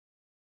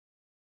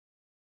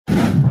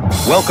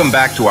Welcome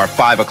back to our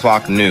 5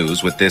 o'clock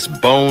news with this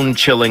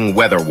bone-chilling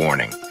weather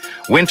warning.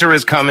 Winter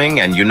is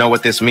coming, and you know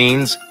what this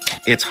means?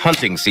 It's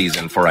hunting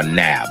season for a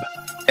nab.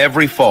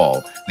 Every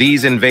fall,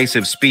 these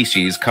invasive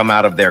species come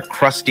out of their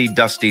crusty,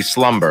 dusty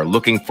slumber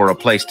looking for a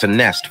place to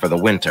nest for the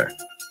winter.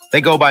 They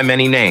go by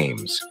many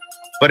names,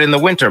 but in the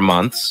winter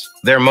months,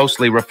 they're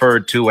mostly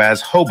referred to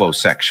as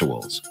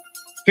hobosexuals.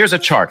 Here's a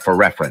chart for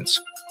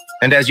reference.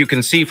 And as you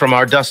can see from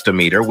our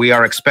dustometer, we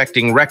are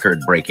expecting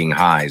record-breaking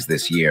highs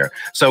this year,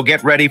 so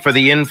get ready for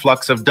the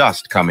influx of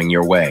dust coming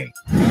your way.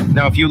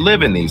 Now, if you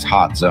live in these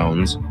hot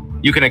zones,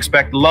 you can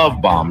expect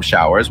love bomb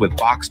showers with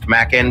boxed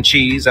mac and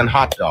cheese and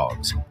hot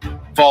dogs.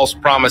 False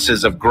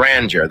promises of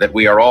grandeur that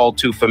we are all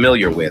too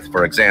familiar with,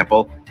 for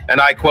example, and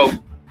I quote,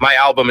 "My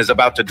album is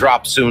about to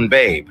drop soon,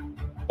 babe."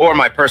 Or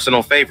my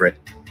personal favorite,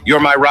 "You're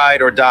my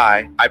ride or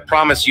die. I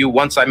promise you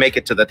once I make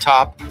it to the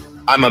top,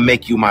 I'ma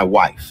make you my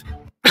wife."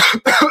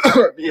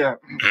 Yeah.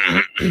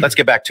 Let's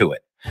get back to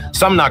it.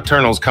 Some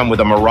nocturnals come with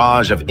a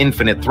mirage of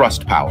infinite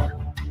thrust power.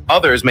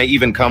 Others may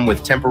even come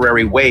with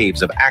temporary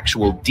waves of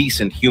actual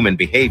decent human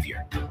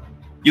behavior.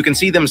 You can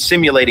see them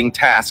simulating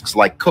tasks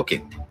like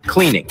cooking,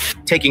 cleaning,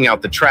 taking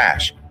out the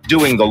trash,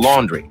 doing the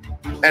laundry,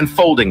 and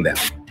folding them.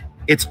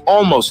 It's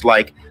almost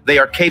like they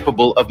are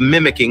capable of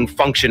mimicking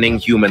functioning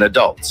human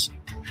adults.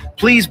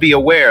 Please be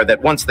aware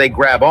that once they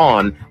grab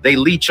on, they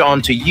leech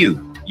onto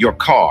you, your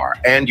car,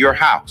 and your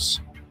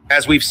house.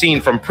 As we've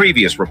seen from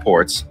previous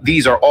reports,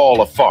 these are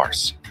all a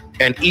farce.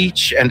 And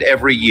each and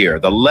every year,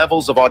 the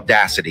levels of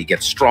audacity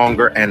get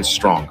stronger and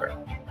stronger,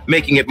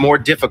 making it more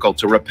difficult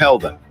to repel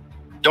them.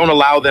 Don't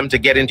allow them to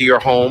get into your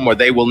home or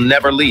they will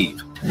never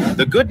leave.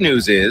 The good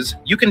news is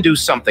you can do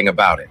something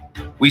about it.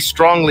 We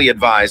strongly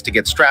advise to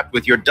get strapped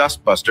with your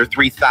Dustbuster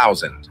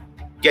 3000.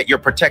 Get your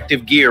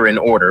protective gear in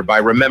order by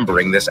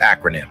remembering this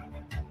acronym.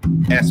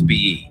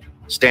 SBE,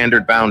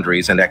 Standard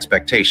Boundaries and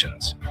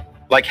Expectations.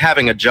 Like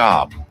having a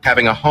job,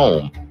 having a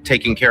home,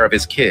 taking care of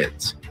his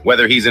kids.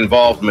 Whether he's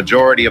involved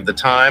majority of the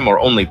time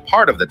or only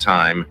part of the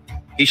time,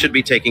 he should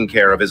be taking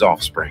care of his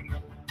offspring.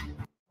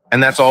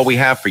 And that's all we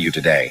have for you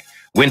today.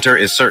 Winter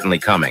is certainly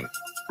coming.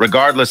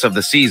 Regardless of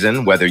the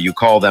season, whether you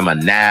call them a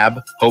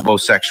nab,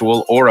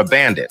 hobosexual, or a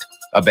bandit,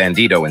 a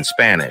bandito in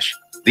Spanish,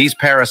 these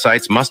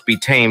parasites must be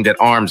tamed at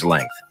arm's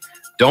length.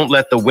 Don't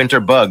let the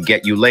winter bug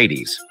get you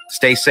ladies.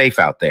 Stay safe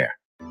out there.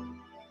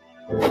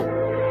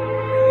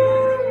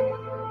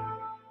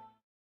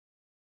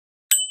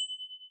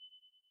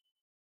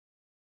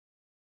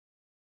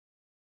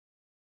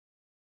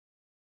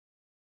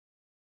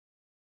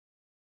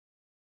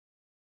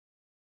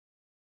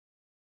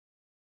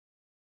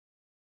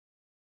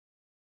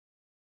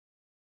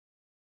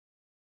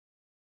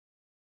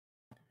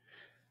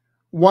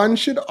 One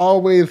should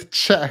always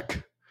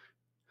check.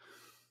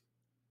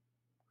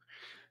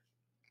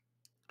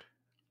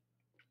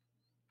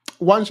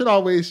 One should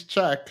always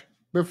check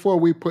before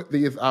we put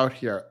these out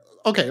here.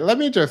 Okay, let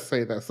me just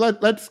say this.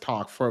 Let's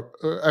talk for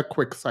a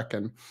quick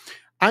second.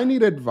 I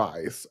need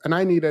advice, and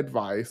I need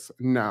advice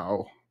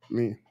now.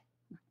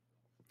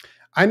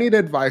 I need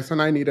advice,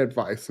 and I need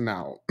advice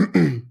now.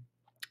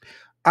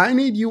 I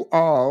need you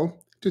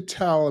all to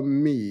tell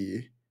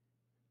me.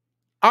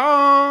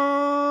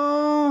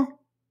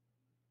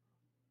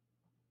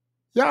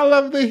 Y'all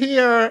love to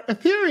hear,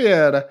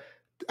 period.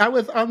 I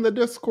was on the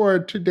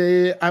Discord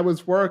today. I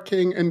was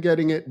working and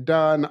getting it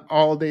done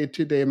all day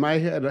today. My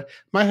head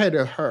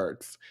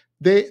hurts.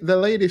 The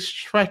lady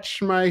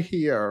stretched my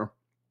hair.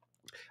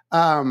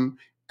 And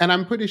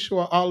I'm pretty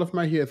sure all of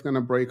my hair is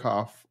gonna break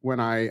off when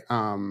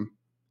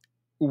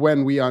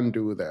we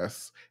undo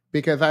this.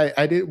 Because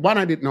I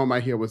didn't know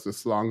my hair was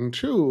this long.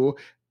 Two,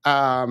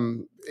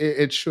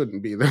 it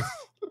shouldn't be this.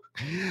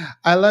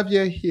 I love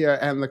your hair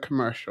and the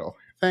commercial.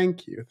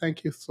 Thank you.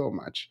 Thank you so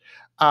much.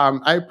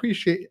 I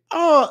appreciate.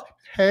 Oh,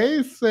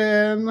 hey,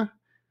 Sin.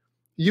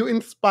 You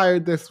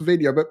inspired this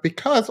video, but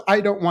because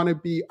I don't want to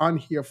be on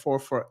here for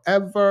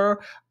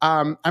forever,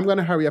 I'm going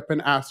to hurry up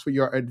and ask for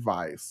your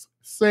advice.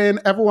 Sin,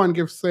 everyone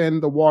give Sin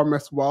the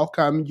warmest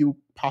welcome you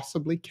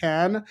possibly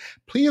can.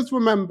 Please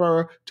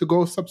remember to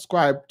go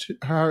subscribe to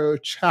her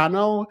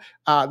channel.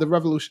 The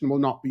revolution will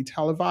not be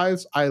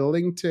televised. I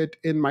linked it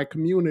in my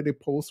community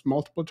post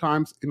multiple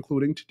times,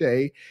 including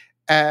today.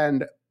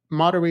 And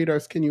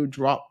moderators, can you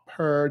drop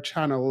her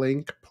channel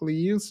link,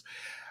 please?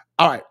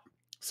 All right.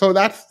 So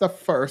that's the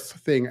first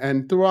thing.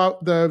 And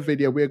throughout the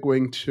video, I'm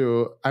going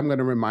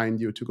to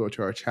remind you to go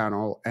to our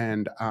channel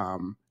and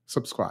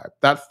subscribe.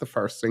 That's the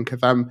first thing,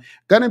 because I'm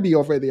going to be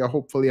over there,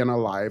 hopefully on a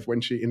live when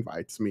she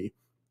invites me.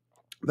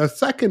 The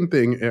second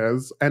thing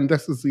is, and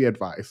this is the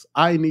advice,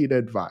 I need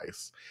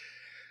advice.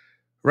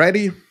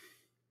 Ready?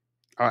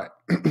 All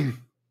right.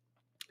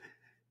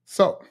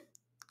 So,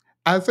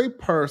 as a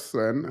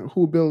person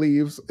who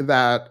believes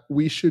that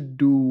we should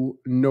do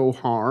no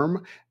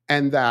harm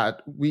and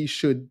that we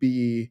should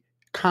be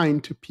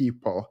kind to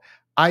people,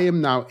 I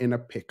am now in a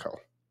pickle.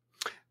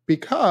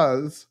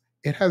 Because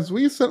it has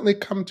recently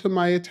come to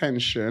my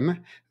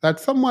attention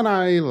that someone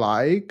I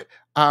like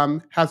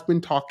has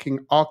been talking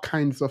all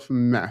kinds of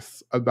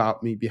mess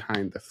about me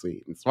behind the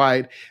scenes,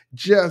 right?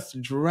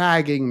 Just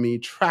dragging me,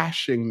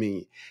 trashing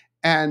me.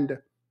 And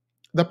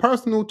the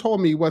person who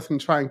told me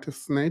wasn't trying to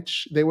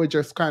snitch. They were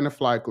just kind of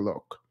like,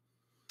 look,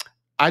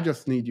 I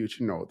just need you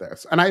to know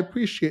this. And I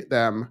appreciate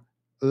them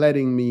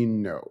letting me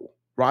know,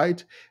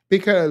 right?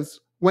 Because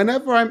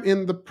whenever I'm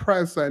in the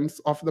presence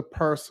of the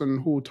person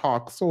who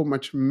talks so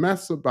much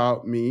mess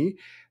about me,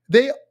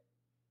 they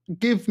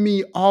give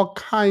me all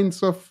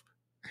kinds of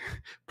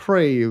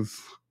praise.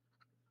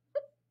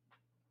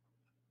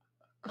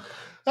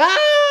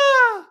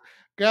 Ah!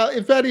 Girl,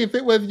 if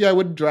it was you, I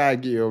would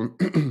drag you.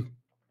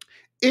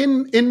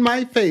 In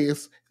my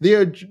face,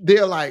 they're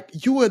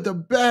like, you are the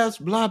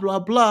best, blah, blah,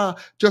 blah.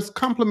 Just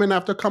compliment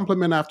after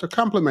compliment after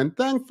compliment.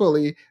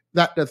 Thankfully,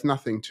 that does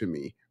nothing to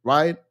me,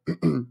 right?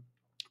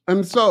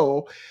 And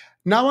so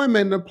now I'm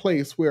in a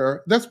place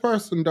where this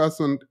person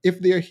doesn't, if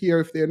they're here,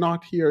 if they're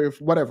not here,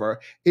 if whatever,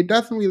 it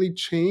doesn't really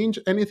change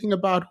anything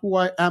about who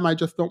I am. I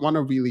just don't want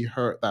to really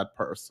hurt that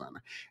person.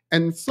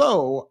 And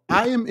so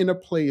I am in a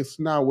place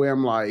now where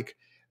I'm like,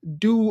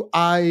 do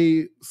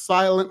I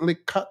silently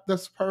cut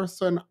this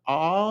person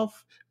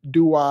off?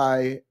 Do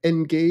I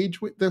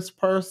engage with this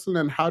person?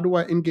 And how do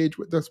I engage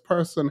with this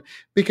person?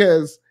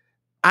 Because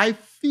I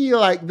feel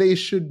like they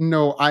should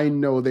know I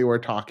know they were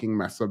talking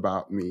mess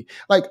about me.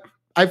 Like,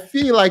 I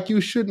feel like you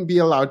shouldn't be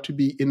allowed to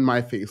be in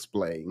my face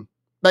playing.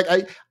 Like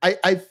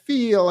I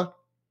feel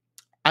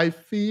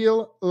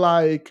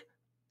like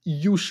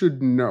you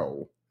should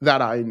know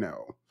that I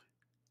know.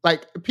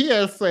 Like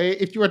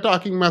PSA, if you were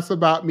talking mess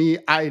about me,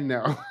 I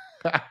know.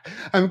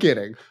 I'm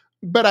kidding.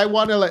 But I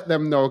want to let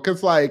them know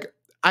because like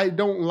I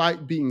don't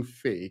like being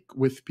fake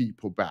with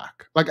people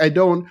back. Like I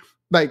don't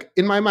like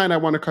in my mind I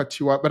want to cut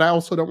you up, but I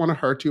also don't want to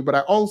hurt you, but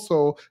I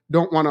also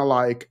don't want to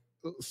like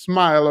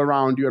smile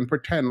around you and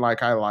pretend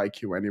like I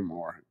like you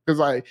anymore.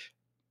 Because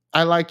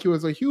I like you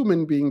as a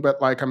human being,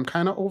 but like I'm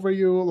kind of over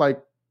you.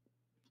 Like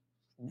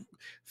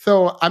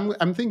so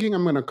I'm thinking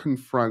I'm gonna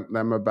confront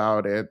them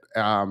about it.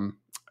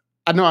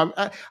 I know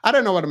I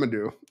don't know what I'm gonna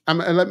do.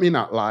 Let me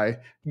not lie.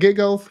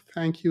 Giggles,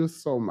 thank you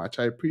so much.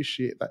 I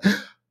appreciate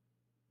that.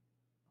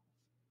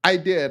 I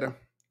did.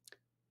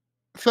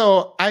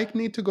 So I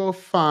need to go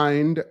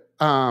find.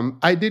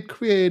 I did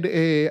create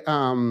a.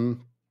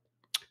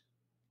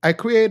 I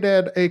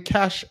created a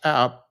Cash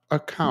App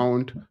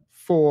account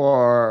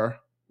for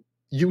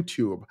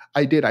YouTube.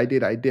 I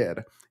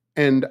did.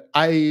 And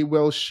I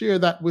will share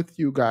that with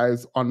you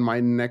guys on my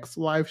next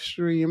live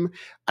stream.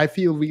 I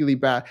feel really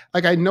bad.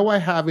 Like, I know I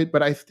have it,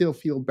 but I still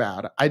feel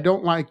bad. I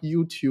don't like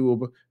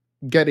YouTube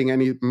getting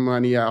any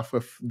money off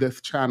of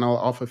this channel,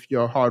 off of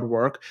your hard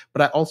work,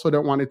 but I also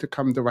don't want it to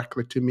come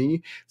directly to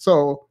me.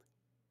 So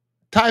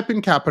type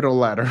in capital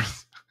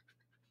letters.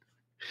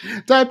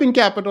 Type in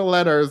capital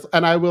letters,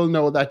 and I will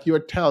know that you're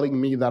telling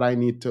me that I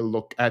need to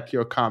look at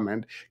your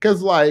comment.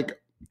 Because, like,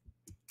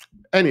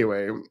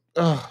 anyway,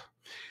 ugh.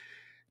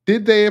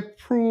 Did they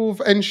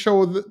prove and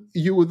show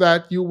you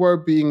that you were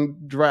being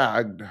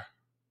dragged?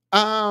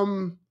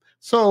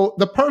 So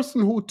the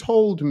person who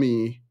told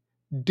me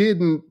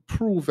didn't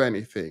prove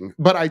anything,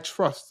 but I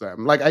trust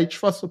them. Like I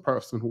trust the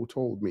person who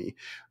told me,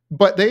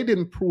 but they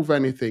didn't prove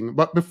anything.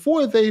 But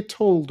before they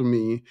told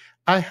me,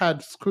 I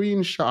had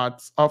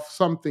screenshots of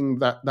something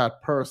that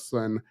that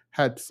person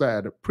had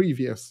said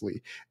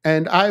previously.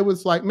 And I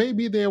was like,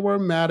 maybe they were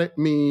mad at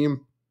me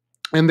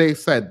and they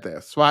said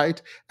this, right?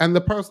 And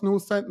the person who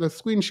sent the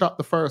screenshot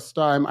the first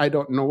time, I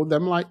don't know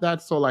them like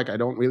that. So, like, I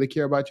don't really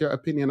care about your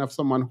opinion of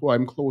someone who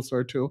I'm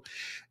closer to.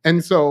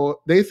 And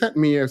so they sent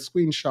me a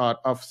screenshot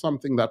of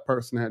something that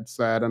person had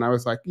said. And I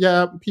was like,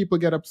 yeah, people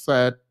get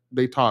upset.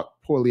 They talk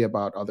poorly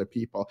about other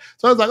people.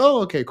 So I was like,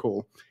 oh, okay,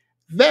 cool.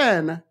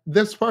 Then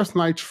this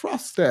person I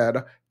trusted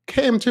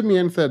came to me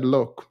and said,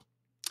 look,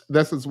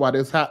 this is what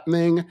is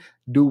happening.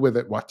 Do with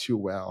it what you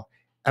will.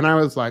 And I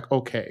was like,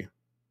 okay,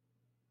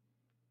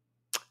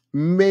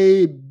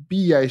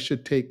 maybe I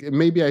should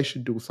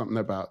do something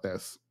about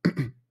this.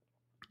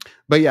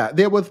 But yeah,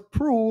 there was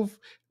proof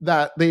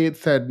that they had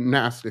said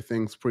nasty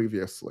things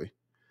previously.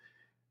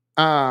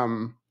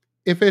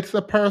 If it's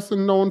a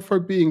person known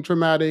for being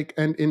dramatic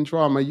and in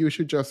drama, you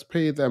should just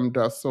pay them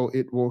dust so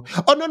it will.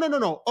 Oh,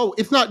 no. Oh,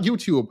 it's not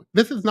YouTube.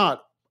 This is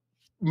not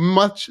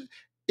much.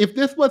 If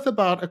this was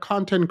about a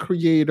content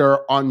creator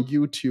on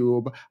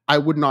YouTube, I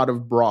would not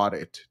have brought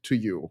it to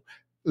you.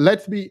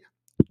 Let's be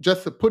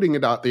just putting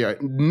it out there.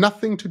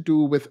 Nothing to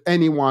do with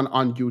anyone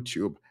on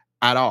YouTube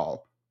at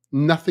all.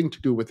 Nothing to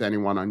do with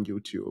anyone on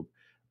YouTube.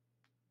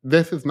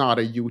 This is not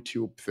a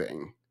YouTube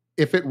thing.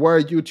 If it were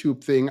a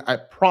YouTube thing, I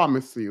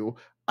promise you,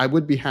 I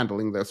would be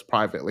handling this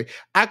privately.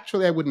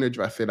 Actually, I wouldn't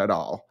address it at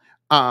all.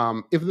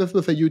 If this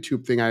was a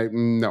YouTube thing,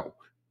 no.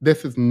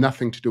 This is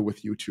nothing to do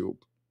with YouTube.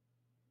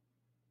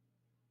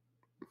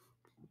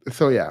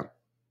 So yeah.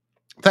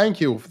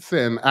 Thank you,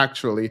 Sin,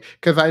 actually,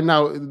 because I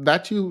now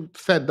that you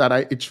said that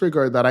it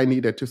triggered that I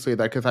needed to say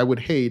that because I would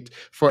hate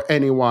for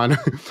anyone,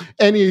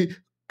 any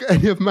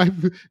any of my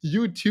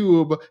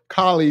YouTube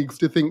colleagues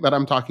to think that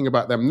I'm talking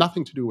about them.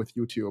 Nothing to do with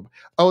YouTube.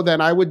 Oh,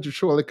 then I would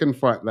surely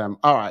confront them.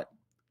 All right.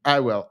 I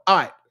will. All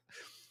right.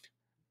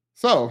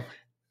 So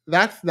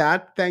that's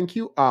that. Thank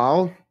you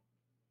all.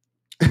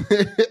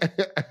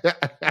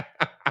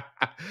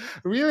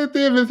 Really,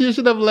 Themis, you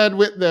should have led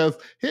with this.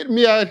 Hit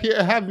me out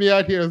here, have me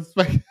out here.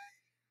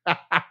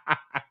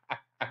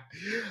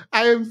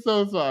 I am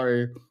so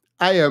sorry.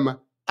 I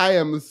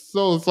am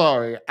so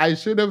sorry. I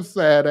should have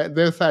said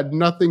this had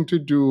nothing to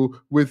do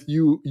with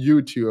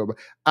YouTube.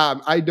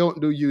 I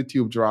don't do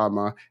YouTube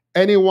drama.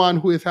 Anyone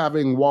who is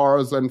having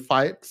wars and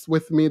fights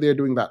with me, they're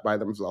doing that by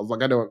themselves.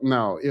 Like I don't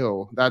know.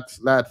 Ew. That's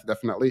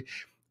definitely.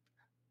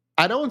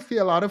 I don't see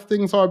a lot of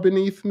things are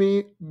beneath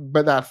me,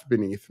 but that's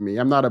beneath me.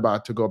 I'm not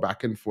about to go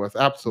back and forth.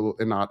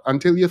 Absolutely not.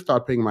 Until you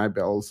start paying my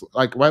bills.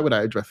 Like, why would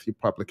I address you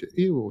publicly?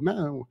 Ew,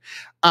 no.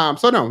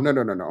 So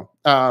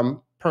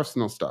no.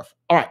 Personal stuff.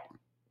 All right.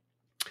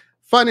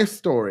 Funny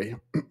story.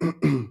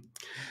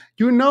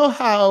 You know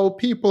how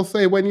people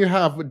say when you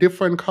have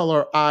different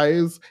color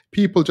eyes,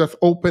 people just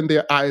open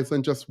their eyes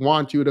and just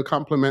want you to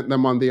compliment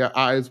them on their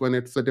eyes when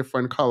it's a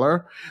different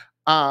color?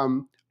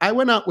 I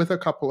went out with a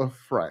couple of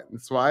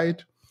friends,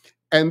 right?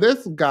 And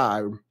this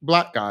guy,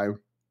 black guy,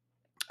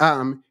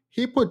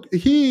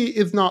 he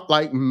is not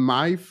like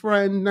my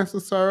friend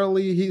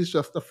necessarily. He's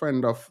just a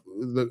friend of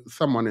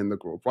someone in the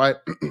group, right?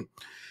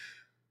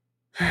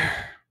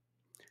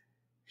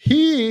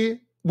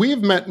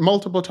 We've met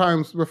multiple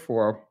times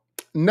before.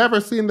 Never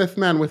seen this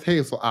man with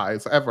hazel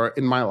eyes ever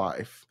in my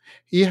life.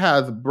 He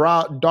has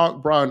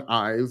dark brown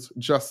eyes,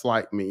 just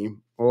like me,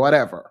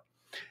 whatever.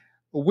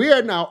 We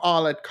are now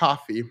all at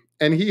coffee,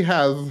 and he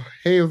has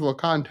hazel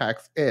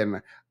contacts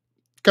in.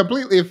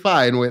 Completely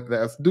fine with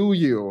this, do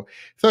you?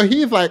 So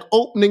he's like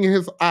opening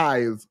his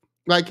eyes,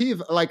 like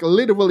he's like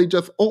literally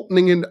just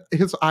opening in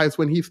his eyes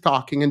when he's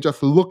talking and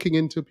just looking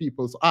into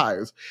people's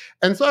eyes.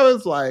 And so I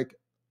was like,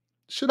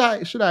 should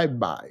I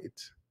buy it?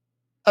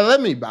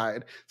 Let me buy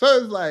it. So I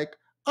was like,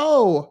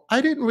 oh, I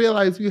didn't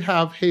realize you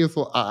have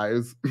hazel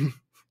eyes.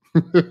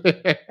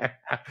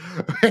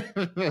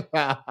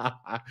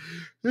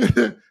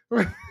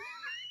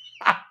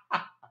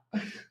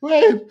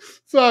 Wait,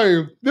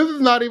 sorry. This is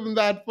not even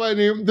that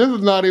funny. This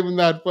is not even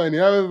that funny.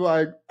 I was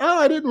like, oh,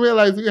 I didn't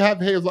realize you have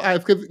hazel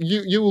eyes because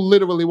you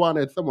literally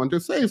wanted someone to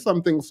say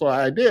something, so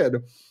I did.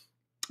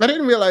 I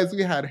didn't realize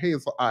you had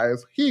hazel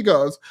eyes. He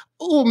goes,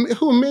 oh,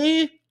 who,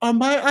 me? Are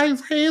my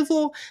eyes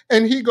hazel?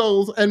 And he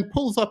goes and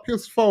pulls up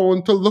his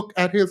phone to look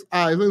at his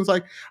eyes and is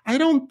like, I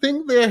don't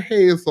think they're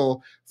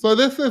hazel. So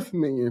this is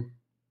me.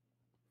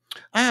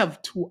 I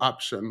have two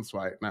options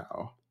right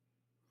now.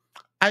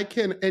 I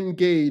can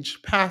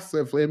engage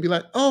passively and be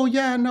like, oh,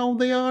 yeah, no,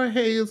 they are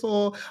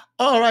hazel.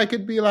 Or I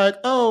could be like,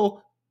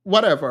 oh,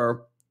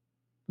 whatever.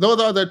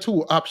 Those are the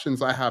two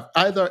options I have.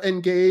 Either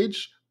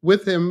engage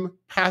with him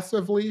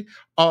passively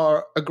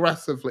or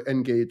aggressively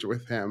engage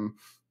with him.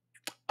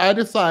 I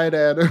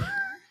decided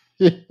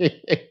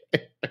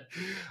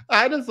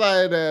I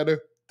decided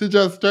to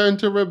just turn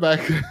to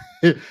Rebecca.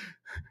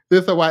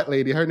 This is a white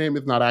lady. Her name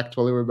is not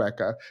actually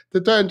Rebecca.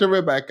 To turn to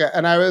Rebecca,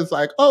 and I was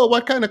like, "Oh,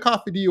 what kind of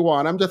coffee do you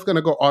want? I'm just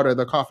gonna go order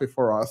the coffee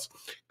for us."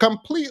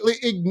 Completely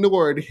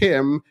ignored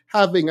him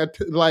having a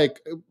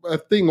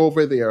thing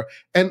over there,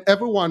 and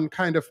everyone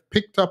kind of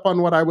picked up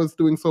on what I was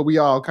doing, so we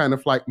all kind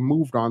of like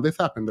moved on. This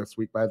happened this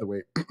week, by the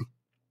way.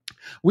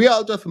 We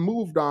all just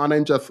moved on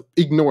and just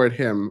ignored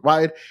him.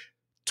 Right?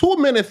 2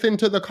 minutes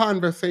into the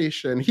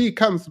conversation, he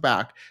comes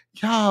back.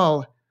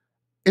 Y'all,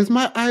 is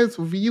my eyes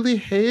really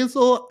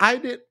hazel? I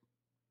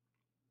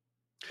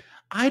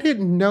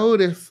didn't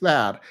notice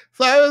that.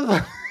 So I was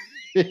like,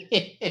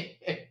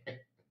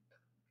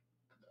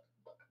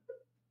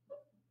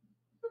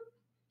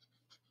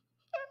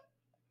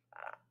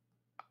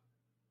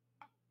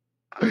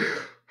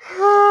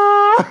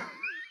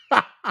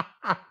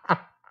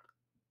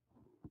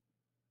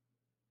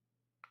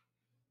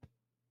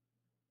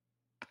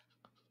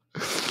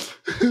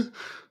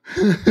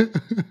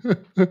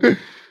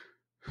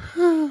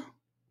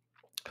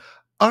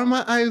 are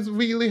my eyes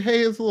really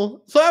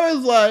hazel? So I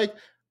was like,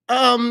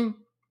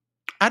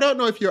 I don't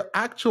know if your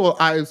actual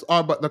eyes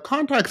are, but the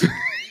contacts.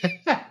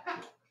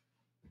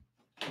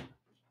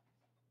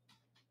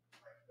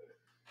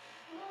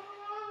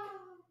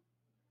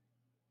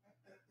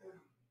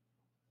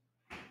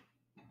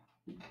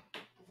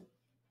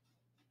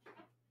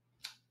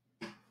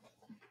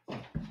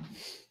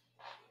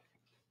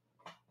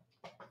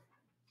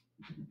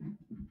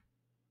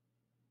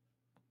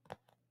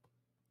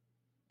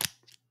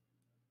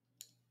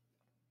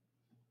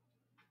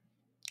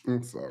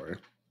 I'm sorry.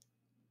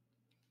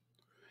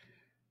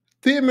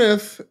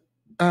 Themis,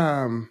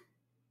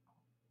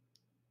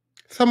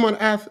 someone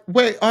asked,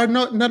 wait, are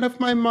none of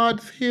my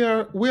mods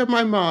here? Where are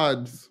my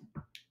mods?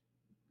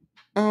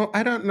 Oh,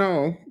 I don't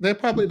know. They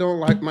probably don't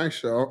like my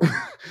show.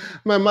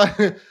 my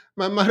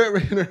my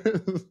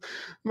moderators,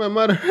 my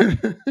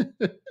moderator,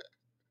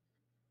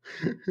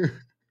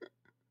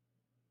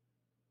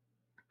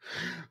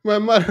 my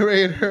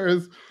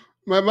moderators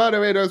My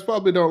moderators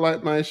probably don't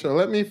like my show.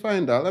 Let me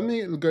find out. Let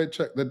me go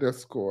check the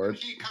Discord.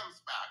 He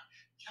comes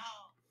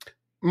back.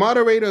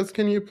 Moderators,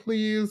 can you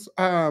please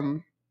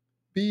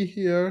be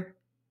here?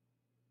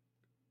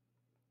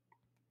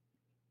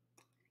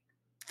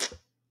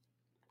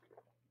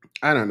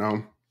 I don't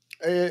know.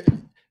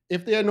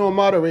 If there are no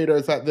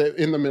moderators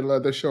in the middle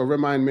of the show,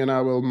 remind me and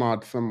I will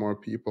mod some more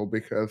people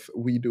because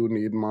we do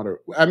need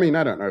I mean,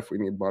 I don't know if we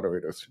need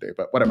moderators today,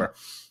 but whatever.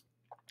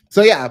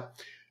 So yeah,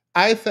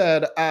 I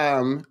said,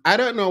 I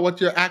don't know what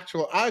your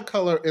actual eye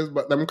color is,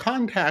 but them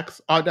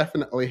contacts are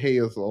definitely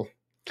hazel.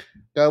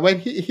 When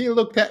he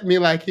looked at me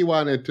like he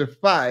wanted to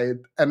fight,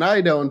 and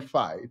I don't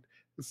fight.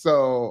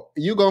 So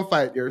you gonna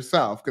fight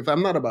yourself because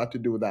I'm not about to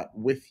do that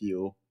with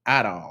you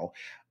at all.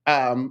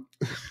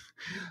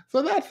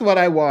 So that's what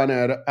I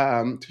wanted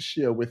to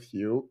share with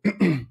you.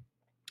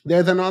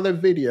 There's another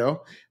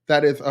video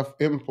that is of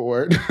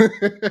import.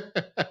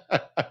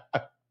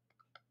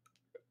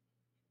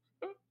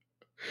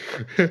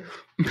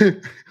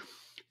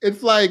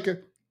 It's like,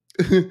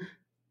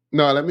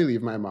 no, let me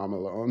leave my mom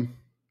alone.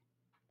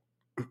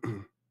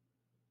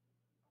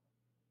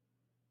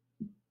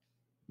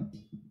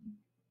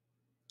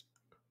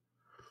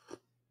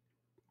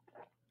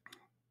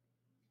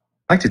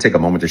 I'd like to take a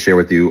moment to share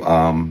with you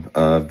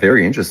a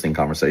very interesting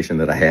conversation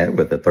that I had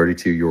with a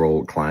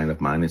 32-year-old client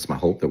of mine. It's my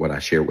hope that what I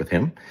share with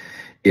him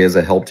is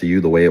a help to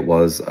you the way it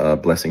was a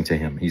blessing to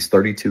him. He's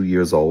 32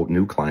 years old,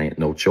 new client,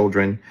 no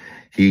children.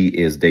 He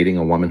is dating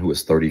a woman who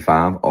is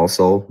 35,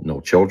 also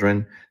no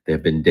children.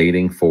 They've been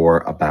dating for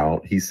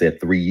about, he said,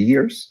 3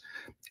 years.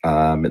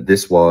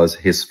 This was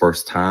his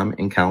first time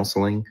in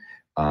counseling.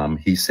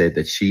 He said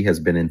that she has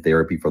been in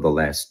therapy for the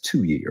last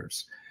 2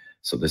 years.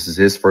 So this is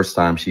his first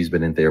time she's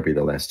been in therapy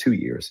the last 2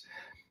 years.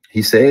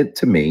 He said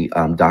to me,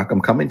 Doc, I'm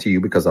coming to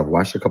you because I've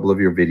watched a couple of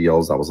your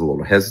videos. I was a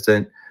little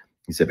hesitant.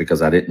 He said,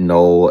 because I didn't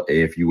know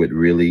if you would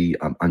really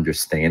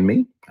understand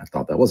me. I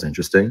thought that was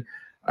interesting.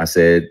 I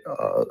said,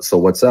 so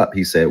what's up?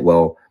 He said,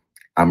 well,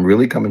 I'm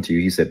really coming to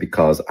you. He said,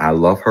 because I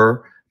love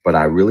her, but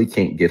I really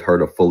can't get her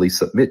to fully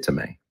submit to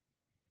me.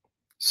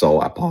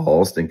 So I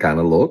paused and kind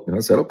of looked and I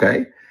said,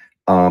 okay.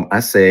 I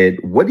said,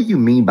 what do you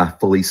mean by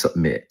fully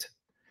submit?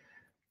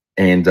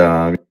 And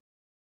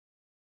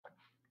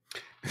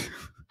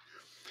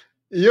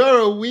you're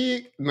a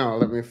weak. No,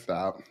 let me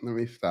stop. Let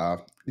me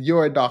stop.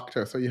 You're a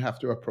doctor, so you have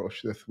to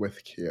approach this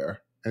with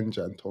care and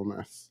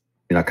gentleness.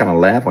 You know, I kind of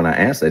laughed when I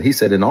asked that. He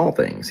said, in all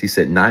things. He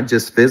said, not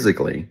just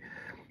physically,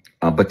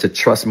 but to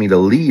trust me to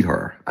lead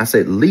her. I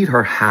said, lead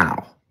her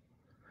how?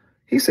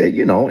 He said,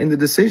 you know, in the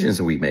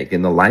decisions we make,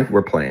 in the life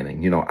we're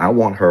planning. You know, I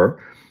want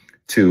her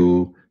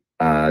to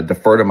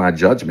defer to my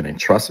judgment and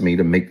trust me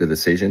to make the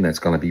decision that's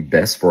going to be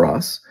best for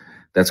us,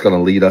 that's going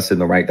to lead us in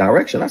the right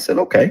direction. I said,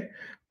 okay.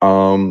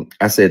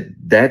 I said,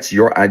 that's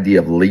your idea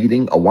of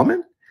leading a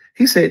woman?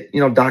 He said, you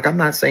know, Doc, I'm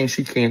not saying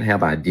she can't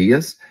have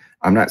ideas.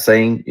 I'm not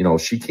saying, you know,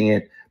 she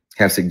can't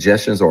have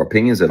suggestions or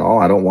opinions at all.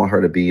 I don't want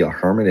her to be a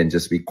hermit and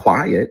just be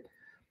quiet.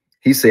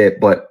 He said,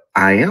 but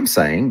I am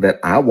saying that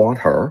I want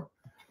her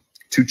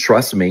to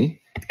trust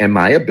me and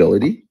my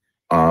ability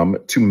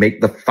to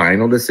make the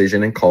final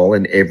decision and call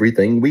in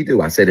everything we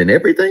do. I said, in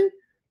everything?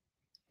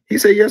 He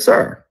said, yes,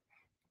 sir.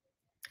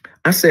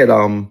 I said,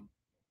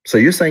 so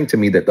you're saying to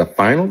me that the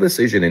final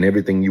decision in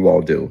everything you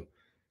all do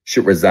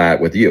should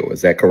reside with you.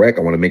 Is that correct?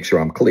 I want to make sure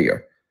I'm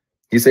clear.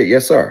 He said,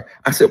 yes, sir.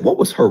 I said, what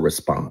was her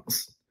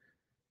response?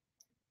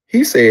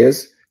 He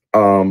says,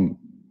 when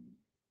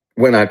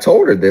I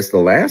told her this,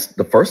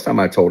 the first time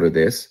I told her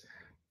this,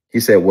 he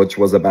said, which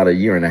was about 1.5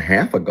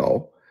 years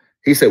ago,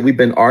 he said, we've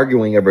been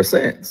arguing ever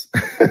since.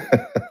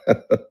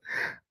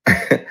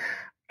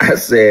 I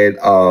said,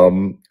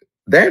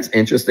 that's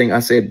interesting. I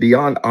said,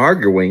 beyond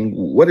arguing,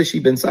 what has she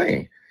been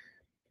saying?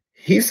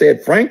 He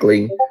said,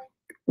 frankly,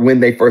 when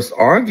they first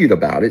argued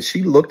about it,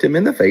 she looked him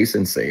in the face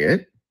and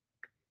said,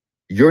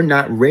 you're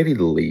not ready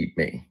to lead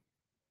me.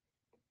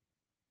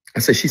 I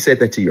said, she said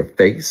that to your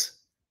face?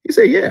 He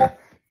said, yeah.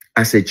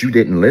 I said, you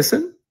didn't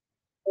listen?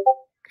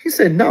 He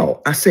said,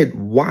 no. I said,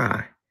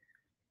 why?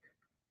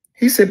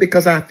 He said,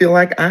 because I feel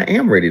like I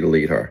am ready to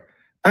lead her.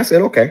 I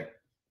said, okay.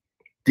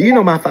 Do you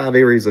know my 5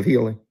 areas of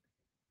healing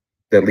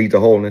that lead to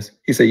wholeness?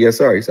 He said, yes,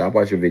 sir. He said, I've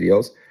watched your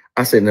videos.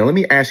 I said, now let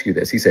me ask you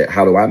this. He said,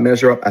 how do I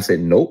measure up? I said,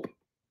 nope.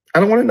 I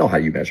don't want to know how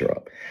you measure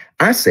up.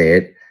 I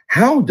said,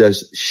 how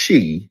does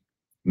she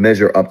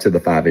measure up to the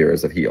 5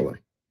 areas of healing?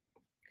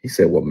 He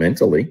said, well,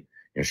 mentally,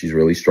 you know, she's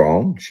really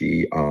strong.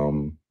 She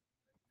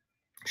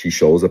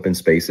shows up in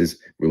spaces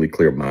really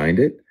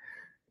clear-minded.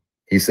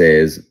 He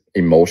says,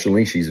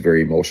 emotionally, she's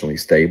very emotionally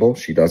stable.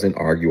 She doesn't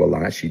argue a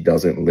lot. She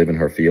doesn't live in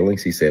her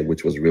feelings. He said,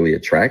 which was really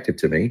attractive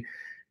to me.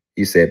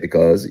 He said,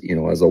 because, you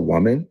know, as a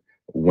woman,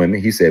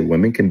 he said,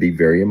 women can be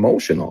very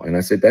emotional. And I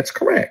said, that's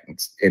correct.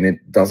 And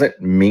it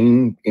doesn't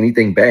mean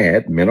anything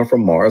bad. Men are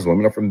from Mars,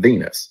 women are from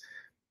Venus.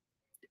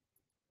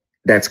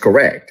 That's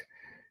correct.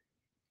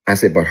 I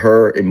said, but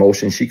her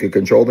emotions, she could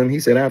control them. He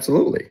said,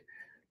 absolutely.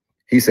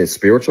 He said,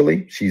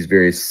 spiritually, she's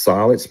very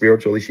solid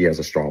spiritually. She has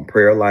a strong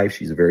prayer life.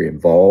 She's very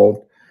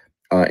involved.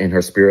 in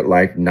her spirit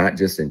life, not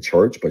just in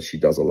church, but she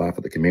does a lot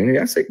for the community.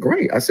 I said,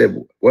 great. I said,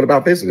 what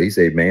about physically? He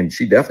said, man,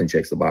 she definitely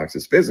checks the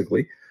boxes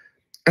physically.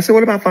 I said,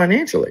 what about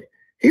financially?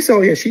 He said,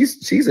 oh, yeah,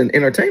 she's an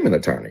entertainment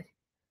attorney.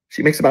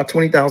 She makes about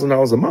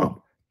 $20,000 a month.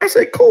 I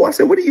said, cool. I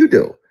said, what do you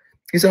do?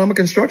 He said, I'm a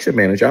construction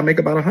manager. I make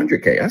about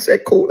 $100K. I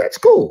said, cool. That's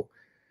cool.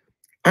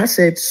 I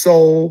said,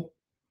 so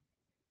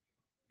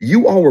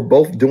you all were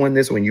both doing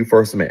this when you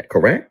first met,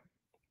 correct?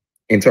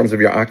 In terms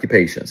of your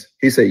occupations.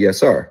 He said, yes,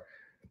 sir.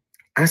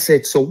 I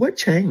said, so what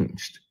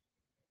changed?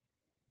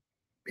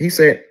 He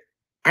said,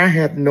 I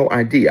have no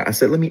idea. I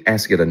said, let me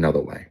ask it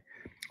another way.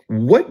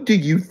 What do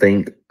you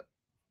think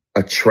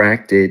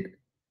attracted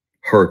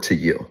her to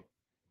you?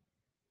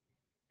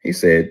 He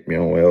said,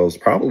 well, it was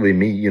probably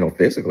me,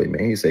 physically,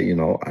 man. He said,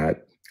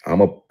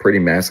 I'm a pretty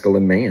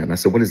masculine man. I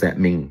said, what does that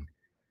mean?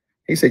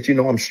 He said,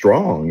 I'm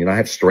strong. I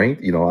have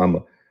strength.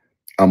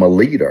 I'm a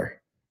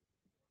leader.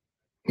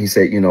 He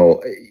said,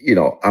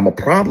 I'm a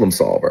problem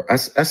solver. I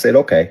said,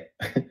 okay,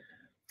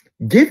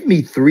 give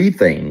me 3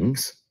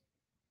 things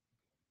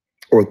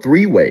or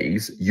 3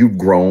 ways you've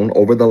grown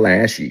over the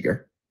last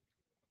year.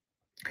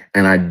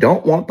 And I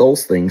don't want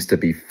those things to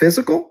be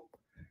physical,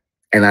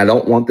 and I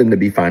don't want them to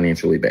be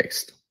financially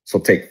based. So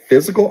take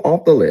physical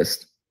off the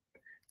list,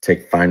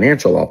 take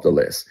financial off the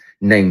list.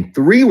 Name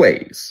 3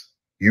 ways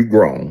you've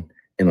grown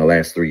in the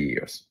last 3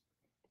 years.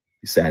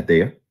 He sat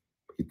there,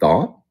 he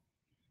thought,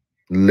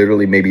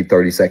 literally maybe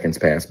 30 seconds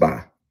passed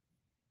by.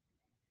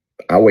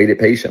 I waited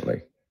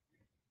patiently.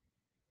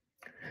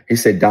 He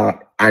said,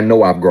 Doc, I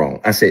know I've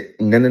grown. I said,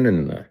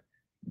 no.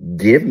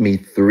 Give me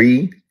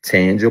 3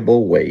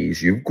 tangible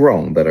ways you've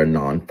grown that are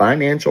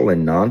non-financial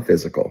and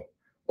non-physical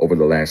over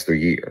the last 3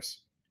 years.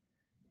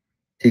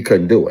 He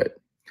couldn't do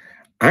it.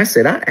 I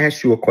said, I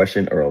asked you a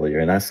question earlier,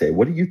 and I said,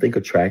 what do you think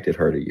attracted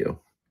her to you?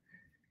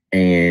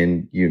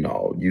 And,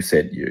 you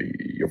said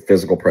your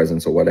physical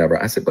presence or whatever.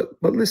 I said, but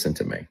listen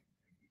to me.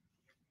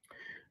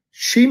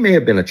 She may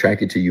have been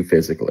attracted to you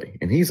physically,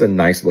 and he's a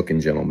nice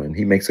looking gentleman.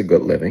 He makes a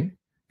good living.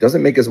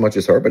 Doesn't make as much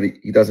as her, but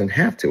he doesn't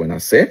have to. And I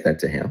said that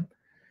to him.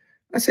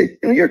 I said,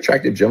 you're an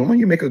attractive gentleman.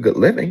 You make a good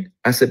living.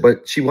 I said,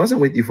 but she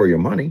wasn't with you for your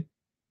money.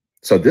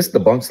 So this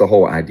debunks the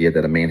whole idea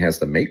that a man has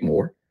to make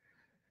more.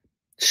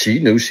 She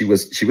knew she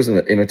was an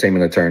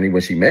entertainment attorney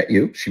when she met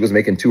you. She was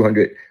making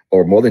 200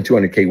 or more than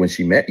 200K when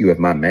she met you. If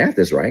my math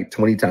is right,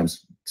 20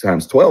 times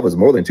 12 is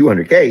more than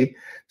 200K.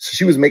 So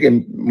she was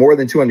making more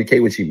than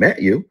 200K when she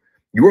met you.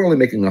 You were only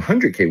making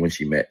 100K when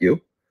she met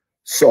you.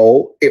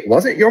 So it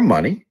wasn't your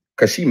money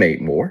because she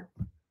made more.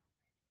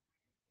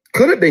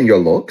 Could have been your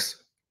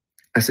looks.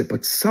 I said,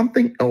 but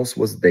something else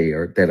was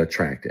there that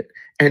attracted.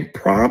 And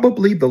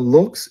probably the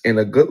looks and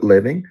a good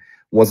living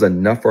was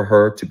enough for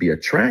her to be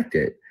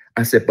attracted.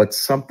 I said, but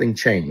something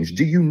changed.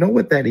 Do you know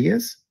what that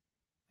is?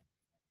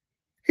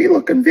 He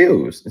looked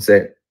confused and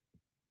said,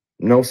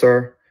 no,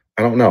 sir,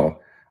 I don't know.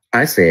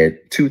 I said,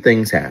 2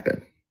 things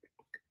happened.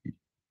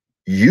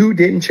 You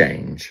didn't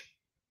change.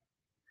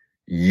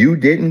 You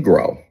didn't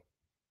grow.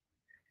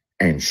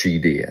 And she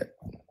did.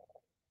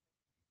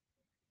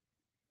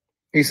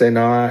 He said,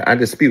 no, I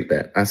dispute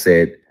that. I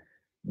said,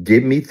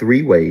 give me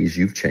 3 ways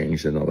you've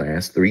changed in the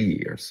last 3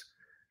 years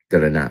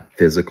that are not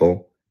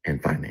physical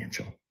and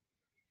financial.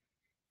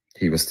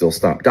 He was still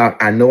stumped. Doc,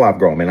 I know I've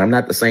grown, man. I'm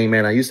not the same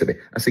man I used to be.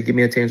 I said, give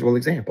me a tangible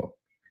example.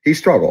 He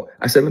struggled.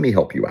 I said, let me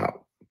help you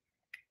out.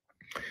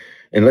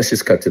 And let's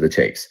just cut to the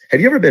chase.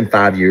 Have you ever been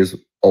 5 years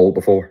old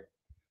before?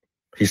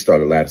 He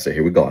started laughing. Said,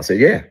 here we go. I said,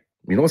 yeah,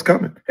 you know what's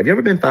coming. Have you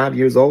ever been 5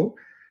 years old?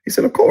 He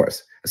said, of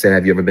course. I said,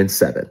 have you ever been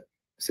 7? I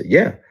said,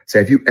 yeah. I said,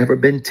 have you ever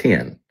been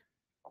 10?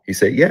 He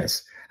said,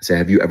 yes. I said,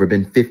 have you ever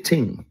been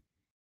 15?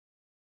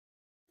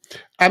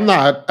 I'm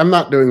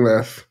not doing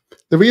this.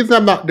 The reason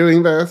I'm not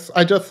doing this,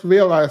 I just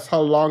realized how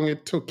long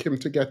it took him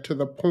to get to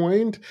the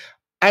point.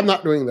 I'm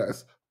not doing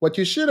this. What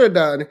you should have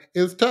done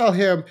is tell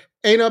him,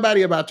 ain't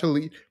nobody about to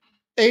lead.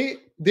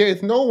 There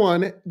is no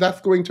one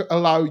that's going to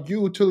allow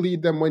you to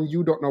lead them when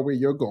you don't know where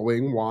you're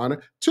going, 1.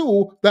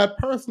 2, that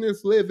person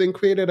is living,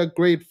 created a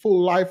great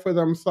full life for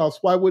themselves.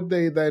 Why would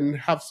they then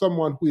have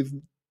someone who is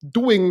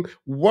doing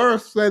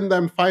worse than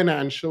them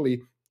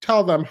financially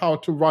tell them how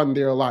to run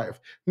their life?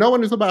 No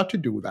one is about to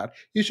do that.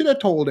 You should have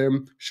told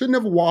him,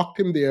 shouldn't have walked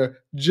him there.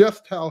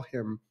 Just tell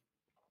him.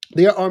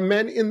 There are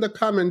men in the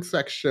comment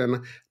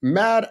section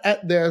mad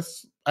at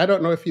this. I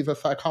don't know if he's a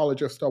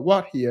psychologist or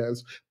what he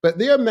is, but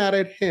they're mad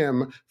at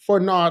him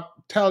for not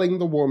telling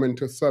the woman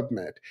to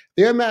submit.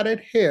 They're mad at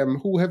him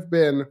who have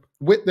been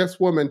with this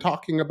woman,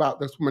 talking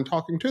about this woman,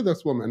 talking to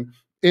this woman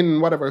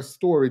in whatever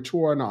story, true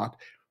or not.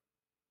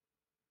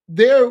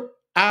 They're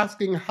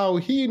asking how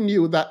he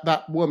knew that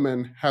that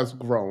woman has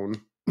grown.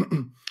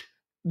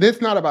 This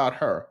is not about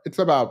her. It's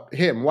about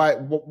him.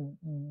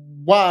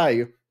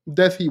 Why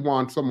does he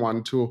want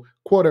someone to,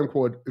 quote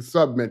unquote,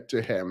 submit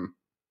to him?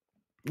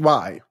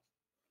 Why?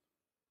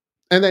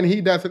 And then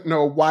he doesn't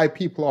know why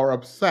people are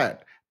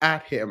upset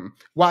at him.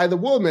 Why the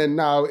woman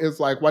now is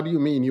like, what do you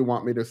mean you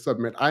want me to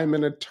submit? I'm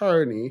an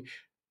attorney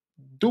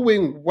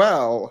doing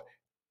well,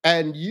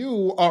 and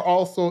you are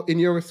also in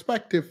your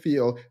respective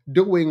field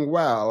doing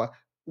well.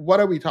 what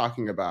are we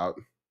talking about?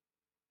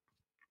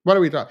 What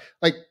are we talking?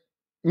 Like,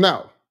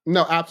 no,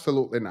 no,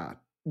 absolutely not.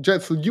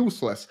 Just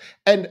useless.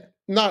 And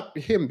not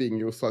him being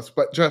useless,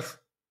 but just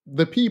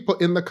the people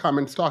in the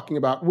comments talking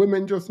about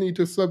women just need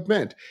to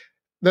submit.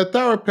 The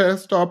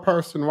therapist or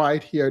person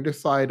right here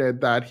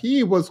decided that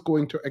he was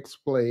going to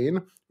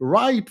explain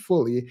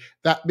rightfully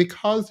that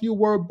because you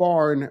were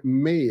born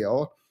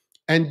male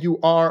and you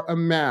are a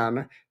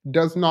man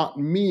does not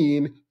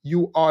mean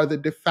you are the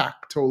de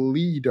facto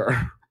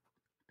leader.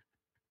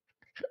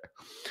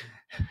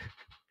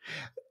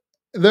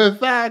 The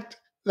fact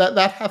that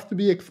that has to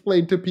be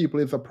explained to people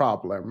is a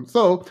problem.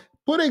 So,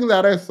 putting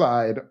that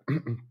aside,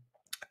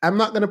 I'm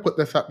not going to put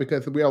this up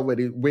because we're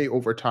already way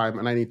over time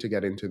and I need to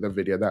get into the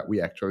video that we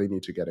actually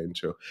need to get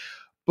into.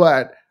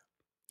 But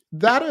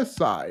that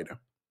aside,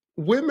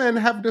 women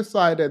have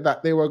decided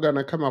that they were going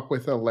to come up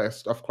with a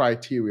list of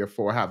criteria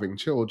for having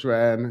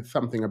children,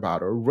 something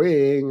about a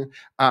ring,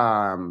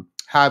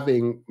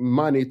 having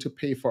money to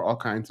pay for all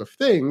kinds of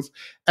things.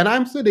 And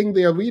I'm sitting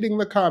there reading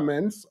the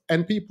comments,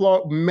 and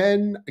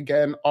men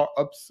again, are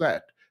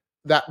upset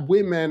that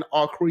women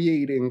are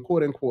creating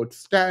quote unquote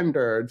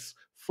standards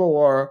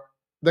for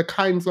the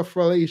kinds of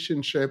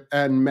relationship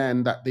and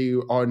men that they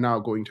are now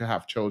going to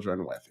have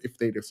children with if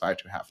they decide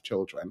to have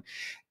children.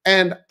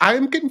 And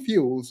I'm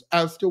confused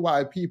as to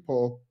why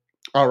people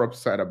are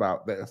upset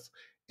about this.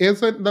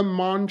 Isn't the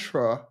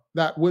mantra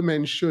that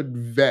women should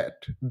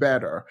vet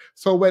better?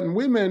 So when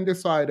women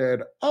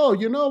decided, oh,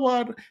 you know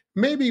what?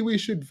 Maybe we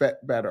should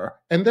vet better.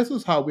 And this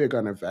is how we're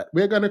going to vet.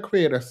 We're going to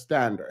create a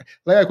standard.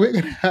 Like we're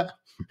going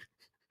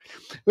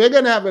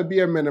to have a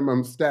bare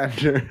minimum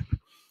standard.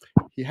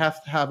 He has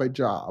to have a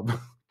job.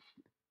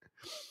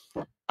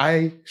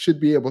 I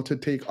should be able to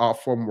take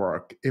off from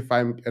work if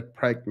I'm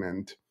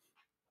pregnant.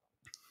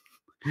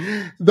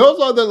 Those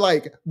are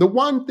the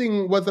one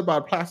thing was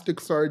about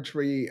plastic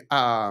surgery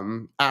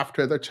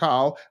after the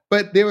child,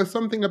 but there was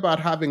something about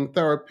having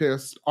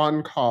therapists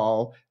on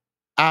call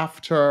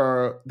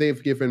after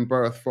they've given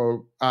birth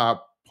for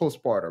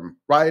postpartum,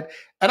 right?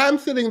 And I'm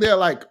sitting there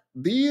like,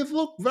 these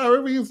look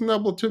very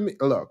reasonable to me.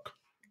 Look,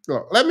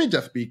 let me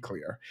just be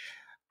clear.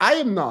 I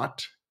am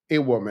not a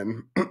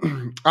woman,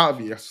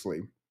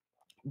 obviously.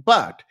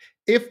 But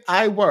if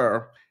I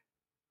were,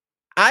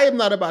 I am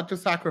not about to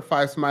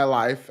sacrifice my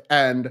life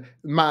and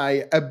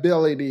my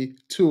ability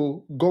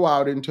to go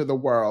out into the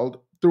world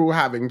through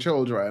having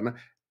children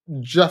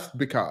just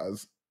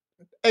because.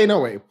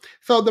 Anyway,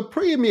 so the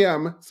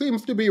premium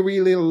seems to be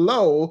really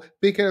low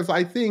because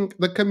I think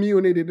the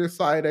community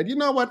decided, you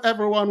know what,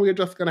 everyone, we're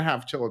just going to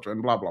have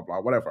children, blah, blah, blah,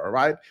 whatever,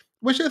 right?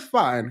 Which is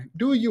fine.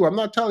 Do you. I'm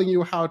not telling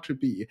you how to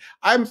be.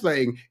 I'm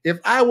saying if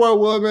I were a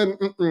woman,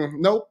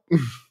 nope,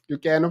 you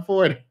can't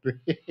afford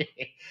it.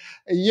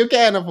 You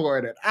can't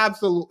afford it.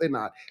 Absolutely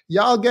not.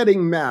 Y'all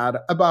getting mad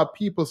about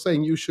people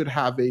saying you should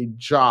have a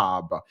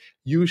job.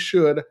 You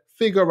should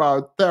figure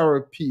out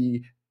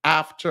therapy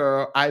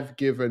after I've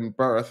given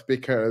birth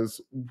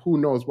because who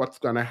knows what's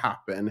going to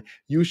happen.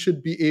 You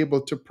should be able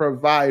to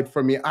provide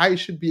for me. I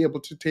should be able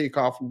to take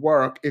off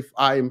work if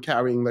I am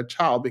carrying the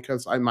child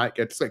because I might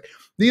get sick.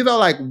 These are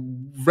like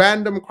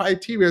random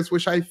criteria,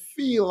 which I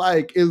feel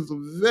like is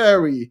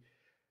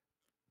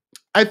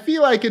I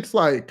feel like it's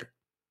like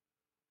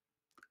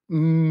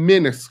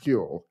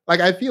minuscule.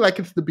 Like I feel like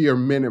it's the bare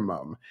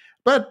minimum.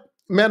 But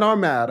men are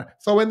mad.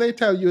 So when they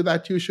tell you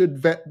that you should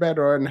vet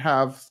better and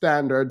have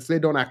standards, they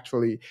don't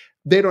actually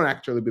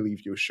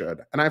believe you should.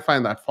 And I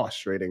find that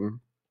frustrating.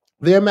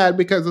 They're mad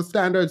because the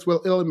standards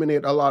will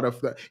eliminate a lot of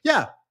the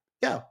yeah.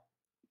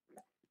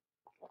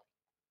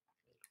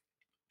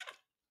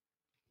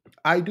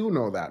 I do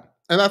know that.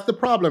 And that's the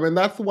problem. And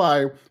that's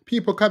why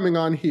people coming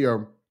on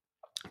here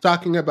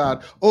talking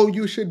about, oh,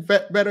 you should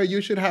vet better,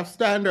 you should have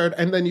standard.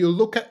 And then you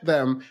look at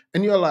them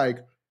and you're like,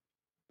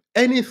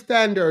 any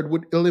standard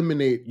would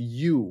eliminate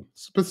you,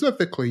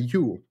 specifically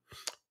you.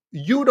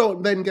 You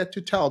don't then get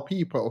to tell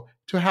people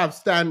to have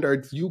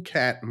standards you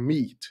can't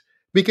meet.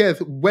 Because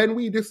when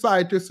we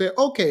decide to say,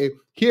 okay,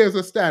 here's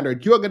a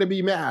standard, you're going to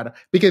be mad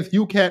because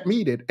you can't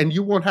meet it and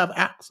you won't have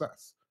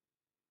access.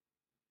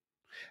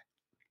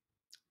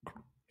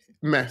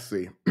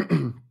 Messy.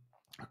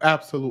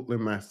 Absolutely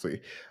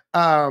messy.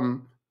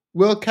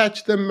 We'll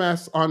catch the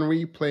mess on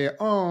replay.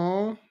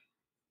 Oh,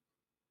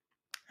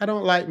 I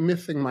don't like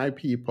missing my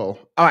people.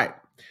 All right.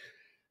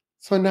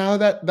 So now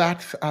that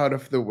that's out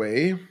of the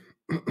way,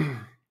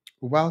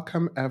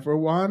 welcome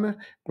everyone.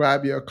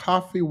 Grab your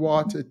coffee,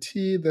 water,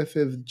 tea. This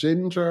is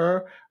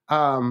ginger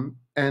and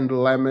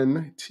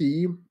lemon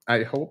tea.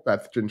 I hope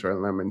that's ginger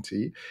and lemon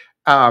tea.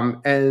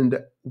 And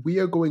we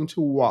are going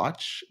to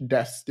watch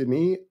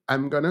Destiny.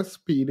 I'm going to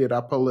speed it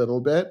up a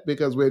little bit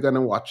because we're going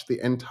to watch the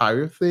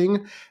entire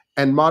thing.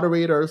 And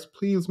moderators,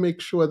 please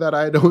make sure that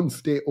I don't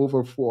stay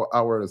over 4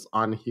 hours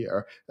on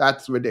here.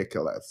 That's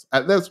ridiculous.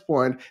 At this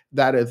point,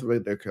 that is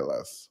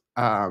ridiculous.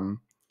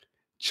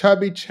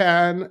 Chubby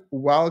Chan,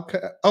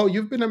 welcome. Oh,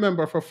 you've been a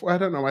member for, I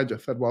don't know, I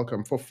just said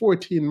welcome, for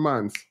 14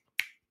 months.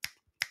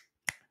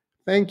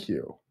 Thank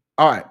you.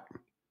 All right.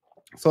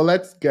 So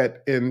let's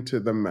get into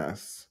the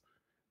mess.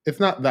 It's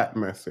not that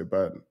messy,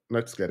 but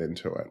let's get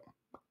into it.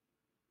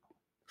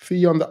 See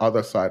you on the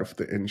other side of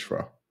the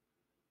intro.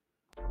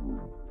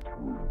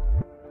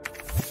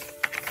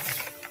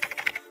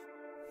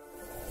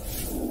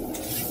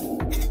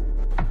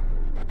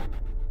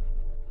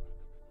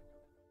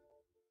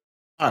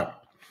 All right.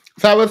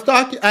 So I was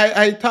talking,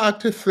 I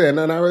talked to Sin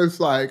and I was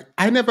like,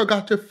 I never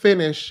got to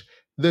finish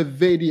the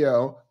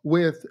video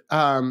with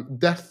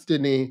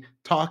Destiny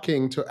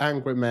talking to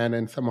Angry Man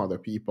and some other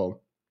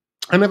people.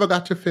 I never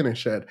got to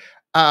finish it.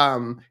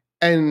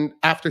 And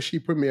after she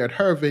premiered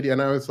her video,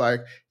 and I was like,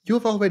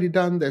 "You've already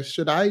done this.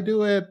 Should I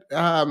do it?"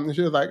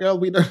 She was like, "Oh,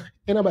 we don't.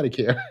 Ain't nobody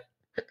care.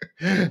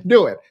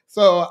 Do it."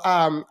 So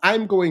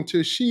I'm going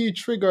to. She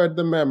triggered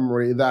the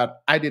memory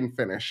that I didn't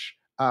finish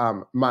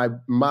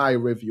my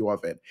review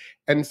of it,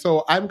 and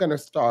so I'm gonna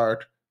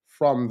start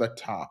from the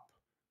top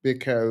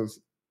because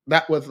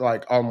that was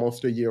like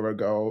almost a year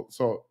ago.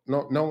 So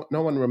no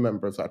one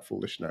remembers that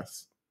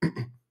foolishness.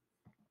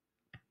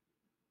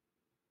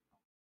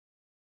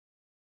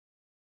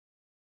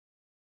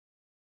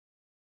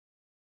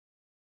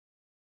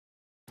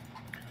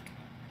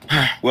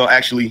 Well,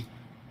 actually,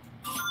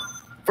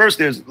 first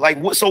there's like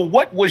what. So,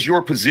 what was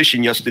your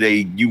position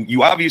yesterday?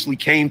 You obviously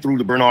came through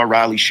the Bernard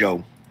Riley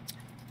show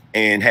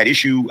and had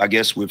issue, I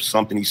guess, with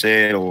something he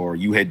said, or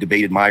you had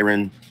debated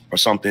Myron or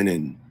something,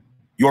 and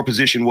your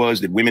position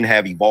was that women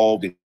have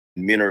evolved and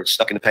men are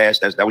stuck in the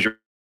past. That was your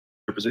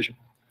position.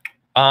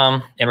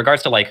 In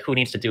regards to like who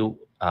needs to do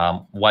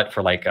what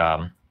for like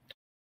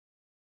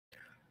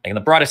in the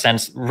broadest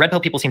sense, red pill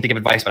people seem to give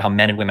advice about how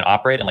men and women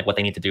operate and like what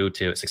they need to do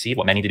to succeed,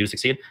 what men need to do to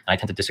succeed. And I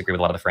tend to disagree with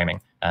a lot of the framing.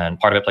 And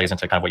part of it plays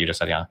into kind of what you just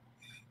said, yeah.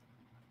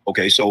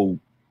 Okay, so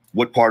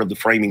what part of the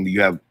framing do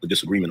you have a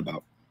disagreement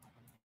about?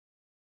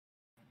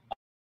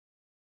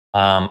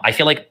 I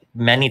feel like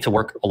men need to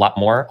work a lot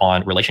more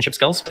on relationship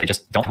skills. They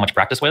just don't have much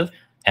practice with.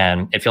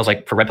 And it feels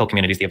like for red pill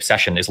communities, the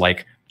obsession is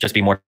like just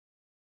be more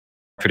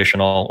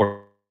traditional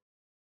or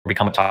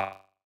become a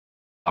top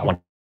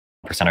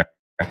 1%er.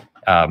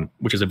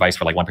 Which is advice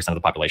for like 1% of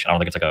the population. I don't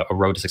think it's like a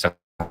road to success.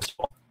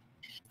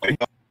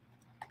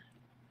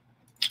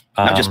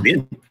 Not just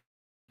men.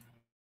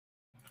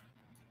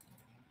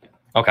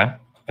 Okay.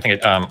 I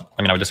think I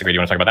mean, I would disagree. Do you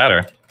want to talk about that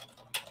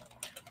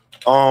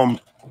or?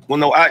 Well,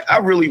 no, I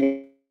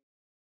really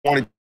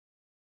wanted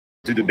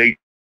to debate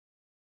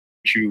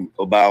you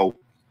about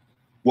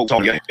what we're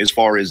talking about as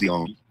far as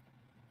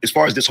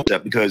this whole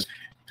step, because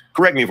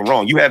correct me if I'm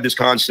wrong, you have this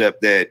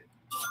concept that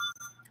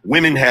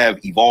women have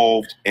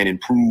evolved and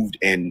improved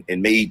and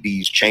made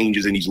these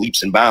changes and these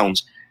leaps and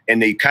bounds,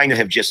 and they kind of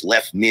have just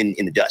left men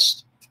in the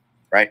dust,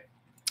 right?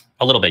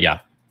 A little bit, yeah.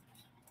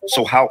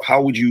 So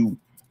how would you,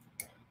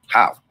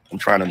 how? I'm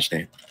trying to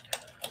understand.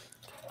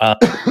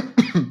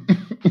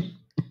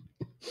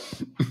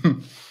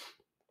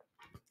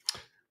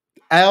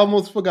 I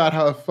almost forgot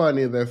how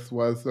funny this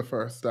was the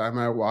first time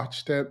I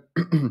watched it.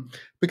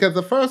 Because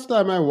the first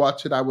time I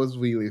watched it, I was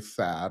really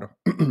sad.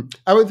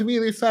 I was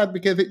really sad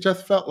because it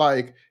just felt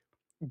like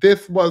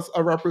this was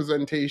a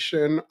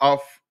representation of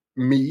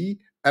me.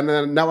 And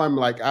then now I'm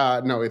like,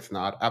 no, it's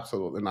not.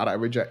 Absolutely not. I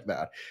reject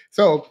that.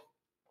 So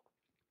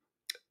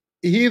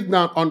he's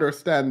not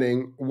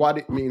understanding what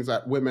it means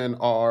that women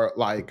are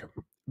like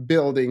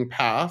building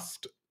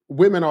past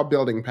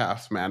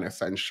men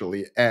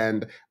essentially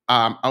and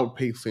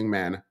outpacing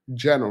men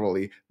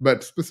generally,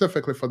 but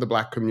specifically for the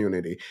Black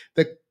community.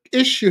 The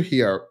issue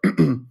here,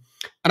 and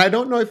I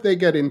don't know if they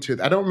get into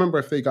it, I don't remember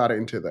if they got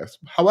into this.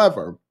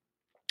 However,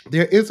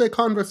 there is a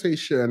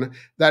conversation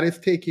that is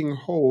taking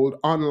hold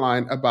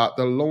online about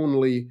the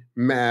lonely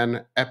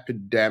man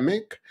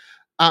epidemic.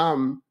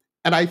 And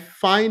I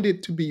find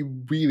it to be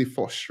really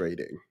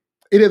frustrating.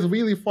 It is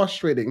really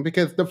frustrating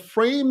because the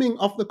framing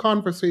of the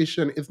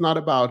conversation is not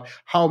about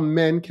how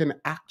men can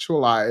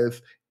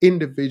actualize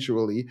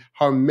individually,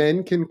 how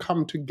men can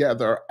come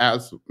together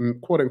as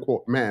quote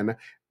unquote men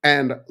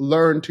and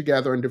learn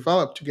together and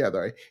develop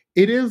together.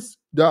 It is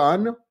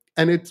done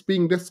and it's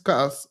being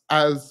discussed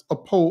as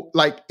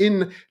like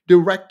in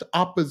direct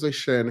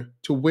opposition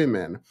to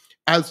women,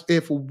 as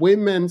if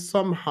women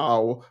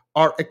somehow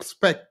are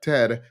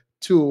expected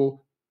to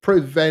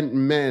prevent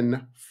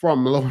men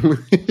from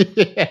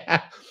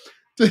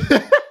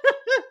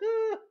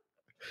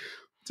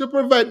to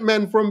prevent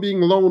men from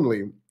being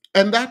lonely.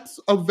 And that's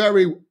a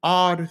very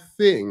odd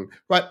thing,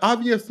 right?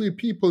 Obviously,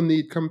 people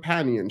need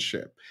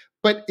companionship.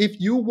 But if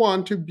you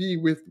want to be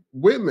with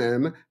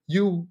women,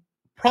 you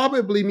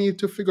probably need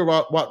to figure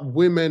out what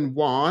women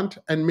want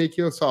and make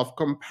yourself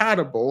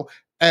compatible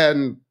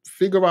and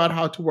figure out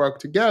how to work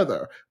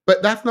together.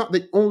 But that's not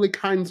the only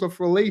kinds of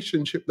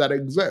relationship that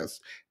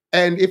exist.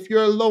 And if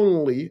you're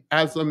lonely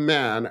as a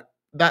man,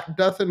 that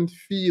doesn't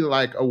feel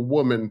like a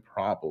woman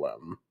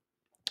problem.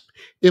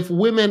 If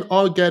women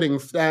are getting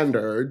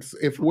standards,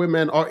 if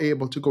women are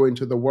able to go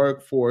into the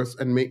workforce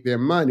and make their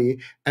money,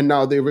 and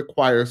now they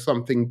require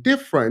something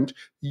different,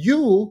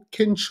 you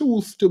can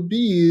choose to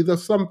be the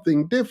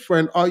something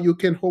different, or you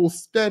can hold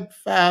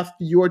steadfast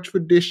your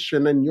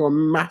tradition and your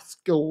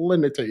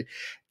masculinity.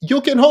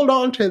 You can hold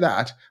on to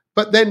that.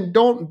 But then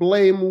don't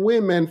blame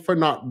women for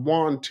not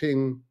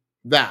wanting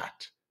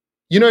that.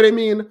 You know what I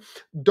mean?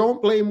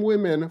 Don't blame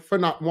women for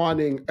not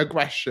wanting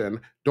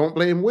aggression. Don't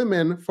blame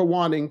women for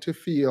wanting to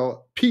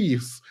feel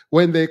peace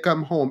when they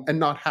come home and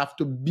not have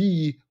to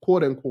be,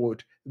 quote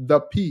unquote, the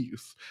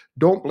peace.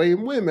 Don't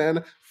blame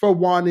women for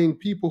wanting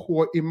people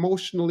who are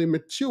emotionally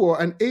mature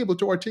and able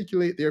to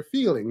articulate their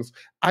feelings.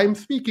 I'm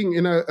speaking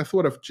in a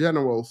sort of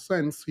general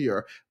sense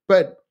here,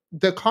 but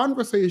the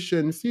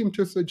conversation seemed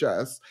to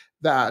suggest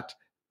that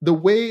the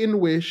way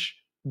in which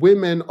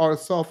women are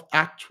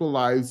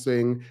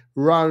self-actualizing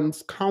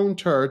runs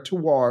counter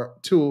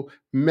to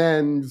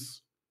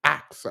men's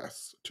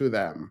access to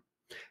them.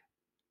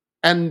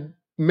 And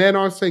men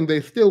are saying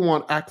they still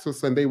want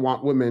access and they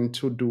want women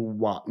to do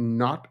what?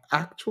 Not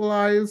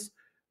actualize?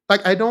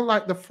 Like, I don't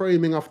like the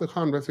framing of the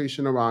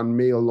conversation around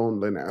male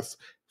loneliness.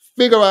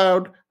 Figure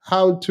out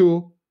how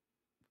to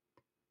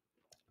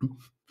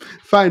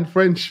find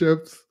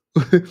friendships.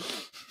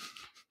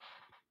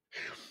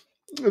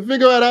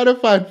 Figure out how to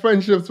find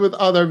friendships with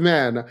other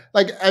men.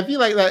 Like, I feel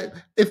like that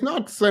it's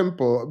not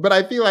simple, but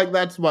I feel like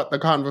that's what the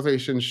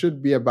conversation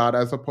should be about,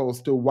 as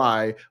opposed to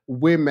why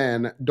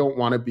women don't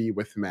want to be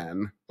with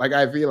men. Like,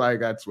 I feel like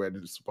that's what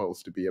it's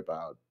supposed to be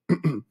about.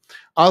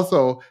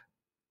 Also,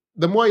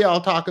 the more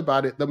y'all talk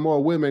about it, the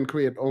more women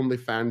create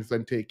OnlyFans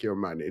and take your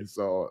money.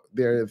 So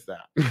there is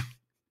that.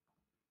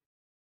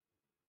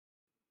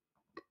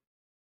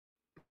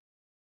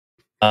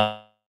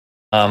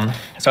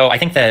 So I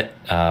think that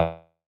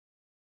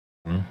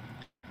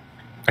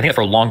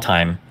for a long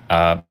time,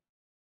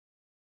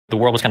 the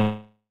world was kind of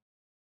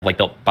like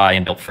built by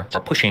and built for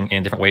pushing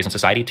in different ways in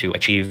society to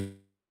achieve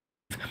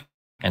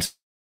and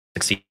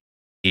succeed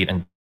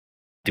and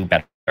do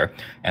better.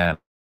 And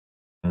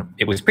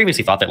it was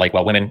previously thought that, like,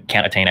 well, women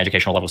can't attain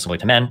educational levels similar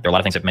to men. There are a lot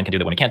of things that men can do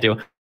that women can't do,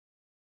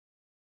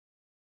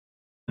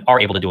 are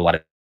able to do a lot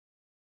of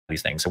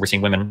these things. So we're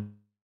seeing women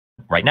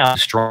right now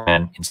destroy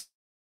men in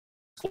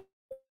school.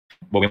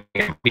 Well,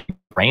 we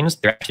brains,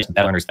 they're actually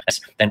better learners than us.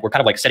 Then we're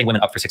kind of like setting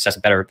women up for success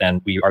better than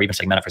we are even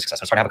setting men up for success.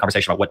 So start to have a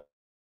conversation about what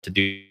to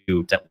do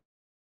to,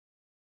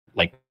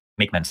 like,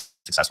 make men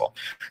successful.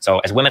 So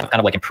as women have kind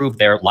of like improved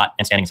their lot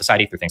and standing in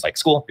society through things like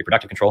school,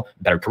 reproductive control,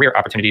 better career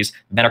opportunities,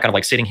 men are kind of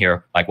like sitting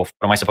here like, well,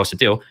 what am I supposed to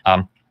do?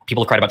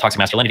 People have cried about toxic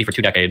masculinity for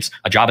 2 decades.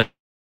 A job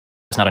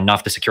is not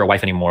enough to secure a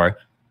wife anymore.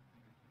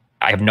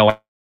 I have no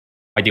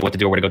idea what to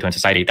do or where to go to in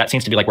society. That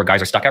seems to be like where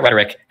guys are stuck at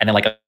rhetoric and then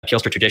like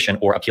appeals to tradition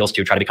or appeals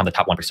to try to become the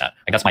top 1%. Like,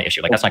 that's my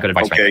issue. Like, that's not good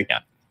advice. Okay. Right? Yeah.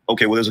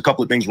 Okay. Well, there's a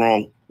couple of things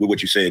wrong with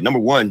what you said. Number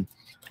one,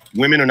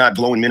 women are not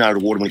blowing men out of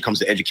the water when it comes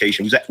to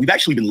education. We've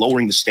actually been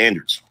lowering the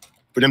standards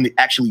for them to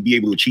actually be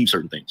able to achieve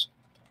certain things.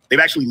 They've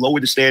actually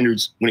lowered the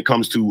standards when it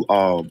comes to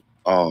a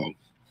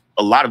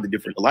lot of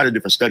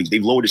different studies.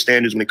 They've lowered the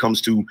standards when it comes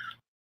to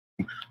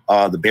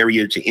the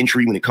barrier to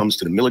entry, when it comes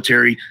to the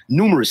military,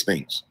 numerous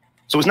things.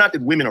 So it's not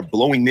that women are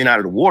blowing men out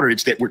of the water.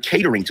 It's that we're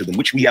catering to them,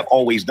 which we have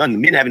always done. The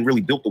men haven't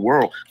really built the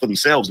world for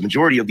themselves. The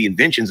majority of the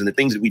inventions and the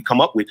things that we've come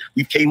up with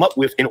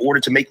in order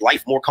to make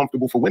life more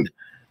comfortable for women.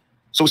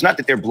 So it's not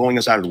that they're blowing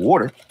us out of the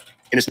water.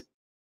 And it's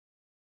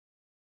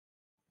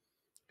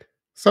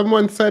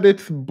Someone said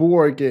it's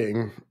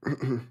borging.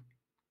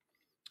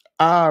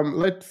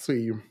 Let's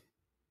see.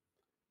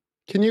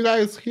 Can you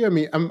guys hear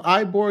me? Am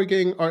I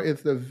borging or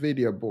is the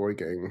video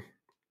borging?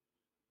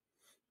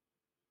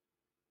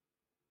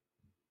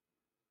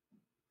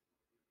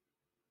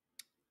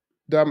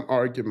 Dumb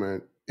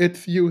argument.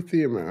 It's you,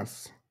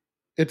 Themis.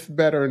 It's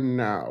better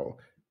now.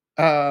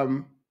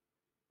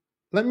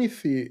 Let me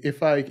see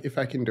if I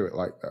can do it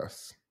like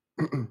this.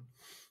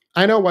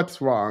 I know what's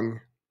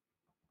wrong.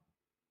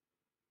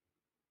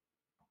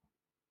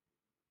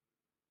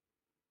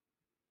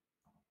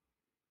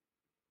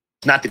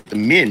 not that the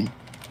men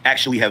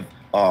actually have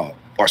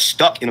are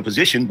stuck in a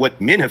position. What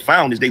men have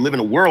found is they live in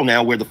a world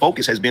now where the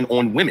focus has been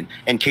on women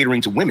and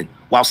catering to women,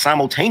 while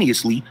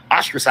simultaneously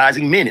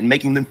ostracizing men and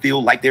making them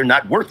feel like they're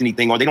not worth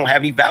anything or they don't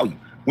have any value,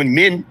 when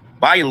men,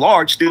 by and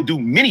large, still do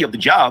many of the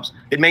jobs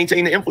that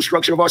maintain the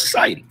infrastructure of our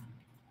society.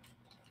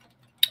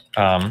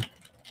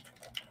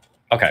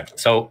 Okay,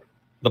 so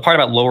the part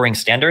about lowering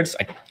standards,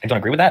 I don't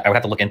agree with that. I would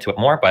have to look into it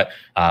more, but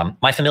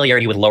my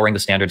familiarity with lowering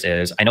the standards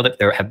is, I know that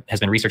there has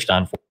been research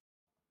done for.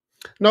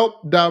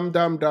 Nope,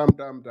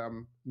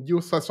 dumb.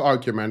 Useless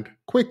argument.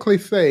 Quickly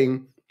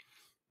saying,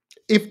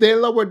 if they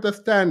lowered the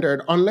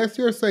standard, unless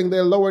you're saying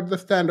they lowered the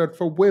standard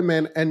for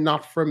women and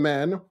not for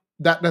men,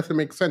 that doesn't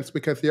make sense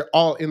because they're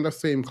all in the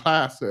same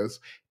classes.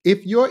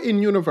 If you're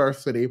in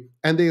university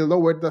and they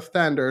lowered the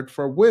standard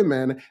for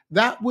women,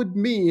 that would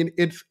mean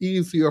it's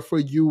easier for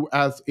you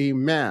as a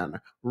man,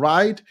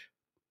 right?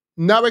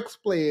 Now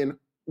explain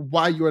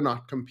why you're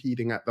not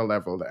competing at the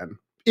level then.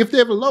 If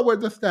they've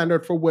lowered the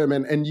standard for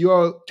women and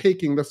you're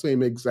taking the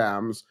same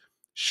exams,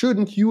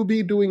 shouldn't you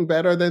be doing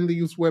better than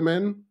these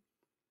women?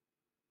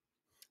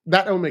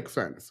 That don't make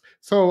sense.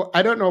 So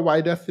I don't know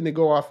why Destiny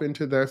go off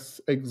into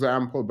this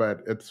example,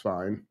 but it's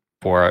fine.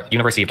 for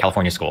University of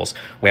California schools,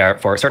 where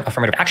for certain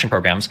affirmative action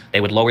programs,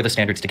 they would lower the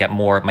standards to get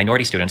more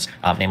minority students,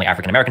 namely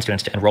African-American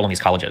students, to enroll in these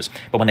colleges.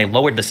 But when they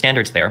lowered the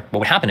standards there, what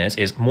would happen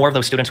is more of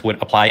those students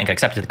would apply and get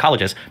accepted to the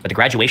colleges, but the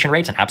graduation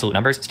rates and absolute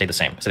numbers stayed the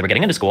same. So they were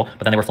getting into school,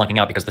 but then they were flunking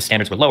out because the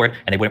standards were lowered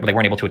and they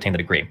weren't able to attain the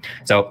degree.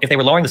 So if they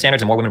were lowering the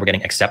standards and more women were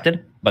getting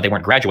accepted, but they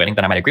weren't graduating,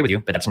 then I might agree with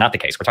you, but that's not the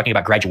case. We're talking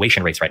about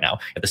graduation rates right now.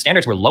 If the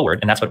standards were lowered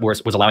and that's what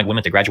was allowing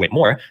women to graduate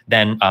more,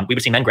 then we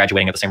would see men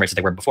graduating at the same rates as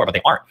they were before, but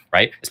they aren't,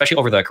 right? Especially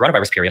over the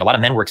coronavirus period, a lot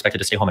of men were expected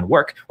to stay home and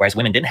work, whereas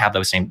women didn't have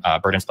those same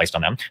burdens placed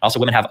on them. Also,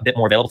 women have a bit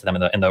more available to them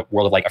in the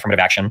world of like affirmative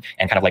action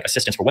and kind of like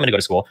assistance for women to go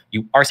to school.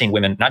 You are seeing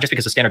women, not just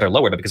because the standards are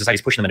lower, but because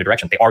society's pushing them in a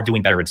direction. They are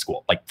doing better in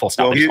school, like full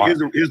stop. Well,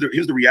 here's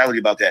the reality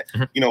about that.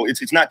 Mm-hmm. You know,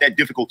 it's not that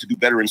difficult to do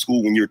better in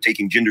school when you're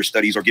taking gender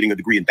studies or getting a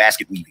degree in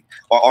basket weaving.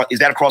 Or is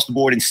that across the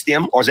board in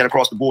STEM, or is that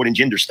across the board in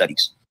gender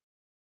studies?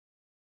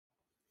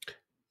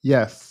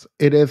 Yes,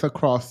 it is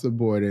across the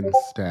board in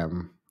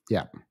STEM.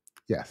 Yeah.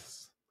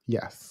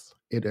 Yes,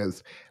 it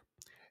is.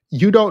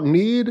 You don't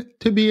need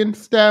to be in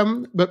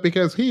STEM, but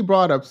because he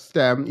brought up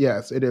STEM,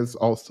 yes, it is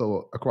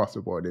also across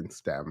the board in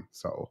STEM.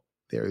 So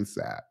there is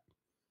that.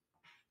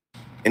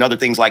 And other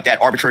things like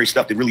that, arbitrary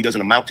stuff that really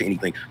doesn't amount to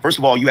anything. First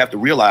of all, you have to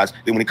realize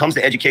that when it comes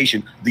to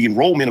education, the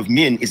enrollment of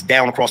men is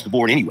down across the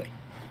board anyway.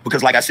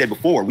 Because like I said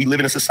before, we live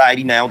in a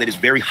society now that is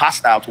very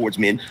hostile towards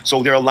men.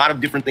 So there are a lot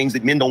of different things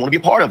that men don't want to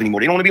be a part of anymore.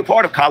 They don't want to be a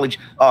part of college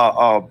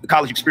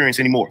experience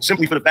anymore,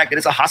 simply for the fact that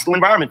it's a hostile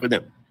environment for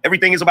them.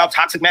 Everything is about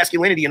toxic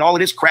masculinity and all of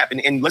this crap.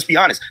 And let's be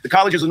honest, the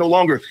colleges are no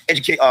longer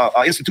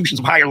institutions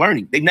of higher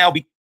learning. They now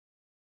be.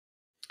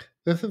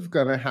 This is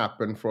going to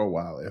happen for a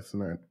while,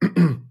 isn't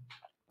it?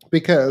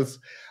 Because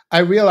I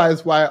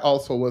realized why I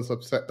also was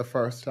upset the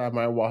first time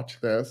I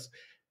watched this.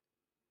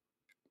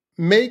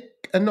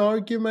 Make an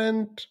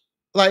argument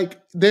like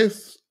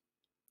this.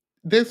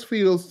 This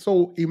feels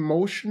so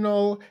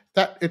emotional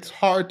that it's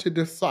hard to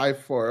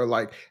decipher.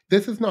 Like,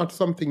 this is not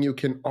something you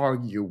can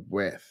argue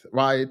with,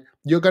 right?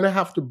 You're going to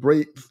have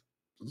to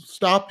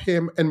stop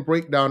him and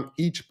break down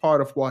each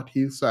part of what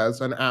he says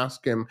and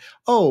ask him,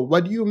 oh,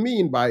 what do you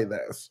mean by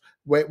this?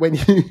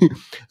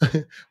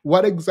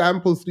 What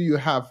examples do you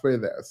have for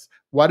this?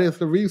 What is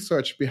the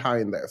research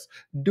behind this?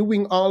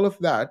 Doing all of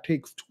that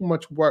takes too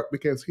much work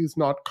because he's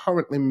not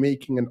currently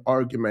making an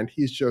argument.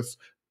 He's just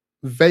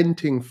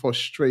venting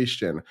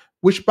frustration,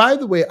 which, by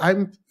the way,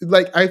 I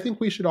think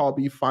we should all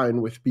be fine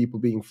with people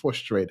being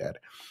frustrated.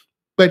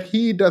 But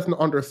he doesn't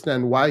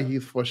understand why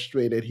he's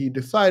frustrated. He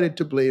decided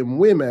to blame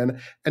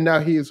women, and now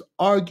he's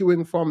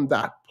arguing from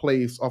that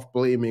place of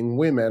blaming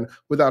women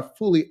without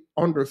fully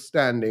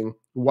understanding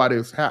what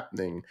is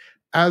happening.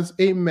 As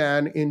a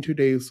man in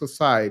today's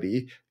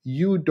society,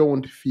 you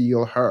don't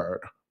feel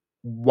heard.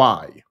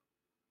 Why?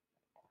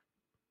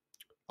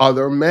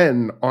 Other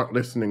men aren't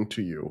listening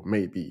to you,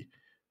 maybe.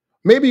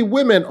 Maybe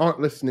women aren't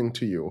listening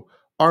to you.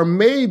 Or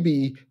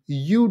maybe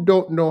you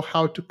don't know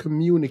how to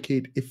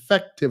communicate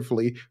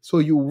effectively, so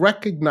you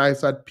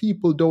recognize that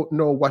people don't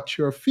know what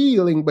you're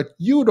feeling, but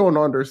you don't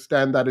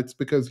understand that it's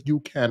because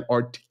you can't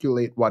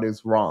articulate what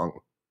is wrong.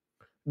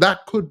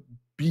 That could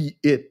be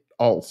it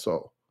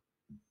also.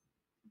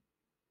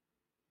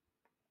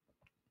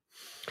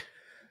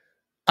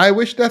 I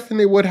wish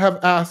Destiny would have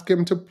asked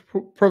him to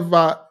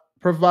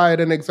provide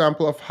an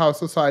example of how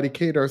society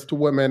caters to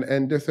women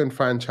and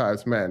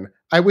disenfranchised men.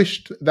 I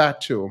wished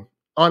that too.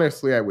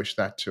 Honestly, I wish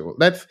that too.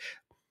 Let's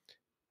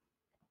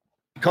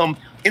become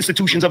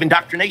institutions of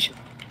indoctrination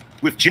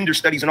with gender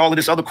studies and all of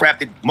this other crap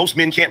that most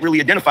men can't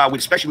really identify with,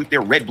 especially if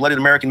they're red-blooded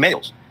American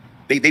males.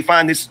 They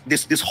find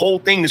this whole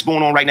thing that's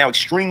going on right now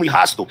extremely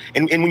hostile.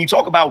 And when you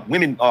talk about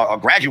women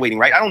graduating,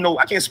 right? I don't know.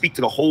 I can't speak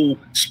to the whole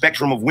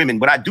spectrum of women,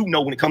 but I do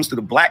know when it comes to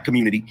the Black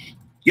community,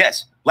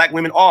 yes, Black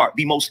women are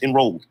the most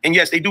enrolled. And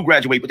yes, they do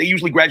graduate, but they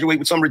usually graduate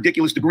with some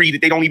ridiculous degree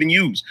that they don't even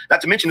use. Not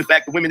to mention the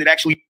fact that women that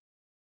actually...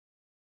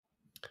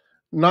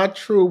 Not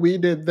true. We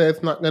did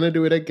this, not going to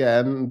do it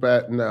again.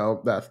 But no,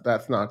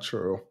 that's not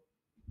true.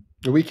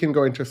 We can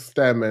go into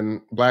STEM, and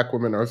Black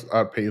women are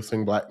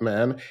outpacing Black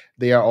men.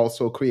 They are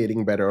also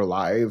creating better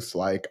lives.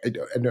 Like,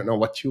 I don't know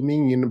what you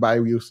mean by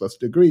useless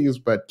degrees,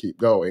 but keep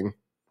going.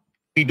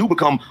 We do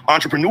become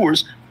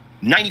entrepreneurs.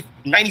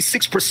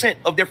 96%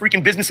 of their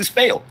freaking businesses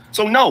fail.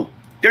 So no,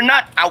 they're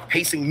not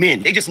outpacing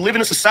men. They just live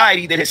in a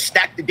society that has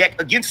stacked the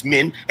deck against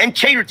men and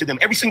catered to them.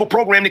 Every single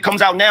program that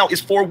comes out now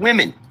is for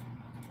women.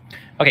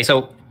 Okay,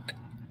 so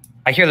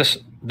I hear this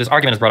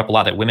argument is brought up a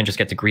lot that women just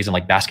get degrees in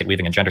like basket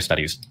weaving and gender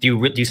studies.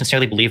 Do you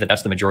sincerely believe that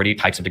that's the majority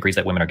types of degrees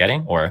that women are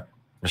getting, or I'm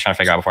just trying to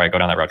figure out before I go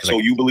down that road? So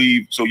you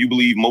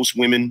believe most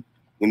women,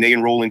 when they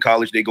enroll in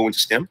college, they go into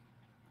STEM?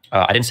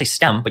 I didn't say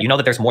STEM, but you know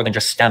that there's more than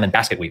just STEM and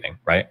basket weaving,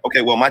 right?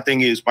 Okay, well, my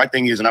thing is,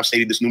 and I've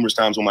stated this numerous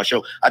times on my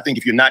show, I think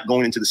if you're not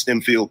going into the STEM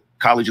field,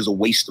 college is a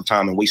waste of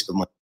time and waste of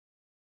money.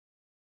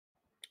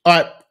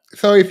 All right.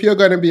 So if you're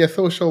going to be a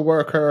social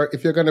worker,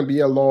 if you're going to be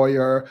a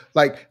lawyer,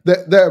 like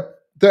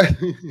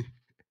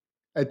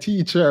a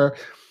teacher,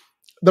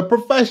 the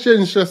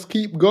professions just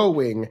keep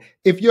going.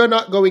 If you're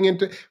not going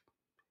into,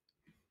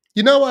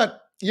 you know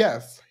what?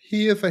 Yes,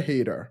 he is a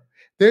hater.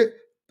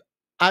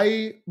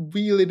 I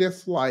really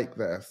dislike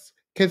this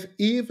because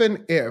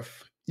even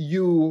if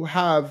you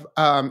have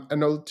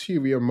an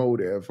ulterior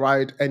motive,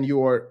 right, and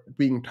you're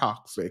being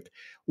toxic,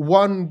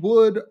 one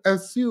would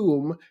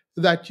assume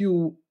that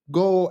you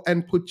go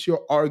and put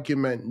your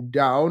argument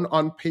down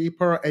on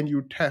paper and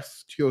you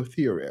test your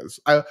theories.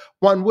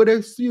 One would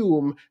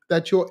assume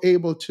that you're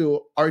able to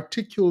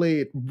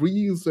articulate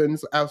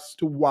reasons as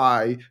to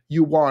why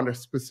you want a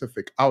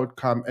specific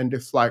outcome and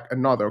dislike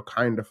another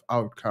kind of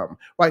outcome,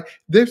 right?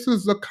 This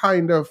is the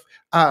kind of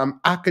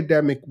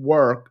academic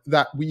work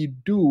that we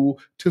do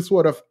to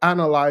sort of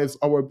analyze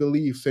our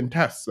beliefs and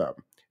test them.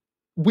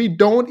 We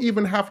don't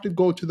even have to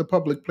go to the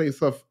public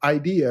place of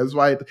ideas,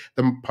 right?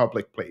 The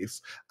public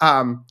place.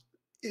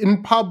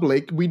 In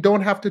public, we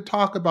don't have to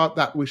talk about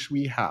that which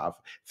we have.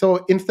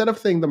 So instead of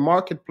saying the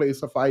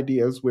marketplace of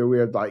ideas where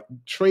we're like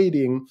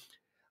trading,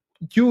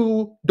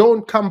 you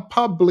don't come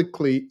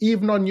publicly,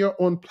 even on your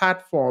own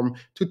platform,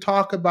 to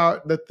talk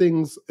about the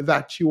things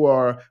that you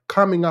are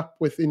coming up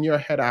with in your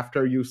head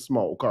after you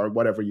smoke or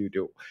whatever you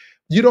do.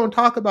 You don't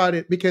talk about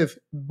it because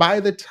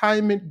by the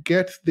time it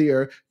gets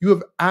there, you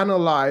have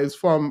analyzed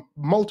from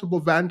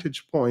multiple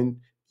vantage points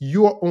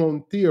your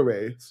own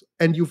theories,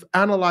 and you've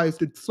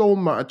analyzed it so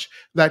much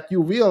that you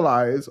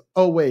realize,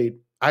 oh, wait,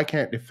 I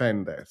can't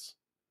defend this.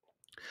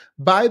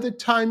 By the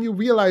time you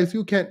realize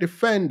you can't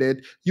defend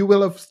it, you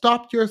will have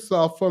stopped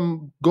yourself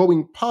from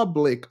going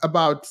public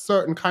about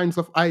certain kinds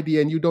of idea,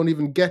 and you don't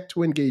even get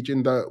to engage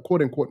in the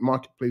quote unquote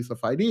marketplace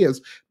of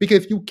ideas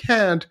because you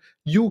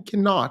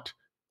cannot,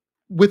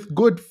 with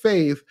good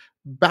faith,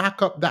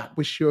 back up that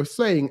which you're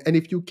saying. And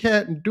if you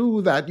can't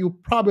do that, you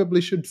probably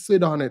should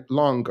sit on it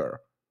longer.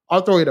 I'll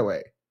throw it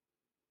away.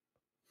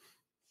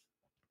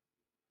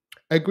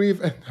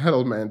 Aggrieved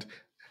entitlement,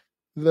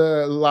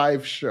 the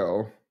live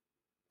show.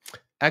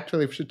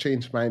 Actually, we should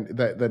change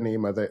the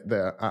name of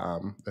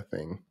the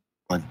thing.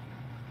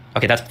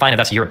 Okay, that's fine if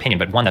that's your opinion,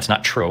 but one, that's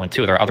not true, and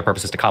two, there are other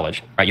purposes to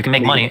college, right? You can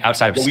make money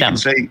outside of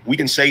STEM. We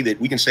can say that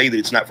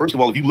it's not. First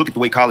of all, if you look at the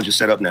way college is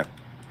set up now,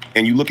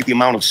 and you look at the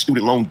amount of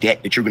student loan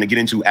debt that you're going to get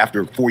into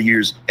after 4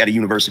 years at a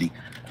university,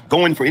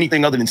 going for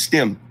anything other than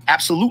STEM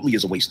absolutely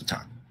is a waste of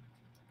time.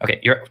 Okay,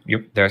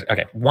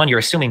 one, you're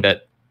assuming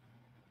that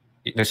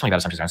there's so many bad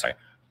assumptions. I'm sorry.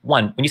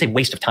 One, when you say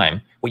waste of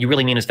time, what you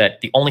really mean is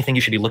that the only thing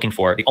you should be looking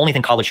for, the only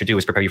thing college should do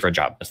is prepare you for a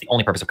job. That's the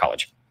only purpose of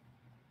college.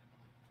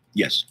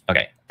 Yes.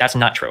 Okay, that's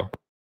not true.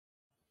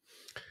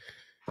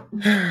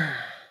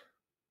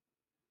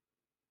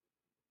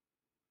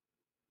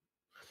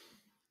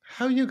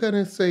 How are you going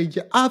to say,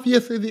 yeah,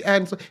 obviously the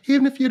answer,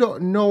 even if you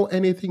don't know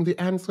anything, the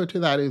answer to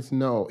that is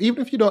no.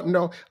 Even if you don't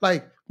know,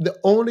 like, the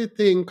only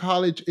thing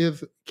college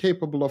is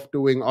capable of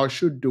doing or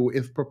should do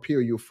is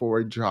prepare you for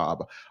a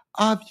job.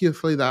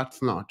 Obviously,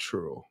 that's not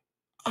true.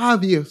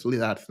 Obviously,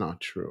 that's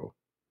not true.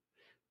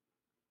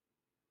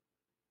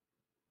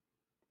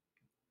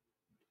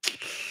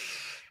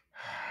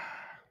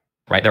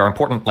 Right, there are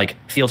important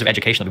fields of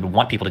education that we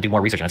want people to do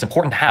more research, and it's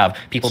important to have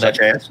people such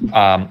as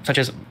I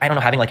don't know,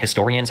 having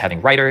historians,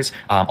 having writers.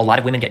 A lot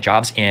of women get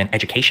jobs in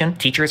education.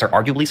 Teachers are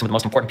arguably some of the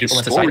most important people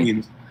in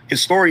society.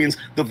 Historians,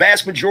 the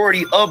vast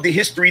majority of the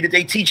history that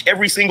they teach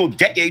every single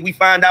decade, we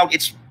find out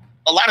it's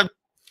a lot of.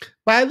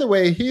 By the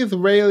way, he's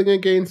railing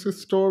against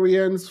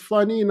historians.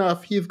 Funny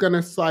enough, he's going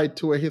to cite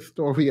to a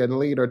historian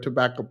later to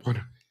back up on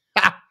him.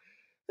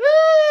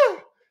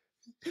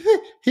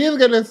 He's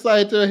going to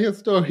cite a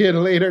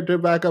historian later to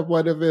back up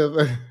one of his.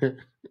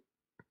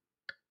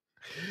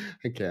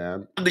 I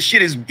can't. The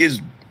shit is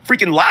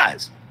freaking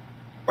lies.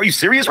 Are you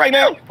serious right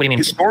now? What do you mean?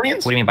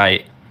 Historians? What do you mean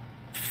by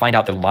find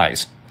out the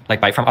lies?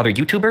 Like from other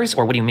YouTubers,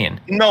 or what do you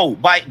mean? No,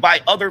 by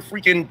other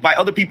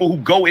people who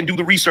go and do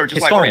the research.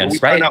 It's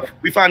historians, right?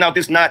 We find out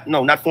this not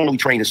formally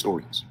trained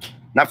historians.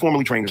 Not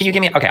formally trained. Can you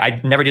give me, okay, I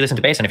never do this in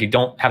debates, and if you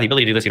don't have the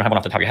ability to do this, you don't have one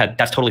off the top of your head,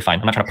 that's totally fine.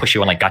 I'm not trying to push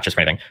you on gotchas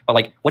or anything.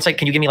 But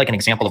can you give me an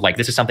example of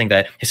this is something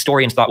that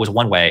historians thought was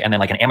one way, and then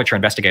an amateur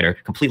investigator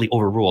completely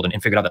overruled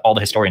and figured out that all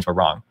the historians were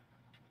wrong?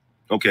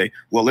 Okay,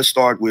 well, let's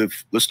start with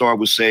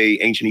say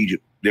ancient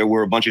Egypt. There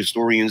were a bunch of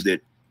historians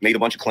that made a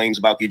bunch of claims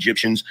about the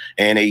Egyptians,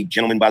 and a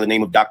gentleman by the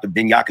name of Dr.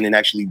 Ben Yakinen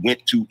actually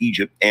went to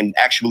Egypt and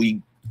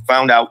actually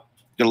found out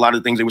that a lot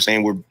of the things they were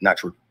saying were not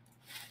true.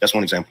 That's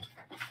one example.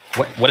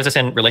 What is this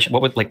in relation?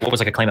 What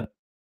was a claim?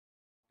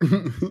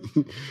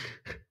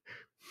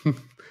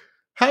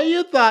 How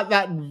you thought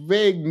that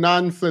vague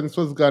nonsense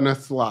was gonna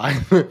slide?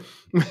 How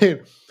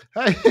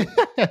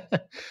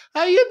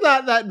you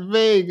thought that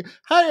vague?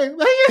 How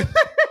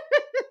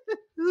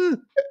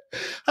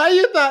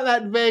you thought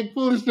that vague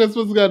foolishness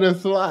was gonna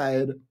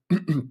slide?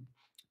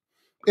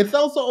 It's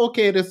also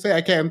okay to say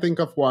I can't think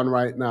of one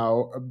right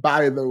now,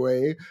 by the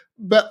way.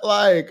 But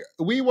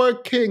We Were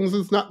Kings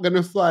is not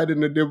gonna slide in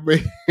the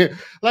debate.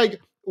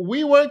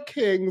 We Were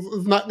Kings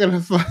is not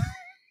gonna slide.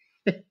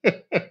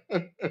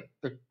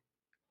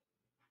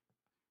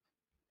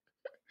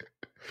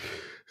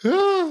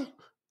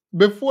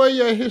 Before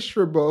your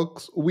history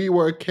books, We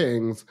Were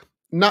Kings,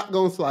 not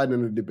gonna slide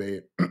in the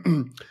debate.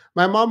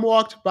 My mom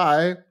walked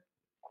by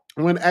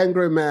when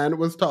Angry Man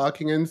was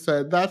talking and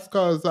said, that's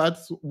because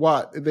that's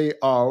what they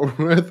are,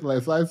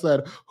 worthless. I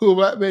said, who,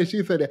 what me?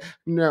 She said,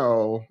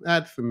 no,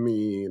 that's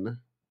mean.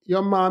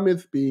 Your mom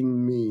is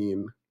being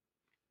mean.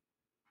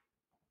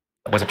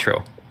 Was it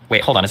true?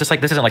 Wait, hold on. Is this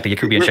like, this isn't like the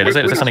Yakubian shit, is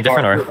it? Is this something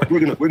different? Or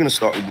we're gonna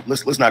start.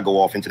 Let's not go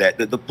off into that.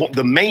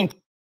 The main.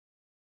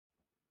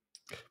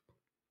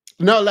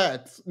 No,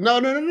 let's. No.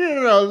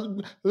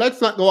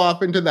 Let's not go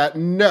off into that.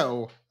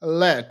 No,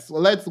 let's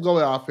go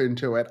off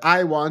into it.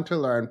 I want to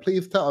learn.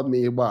 Please tell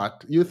me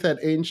what. You said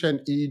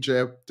ancient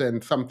Egypt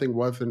and something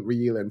wasn't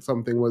real and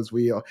something was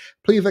real.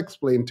 Please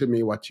explain to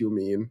me what you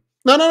mean.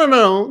 No.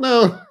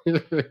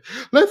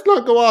 Let's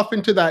not go off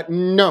into that.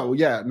 No.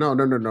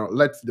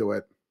 Let's do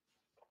it.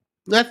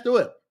 Let's do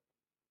it.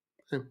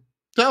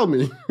 Tell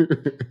me.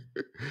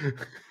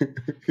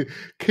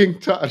 King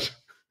Tut.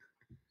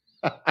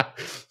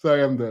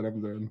 Sorry, I'm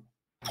done.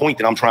 Point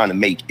that I'm trying to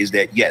make is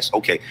that, yes,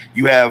 okay,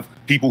 you have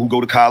people who go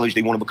to college,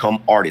 they want to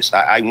become artists.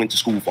 I went to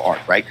school for art,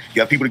 right?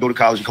 You have people that go to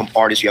college, become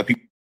artists. You have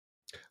people.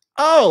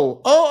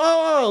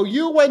 Oh,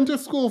 you went to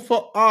school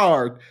for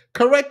art.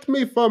 Correct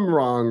me if I'm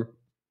wrong.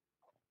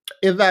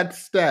 Is that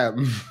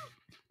STEM?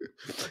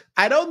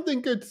 I don't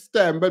think it's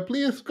STEM, but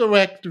please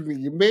correct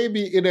me.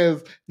 Maybe it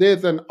is.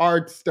 There's an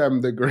art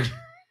STEM degree.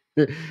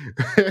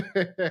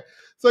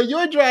 So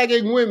you're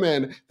dragging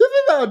women. This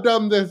is how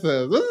dumb this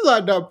is.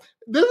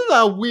 This is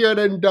how weird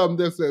and dumb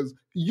this is.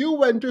 You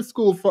went to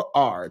school for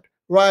art,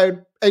 right?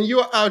 And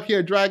you're out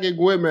here dragging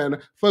women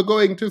for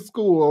going to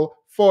school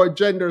for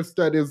gender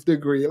studies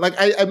degree. Like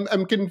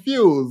I'm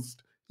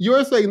confused.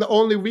 You're saying the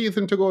only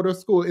reason to go to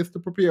school is to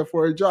prepare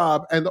for a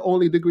job, and the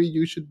only degree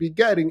you should be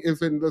getting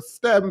is in the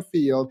STEM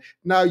field.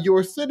 Now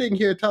you're sitting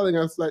here telling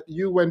us that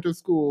you went to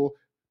school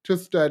to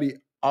study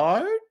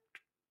art?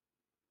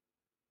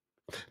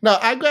 Now,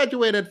 I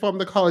graduated from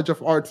the College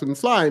of Arts and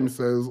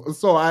Sciences,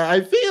 so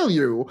I feel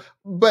you,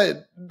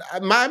 but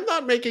I'm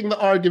not making the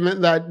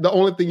argument that the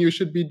only thing you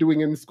should be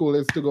doing in school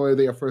is to go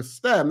there for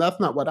STEM. That's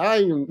not what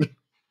I'm...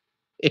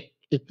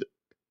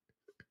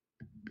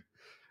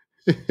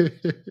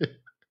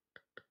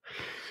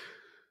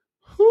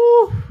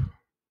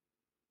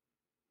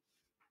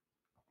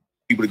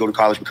 People to go to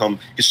college, become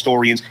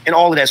historians, and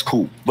all of that's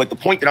cool. But the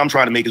point that I'm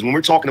trying to make is when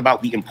we're talking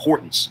about the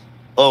importance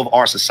of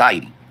our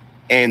society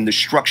and the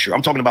structure,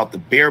 I'm talking about the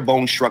bare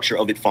bone structure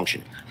of it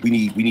functioning. We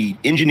need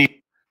engineers.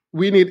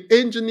 We need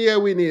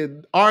engineer, we need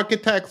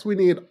architects, we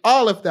need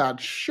all of that.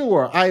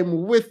 Sure,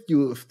 I'm with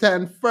you.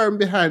 Stand firm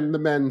behind the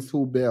men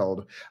who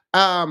build.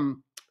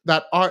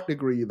 That art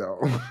degree,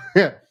 though.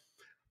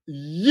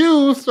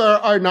 You, sir,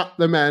 are not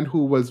the man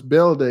who was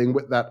building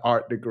with that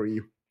art degree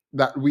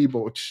that we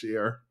both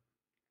share.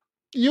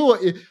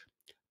 What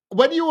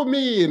do you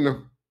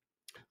mean?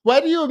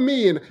 What do you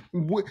mean?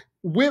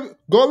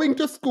 Going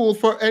to school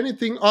for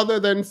anything other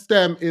than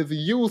STEM is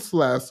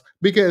useless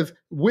because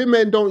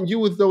women don't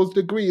use those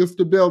degrees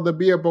to build the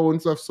bare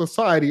bones of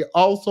society.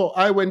 Also,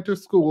 I went to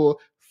school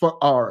for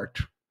art.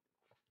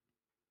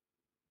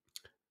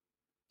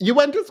 You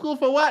went to school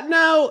for what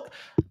now?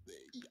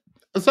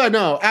 So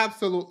no,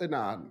 absolutely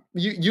not.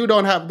 You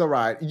don't have the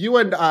right. You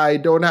and I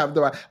don't have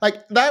the right.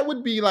 Like that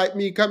would be like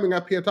me coming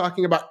up here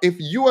talking about if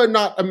you are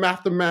not a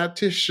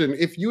mathematician,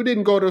 if you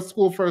didn't go to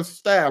school for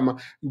STEM,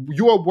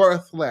 you are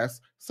worthless.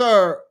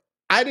 Sir,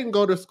 I didn't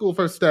go to school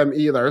for STEM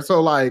either.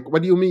 So like,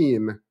 what do you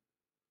mean?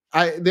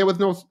 There was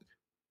no...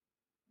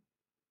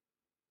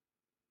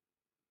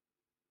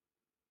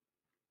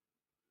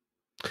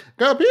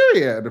 Girl,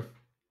 period.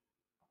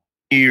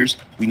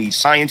 We need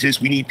scientists,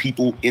 we need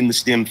people in the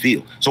STEM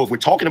field. So if we're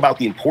talking about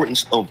the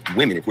importance of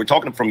women, if we're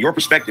talking from your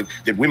perspective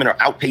that women are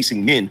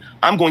outpacing men,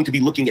 I'm going to be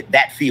looking at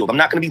that field. I'm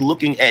not going to be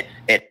looking at...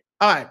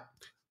 All right.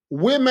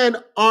 Women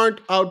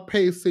aren't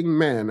outpacing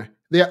men.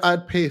 They're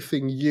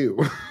outpacing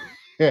you.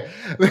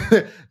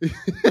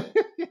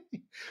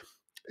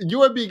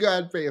 You are being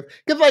unfair.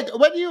 Because, like,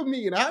 what do you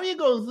mean? How are you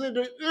going to sit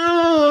there?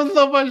 Oh,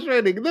 so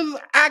frustrating. This is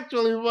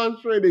actually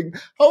frustrating.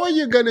 How are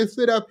you going to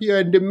sit up here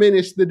and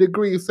diminish the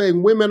degree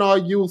saying women are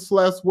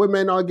useless,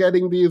 women are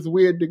getting these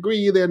weird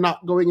degrees, they're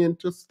not going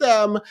into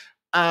STEM,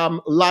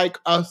 like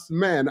us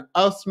men.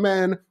 Us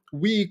men,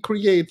 we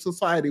create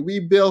society. We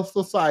build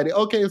society.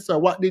 Okay, so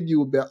what did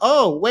you build?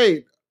 Oh,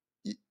 wait.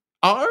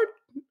 Art?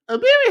 A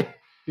period.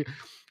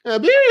 A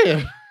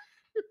period.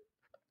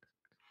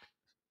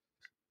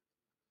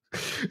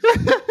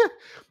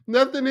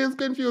 Nothing is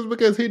confused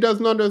because he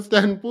doesn't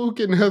understand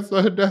Pukiness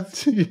or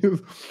does he?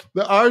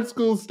 The art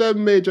school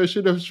STEM major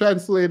should have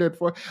translated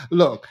for...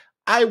 Look,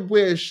 I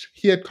wish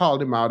he had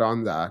called him out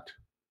on that.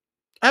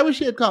 I wish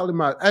he had called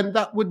him out, and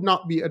that would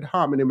not be ad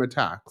hominem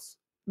attacks.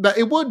 That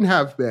it wouldn't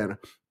have been.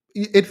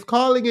 It's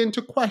calling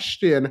into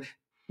question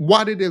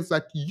what it is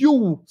that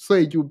you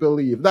say you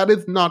believe. That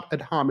is not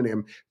ad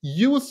hominem.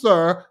 You,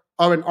 sir,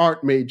 are an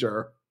art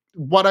major.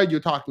 What are you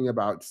talking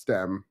about,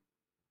 STEM?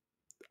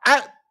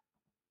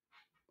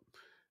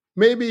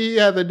 Maybe he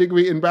has a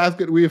degree in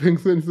basket weaving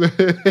since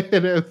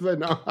it is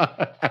an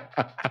art.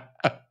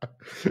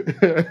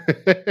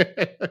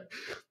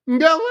 You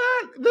know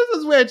what? This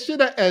is where it should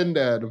have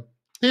ended.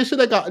 He should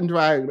have gotten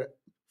dragged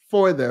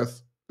for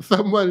this.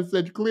 Someone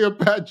said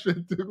Cleopatra.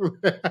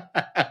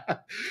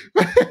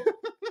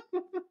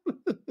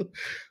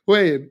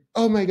 Wait.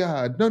 Oh my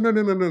God.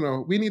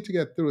 No. We need to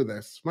get through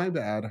this. My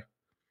bad.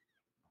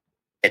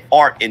 And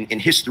art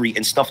and history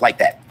and stuff like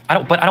that.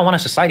 But I don't want a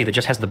society that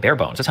just has the bare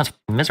bones. That sounds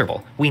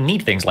miserable. We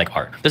need things like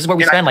art. This is where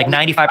we spend like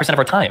 95% of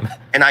our time.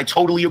 And I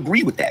totally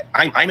agree with that.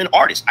 I'm an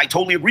artist. I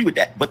totally agree with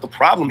that. But the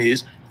problem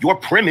is, your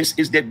premise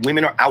is that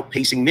women are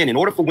outpacing men. In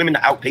order for women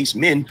to outpace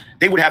men,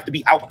 they would have to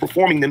be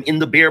outperforming them in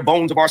the bare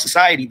bones of our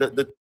society.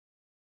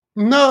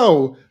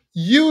 No,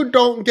 you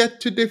don't get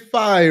to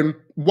define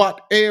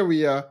what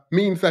area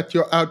means that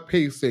you're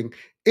outpacing.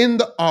 In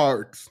the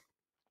arts,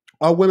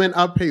 are women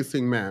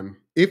outpacing men?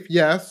 If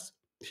yes,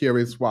 here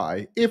is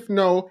why. If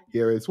no,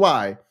 here is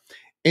why.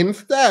 In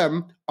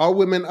STEM, are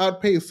women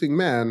outpacing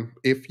men?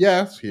 If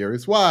yes, here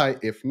is why.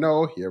 If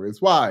no, here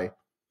is why.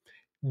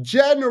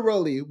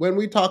 Generally, when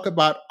we talk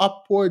about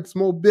upwards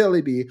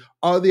mobility,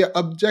 are there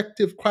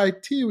objective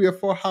criteria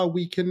for how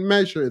we can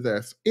measure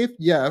this? If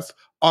yes,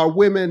 are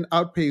women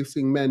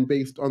outpacing men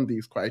based on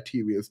these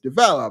criteria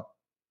developed?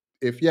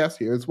 If yes,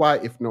 here's why.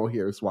 If no,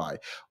 here's why.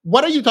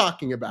 What are you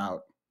talking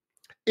about?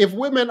 If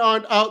women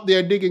aren't out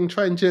there digging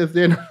trenches,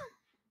 then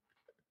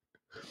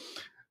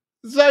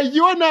so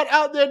you're not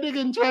out there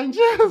digging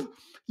trenches.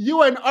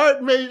 You an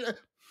art major.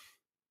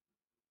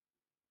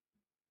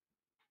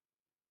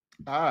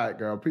 All right,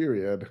 girl,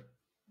 period.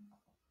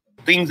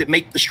 Things that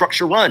make the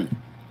structure run.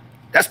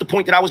 That's the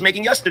point that I was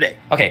making yesterday.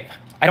 Okay,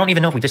 I don't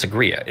even know if we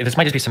disagree. This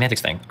might just be a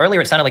semantics thing. Earlier,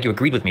 it sounded like you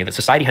agreed with me that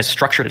society has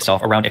structured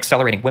itself around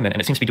accelerating women,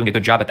 and it seems to be doing a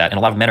good job at that, and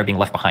a lot of men are being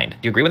left behind. Do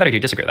you agree with that, or do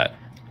you disagree with that?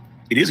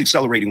 It is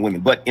accelerating women,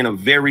 but in a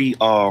very,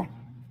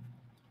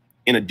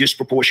 in a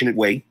disproportionate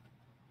way,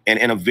 and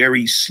in a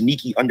very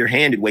sneaky,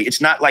 underhanded way. It's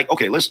not like,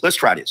 okay, let's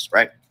try this,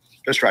 right?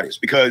 Let's try this,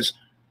 because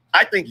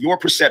I think your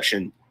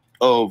perception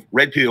of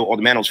red pill or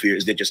the manosphere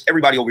is that just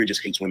everybody over here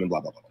just hates women, blah,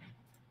 blah, blah.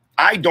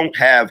 I don't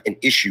have an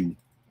issue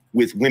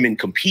with women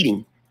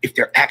competing if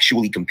they're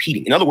actually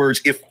competing. In other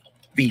words, if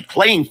the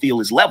playing field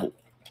is level.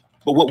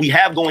 But what we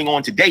have going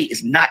on today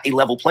is not a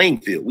level playing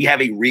field. We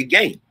have a rigged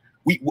game.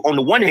 On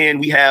the one hand,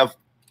 we have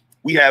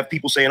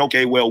people saying,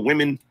 okay, well,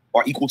 women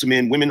are equal to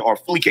men. Women are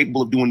fully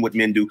capable of doing what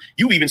men do.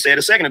 You even said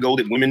a second ago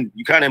that women,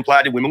 you kind of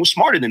implied that women were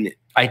smarter than men.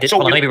 I did. So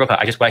well, let me be real quick.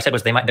 What I said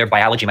was their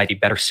biology might be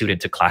better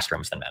suited to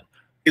classrooms than men.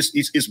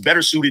 It's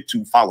better suited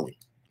to following.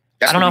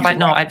 I don't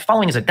know if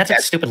following is that's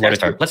a stupid loaded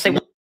term. Let's say.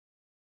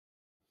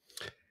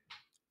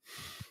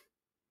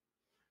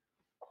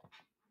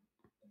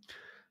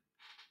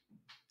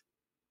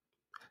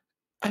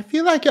 I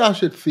feel like y'all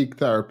should seek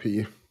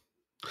therapy.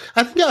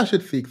 I think y'all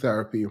should seek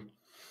therapy.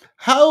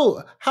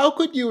 How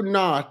could you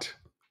not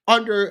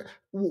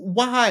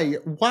why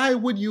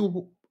would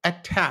you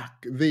attack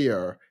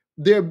there?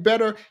 They're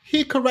better.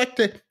 He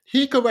corrected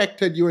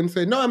you and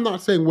said, no, I'm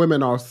not saying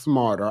women are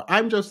smarter.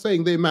 I'm just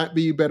saying they might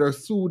be better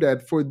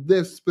suited for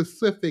this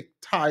specific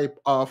type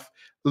of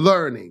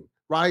learning,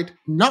 right?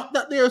 Not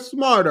that they're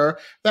smarter,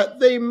 that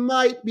they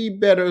might be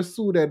better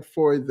suited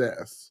for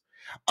this.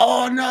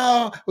 Oh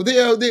no,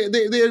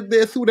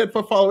 they're suited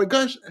for following.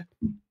 Gosh,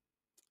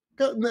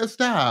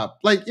 stop.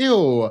 Like,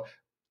 ew.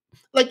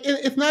 Like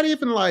it's not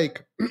even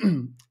like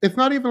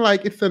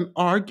it's an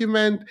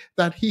argument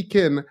that he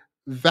can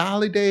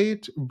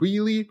validate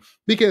really,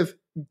 because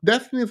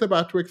Destiny is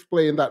about to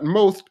explain that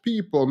most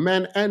people,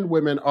 men and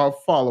women, are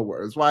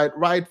followers, right?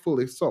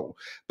 Rightfully so.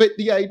 But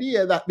the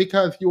idea that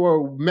because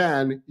you're a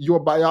man, your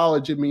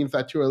biology means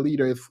that you're a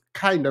leader is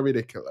kind of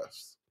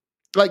ridiculous.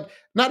 Like,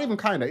 not even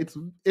kind of.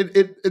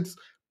 It's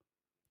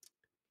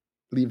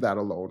leave that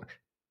alone.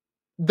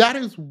 That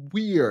is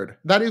weird.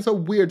 That is a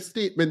weird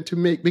statement to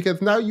make,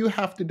 because now you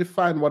have to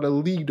define what a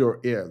leader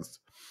is.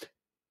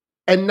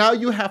 And now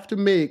you have to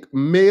make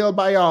male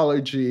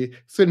biology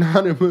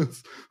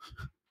synonymous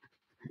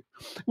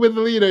with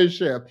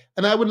leadership.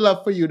 And I would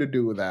love for you to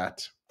do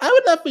that.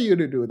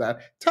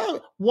 Tell me,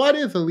 what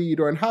is a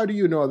leader and how do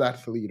you know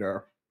that's a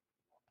leader?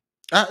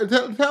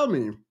 Tell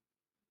me.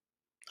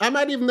 I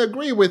might even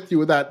agree with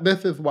you that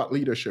this is what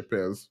leadership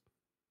is.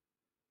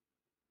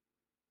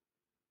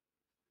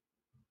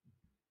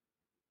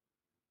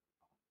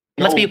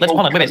 Hold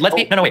on, wait.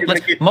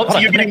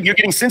 You're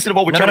getting sensitive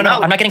over terminology.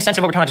 No, I'm not getting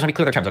sensitive over terminology. Just let me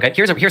clear the terms, okay?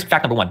 Here's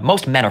fact number one.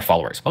 Most men are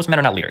followers. Most men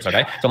are not leaders,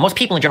 okay? So most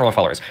people in general are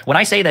followers. When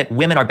I say that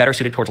women are better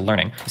suited towards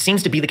learning, it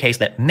seems to be the case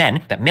that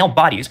male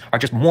bodies are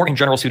just more in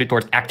general suited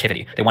towards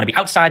activity. They want to be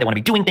outside, they want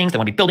to be doing things, they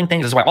want to be building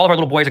things. This is why all of our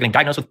little boys are getting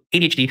diagnosed with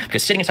ADHD,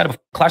 because sitting inside of a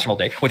classroom all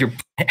day with your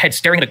head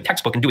staring at a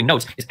textbook and doing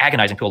notes is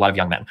agonizing to a lot of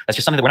young men. That's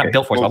just something that we're not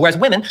built for as well. Whereas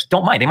women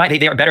don't mind.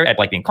 They are better at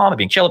like being calm, at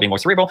being chill, at being more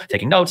cerebral,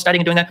 taking notes,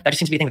 studying and doing that. That just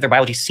seems to be a thing that their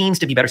biology seems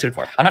to be better suited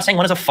for. I'm not saying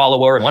one is a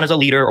follower, one is a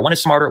leader, or one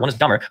is smarter, or one is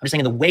dumber. I'm just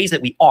saying in the ways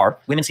that we are,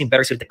 women seem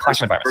better suited to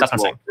classroom environments. That's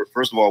what I'm saying.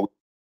 First of all,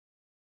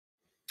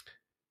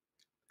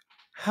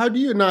 how do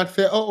you not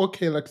say, oh,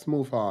 okay, let's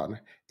move on?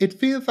 It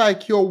feels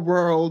like your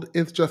world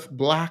is just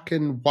black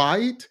and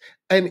white,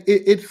 and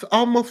it's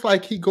almost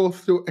like he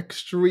goes through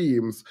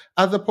extremes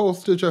as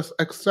opposed to just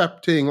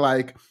accepting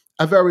like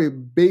a very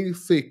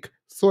basic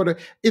sort of,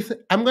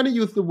 I'm going to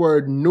use the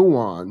word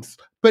nuance,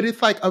 but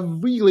it's like a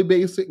really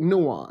basic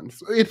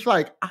nuance. It's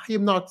like, I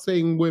am not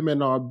saying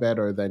women are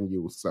better than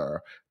you,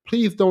 sir.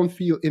 Please don't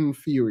feel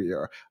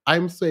inferior.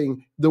 I'm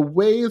saying the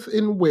ways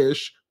in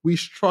which we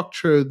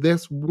structure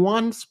this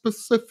one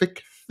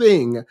specific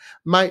thing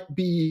might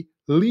be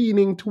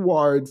leaning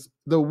towards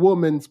the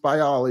woman's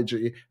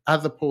biology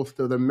as opposed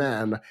to the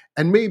man.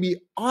 And maybe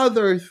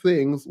other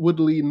things would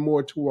lean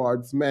more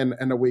towards men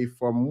and away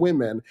from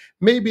women.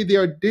 Maybe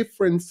there are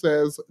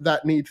differences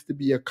that needs to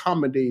be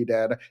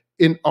accommodated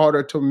in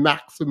order to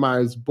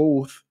maximize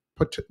both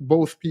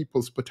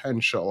people's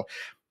potential.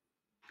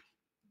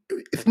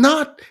 It's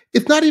not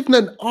even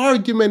an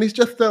argument. It's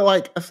just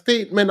a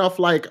statement of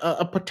like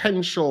a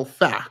potential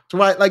fact,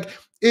 right? Like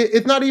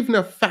it's not even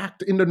a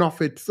fact in and of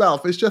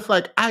itself. It's just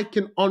like, I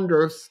can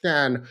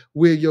understand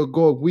where you're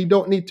going. We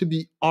don't need to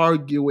be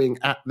arguing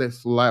at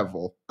this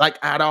level, like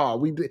at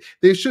all.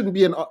 There shouldn't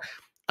be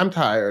I'm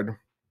tired.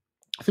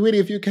 Sweetie,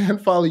 if you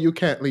can't follow, you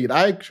can't lead.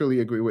 I actually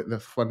agree with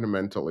this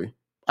fundamentally.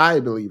 I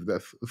believe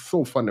this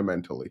so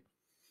fundamentally.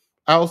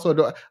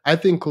 I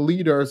think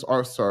leaders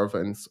are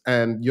servants,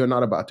 and you're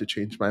not about to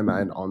change my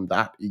mind on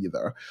that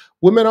either.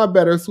 Women are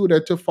better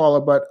suited to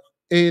follow, but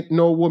ain't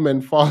no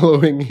woman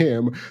following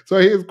him. So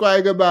he's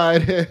crying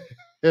about it.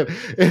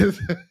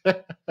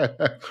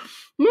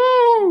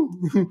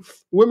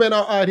 Women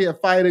are out here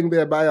fighting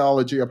their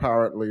biology,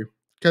 apparently,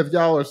 because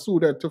y'all are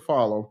suited to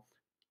follow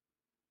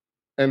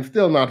and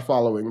still not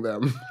following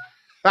them.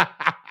 How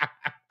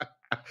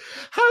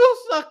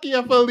sucky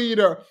of a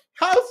leader?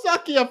 How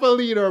sucky of a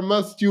leader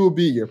must you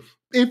be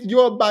if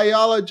your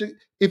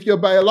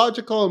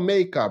biological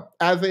makeup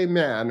as a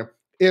man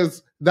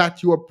is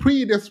that you are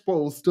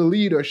predisposed to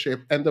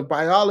leadership, and the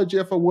biology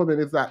of a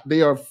woman is that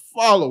they are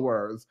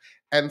followers,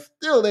 and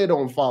still they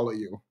don't follow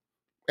you,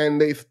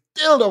 and they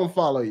still don't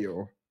follow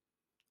you.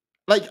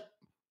 Like,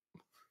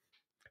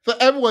 so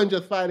everyone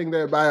just fighting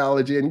their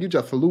biology, and you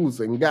just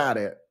losing. Got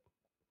it?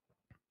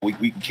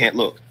 We can't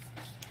look.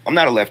 I'm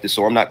not a leftist,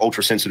 so I'm not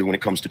ultra sensitive when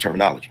it comes to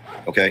terminology.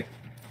 Okay,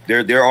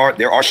 there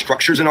are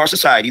structures in our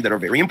society that are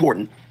very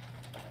important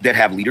that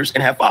have leaders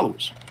and have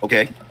followers.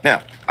 Okay,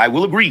 now I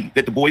will agree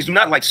that the boys do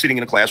not like sitting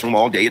in a classroom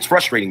all day. It's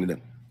frustrating to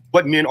them,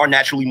 but men are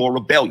naturally more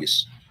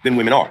rebellious than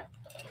women are,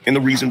 and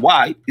the reason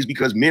why is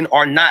because men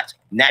are not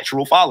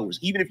natural followers.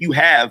 Even if you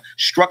have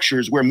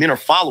structures where men are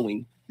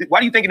following, why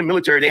do you think in the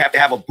military they have to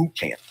have a boot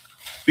camp?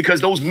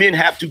 Because those men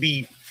have to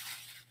be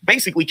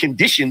basically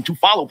conditioned to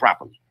follow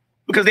properly,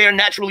 because they are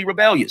naturally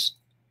rebellious.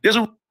 Because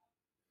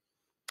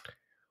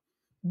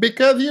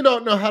you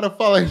don't know how to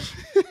follow.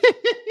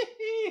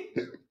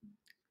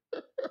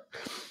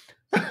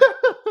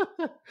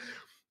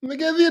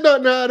 Because you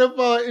don't know how to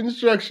follow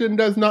instruction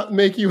does not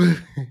make you.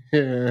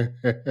 This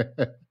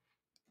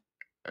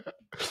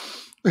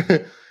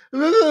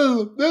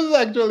is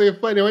actually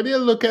funny when you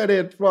look at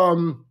it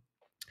from,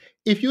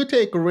 if you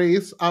take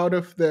race out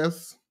of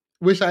this,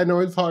 which I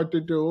know is hard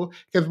to do,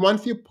 because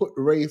once you put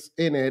race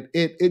in it,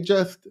 it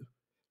just,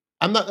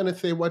 I'm not going to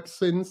say what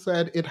Sin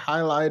said. It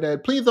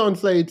highlighted, please don't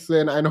say it,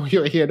 Sin. I know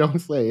you're here, don't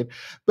say it.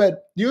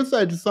 But you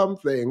said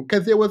something,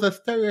 because there was a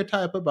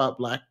stereotype about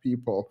Black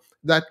people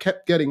that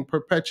kept getting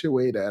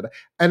perpetuated.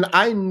 And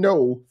I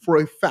know for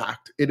a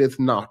fact it is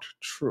not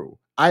true.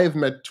 I have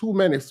met too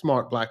many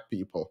smart Black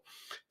people.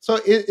 So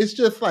it's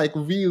just like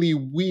really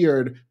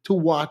weird to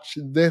watch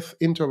this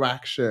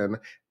interaction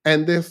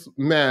and this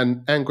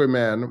man, angry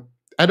man,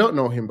 I don't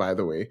know him, by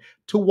the way,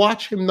 to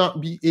watch him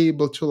not be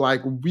able to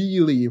like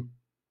really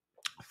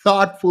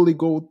thoughtfully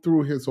go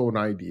through his own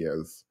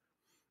ideas.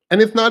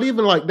 And it's not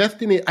even like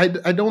Destiny, I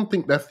don't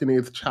think Destiny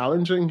is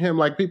challenging him.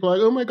 Like people are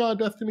like, oh my God,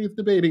 Destiny is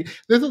debating.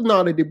 This is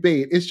not a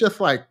debate. It's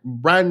just like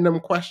random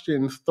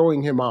questions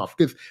throwing him off,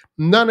 because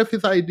none of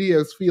his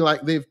ideas feel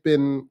like they've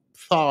been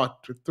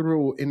thought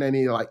through in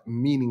any like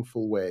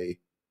meaningful way.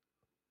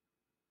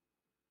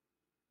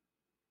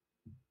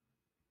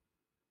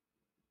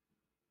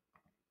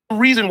 The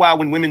reason why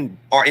when women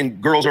are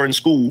girls are in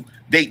school,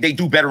 they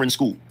do better in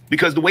school,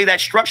 because the way that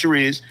structure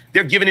is,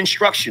 they're given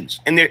instructions,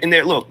 and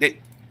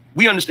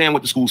we understand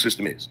what the school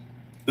system is.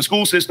 The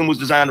school system was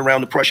designed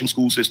around the Prussian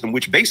school system,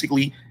 which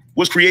basically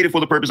was created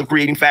for the purpose of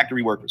creating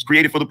factory workers,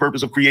 created for the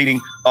purpose of creating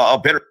a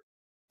better.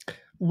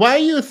 Why are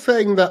you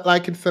saying that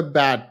like it's a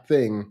bad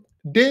thing?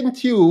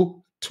 Didn't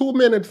you 2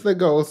 minutes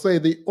ago say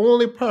the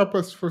only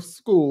purpose for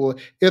school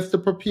is to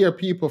prepare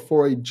people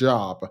for a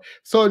job?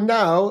 So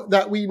now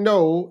that we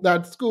know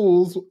that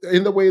schools,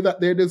 in the way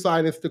that they're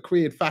designed, is to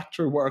create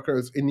factory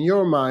workers, in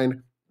your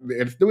mind,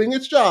 it's doing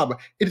its job.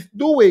 It's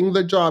doing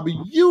the job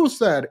you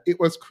said it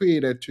was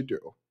created to do.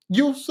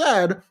 You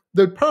said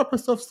the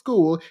purpose of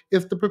school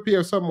is to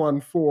prepare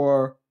someone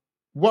for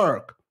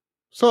work.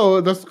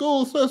 So the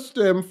school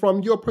system,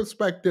 from your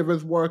perspective,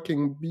 is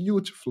working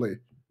beautifully.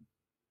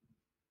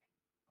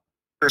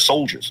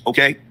 Soldiers,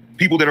 okay?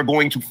 People that are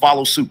going to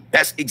follow suit.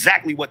 That's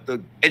exactly what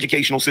the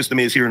educational system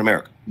is here in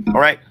America,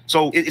 all right?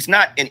 So it's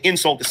not an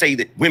insult to say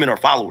that women are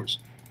followers.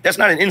 That's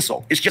not an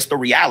insult. It's just the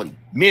reality.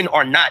 Men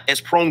are not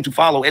as prone to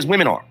follow as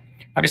women are.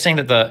 I'm just saying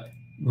that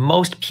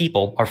most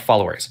people are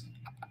followers.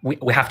 We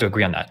have to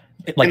agree on that.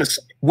 Like,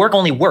 work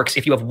only works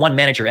if you have one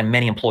manager and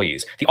many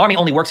employees. The army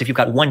only works if you've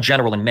got one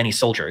general and many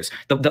soldiers.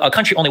 A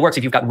country only works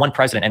if you've got one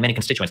president and many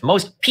constituents.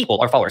 Most people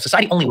are followers.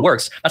 Society only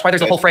works. That's why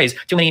there's a whole phrase: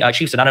 too many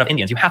chiefs and not enough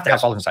Indians. You have to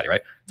have followers in society,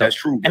 right? So, that's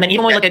true. And then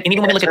even when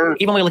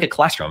we look at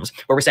classrooms,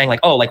 where we're saying like,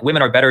 oh, like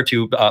women are better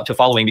to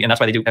following, and that's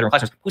why they do better in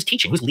classrooms. Who's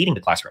teaching? Who's leading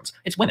the classrooms?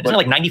 It's women. Isn't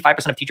it like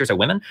 95% of teachers are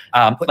women?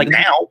 Like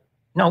now.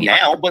 No,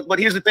 now, but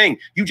here's the thing.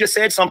 You just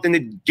said something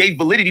that gave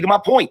validity to my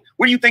point.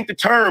 Where do you think the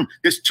term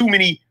 "there's too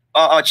many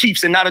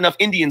chiefs and not enough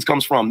Indians"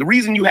 comes from? The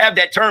reason you have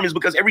that term is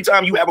because every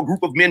time you have a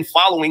group of men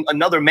following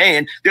another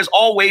man, there's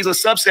always a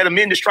subset of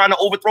men that's trying to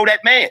overthrow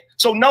that man.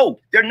 So no,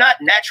 they're not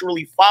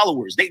naturally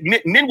followers.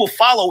 Men will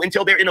follow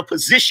until they're in a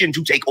position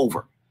to take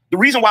over. The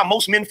reason why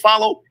most men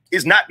follow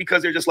is not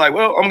because they're just like,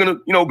 well, I'm gonna,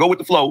 go with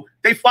the flow.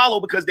 They follow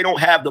because they don't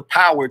have the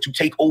power to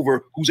take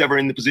over who's ever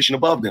in the position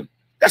above them.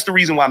 That's the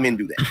reason why men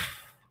do that.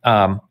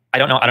 I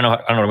don't know how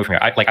to move from here.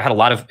 I had a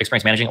lot of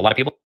experience managing a lot of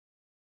people.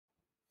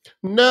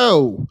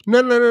 No.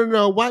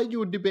 Why are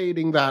you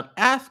debating that?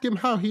 Ask him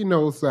how he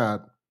knows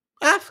that.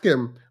 Ask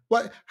him.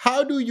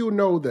 How do you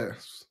know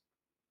this?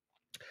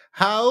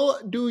 How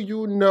do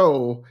you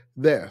know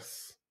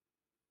this?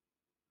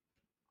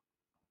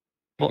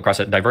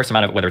 Across a diverse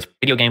amount of, whether it's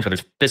video games, whether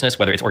it's business,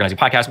 whether it's organizing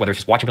podcasts, whether it's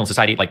just watching people in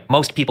society, like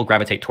most people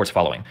gravitate towards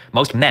following.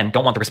 Most men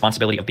don't want the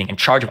responsibility of being in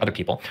charge of other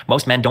people.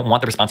 Most men don't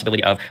want the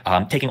responsibility of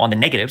taking on the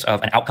negatives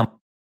of an outcome.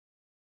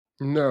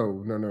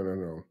 No.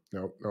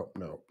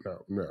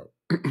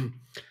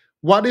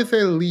 What is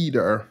a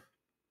leader?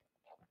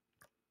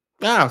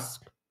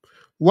 Ask.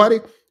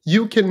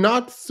 You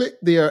cannot sit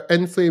there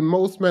and say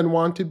most men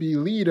want to be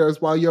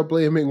leaders while you're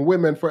blaming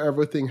women for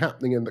everything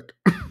happening in the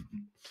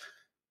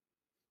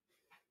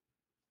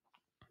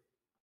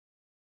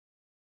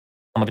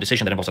of a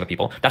decision that involves other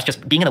people. That's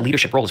just being in a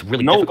leadership role is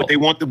really difficult. But they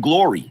want the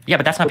glory. Yeah,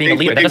 but that's not being a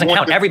leader. That doesn't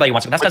count. Everybody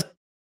wants it.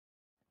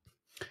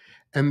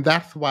 And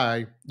that's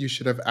why you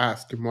should have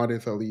asked him, what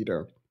is a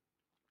leader?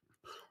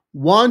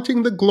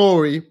 Wanting the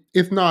glory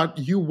is not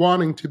you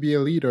wanting to be a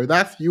leader.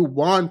 That's you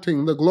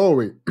wanting the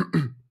glory.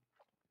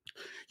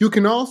 You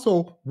can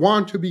also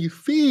want to be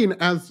seen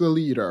as the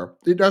leader.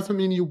 It doesn't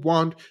mean you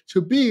want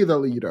to be the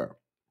leader.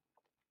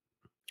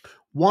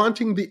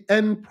 Wanting the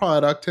end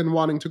product and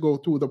wanting to go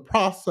through the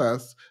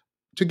process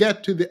to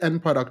get to the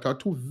end product are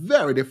two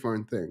very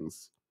different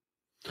things.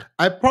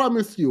 I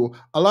promise you,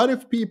 a lot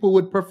of people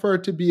would prefer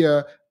to be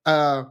a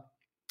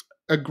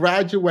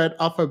graduate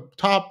of a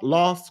top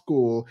law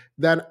school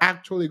than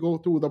actually go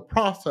through the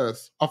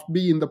process of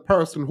being the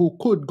person who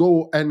could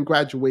go and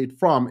graduate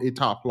from a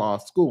top law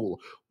school.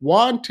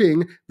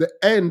 Wanting the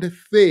end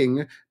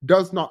thing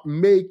does not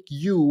make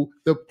you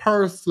the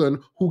person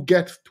who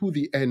gets to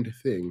the end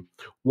thing.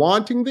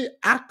 Wanting the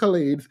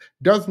accolades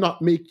does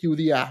not make you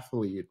the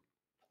athlete.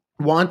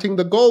 Wanting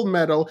the gold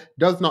medal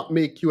does not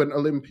make you an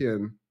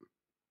Olympian.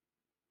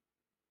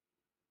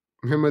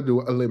 I'm going to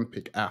do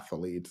Olympic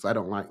athletes. I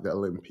don't like the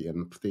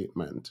Olympian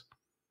statement.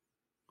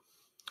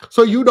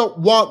 So you don't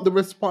want the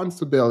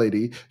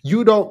responsibility.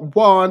 You don't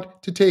want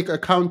to take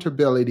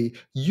accountability.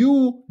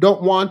 You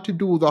don't want to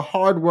do the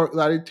hard work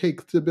that it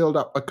takes to build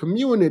up a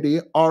community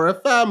or a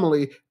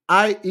family,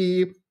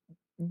 i.e.,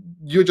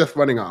 you're just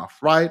running off,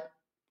 right?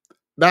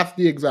 That's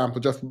the example.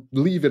 Just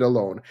leave it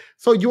alone.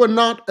 So you are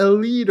not a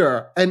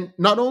leader. And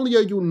not only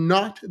are you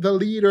not the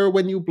leader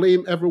when you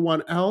blame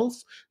everyone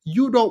else,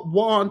 you don't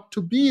want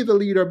to be the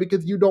leader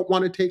because you don't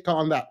want to take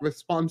on that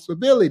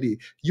responsibility.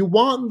 You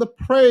want the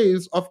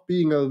praise of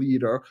being a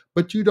leader,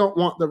 but you don't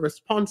want the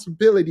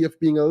responsibility of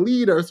being a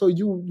leader. So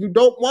you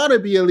don't want to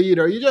be a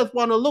leader. You just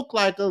want to look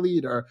like a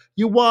leader.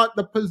 You want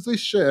the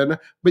position,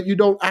 but you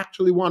don't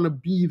actually want to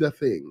be the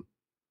thing.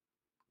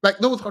 Like,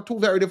 those are two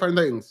very different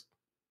things.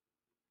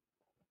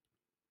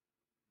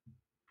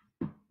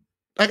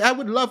 Like, I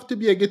would love to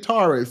be a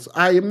guitarist.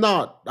 I am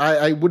not.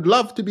 I would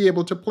love to be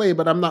able to play,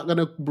 but I'm not going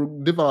to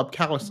develop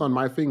callus on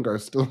my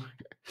fingers to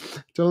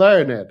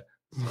learn it.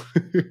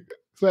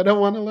 So I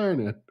don't want to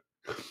learn it.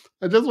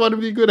 I just want to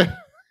be good at it.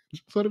 I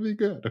just want to be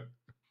good.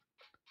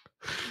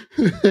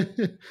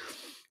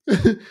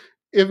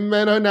 If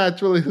men are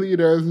naturally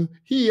leaders,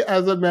 he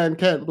as a man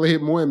can't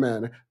blame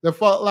women. The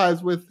fault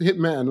lies with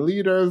men.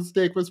 Leaders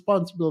take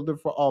responsibility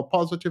for all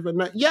positive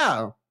and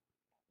yeah.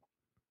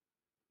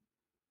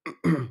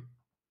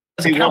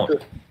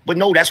 But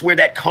no, that's where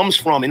that comes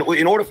from. In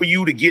order for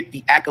you to get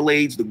the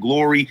accolades, the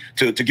glory,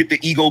 to get the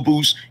ego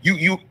boost,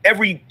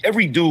 every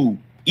dude,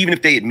 even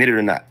if they admit it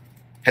or not,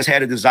 has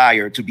had a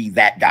desire to be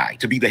that guy,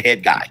 to be the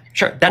head guy.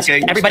 Sure, that's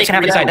okay? Everybody can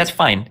have a desire. That's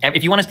fine.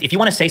 If you want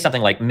to say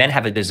something like men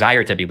have a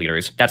desire to be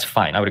leaders, that's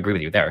fine. I would agree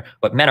with you there.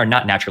 But men are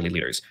not naturally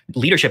leaders.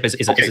 Leadership is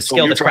a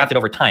skill that's crafted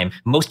over time.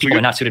 Most people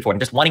are not suited for it.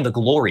 And just wanting the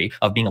glory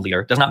of being a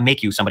leader does not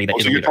make you somebody that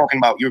is a leader. So you're talking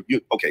about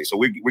okay. So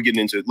we're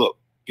getting into look.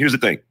 Here's the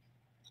thing.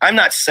 I'm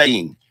not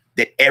saying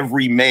that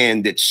every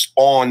man that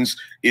spawns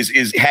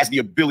has the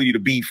ability to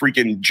be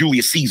freaking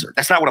Julius Caesar.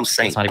 That's not what I'm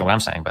saying. That's not even what I'm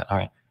saying, but all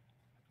right.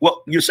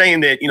 Well, you're saying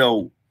that,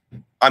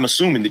 I'm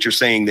assuming that you're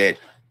saying that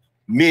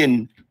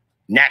men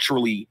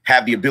naturally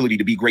have the ability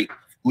to be great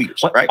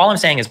leaders, right? All I'm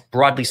saying is,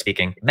 broadly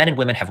speaking, men and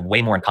women have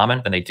way more in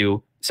common than they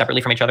do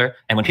separately from each other.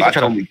 And when people I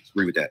totally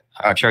agree with that.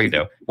 I'm sure you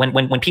do.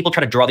 When people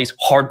try to draw these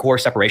hardcore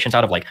separations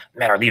out of like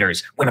men are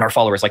leaders, women are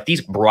followers, like these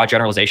broad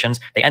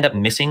generalizations, they end up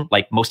missing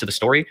like most of the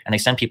story, and they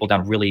send people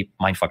down really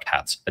mindfucked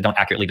paths that don't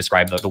accurately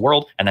describe the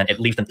world, and then it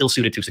leaves them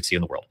ill-suited to succeed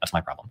in the world. That's my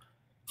problem.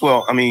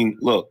 Well, I mean,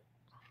 look,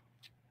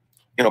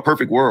 in a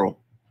perfect world,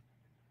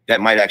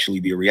 that might actually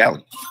be a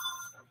reality,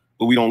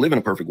 but we don't live in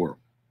a perfect world.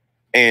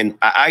 And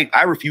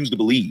I refuse to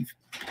believe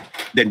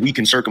that we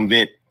can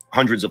circumvent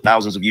hundreds of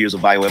thousands of years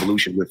of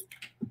bioevolution with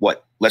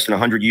what, less than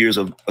 100 years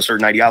of a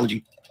certain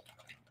ideology?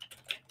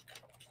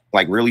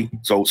 Like, really?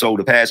 So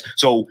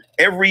the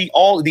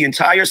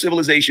entire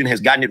civilization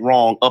has gotten it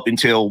wrong up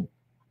until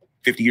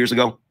 50 years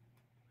ago.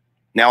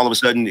 Now all of a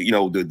sudden, you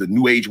know, the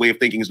new age way of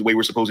thinking is the way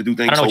we're supposed to do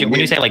things. I don't know, when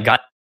you say like God.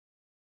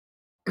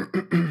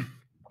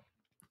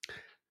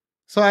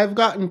 So I've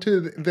gotten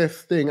to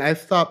this thing. I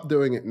stopped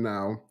doing it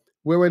now,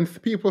 where when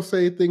people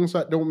say things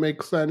that don't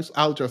make sense,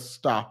 I'll just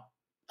stop.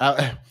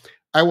 I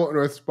won't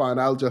respond.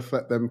 I'll just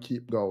let them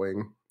keep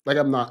going. Like,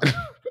 I'm not.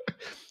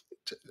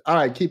 All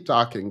right, keep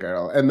talking,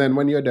 girl. And then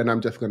when you're done, I'm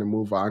just going to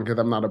move on because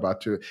I'm not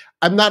about to.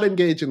 I'm not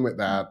engaging with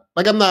that.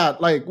 Like, I'm not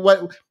like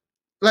what.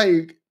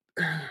 Like,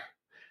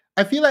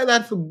 I feel like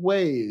that's a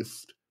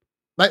waste.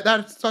 Like,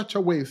 that's such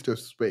a waste of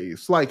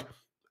space. Like,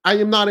 I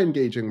am not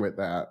engaging with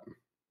that.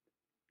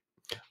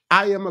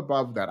 I am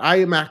above that.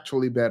 I am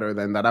actually better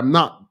than that. I'm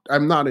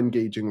not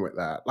engaging with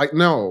that. Like,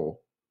 no.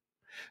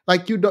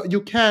 Like,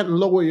 you can't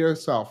lower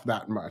yourself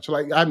that much.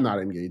 Like, I'm not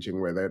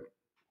engaging with it.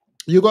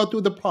 You go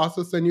through the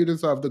process and you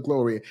deserve the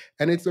glory.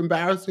 And it's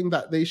embarrassing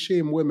that they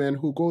shame women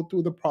who go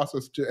through the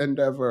process to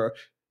endeavor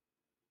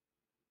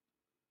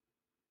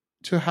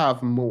to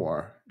have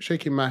more.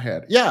 Shaking my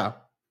head. Yeah.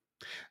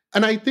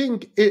 And I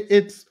think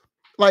it's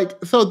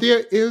like, so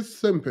there is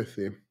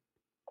sympathy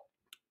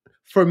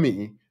for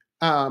me.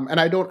 And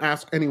I don't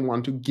ask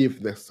anyone to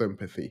give this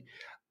sympathy.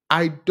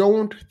 I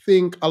don't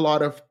think a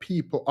lot of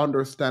people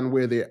understand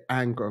where their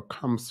anger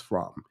comes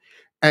from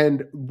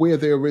and where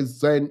their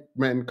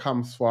resentment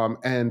comes from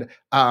and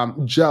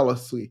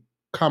jealousy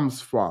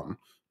comes from.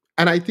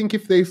 And I think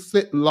if they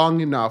sit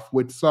long enough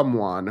with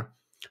someone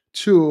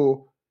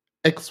to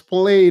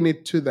explain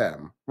it to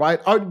them,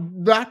 right? Or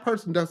that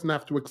person doesn't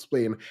have to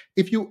explain.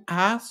 If you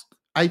ask,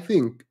 I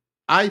think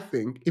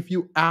if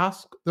you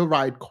ask the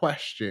right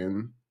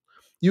question,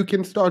 you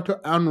can start to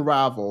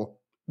unravel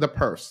the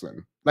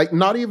person. Like,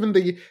 not even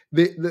the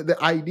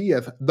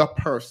ideas, the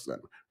person,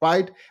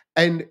 right?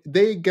 And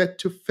they get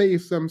to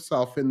face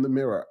themselves in the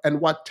mirror. And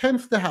what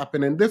tends to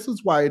happen, and this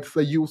is why it's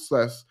a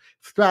useless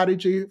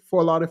strategy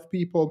for a lot of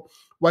people,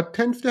 what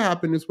tends to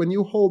happen is when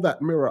you hold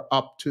that mirror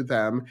up to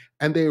them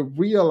and they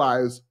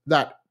realize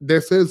that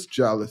this is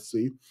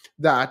jealousy,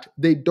 that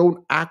they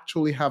don't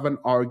actually have an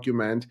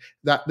argument,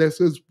 that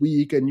this is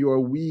weak and you're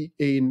weak,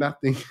 ain't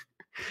nothing.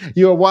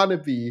 You want to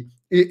be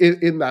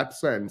in that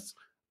sense.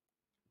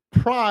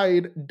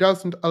 Pride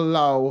doesn't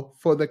allow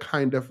for the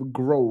kind of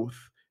growth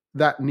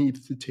that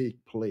needs to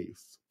take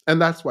place.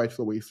 And that's why it's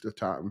a waste of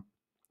time.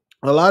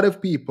 A lot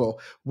of people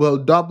will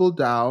double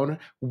down,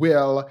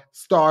 will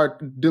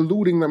start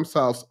deluding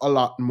themselves a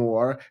lot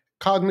more.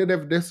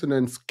 Cognitive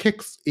dissonance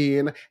kicks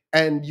in,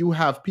 and you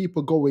have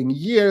people going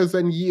years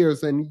and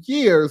years and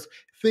years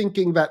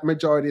thinking that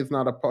majority is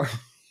not a part.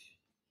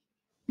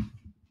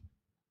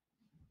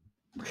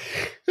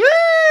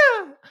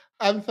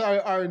 I'm sorry,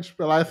 Orange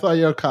Pill. I saw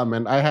your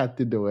comment. I had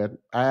to do it.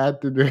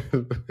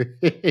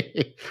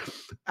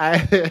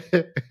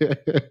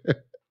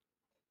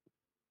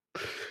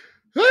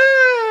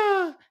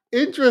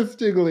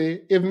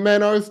 Interestingly, if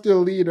men are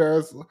still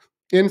leaders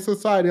in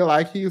society,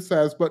 like he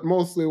says, but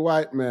mostly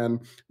white men,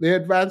 the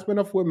advancement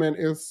of women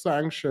is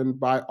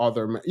sanctioned by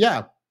other men.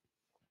 Yeah.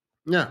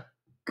 Yeah.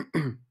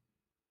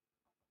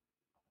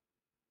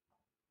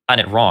 Got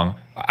it wrong.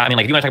 I mean,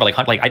 like, if you want to talk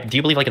about like do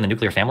you believe like in the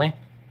nuclear family?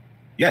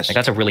 Yes. Like,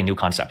 that's a really new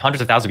concept.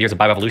 Hundreds of thousands of years of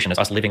bioevolution is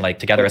us living like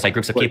together as like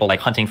groups of people like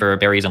hunting for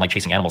berries and like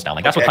chasing animals down.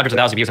 Like, that's what hundreds of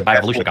thousands of years of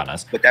bioevolution have gotten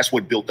us. But that's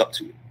what built up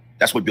to it.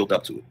 That's what built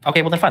up to it.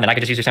 Okay, well then fine. Then I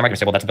could just use your same argument and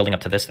say, well, that's building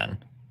up to this then.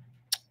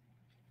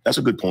 That's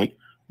a good point.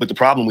 But the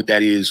problem with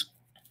that is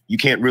you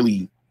can't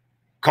really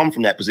come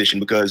from that position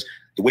because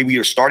the way we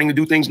are starting to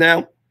do things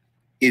now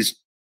is.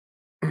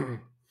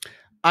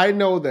 I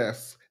know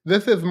this.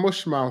 This is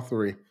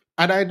mushmouthery.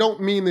 And I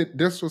don't mean it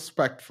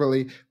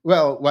disrespectfully.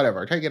 Well,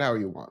 whatever. Take it how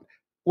you want.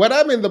 When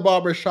I'm in the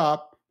barber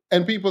shop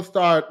and people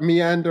start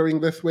meandering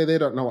this way, they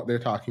don't know what they're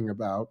talking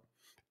about.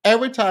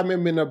 Every time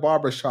I'm in a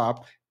barber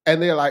shop and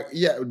they're like,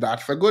 yeah,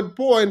 that's a good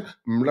point.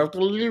 Girl,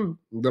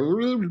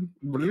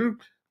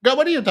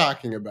 what are you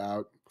talking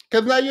about?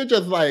 Because now you're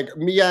just like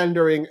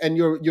meandering and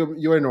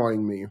you're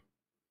annoying me.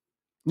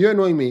 You're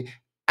annoying me.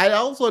 I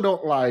also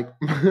don't like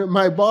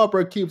my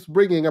barber keeps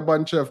bringing a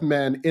bunch of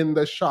men in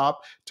the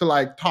shop to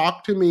like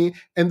talk to me.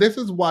 And this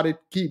is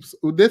what keeps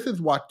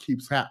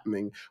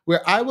happening, where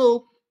I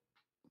will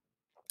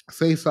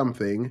say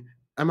something.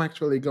 I'm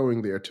actually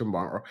going there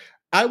tomorrow.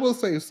 I will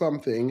say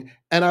something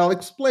and I'll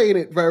explain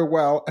it very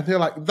well. And they're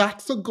like,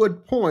 that's a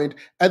good point.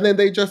 And then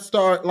they just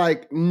start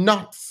like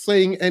not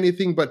saying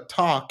anything but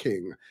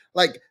talking.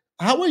 Like,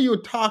 how are you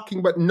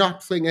talking but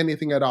not saying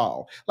anything at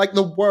all? Like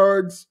the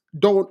words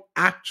don't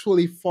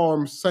actually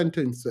form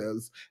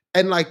sentences.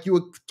 And like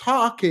you're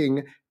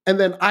talking, and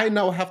then I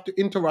now have to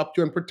interrupt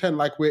you and pretend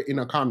like we're in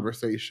a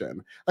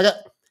conversation. Like,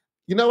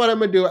 you know what I'm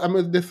gonna do? I'm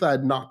gonna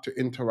decide not to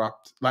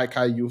interrupt like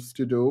I used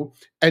to do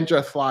and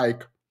just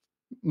like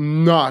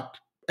not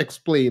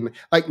explain,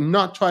 like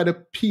not try to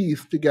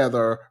piece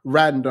together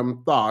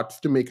random thoughts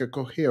to make a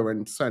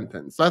coherent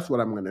sentence. That's what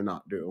I'm going to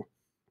not do.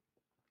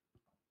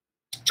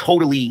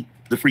 Totally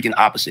the freaking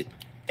opposite.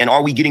 And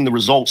are we getting the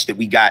results that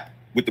we got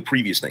with the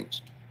previous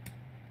things?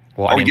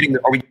 Well, are we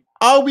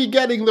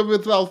getting the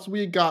results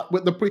we got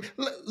with the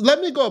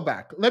let me go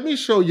back. Let me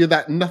show you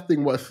that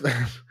nothing was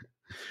said.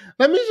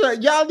 Let me show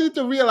y'all need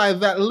to realize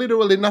that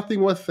literally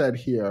nothing was said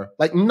here.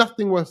 Like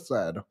nothing was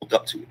said.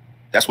 Up to it.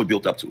 That's what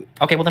built up to it.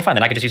 Okay, well then fine.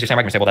 Then I could just use your same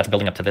argument and say, well, that's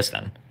building up to this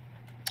then.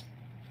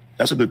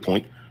 That's a good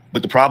point.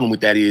 But the problem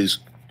with that is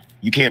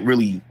you can't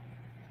really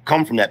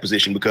come from that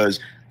position because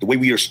the way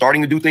we are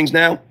starting to do things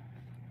now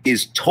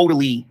is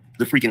totally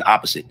the freaking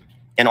opposite.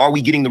 And are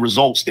we getting the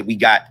results that we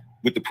got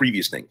with the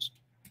previous things?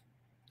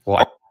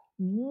 Well,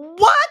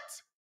 what?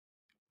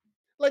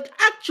 Like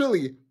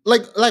actually,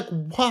 like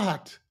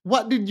what?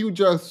 What did you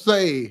just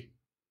say?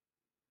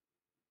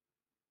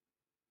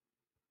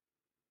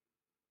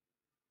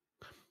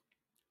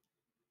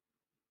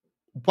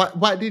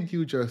 What did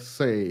you just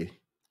say?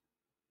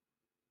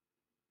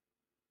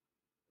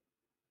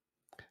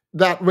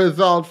 That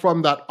result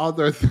from that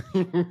other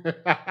thing.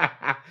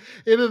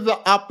 It is the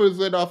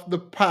opposite of the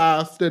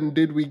past. And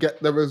did we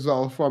get the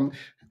result from?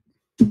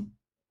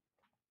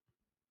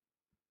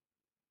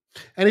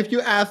 And if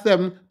you ask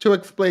them to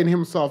explain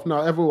himself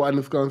now, everyone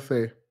is going to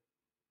say.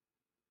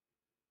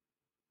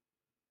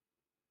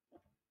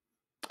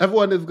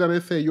 Everyone is going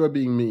to say you're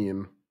being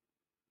mean.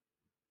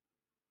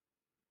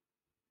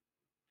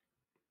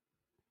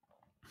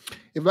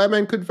 If white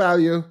men could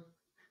value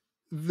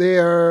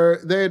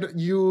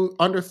you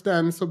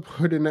understand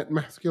subordinate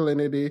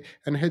masculinity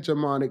and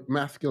hegemonic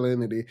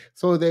masculinity,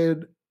 so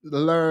they'd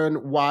learn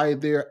why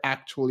they're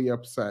actually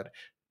upset.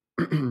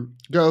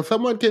 Girl,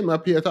 someone came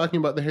up here talking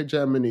about the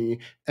hegemony,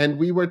 and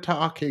we were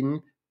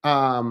talking,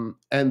 and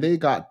they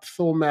got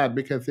so mad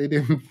because they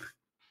didn't.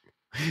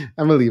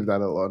 I'm gonna leave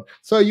that alone.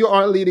 So you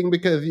aren't leading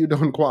because you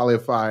don't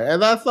qualify,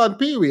 and that's on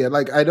period.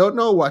 Like I don't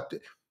know what.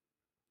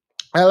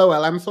 LOL,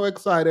 I'm so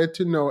excited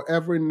to know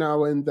every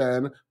now and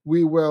then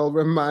we will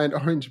remind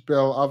Orange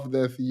Bill of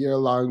this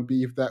year-long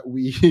beef that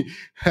we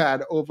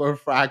had over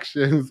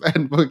fractions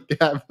and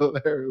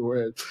vocabulary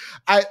words.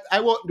 I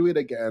won't do it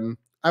again.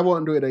 I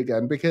won't do it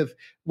again because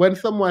when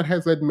someone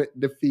has admit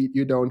defeat,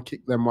 you don't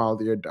kick them while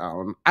they're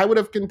down. I would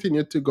have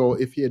continued to go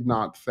if he had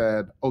not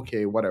said,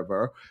 okay,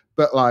 whatever.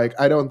 But like,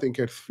 I don't think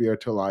it's fair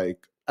to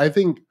like, I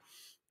think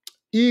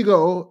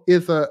ego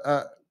is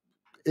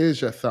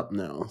just something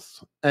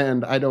else.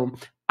 And I don't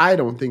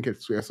think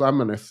it's fair. So I'm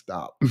gonna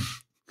stop.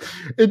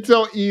 It's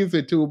so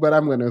easy to, but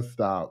I'm gonna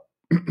stop.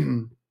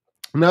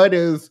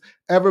 Nowadays,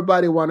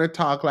 everybody want to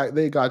talk like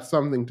they got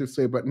something to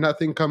say, but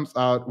nothing comes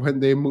out when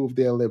they move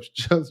their lips.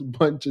 Just a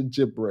bunch of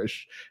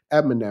gibberish.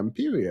 Eminem,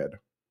 period.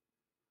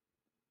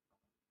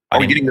 Are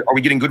we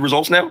getting good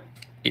results now?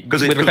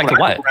 Because with respect to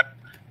what?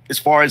 As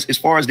far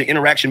as the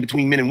interaction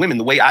between men and women,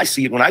 the way I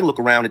see it, when I look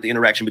around at the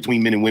interaction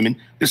between men and women,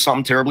 there's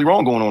something terribly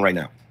wrong going on right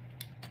now.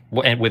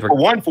 Well,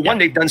 and for one,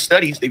 they've done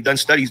studies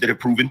that have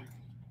proven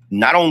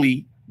not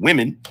only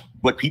women,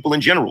 but people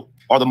in general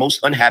are the most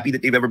unhappy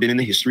that they've ever been in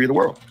the history of the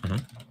world. Mm-hmm.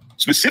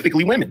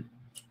 Specifically women.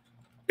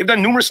 They've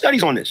done numerous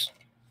studies on this.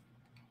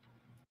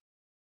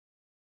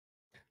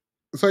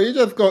 So you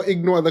just go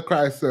ignore the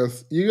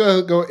crisis. You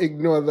just go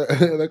ignore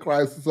the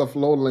crisis of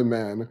lonely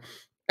men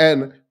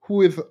and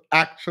who is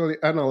actually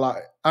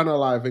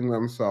unaliving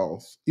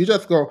themselves. You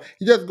just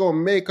go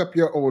make up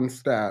your own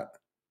stat.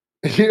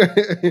 you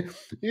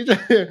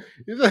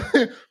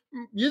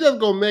just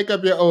go make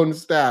up your own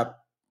stat.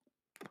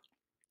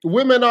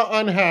 Women are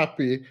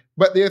unhappy,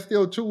 but they're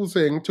still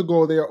choosing to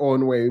go their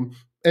own way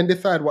and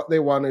decide what they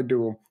want to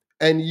do.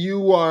 And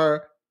you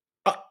are,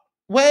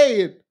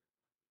 wait,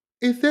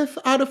 is this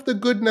out of the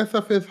goodness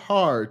of his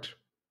heart?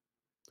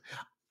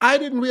 I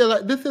didn't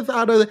realize this is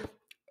out of,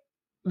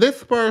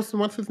 this person,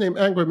 what's his name,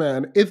 Angry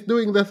Man, is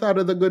doing this out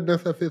of the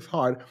goodness of his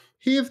heart.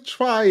 He's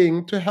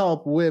trying to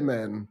help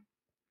women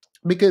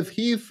because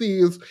he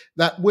sees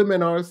that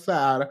women are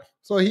sad.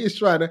 So he's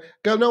trying to,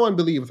 girl, no one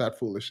believes that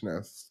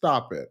foolishness.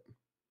 Stop it.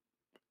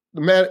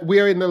 Man,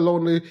 we're in the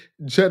lonely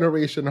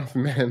generation of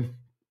men.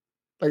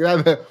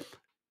 Like that.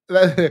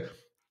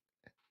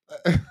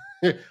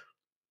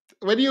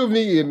 What do you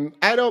mean?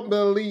 I don't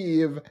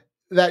believe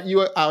that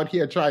you are out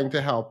here trying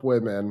to help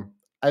women.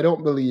 I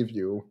don't believe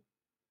you.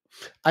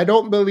 I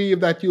don't believe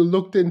that you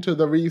looked into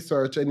the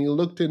research and you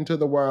looked into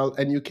the world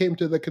and you came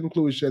to the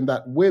conclusion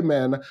that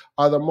women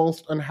are the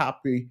most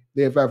unhappy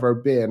they've ever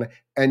been.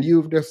 And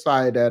you've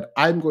decided,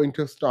 I'm going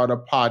to start a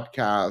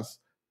podcast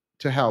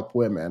to help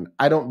women.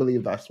 I don't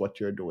believe that's what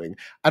you're doing.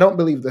 I don't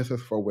believe this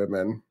is for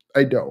women.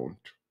 I don't.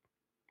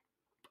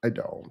 I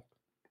don't.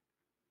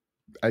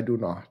 I do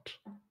not.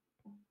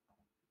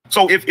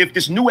 So if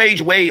this new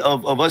age way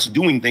of us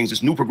doing things,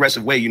 this new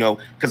progressive way, you know,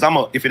 because I'm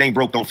a if it ain't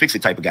broke, don't fix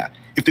it type of guy.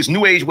 If this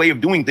new age way of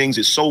doing things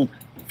is so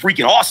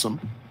freaking awesome,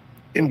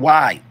 then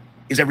why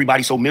is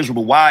everybody so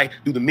miserable? Why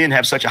do the men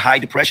have such a high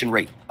depression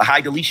rate, a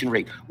high deletion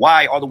rate?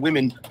 Why are the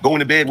women going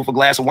to bed with a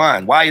glass of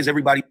wine? Why is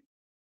everybody?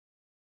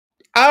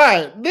 All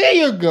right, there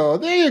you go.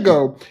 There you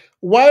go.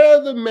 Why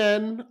are the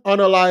men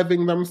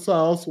unaliving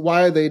themselves?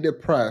 Why are they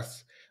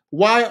depressed?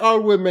 Why are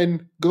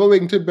women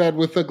going to bed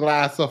with a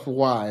glass of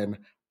wine?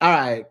 All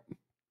right.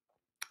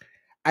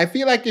 I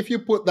feel like if you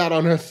put that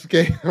on a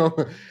scale,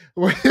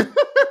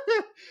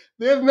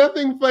 there's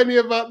nothing funny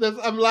about this.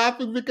 I'm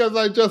laughing because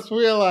I just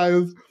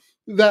realized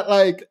that,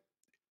 like,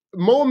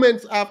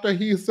 moments after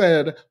he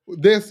said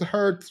this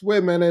hurts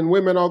women and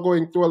women are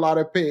going through a lot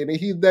of pain,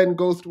 he then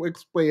goes to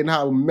explain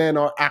how men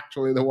are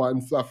actually the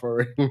ones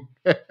suffering.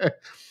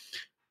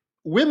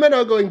 Women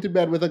are going to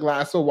bed with a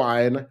glass of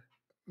wine.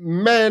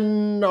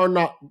 Men are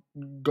not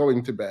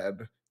going to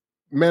bed.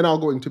 Men are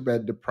going to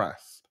bed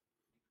depressed.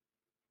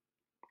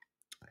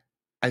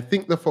 I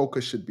think the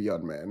focus should be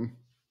on men.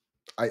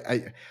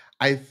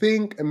 I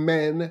think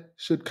men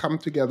should come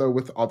together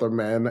with other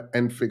men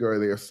and figure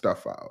their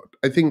stuff out.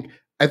 I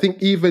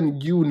think even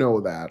you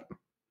know that.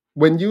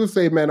 When you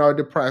say men are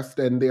depressed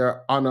and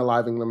they're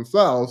unaliving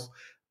themselves,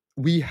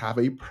 we have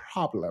a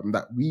problem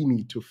that we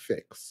need to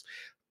fix.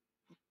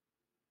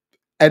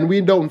 And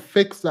we don't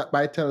fix that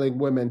by telling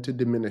women to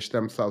diminish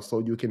themselves so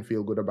you can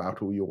feel good about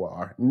who you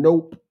are.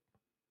 Nope.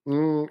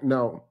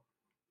 No.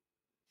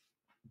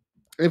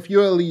 If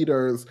you're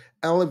leaders,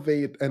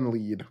 elevate and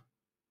lead.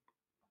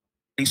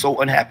 He's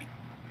so unhappy.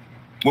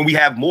 When we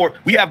have more,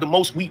 we have the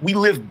most, we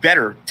live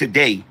better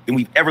today than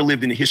we've ever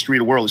lived in the history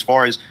of the world, as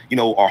far as, you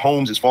know, our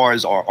homes, as far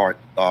as our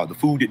the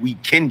food that we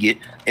can get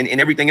and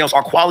everything else.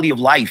 Our quality of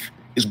life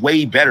is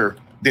way better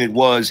than it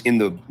was in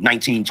the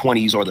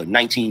 1920s or the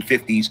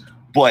 1950s,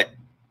 but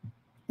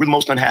we're the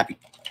most unhappy.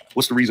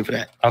 What's the reason for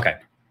that? Okay.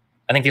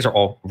 I think these are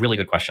all really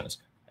good questions,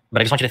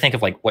 but I just want you to think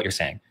of like what you're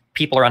saying.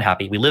 People are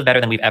unhappy. We live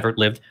better than we've ever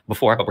lived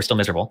before, but we're still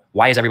miserable.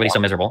 Why is everybody so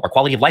miserable? Our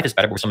quality of life is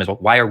better, but we're still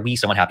miserable. Why are we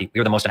so unhappy?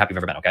 We're the most unhappy we've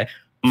ever been, okay?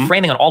 Mm-hmm.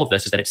 Framing on all of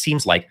this is that it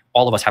seems like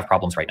all of us have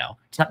problems right now.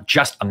 It's not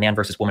just a man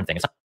versus woman thing.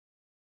 It's not.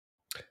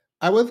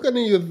 I was going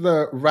to use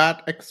the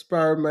rat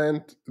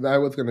experiment. I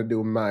was going to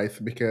do mice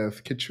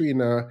because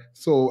Katrina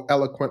so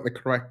eloquently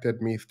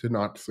corrected me to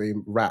not say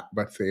rat,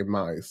 but say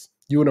mice.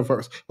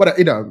 Universe. But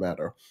it doesn't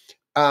matter.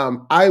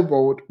 I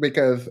won't,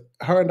 because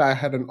her and I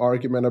had an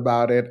argument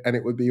about it, and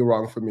it would be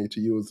wrong for me to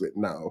use it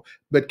now.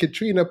 But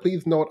Katrina,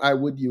 please note I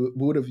would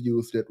have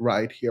used it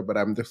right here, but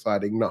I'm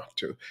deciding not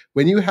to.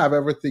 When you have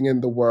everything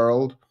in the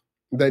world,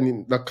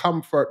 then the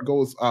comfort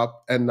goes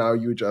up, and now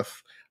you just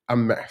a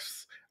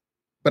mess.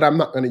 But I'm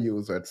not going to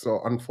use it, so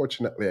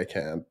unfortunately I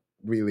can't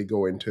really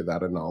go into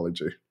that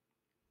analogy.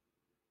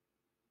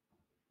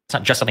 It's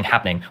not just something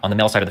happening on the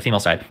male side or the female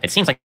side. It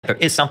seems like there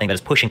is something that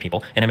is pushing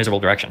people in a miserable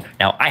direction.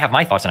 Now, I have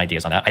my thoughts and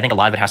ideas on that. I think a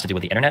lot of it has to do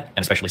with the internet,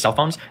 and especially cell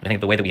phones. I think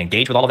the way that we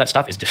engage with all of that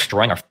stuff is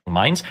destroying our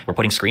minds. We're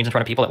putting screens in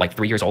front of people at like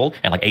 3 years old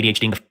and like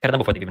ADHDing the fuck out of them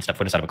before they even step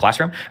foot inside of a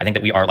classroom. I think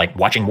that we are like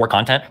watching more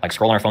content, like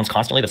scrolling our phones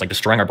constantly. That's like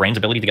destroying our brain's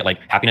ability to get like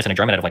happiness and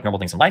enjoyment out of like normal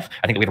things in life.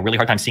 I think that we have a really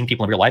hard time seeing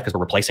people in real life because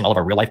we're replacing all of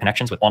our real life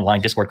connections with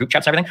online Discord group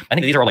chats and everything. I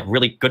think these are all like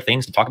really good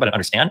things to talk about and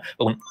understand.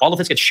 But when all of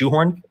this gets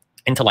shoehorned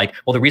into like,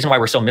 well, the reason why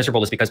we're so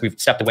miserable is because we've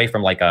stepped away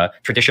from like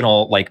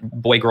traditional like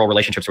boy-girl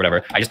relationships or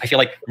whatever. I feel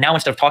like now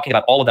instead of talking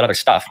about all of that other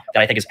stuff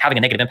that I think is having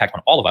a negative impact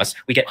on all of us,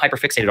 we get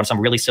hyper-fixated on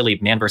some really silly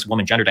man versus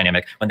woman gender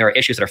dynamic when there are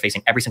issues that are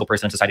facing every single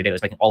person in society today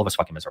that's making all of us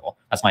fucking miserable.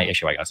 That's my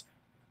issue, I guess.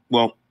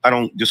 Well, I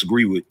don't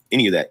disagree with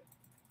any of that,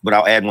 but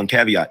I'll add one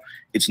caveat.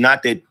 It's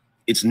not that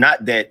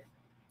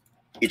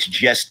it's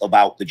just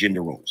about the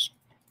gender roles,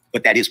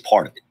 but that is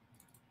part of it.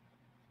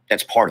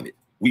 That's part of it.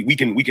 We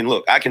can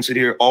look. I can sit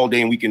here all day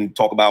and we can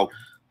talk about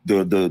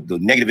the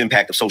negative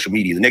impact of social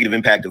media, the negative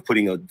impact of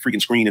putting a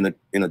freaking screen in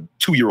a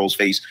 2-year-old's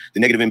face,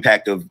 the negative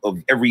impact of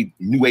every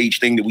new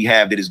age thing that we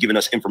have that has given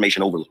us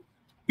information overload.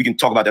 We can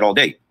talk about that all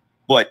day,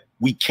 but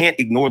we can't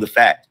ignore the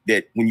fact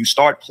that when you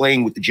start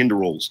playing with the gender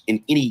roles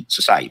in any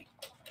society,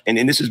 and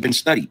this has been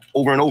studied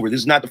over and over, this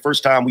is not the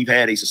first time we've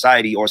had a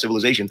society or a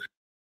civilization.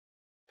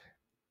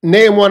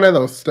 Name one of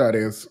those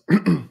studies.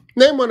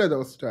 Name one of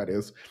those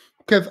studies.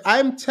 Because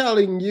I'm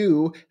telling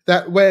you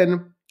that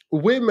when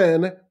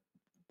women,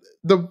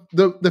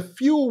 the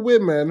few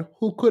women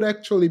who could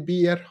actually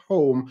be at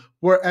home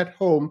were at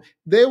home,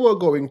 they were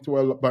going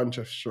through a bunch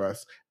of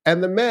stress.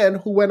 And the men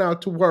who went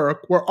out to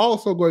work were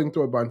also going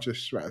through a bunch of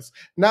stress.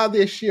 Now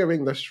they're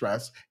sharing the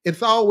stress.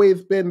 It's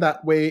always been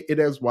that way. It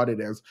is what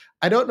it is.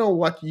 I don't know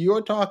what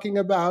you're talking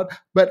about,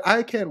 but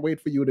I can't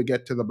wait for you to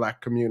get to the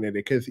Black community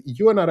because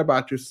you're not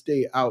about to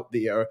stay out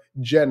there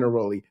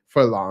generally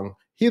for long.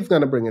 He's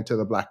going to bring it to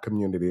the Black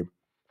community.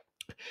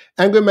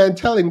 Angry man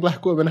telling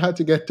Black women how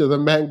to get to the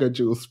mango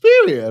juice,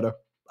 period.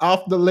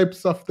 off the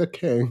lips of the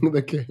king,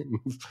 the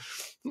kings.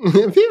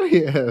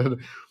 Period.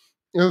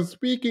 And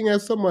speaking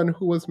as someone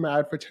who was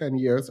married for 10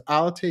 years,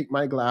 I'll take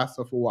my glass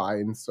of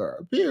wine,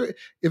 sir. Period.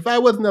 If I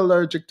wasn't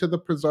allergic to the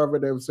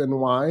preservatives in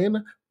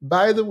wine,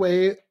 by the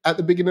way, at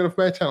the beginning of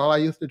my channel, I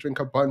used to drink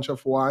a bunch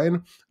of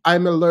wine.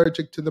 I'm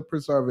allergic to the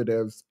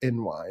preservatives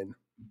in wine.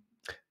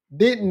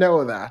 Didn't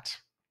know that.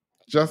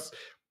 Just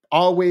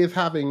always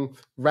having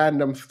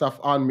random stuff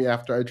on me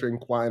after I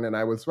drink wine, and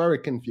I was very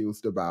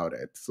confused about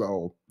it.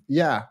 So,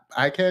 yeah,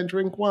 I can't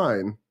drink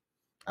wine.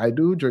 I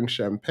do drink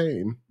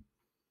champagne.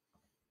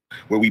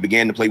 Where we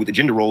began to play with the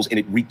gender roles, and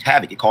it wreaked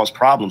havoc. It caused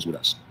problems with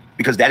us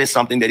because that is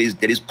something that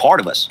is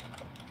part of us,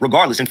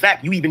 regardless. In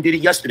fact, you even did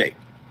it yesterday.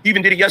 You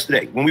even did it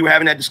yesterday when we were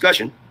having that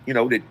discussion. You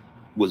know, that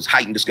was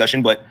heightened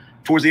discussion. But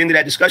towards the end of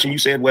that discussion, you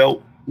said,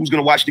 "Well, who's going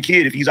to watch the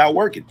kid if he's out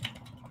working?"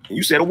 And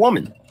you said a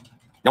woman.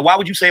 Now, why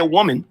would you say a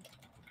woman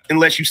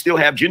unless you still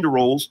have gender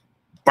roles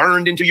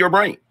burned into your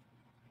brain?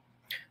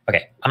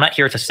 Okay, I'm not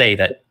here to say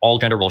that all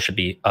gender roles should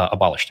be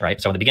abolished,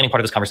 right? So in the beginning part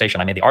of this conversation,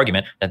 I made the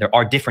argument that there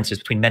are differences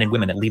between men and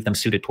women that leave them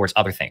suited towards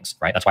other things,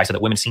 right? That's why I said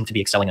that women seem to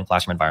be excelling in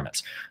classroom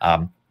environments.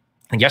 And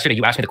yesterday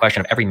you asked me the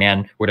question: if every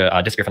man were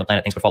to disappear from the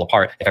planet, things would fall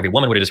apart. If every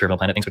woman were to disappear from the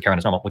planet, things would carry on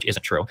as normal, which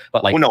isn't true.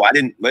 But like, well, no, I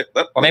didn't.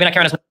 Or maybe not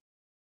carry on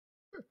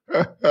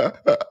as.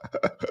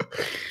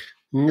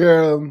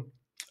 Girl,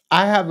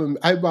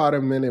 I bought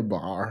a mini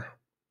bar.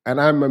 And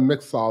I'm a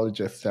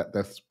mixologist at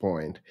this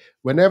point.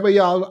 Whenever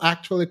y'all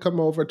actually come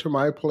over to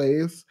my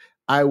place,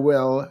 I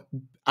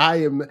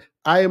am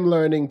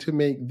learning to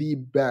make the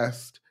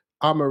best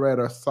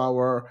amaretto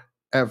sour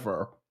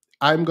ever.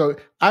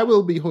 I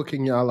will be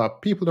hooking y'all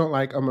up. People don't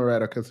like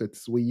amaretto because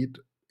it's sweet.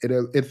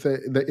 It's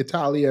the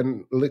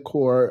Italian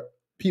liqueur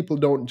people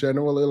don't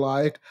generally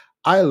like.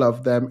 I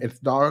love them. It's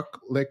dark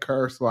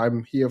liquor, so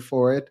I'm here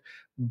for it.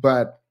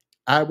 But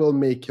I will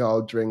make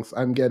y'all drinks.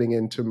 I'm getting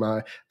into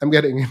my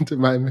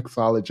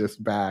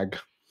mixologist bag.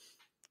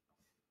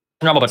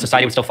 Normal, but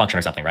society would still function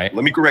or something, right?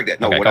 Let me correct that.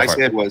 No, okay, what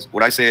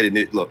I said,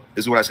 and look,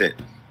 this is what I said.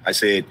 I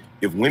said,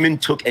 if women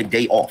took a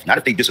day off, not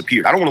if they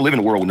disappeared. I don't want to live in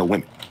a world with no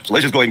women. So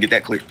let's just go ahead and get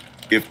that clear.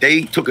 If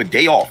they took a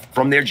day off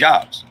from their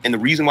jobs, and the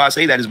reason why I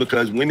say that is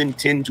because women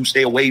tend to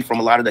stay away from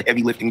a lot of the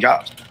heavy lifting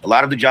jobs. A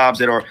lot of the jobs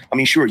that are, I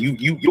mean, sure,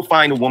 you'll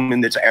find a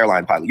woman that's an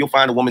airline pilot. You'll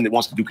find a woman that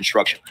wants to do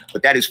construction,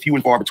 but that is few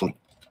and far between.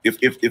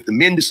 If the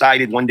men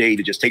decided one day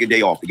to just take a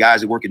day off, the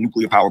guys that work at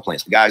nuclear power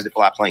plants, the guys that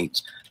fly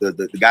planes,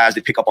 the guys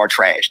that pick up our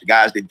trash, the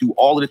guys that do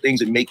all of the things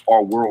that make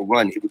our world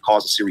run, it would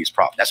cause a serious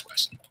problem. That's what I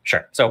see.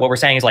 Sure. So what we're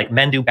saying is like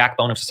men do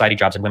backbone of society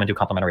jobs and women do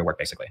complementary work,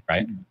 basically,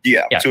 right?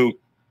 Yeah.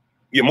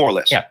 Yeah, more or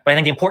less. Yeah. But I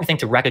think the important thing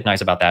to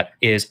recognize about that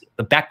is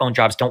the backbone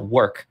jobs don't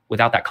work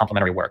without that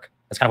complementary work.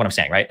 That's kind of what I'm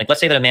saying, right? Like, let's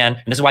say that a man,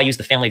 and this is why I used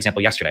the family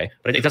example yesterday,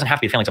 but it doesn't have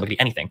to be a family example, it could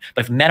be anything.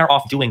 But if men are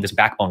off doing this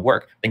backbone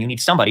work, then you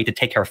need somebody to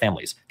take care of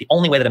families. The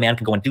only way that a man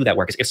can go and do that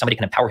work is if somebody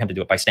can empower him to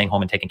do it by staying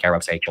home and taking care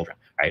of, say, children,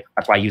 right?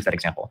 That's why I use that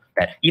example.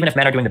 That even if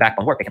men are doing the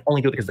backbone work, they can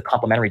only do it because of the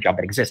complementary job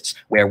that exists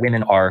where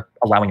women are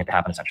allowing it to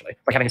happen, essentially.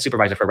 Like having a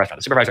supervisor for a restaurant.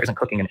 The supervisor isn't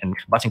cooking and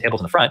busting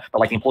tables in the front, but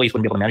like the employees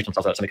wouldn't be able to manage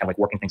themselves without somebody kind of like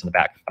working things in the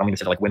back. I don't mean to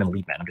say that like women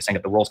lead men. I'm just saying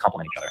that the roles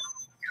complement each other.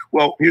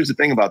 Well, here's the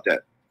thing about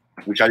that,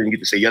 which I didn't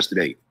get to say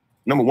yesterday.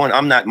 Number one,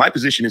 my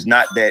position is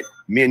not that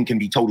men can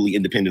be totally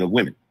independent of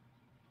women.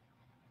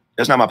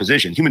 That's not my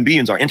position. Human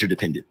beings are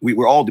interdependent.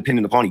 We're all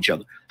dependent upon each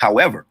other.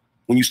 However,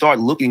 when you start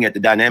looking at the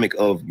dynamic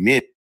of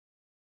men.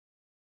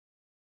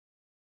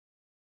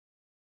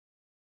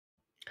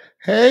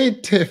 Hey,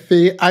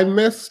 Tiffy, I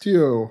missed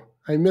you.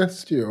 I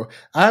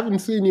haven't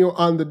seen you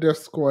on the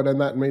Discord, and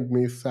that made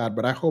me sad,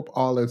 but I hope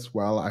all is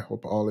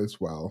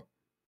well.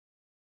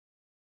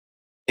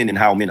 And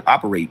how men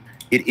operate,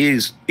 it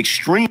is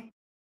extreme.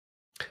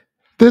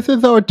 This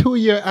is our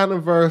 2-year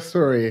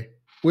anniversary.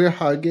 We're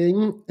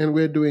hugging and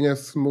we're doing a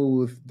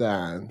smooth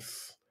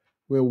dance.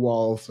 We're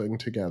waltzing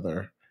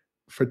together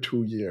for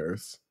 2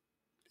 years.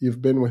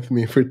 You've been with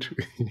me for 2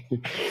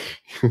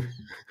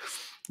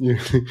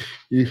 years.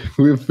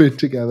 We've been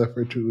together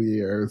for 2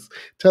 years.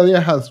 Tell your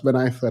husband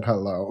I said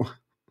hello.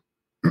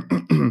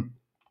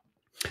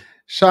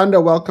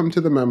 Shonda, welcome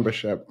to the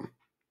membership.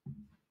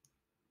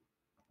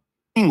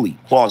 Extremely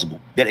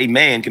plausible that a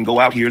man can go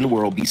out here in the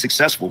world, be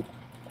successful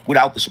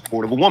without the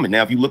support of a woman.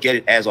 Now, if you look at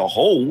it as a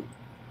whole,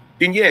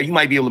 then yeah, you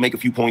might be able to make a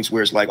few points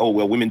where it's like, oh,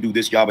 well, women do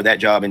this job or that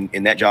job,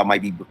 and that job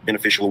might be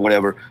beneficial or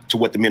whatever to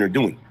what the men are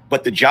doing.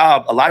 But the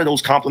job, a lot of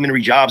those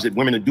complementary jobs that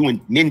women are doing,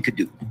 men could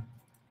do.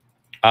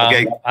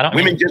 Okay,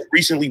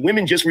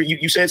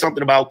 you said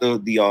something about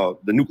the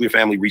nuclear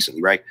family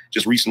recently, right?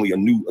 Just recently, a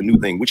new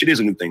thing, which it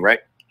is a new thing, right?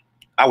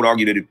 I would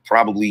argue that it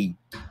probably,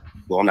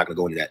 well, I'm not going to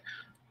go into that.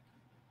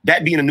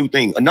 That being a new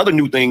thing, another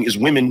new thing is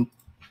women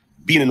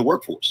being in the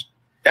workforce.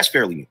 That's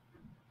fairly new.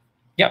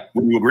 Yeah.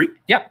 Would you agree?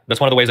 Yeah. That's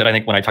one of the ways that I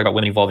think when I talk about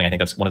women evolving, I think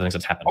that's one of the things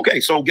that's happened. Okay.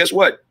 So guess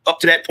what? Up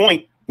to that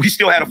point, we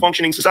still had a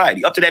functioning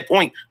society. Up to that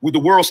point, the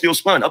world still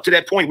spun. Up to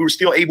that point, we were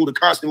still able to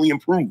constantly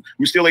improve.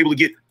 We were still able to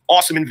get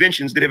awesome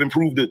inventions that have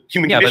improved the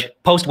human condition.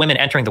 But post women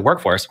entering the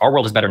workforce, our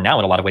world is better now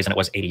in a lot of ways than it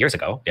was 80 years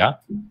ago. Yeah.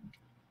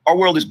 our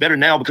world is better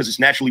now because it's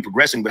naturally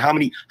progressing. But how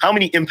many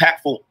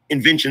impactful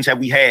inventions have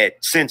we had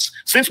since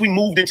we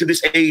moved into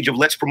this age of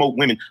let's promote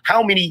women?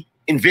 How many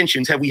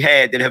inventions have we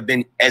had that have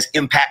been as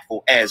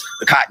impactful as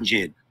the cotton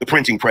gin, the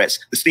printing press,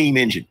 the steam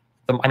engine?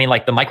 I mean,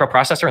 like the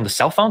microprocessor and the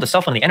cell phone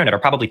and the internet are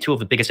probably two of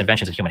the biggest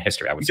inventions in human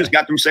history, I would say. You just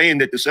got through saying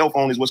that the cell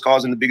phone is what's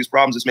causing the biggest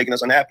problems. It's making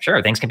us unhappy. Sure,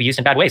 things can be used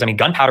in bad ways. I mean,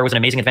 gunpowder was an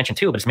amazing invention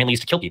too, but it's mainly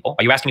used to kill people.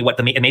 Are you asking me what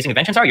the amazing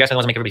inventions are? Or are you asking the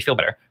ones that make everybody feel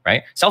better,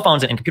 right? Cell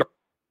phones and computer.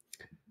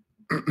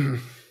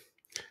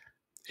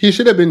 He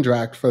should have been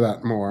dragged for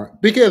that more,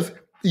 because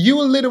you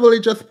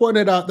literally just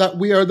pointed out that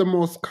we are the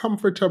most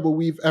comfortable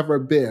we've ever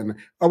been.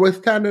 Our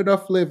standard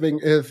of living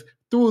is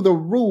through the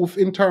roof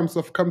in terms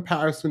of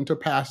comparison to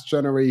past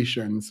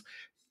generations.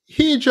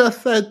 He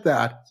just said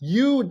that.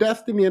 You,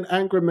 Destiny, and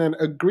Angryman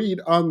agreed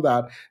on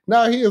that.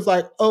 Now he is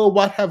like, oh,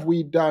 what have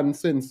we done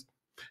since?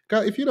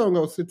 God, if you don't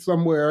go sit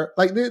somewhere,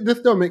 like this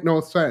don't make no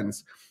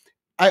sense.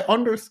 I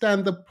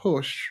understand the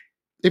push,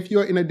 if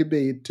you're in a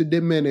debate, to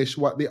diminish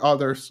what the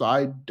other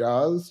side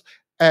does.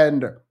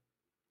 And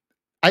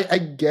I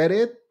get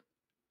it,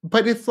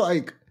 but it's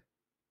like,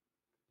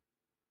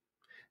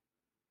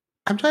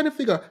 I'm trying to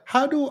figure out,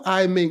 how do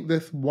I make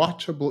this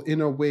watchable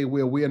in a way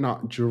where we're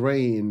not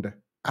drained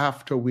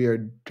after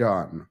we're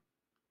done?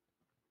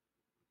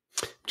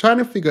 I'm trying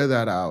to figure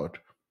that out,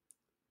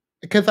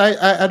 because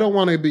I don't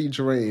want to be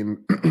drained.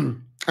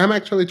 I'm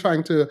actually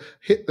trying to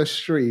hit the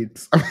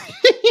streets.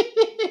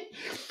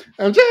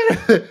 I'm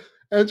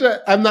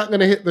not going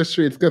to hit the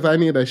streets because I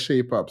need a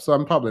shape up, so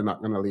I'm probably not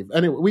going to leave.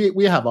 Anyway,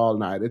 we have all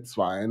night. It's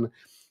fine.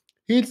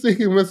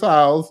 Heat-seeking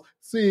missiles,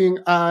 seeing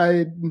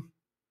eye,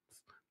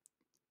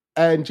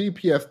 and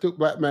GPS took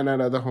black men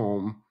out of the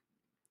home.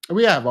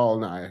 We have all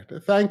night.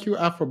 Thank you,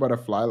 Afro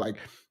Butterfly. Like,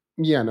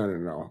 yeah,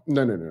 no.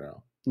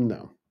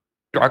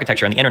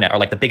 Architecture and the internet are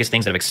like the biggest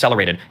things that have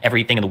accelerated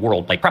everything in the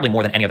world, like probably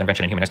more than any other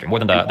invention in human history, more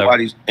than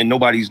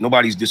nobody's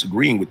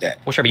disagreeing with that.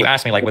 Well, sure, but you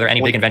asked me, like, were there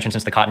any big inventions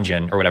since the cotton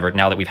gin or whatever,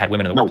 now that we've had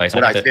women in the workplace?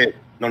 No.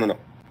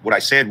 What I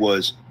said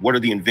was, what are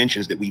the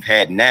inventions that we've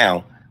had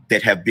now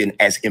that have been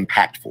as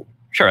impactful?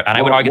 Sure, and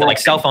I would argue that like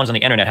cell phones and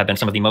the internet have been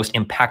some of the most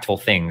impactful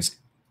things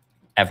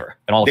ever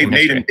in all of human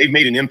history. They've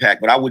made an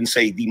impact, but I wouldn't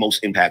say the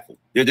most impactful.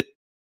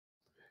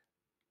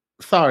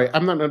 Sorry,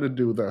 I'm not going to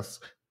do this.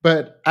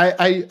 But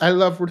I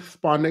love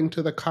responding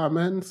to the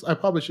comments. I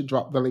probably should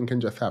drop the link and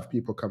just have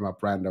people come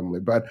up randomly.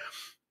 But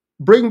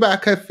bring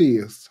back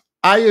Hafiz.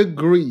 I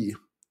agree.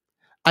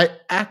 I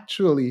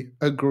actually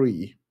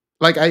agree.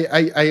 Like, I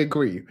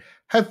agree.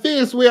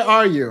 Hafiz, where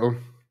are you?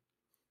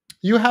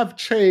 You have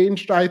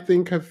changed, I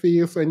think,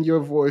 Hafiz, and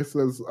your voice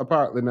is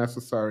apparently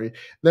necessary.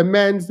 The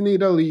men's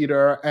need a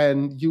leader,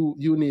 and you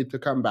need to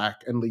come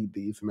back and lead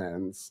these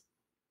men's.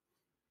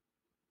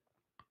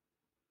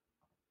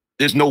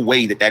 There's no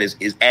way that is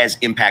as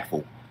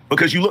impactful,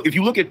 because if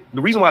you look at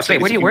the reason why I say,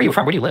 where are you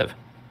from? Where do you live?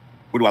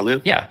 Where do I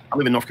live? Yeah, I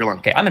live in North Carolina.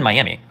 Okay, I'm in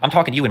Miami. I'm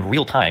talking to you in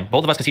real time.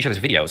 Both of us can see each other's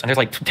videos, and there's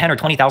like 10 or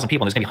 20,000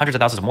 people, and there's gonna be hundreds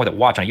of thousands of more that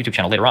watch on a YouTube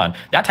channel later on.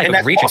 That type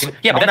of reach, awesome.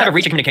 Yeah, but that type of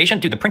reach and communication,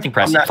 dude, the printing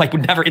press,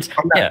 would never.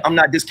 I'm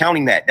not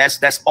discounting that.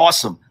 That's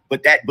awesome.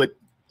 But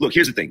look,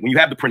 here's the thing: when you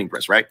have the printing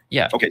press, right?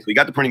 Yeah. Okay, so you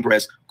got the printing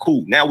press.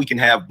 Cool. Now we can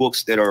have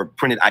books that are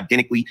printed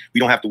identically.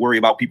 We don't have to worry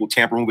about people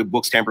tampering with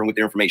books, tampering with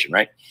their information,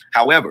 right?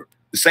 However,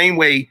 the same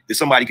way that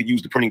somebody could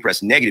use the printing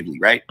press negatively,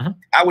 right?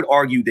 I would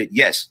argue that,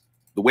 yes,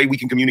 the way we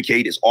can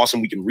communicate is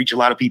awesome. We can reach a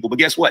lot of people. But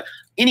guess what?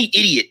 Any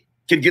idiot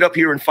can get up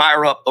here and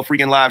fire up a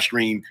freaking live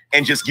stream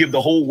and just give the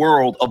whole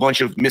world a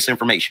bunch of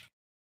misinformation.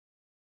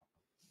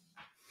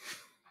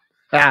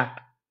 He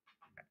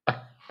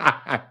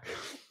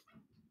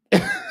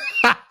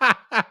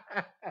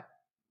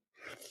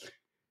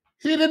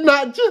did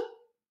not just...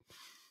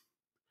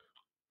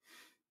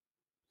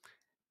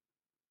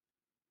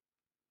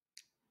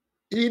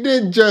 He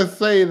didn't just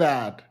say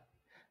that.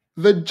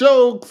 The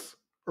jokes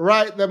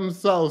write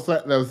themselves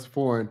at this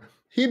point.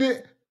 He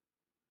did...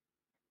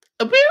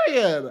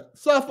 Period.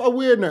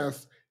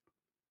 Self-awareness.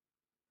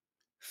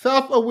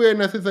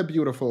 Self-awareness is a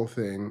beautiful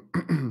thing.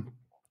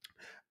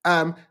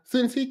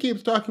 Since he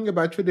keeps talking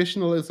about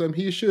traditionalism,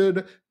 he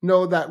should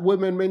know that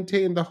women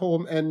maintain the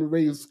home and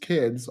raise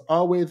kids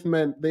always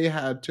meant they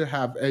had to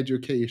have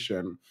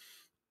education.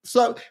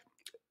 So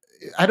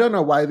I don't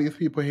know why these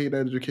people hate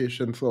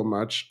education so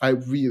much. I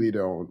really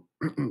don't.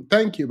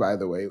 Thank you, by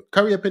the way.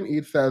 Curry Up and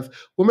Eat says,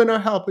 women are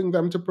helping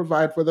them to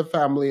provide for the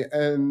family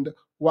and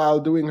while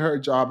doing her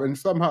job, and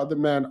somehow the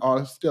men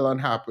are still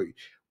unhappy.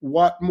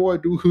 What more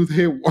do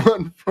they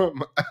want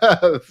from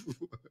us?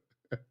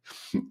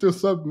 To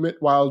submit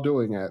while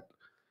doing it.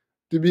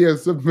 To be a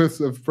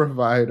submissive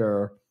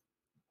provider.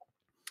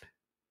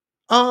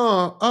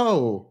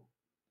 Oh.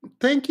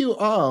 Thank you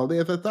all.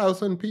 There's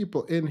 1,000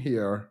 people in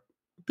here.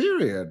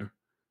 Period.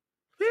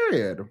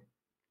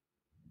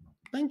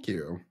 Thank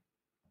you.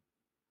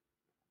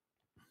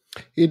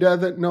 He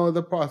doesn't know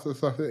the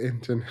process of the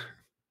internet.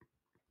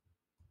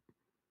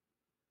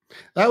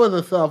 That was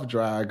a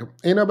self-drag.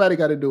 Ain't nobody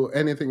got to do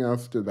anything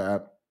else to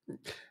that.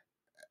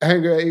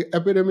 Anger,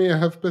 epidemic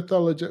of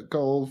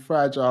pathological,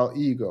 fragile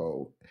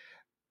ego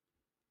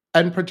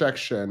and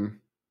projection.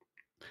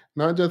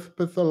 Not just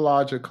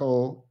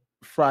pathological,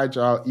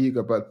 fragile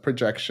ego, but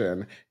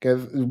projection.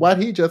 Because what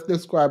he just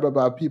described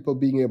about people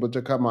being able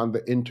to come on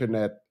the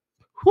internet,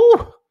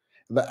 whew,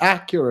 the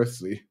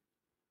accuracy.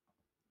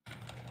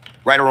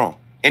 Right or wrong.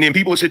 And then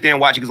people will sit there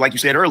and watch it because, like you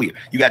said earlier,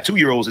 you got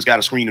 2-year-olds that's got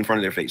a screen in front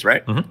of their face,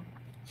 right? Mm-hmm.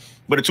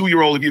 But a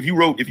 2-year-old, if you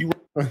wrote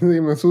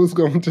Who's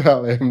going to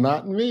tell him?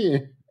 Not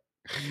me.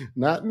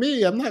 Not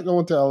me. I'm not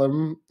going to tell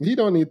him. He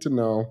don't need to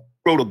know.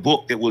 Wrote a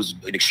book that was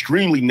an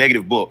extremely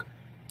negative book,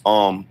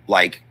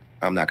 like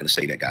I'm not going to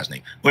say that guy's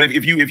name, but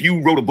if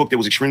you wrote a book that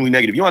was extremely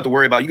negative, you don't have to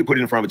worry about it. You can put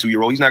it in front of a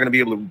 2-year-old. He's not going to be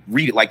able to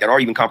read it like that or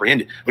even comprehend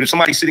it. But if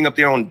somebody's sitting up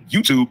there on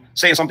YouTube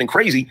saying something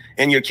crazy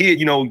and your kid,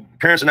 you know,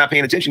 parents are not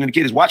paying attention and the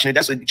kid is watching it,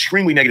 that's an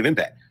extremely negative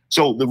impact.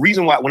 So the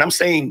reason why, when I'm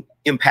saying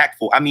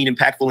impactful, I mean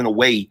impactful in a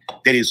way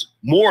that is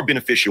more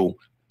beneficial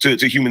to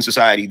human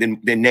society than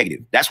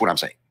negative. That's what I'm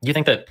saying. Do you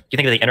think that the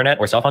internet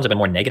or cell phones have been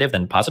more negative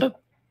than positive?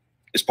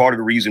 It's part of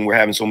the reason we're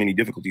having so many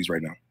difficulties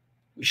right now.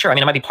 Sure. I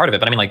mean, it might be part of it,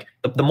 but I mean, like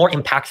the more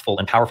impactful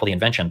and powerful the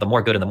invention, the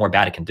more good and the more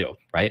bad it can do,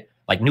 right?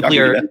 Like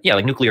nuclear,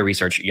 like nuclear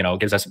research, you know,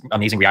 gives us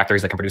amazing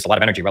reactors that can produce a lot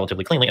of energy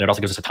relatively cleanly, and it also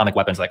gives us atomic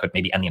weapons that could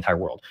maybe end the entire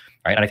world,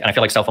 right? And I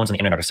feel like cell phones and the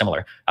internet are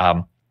similar.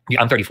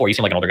 I'm 34. You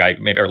seem like an older guy,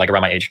 maybe, or like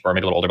around my age, or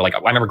maybe a little older. But like, I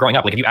remember growing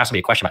up, like if you asked me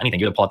a question about anything,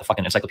 you would pull out the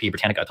fucking Encyclopedia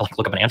Britannica to like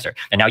look up an answer.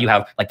 And now you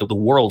have like the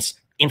world's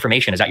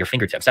information is at your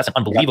fingertips. That's an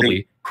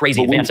unbelievably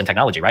crazy advance in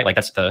technology, right? Like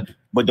that's the.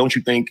 But don't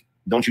you think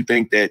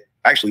that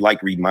I actually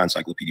like reading my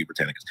Encyclopedia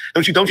Britannica?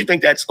 Don't you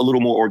think that's a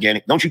little more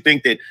organic? Don't you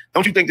think that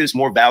it's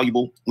more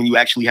valuable when you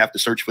actually have to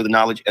search for the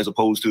knowledge as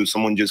opposed to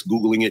someone just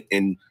Googling it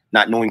and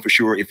not knowing for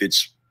sure if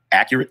it's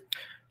accurate?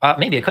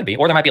 Maybe it could be,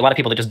 or there might be a lot of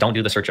people that just don't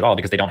do the search at all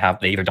because they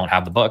either don't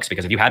have the books.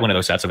 Because if you had one of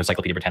those sets of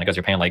Encyclopedia Britannicas,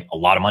 you're paying like a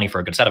lot of money for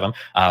a good set of them,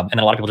 and then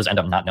a lot of people just end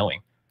up not knowing.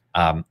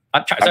 I'll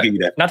give you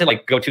that. Not to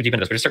like go too deep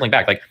into this, but just circling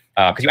back, like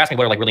because you asked me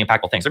what are like really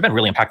impactful things. There've been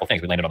really impactful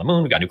things. We landed on the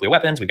moon. We got nuclear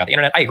weapons. We got the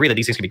internet. I agree that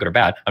these things can be good or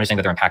bad. I'm just saying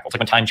that they're impactful. It's like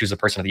when Time chooses a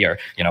person of the year.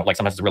 You know, like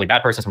sometimes it's a really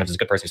bad person, sometimes it's a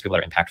good person. There's people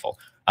that are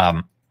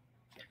impactful.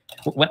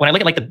 When I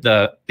look at like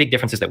the big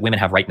differences that women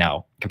have right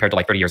now compared to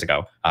like 30 years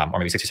ago, or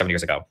maybe 60 or 70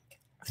 years ago,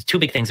 the two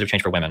big things that have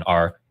changed for women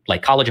are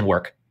like college and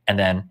work, and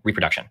then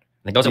reproduction.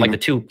 I think those are like the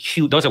two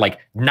huge. Those are like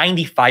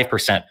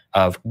 95%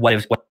 of what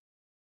is what.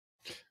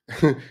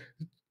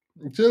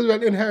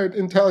 Children inherit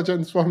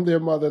intelligence from their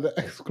mother, the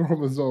X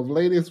chromosome.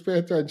 Ladies, pay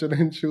attention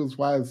and choose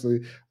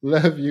wisely.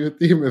 Love you.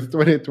 Theme is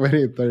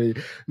 2023.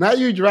 Not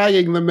you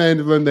dragging the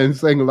men and then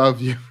saying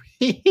love you.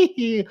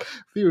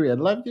 Period.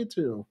 Love you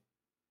too.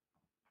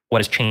 What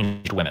has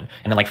changed women?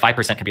 And then like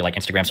 5% could be like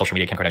Instagram, social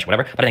media, Kim Kardashian,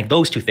 whatever. But I think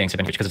those two things have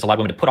been huge because it's allowed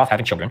women to put off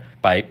having children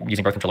by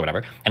using birth control or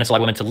whatever. And it's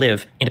allowed women to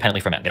live independently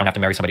from men. They don't have to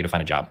marry somebody to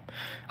find a job.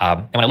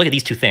 And when I look at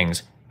these two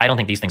things, I don't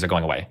think these things are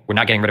going away. We're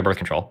not getting rid of birth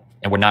control,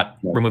 and we're not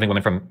removing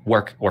women from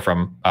work or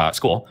from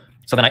school.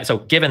 So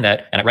given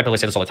that, and Red Pill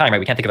say this all the time, right?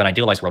 We can't think of an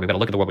idealized world. We've got to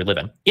look at the world we live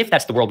in. If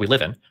that's the world we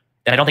live in,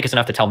 then I don't think it's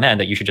enough to tell men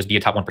that you should just be a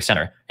top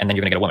 1%er and then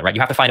you're gonna get a woman, right?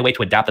 You have to find a way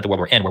to adapt to the world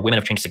we're in, where women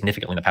have changed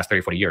significantly in the past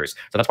 30, 40 years.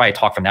 So that's why I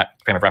talk from that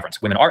frame of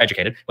reference. Women are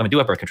educated, women do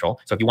have birth control.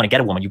 So if you want to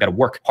get a woman, you've got to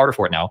work harder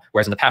for it now.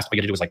 Whereas in the past, all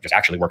you had to do was like just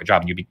actually work a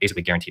job and you'd be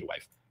basically guaranteed a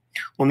wife.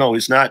 Well, no,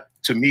 it's not,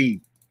 to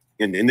me,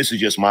 and this is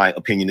just my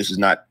opinion. This is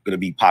not going to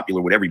be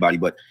popular with everybody,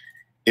 but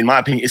in my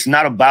opinion, it's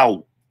not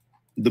about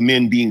the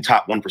men being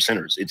top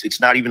 1%ers.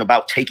 It's not even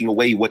about taking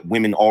away what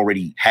women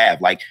already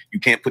have. Like, you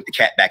can't put the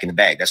cat back in the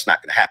bag. That's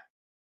not going to happen.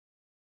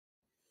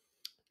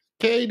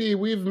 Katie,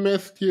 we've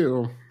missed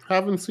you.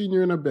 Haven't seen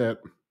you in a bit.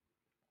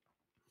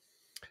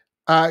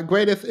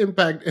 Greatest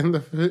impact in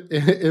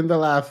the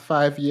last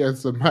 5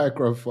 years, the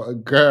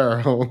microphone.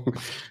 Girl.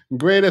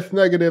 Greatest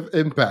negative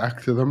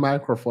impact to the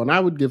microphone.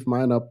 I would give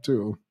mine up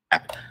too.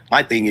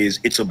 My thing is,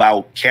 it's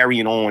about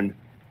carrying on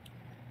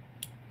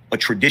a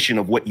tradition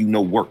of what you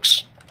know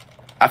works.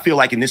 I feel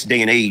like in this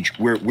day and age,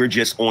 we're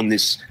just on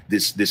this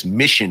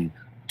mission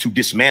to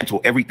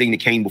dismantle everything that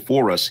came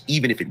before us,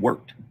 even if it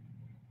worked.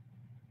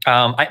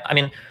 I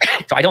mean,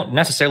 so I don't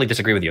necessarily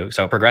disagree with you.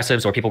 So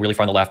progressives or people really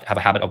far on the left have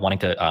a habit of wanting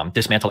to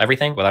dismantle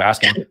everything without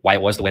asking why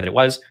it was the way that it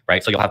was,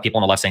 right? So you'll have people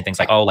on the left saying things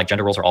like, oh, like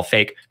gender roles are all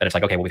fake. But it's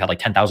like, okay, well, we've had like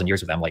 10,000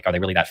 years of them. Like, are they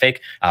really that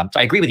fake? So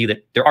I agree with you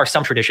that there are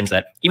some traditions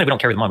that even if we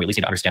don't carry them on, we at least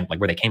need to understand like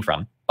where they came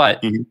from.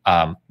 But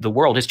the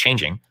world is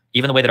changing.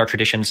 Even the way that our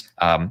traditions,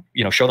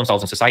 show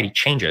themselves in society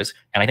changes.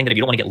 And I think that if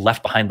you don't want to get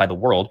left behind by the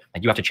world,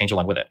 like you have to change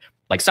along with it.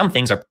 Like some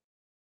things are.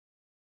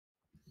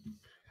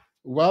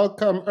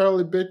 Welcome,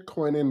 early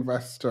Bitcoin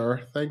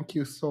investor. Thank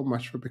you so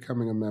much for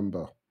becoming a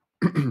member.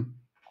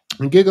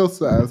 Giggle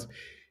says,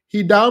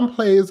 he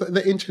downplays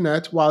the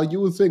internet while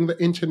using the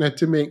internet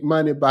to make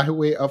money by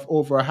way of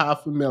over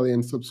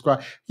 500,000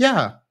 subscribers.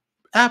 Yeah,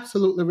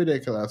 absolutely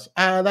ridiculous.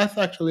 That's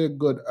actually a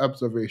good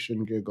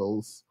observation,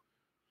 Giggles.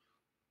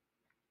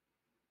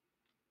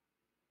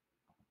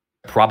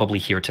 Probably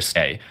here to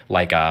stay,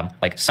 like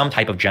some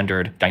type of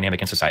gendered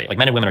dynamic in society. Like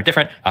men and women are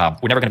different.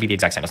 We're never going to be the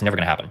exact same. That's never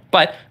going to happen.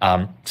 But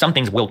some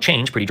things will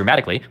change pretty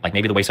dramatically, like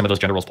maybe the way some of those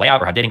gender roles play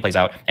out or how dating plays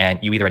out, and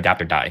you either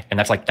adapt or die. And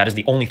that is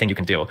the only thing you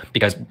can do,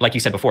 because like you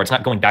said before, it's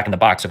not going back in the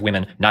box of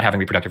women not having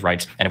reproductive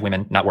rights and of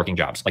women not working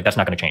jobs. Like that's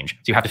not going to change.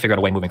 So you have to figure out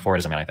a way moving forward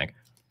as a man, I think.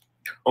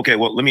 Okay,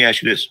 well, let me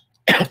ask you this: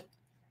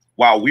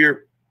 while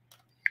we're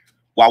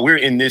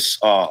in this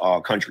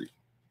country,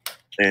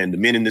 and the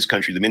men in this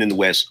country, the men in the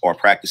West, are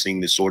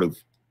practicing this sort of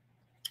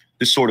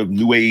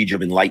new age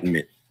of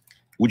enlightenment,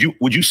 would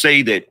you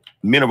say that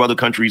men of other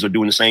countries are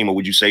doing the same, or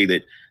would you say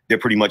that they're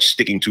pretty much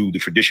sticking to the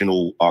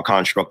traditional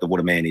construct of what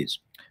a man is?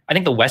 I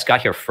think the West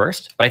got here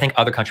first, but I think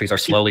other countries are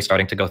slowly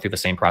starting to go through the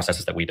same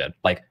processes that we did.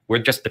 Like, we're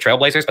just the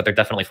trailblazers, but they're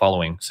definitely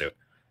following suit.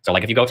 So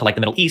like if you go to like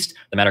the Middle East,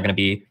 the men are going to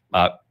be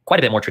quite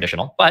a bit more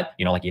traditional. But,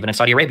 you know, like even in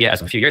Saudi Arabia,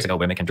 as of a few years ago,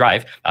 women can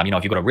drive. You know,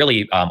 if you go to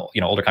really,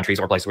 you know, older countries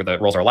or places where the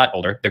roles are a lot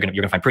older, you're going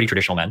to find pretty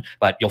traditional men.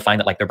 But you'll find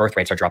that like their birth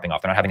rates are dropping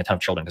off. They're not having a ton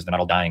of children because they're not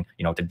all dying,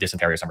 you know, to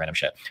dysentery or some random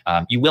shit.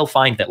 You will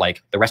find that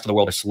like the rest of the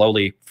world is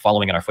slowly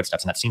following in our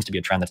footsteps. And that seems to be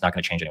a trend that's not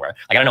going to change anywhere.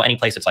 Like I don't know any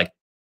place that's like.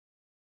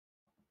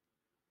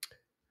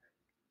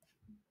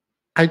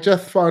 I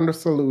just found a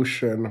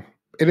solution.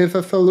 It is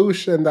a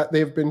solution that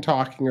they've been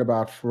talking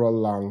about for a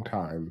long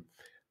time.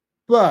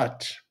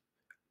 But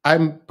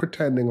I'm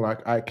pretending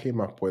like I came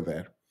up with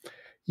it.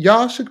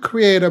 Y'all should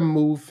create a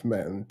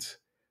movement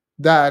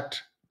that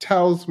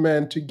tells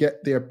men to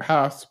get their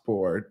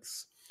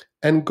passports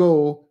and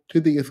go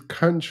to these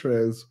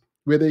countries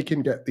where they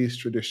can get these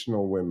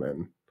traditional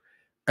women.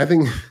 I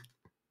think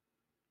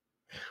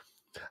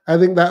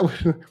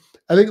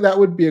that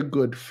would be a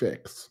good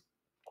fix.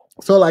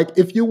 So like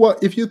if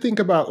you think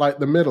about like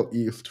the Middle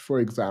East, for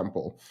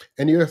example,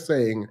 and you're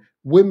saying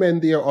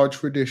women there are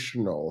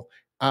traditional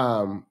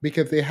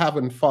because they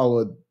haven't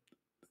followed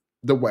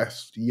the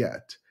West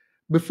yet.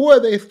 Before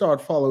they start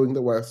following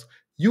the West,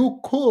 you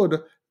could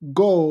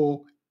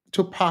go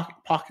to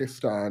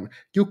Pakistan.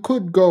 You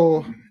could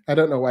go, I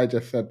don't know why I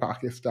just said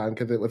Pakistan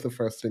because it was the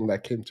first thing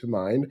that came to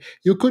mind.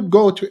 You could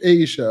go to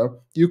Asia.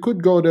 You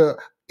could go to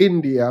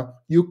India,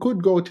 you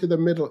could go to the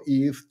Middle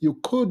East, you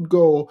could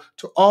go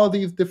to all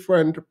these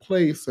different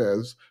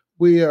places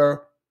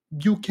where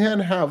you can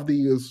have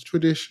these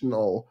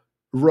traditional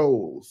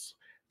roles.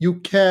 You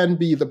can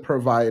be the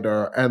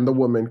provider and the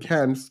woman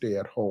can stay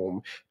at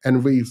home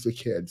and raise the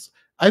kids.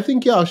 I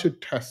think y'all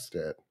should test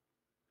it.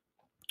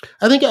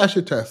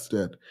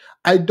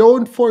 I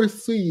don't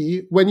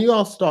foresee, when you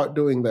all start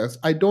doing this,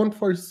 I don't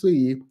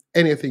foresee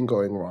anything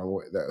going wrong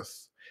with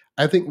this.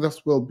 I think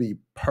this will be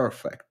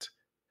perfect.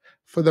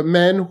 For the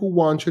men who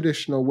want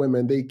traditional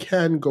women, they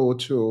can go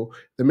to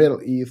the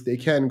Middle East, they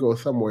can go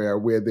somewhere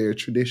where there are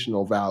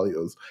traditional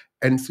values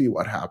and see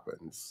what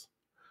happens.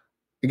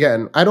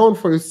 Again, I don't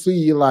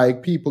foresee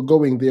like people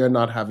going there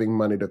not having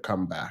money to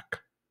come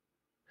back.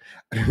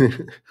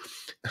 I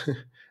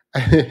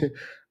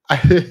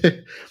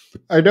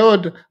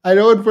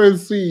don't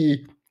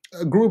foresee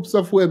groups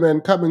of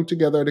women coming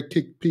together to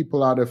kick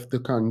people out of the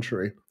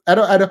country. I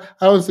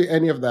don't see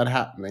any of that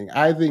happening.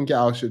 I think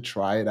y'all should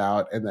try it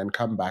out and then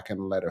come back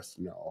and let us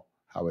know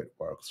how it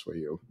works for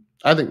you.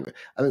 I think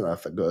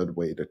that's a good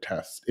way to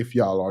test if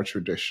y'all are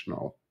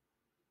traditional.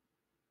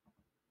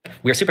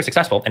 We are super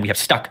successful and we have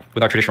stuck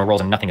with our traditional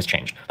roles and nothing has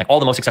changed. Like all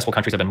the most successful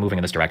countries have been moving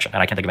in this direction.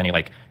 And I can't think of any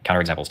like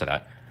counterexamples to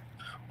that.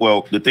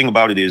 Well, the thing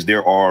about it is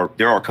there are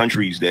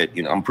countries that,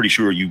 you know, I'm pretty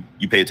sure you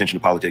pay attention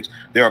to politics.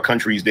 There are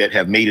countries that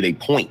have made it a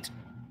point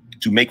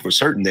to make for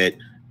certain that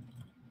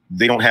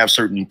they don't have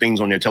certain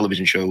things on their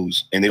television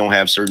shows and they don't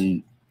have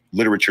certain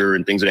literature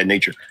and things of that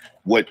nature.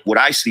 What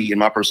I see, in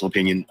my personal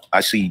opinion,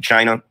 I see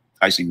China,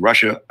 I see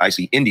Russia, I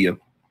see India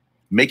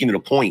making it a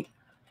point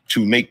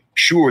to make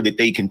sure that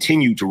they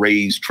continue to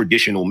raise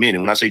traditional men.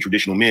 And when I say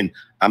traditional men,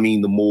 I mean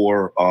the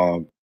more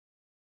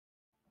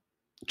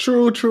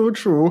True.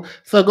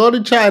 So go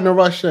to China,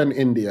 Russia, and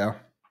India.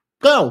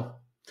 Go.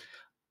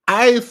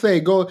 I say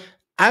go.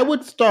 I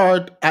would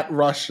start at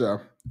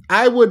Russia.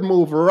 I would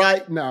move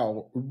right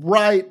now.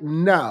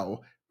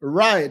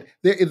 There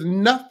is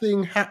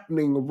nothing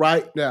happening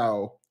right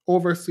now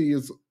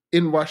overseas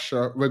in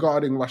Russia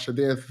regarding Russia.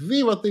 There's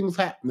zero things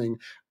happening.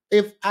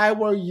 If I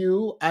were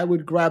you, I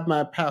would grab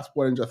my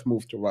passport and just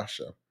move to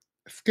Russia.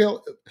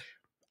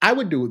 I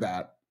would do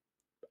that.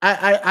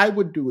 I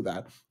would do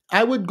that.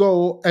 I would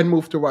go and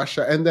move to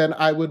Russia, and then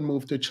I would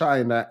move to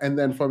China, and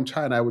then from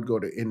China I would go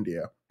to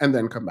India, and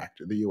then come back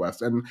to the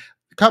US and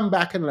come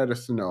back and let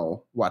us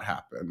know what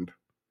happened.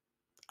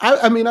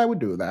 I mean, I would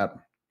do that.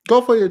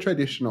 Go for your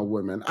traditional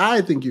women.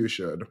 I think you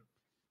should.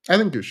 I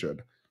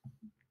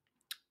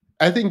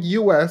think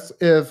US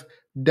is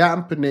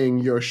dampening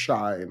your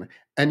shine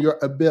and your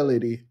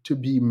ability to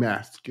be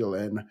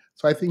masculine.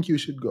 So I think you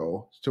should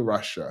go to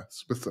Russia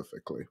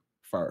specifically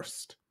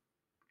first.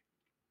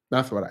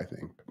 That's what I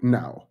think.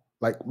 Now,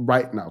 like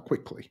right now,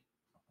 quickly.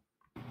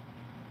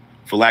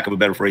 For lack of a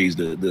better phrase,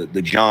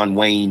 the John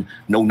Wayne,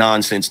 no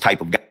nonsense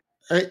type of guy.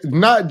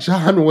 Not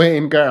John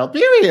Wayne, girl,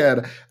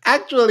 period.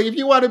 Actually, if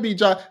you want to be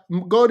John,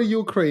 go to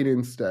Ukraine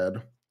instead.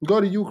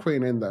 Go to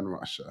Ukraine and then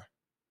Russia.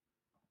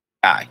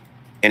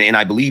 And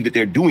I believe that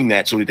they're doing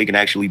that so that they can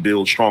actually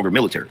build stronger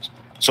militaries.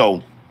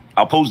 So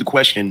I'll pose the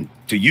question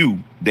to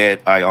you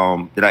that I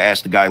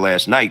asked the guy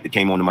last night that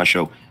came onto my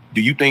show.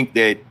 Do you think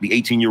that the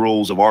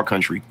 18-year-olds of our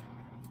country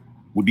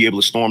would be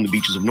able to storm the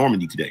beaches of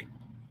Normandy today?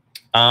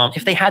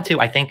 If they had to,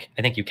 I think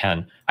you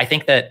can. I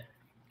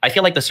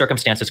feel like the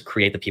circumstances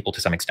create the people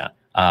to some extent.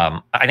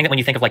 I think that when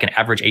you think of like an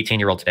average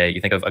 18-year-old today,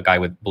 you think of a guy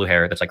with blue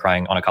hair that's like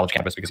crying on a college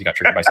campus because he got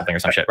triggered by something or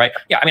some shit, right?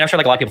 Yeah, I mean, I'm sure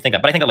like a lot of people think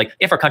that, but I think that like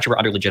if our country were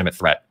under legitimate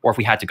threat, or if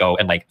we had to go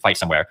and like fight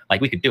somewhere,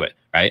 like we could do it,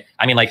 right?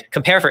 I mean, like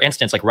compare, for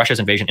instance, like Russia's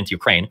invasion into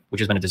Ukraine,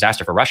 which has been a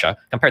disaster for Russia.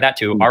 Compare that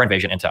to our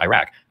invasion into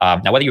Iraq.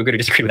 Now, whether you agree or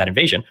disagree with that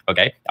invasion,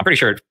 okay, I'm pretty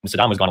sure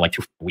Saddam was gone in like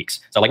 2 weeks.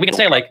 So like we can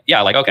say like,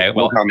 yeah, like okay,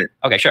 well,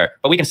 okay, sure,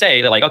 but we can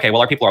say that like, okay,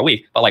 well, our people are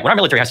weak, but like when our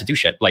military has to do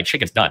shit, like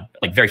shit gets done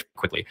like very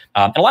quickly,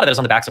 and a lot of that is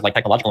on the backs of like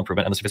technological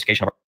improvement and the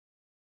sophistication of.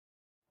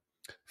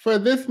 For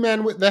this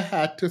man with the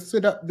hat to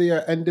sit up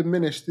there and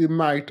diminish the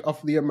might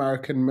of the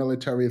American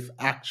military is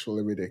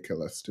actually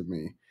ridiculous to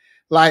me.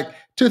 Like,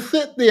 to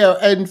sit there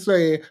and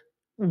say,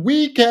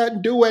 we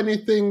can't do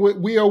anything,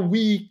 we are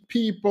weak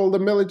people, the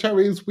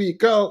military is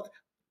weak. Girl,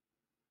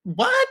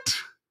 what?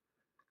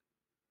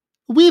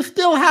 We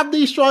still have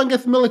the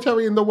strongest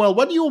military in the world.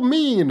 What do you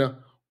mean?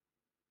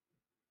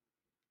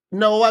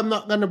 No, I'm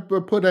not going to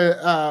put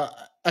a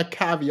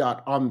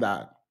caveat on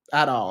that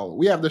at all.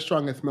 We have the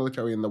strongest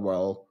military in the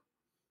world.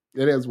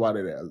 It is what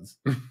it is.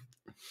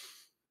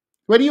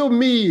 What do you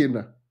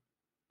mean?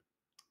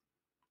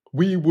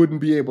 We wouldn't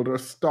be able to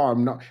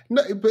storm. No,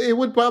 it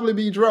would probably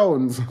be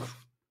drones.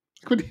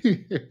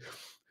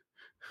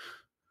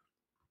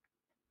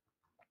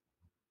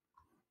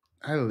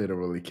 I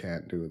literally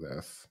can't do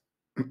this.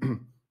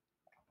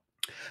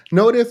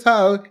 Notice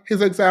how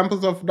his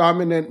examples of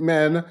dominant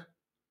men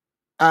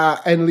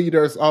and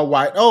leaders are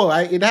white. Oh,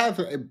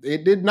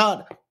 it did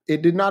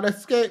not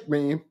escape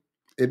me.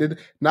 It did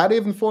not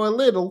even for a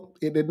little.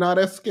 It did not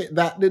escape.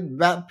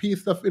 That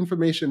piece of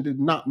information did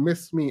not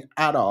miss me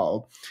at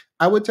all.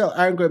 I would tell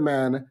angry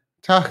man,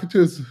 talk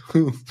to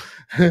Zeus,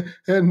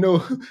 and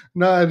no,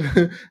 not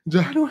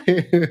John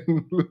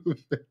Wayne.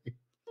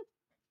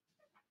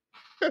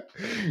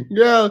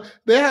 Girl,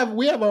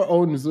 we have our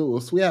own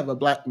Zeus. We have a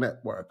black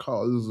network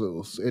called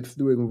Zeus. It's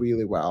doing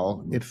really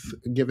well. It's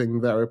giving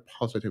very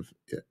positive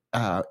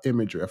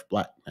imagery of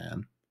black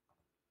man.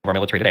 Our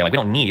military today, like we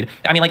don't need,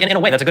 I mean, like in a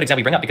way that's a good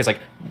example you bring up, because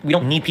like we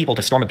don't need people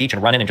to storm a beach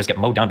and run in and just get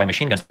mowed down by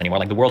machine guns anymore.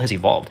 Like the world has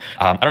evolved.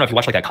 I don't know if you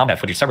watch like that combat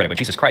footage subreddit, but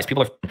Jesus Christ,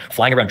 people are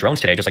flying around drones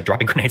today just like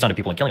dropping grenades onto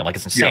people and killing them. Like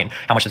it's insane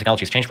how much the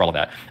technology has changed for all of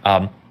that.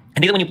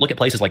 And even when you look at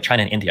places like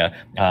China and India,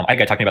 I had a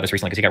guy talking about this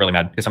recently because he got really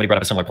mad because somebody brought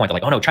up a similar point. They're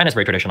like, oh no, China's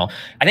very traditional.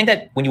 I think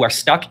that when you are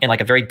stuck in like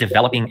a very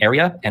developing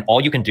area and all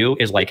you can do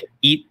is like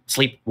eat,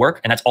 sleep, work,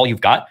 and that's all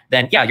you've got,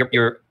 then yeah,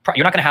 you're not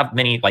going to have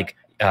many like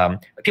people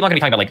aren't going to be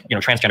talking about like, you know,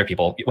 transgender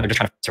people when they're just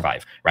trying to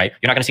survive, right?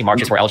 You're not going to see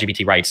marches for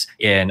LGBT rights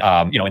in,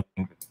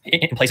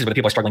 in places where the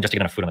people are struggling just to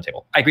get enough food on the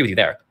table. I agree with you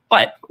there.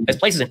 But as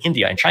places in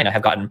India and China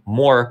have gotten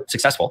more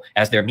successful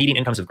as their median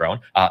incomes have grown,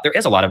 there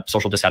is a lot of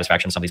social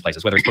dissatisfaction in some of these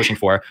places, whether it's pushing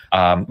for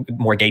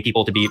more gay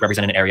people to be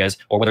represented in areas,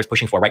 or whether it's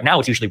pushing for, right now,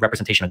 it's usually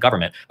representation of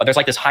government. But there's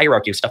like this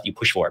hierarchy of stuff that you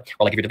push for.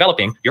 Or like if you're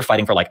developing, you're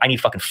fighting for like, I need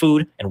fucking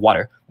food and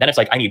water. Then it's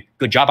like, I need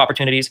good job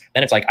opportunities.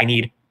 Then it's like, I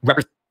need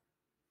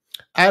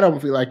I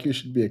don't feel like you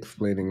should be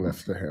explaining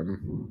this to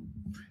him.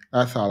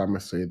 That's all I'm going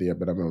to say there,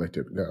 but I'm going to let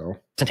it go.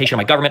 Representation of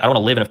my government. I don't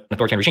want to live in an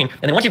authoritarian regime.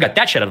 And then once you've got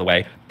that shit out of the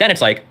way, then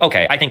it's like,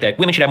 okay, I think that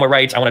women should have more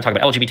rights. I want to talk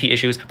about LGBT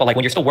issues. But like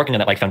when you're still working on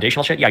that like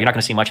foundational shit, yeah, you're not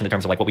going to see much in the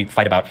terms of like what we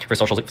fight about for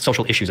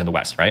social issues in the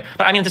West, right?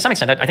 But I mean, to some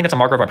extent, I think that's a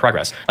marker of our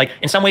progress. Like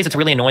in some ways, it's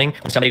really annoying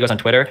when somebody goes on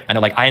Twitter and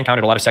they're like, I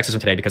encountered a lot of sexism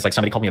today because like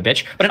somebody called me a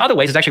bitch. But in other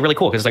ways, it's actually really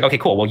cool because it's like, okay,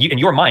 cool. Well, in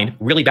your mind,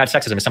 really bad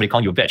sexism is somebody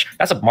calling you a bitch.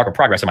 That's a mark of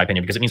progress in my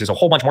opinion, because it means there's a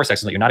whole bunch more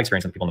sexism that you're not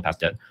experiencing that people in the past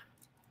did.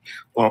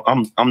 Well,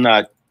 I'm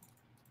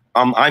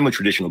a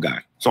traditional guy,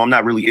 so I'm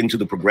not really into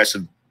the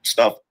progressive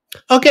stuff.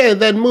 Okay,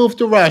 then move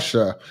to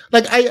Russia.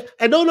 Like,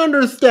 I don't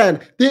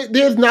understand.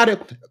 There's not a...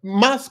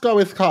 Moscow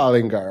is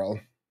calling, girl.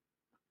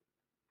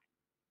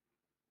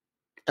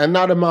 And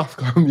not a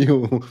Moscow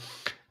mule.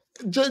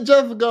 Just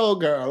go,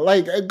 girl.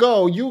 Like,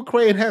 go.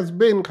 Ukraine has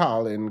been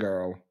calling,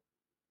 girl.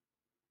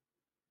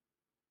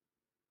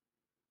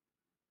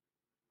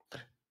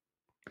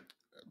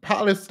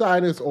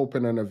 Palestine is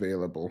open and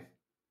available.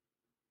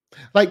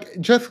 Like,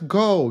 just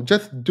go.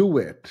 Just do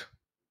it.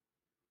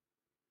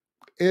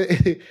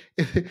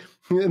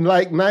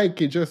 Like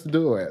Nike, just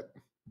do it.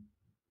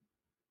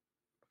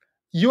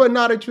 You are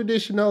not a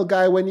traditional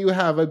guy when you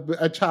have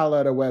a child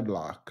out of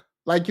wedlock.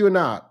 Like, you're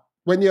not.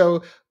 When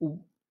you're...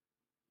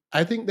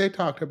 I think they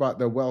talked about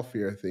the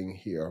welfare thing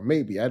here.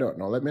 Maybe. I don't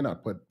know. Let me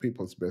not put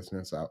people's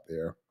business out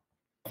there.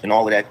 And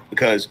all of that,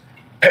 because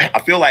I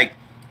feel like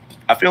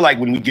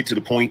when we get to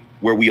the point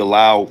where we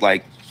allow,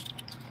 like,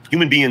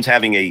 human beings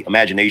having a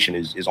imagination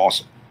is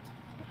awesome.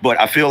 But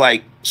I feel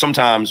like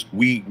sometimes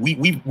we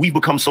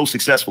become so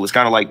successful. It's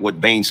kind of like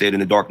what Bane said in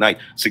The Dark Knight.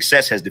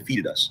 Success has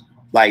defeated us.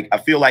 Like, I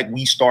feel like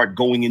we start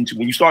going into,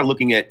 when you start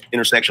looking at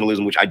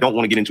intersectionalism, which I don't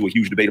want to get into a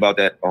huge debate about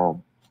that,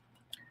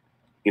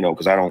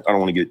 because I don't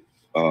want to get,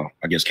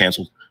 I guess,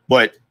 canceled.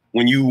 But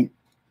when you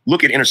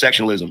look at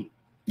intersectionalism,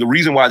 the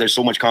reason why there's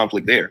so much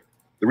conflict there,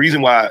 the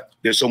reason why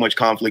there's so much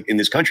conflict in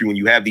this country when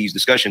you have these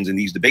discussions and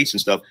these debates and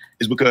stuff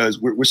is because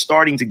we're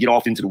starting to get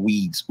off into the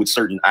weeds with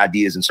certain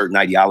ideas and certain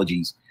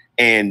ideologies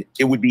And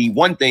it would be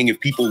one thing if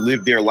people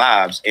lived their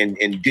lives and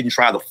didn't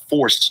try to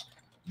force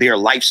their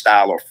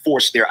lifestyle or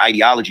force their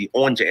ideology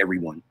onto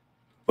everyone.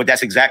 But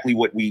that's exactly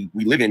what we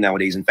live in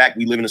nowadays. In fact,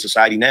 we live in a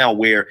society now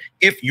where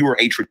if you're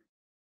a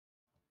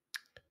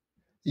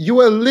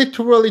you are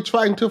literally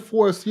trying to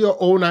force your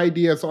own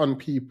ideas on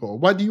people.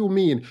 What do you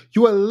mean?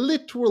 You are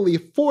literally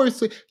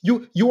forcing,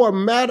 you are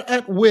mad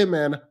at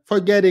women for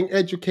getting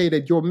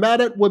educated. You're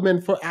mad at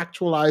women for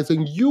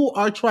actualizing. You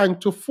are trying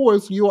to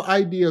force your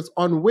ideas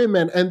on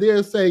women, and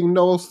they're saying,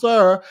 no,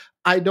 sir,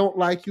 I don't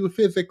like you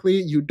physically.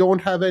 You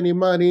don't have any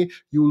money.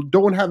 You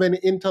don't have any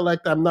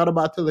intellect. I'm not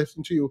about to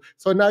listen to you.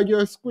 So now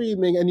you're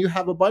screaming, and you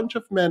have a bunch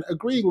of men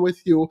agreeing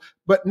with you,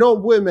 but no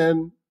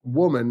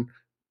woman,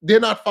 they're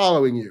not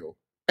following you.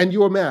 And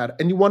you're mad,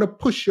 and you want to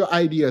push your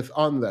ideas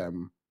on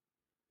them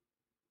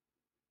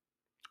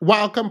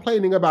while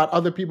complaining about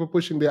other people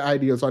pushing their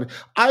ideas on you.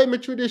 I'm a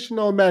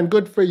traditional man.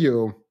 Good for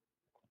you.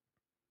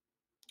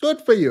 Good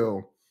for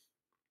you.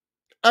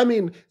 I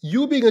mean,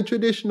 you being a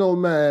traditional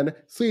man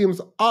seems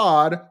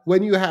odd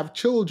when you have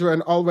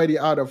children already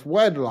out of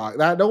wedlock.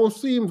 That don't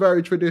seem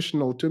very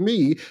traditional to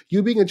me.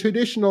 You being a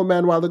traditional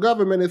man while the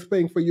government is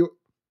paying for you.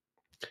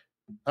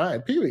 All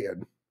right,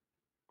 period.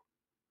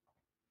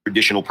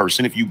 Traditional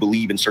person, if you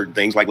believe in certain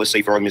things, like let's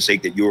say for argument's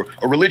sake that you're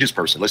a religious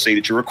person, let's say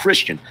that you're a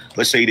Christian,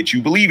 let's say that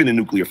you believe in a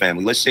nuclear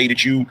family, let's say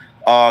that you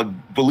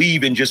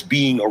believe in just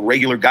being a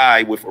regular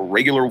guy with a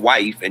regular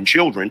wife and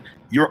children,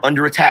 you're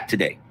under attack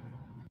today.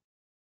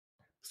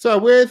 So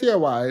where's your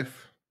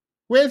wife?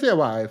 Where's your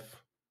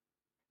wife?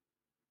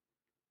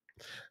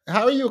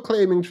 How are you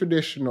claiming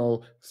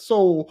traditional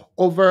so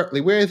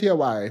overtly? Where's your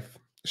wife?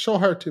 Show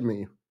her to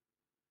me.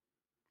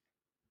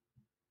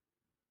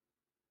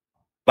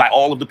 By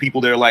all of the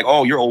people that are like,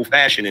 oh, you're old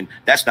fashioned and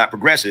that's not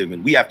progressive.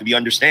 And we have to be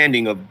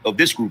understanding of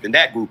this group and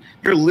that group.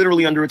 You're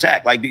literally under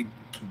attack. Like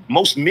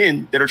most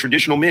men that are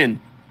traditional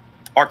men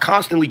are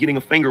constantly getting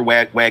a finger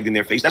wagged in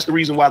their face. That's the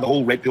reason why the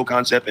whole red pill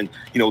concept and,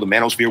 you know, the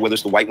manosphere, whether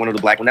it's the white one or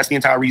the black one, that's the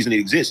entire reason it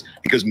exists,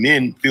 because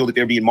men feel that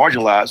they're being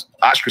marginalized,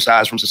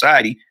 ostracized from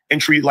society,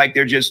 and treated like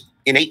they're just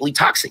innately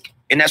toxic.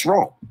 And that's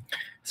wrong.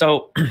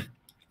 So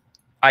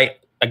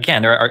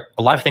again, there are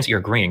a lot of things that you're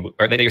agreeing,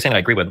 or that you're saying that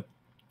I agree with.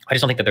 I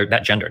just don't think that they're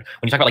that gendered.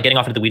 When you talk about like getting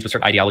off into the weeds with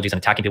certain ideologies and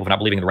attacking people for not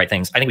believing in the right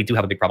things, I think we do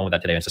have a big problem with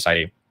that today in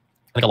society.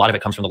 I think a lot of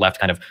it comes from the left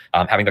kind of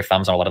having their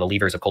thumbs on a lot of the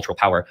levers of cultural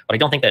power. But I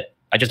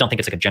just don't think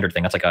it's like a gendered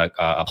thing. That's like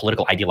a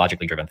political,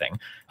 ideologically driven thing.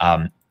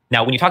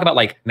 Now, when you talk about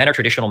like men are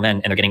traditional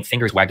men and they're getting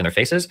fingers wagged in their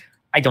faces,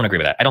 I don't agree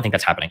with that. I don't think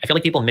that's happening. I feel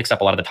like people mix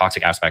up a lot of the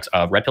toxic aspects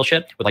of red pill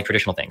shit with like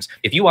traditional things.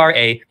 If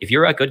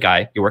you're a good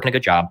guy, you're working a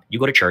good job, you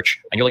go to church,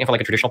 and you're looking for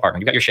like a traditional partner,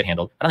 you got your shit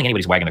handled, I don't think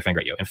anybody's wagging their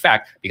finger at you. In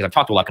fact, because I've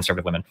talked to a lot of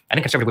conservative women, I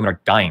think conservative women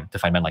are dying to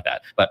find men like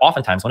that. But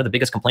oftentimes, one of the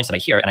biggest complaints that I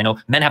hear, and I know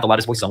men have the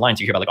loudest voices online,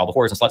 so you hear about like all the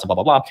whores and sluts and blah,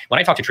 blah, blah. When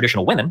I talk to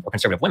traditional women or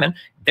conservative women,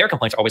 their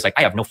complaints are always like,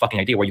 I have no fucking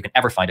idea where you can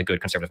ever find a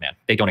good conservative man.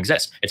 They don't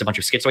exist. It's a bunch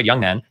of schizoid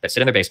young men that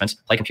sit in their basements,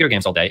 play computer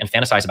games all day, and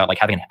fantasize about like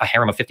having a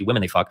harem of 50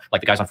 women they fuck,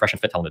 like the guys on Fresh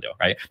and Fit tell them to do,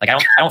 right? Like I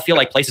don't feel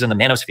like places in the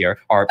manosphere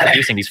are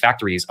producing these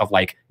factories of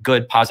like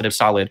good, positive,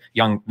 solid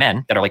young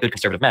men that are like good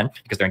conservative men,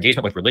 because their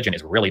engagement with religion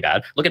is really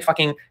bad. Look at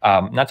fucking I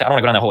don't want to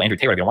go down that whole Andrew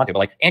Tate if you don't want to, but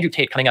like Andrew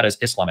Tate coming out as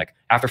Islamic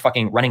after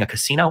fucking running a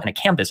casino and a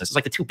cam business is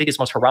like the two biggest,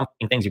 most haram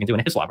things you can do in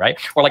Islam, right?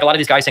 Or like a lot of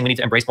these guys saying we need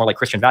to embrace more like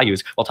Christian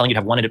values while telling you to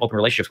have one and open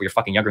relationships with your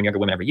fucking younger and younger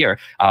women every year.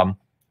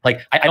 Like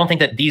I don't think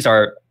that these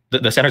are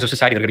the centers of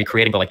society that are going to be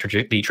creating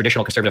the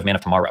traditional conservative man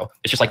of tomorrow.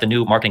 It's just like the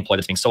new marketing ploy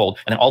that's being sold.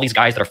 And then all these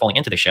guys that are falling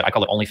into this shit, I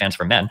call it OnlyFans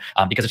for men,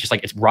 because it's just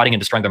like it's rotting and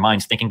destroying their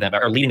minds, thinking that,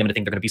 or leading them to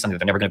think they're going to be something that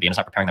they're never going to be, and it's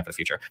not preparing them for the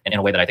future in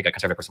a way that I think a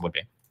conservative person would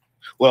be.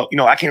 Well, you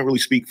know, I can't really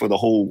speak for the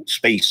whole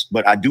space,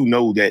 but I do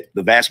know that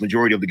the vast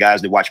majority of the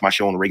guys that watch my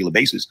show on a regular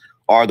basis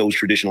are those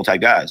traditional type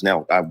guys.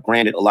 Now,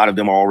 granted, a lot of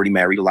them are already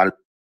married. A lot of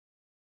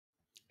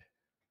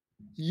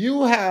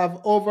You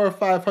have over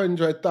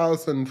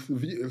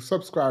 500,000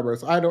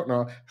 subscribers. I don't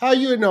know how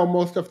you know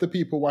most of the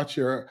people watch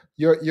your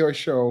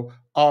show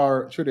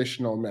are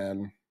traditional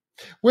men.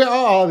 Where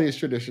are all these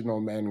traditional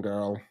men,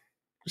 girl?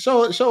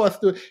 Show us,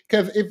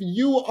 because if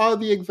you are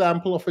the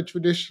example of a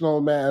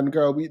traditional man,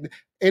 girl,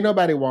 ain't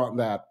nobody want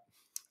that.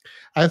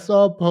 I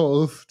saw a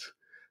post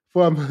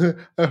from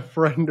a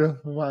friend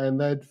of mine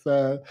that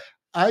said,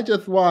 I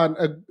just want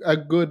a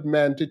good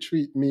man to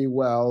treat me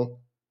well.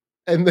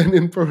 And then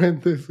in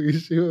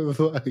parentheses, she was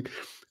like,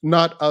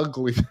 not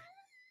ugly.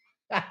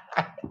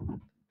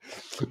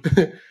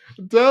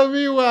 Tell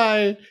me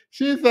why.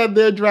 She said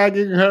they're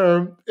dragging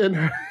her in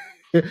her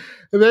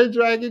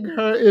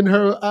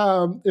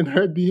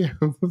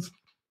DMs.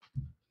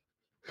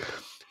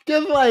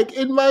 Because like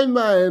in my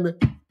mind,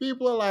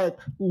 people are like,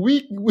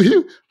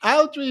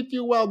 I'll treat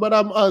you well, but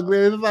I'm ugly.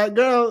 It's like,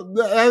 girl,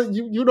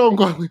 you don't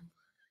go.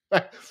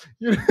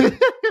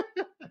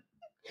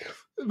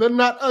 The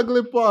not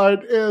ugly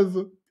part is,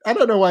 I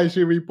don't know why she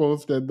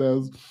reposted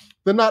those.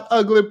 The not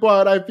ugly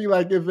part, I feel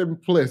like is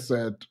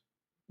implicit.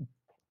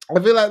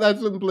 I feel like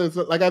that's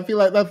implicit. Like, I feel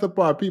like that's the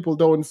part people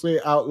don't say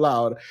out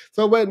loud.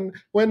 So when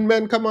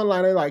men come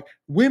online, they're like,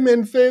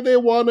 women say they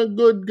want a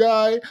good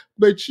guy,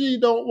 but she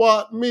don't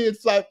want me.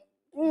 It's like,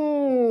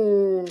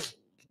 Mm,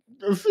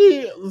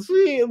 see,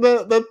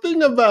 the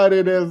thing about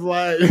it is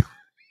like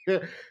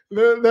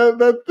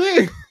the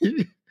thing.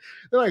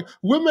 Like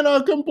women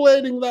are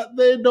complaining that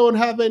they don't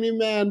have any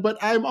man, but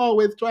I'm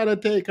always trying to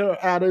take her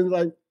out and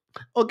like,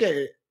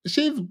 okay,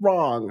 she's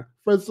wrong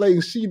for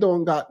saying she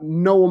don't got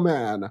no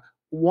man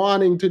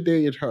wanting to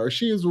date her.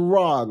 She's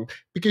wrong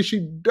because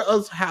she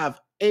does have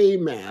a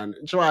man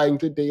trying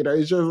to date her.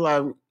 It's just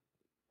like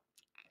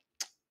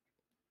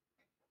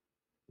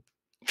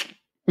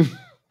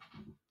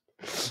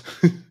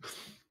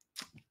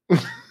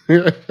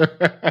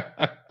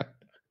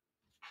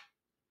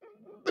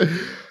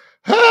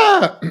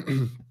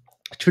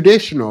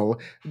traditional.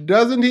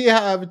 Doesn't he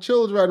have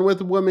children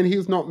with women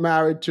he's not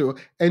married to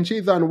and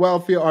she's on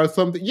welfare or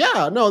something?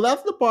 Yeah, no,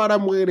 that's the part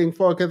I'm waiting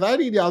for because I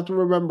need y'all to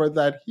remember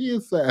that he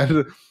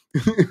said,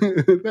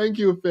 thank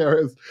you,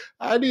 Ferris.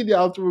 I need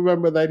y'all to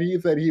remember that he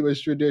said he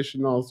was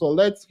traditional. So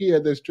let's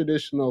hear this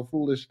traditional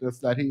foolishness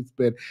that he's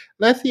been.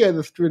 Let's hear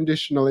this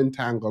traditional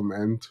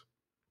entanglement.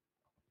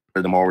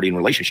 Them already in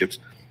relationships,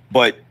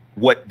 but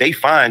what they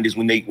find is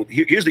when they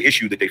here's the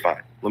issue that they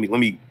find. Let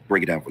me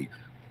break it down for you.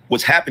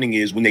 What's happening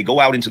is when they go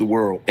out into the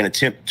world and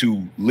attempt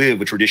to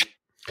live a tradition.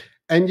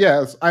 And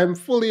yes, I'm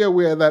fully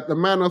aware that the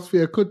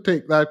manosphere could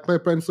take that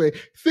clip and say,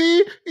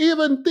 see,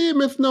 even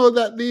Themis know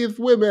that these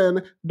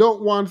women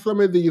don't want some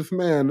of these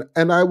men.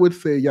 And I would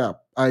say, yeah,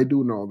 I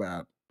do know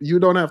that. You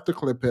don't have to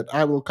clip it.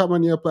 I will come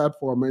on your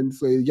platform and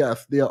say,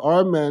 yes, there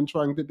are men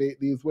trying to date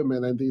these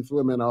women, and these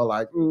women are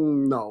like,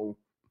 no.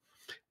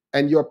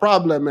 And your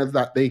problem is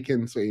that they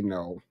can say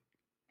no.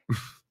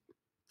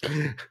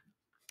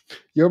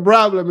 Your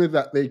problem is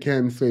that they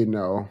can say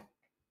no.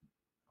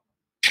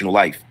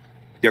 Life.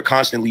 They're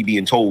constantly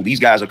being told, these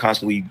guys are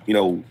constantly,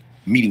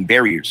 meeting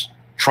barriers,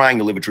 trying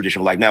to live a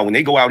traditional life. Now, when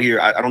they go out here,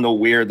 I don't know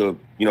where the,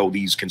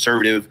 these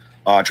conservative,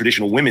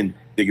 traditional women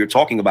that you're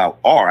talking about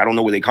are. I don't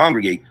know where they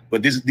congregate,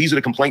 but these are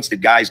the complaints that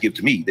guys give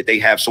to me, that they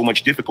have so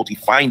much difficulty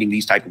finding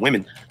these type of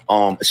women,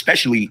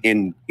 especially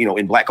in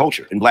Black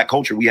culture. In Black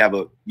culture, we have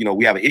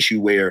an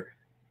issue where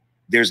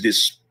there's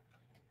this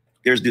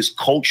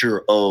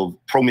culture of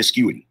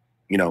promiscuity.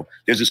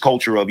 There's this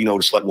culture of, the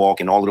slut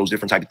walk and all of those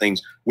different type of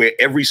things where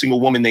every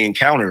single woman they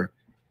encounter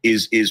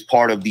is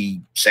part of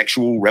the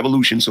sexual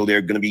revolution. So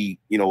they're going to be,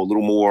 a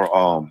little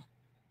more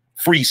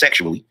free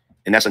sexually.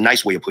 And that's a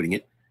nice way of putting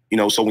it.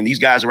 So when these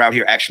guys are out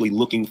here actually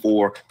looking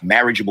for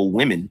marriageable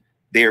women,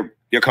 they're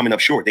coming up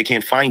short. They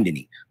can't find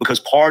any, because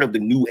part of the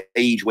new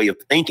age way of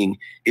thinking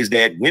is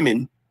that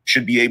women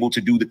should be able to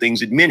do the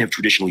things that men have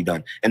traditionally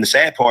done. And the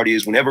sad part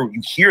is whenever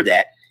you hear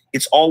that,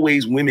 it's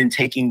always women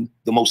taking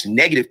the most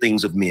negative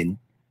things of men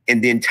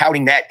and then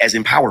touting that as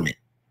empowerment.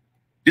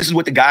 This is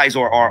what the guys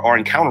are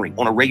encountering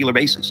on a regular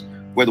basis,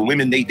 where the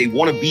women, they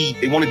want to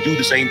do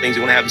the same things.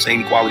 They want to have the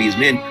same equality as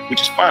men,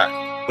 which is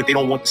fine, but they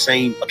don't want the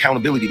same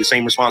accountability, the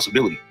same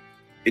responsibility.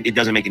 It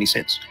doesn't make any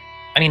sense.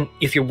 I mean,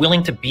 if you're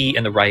willing to be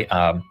in the right,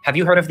 have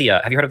you heard of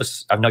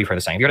this? I know you've heard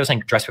the saying. Have you heard of the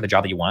saying, dress for the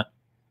job that you want?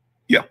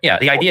 Yeah. Yeah.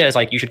 The idea is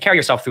like, you should carry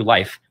yourself through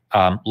life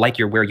like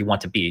you're where you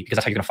want to be, because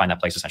that's how you're going to find that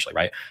place, essentially,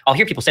 right? I'll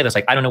hear people say this,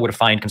 like, I don't know where to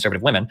find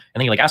conservative women. And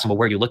then you like ask them, well,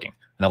 where are you looking?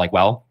 And they're like,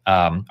 well,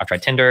 I've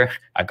tried Tinder,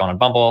 I've gone on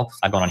Bumble,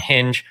 I've gone on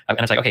Hinge. And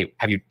it's like, okay,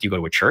 do you go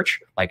to a church?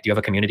 Like, do you have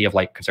a community of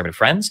like conservative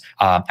friends?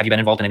 Have you been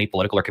involved in any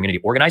political or community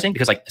organizing?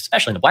 Because like,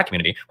 especially in the Black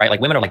community, right?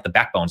 Like women are like the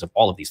backbones of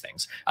all of these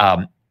things.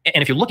 And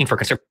if you're looking for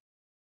conservative,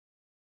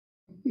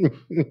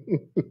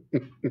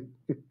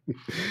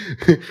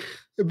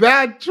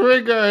 that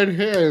triggered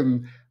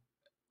him.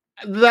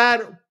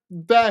 That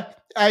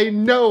I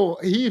know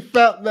he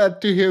felt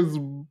that to his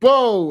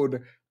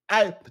bone.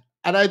 I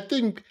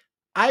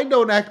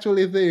don't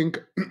actually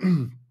think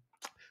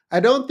I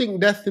don't think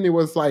Destiny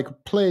was like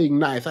playing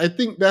nice. I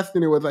think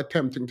Destiny was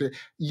attempting to.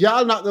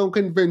 Y'all not gonna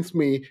convince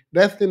me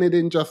Destiny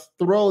didn't just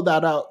throw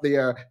that out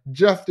there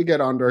just to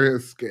get under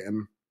his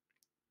skin.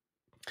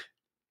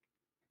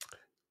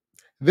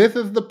 This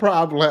is the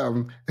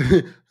problem.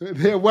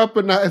 They're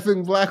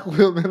weaponizing Black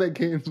women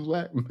against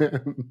Black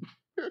men.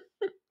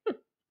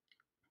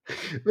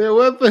 They're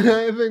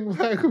weaponizing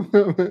Black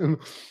women.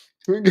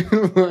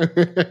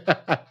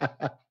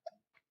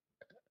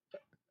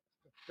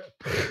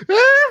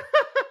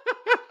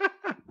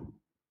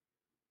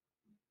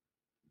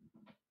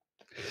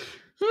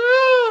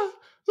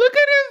 Look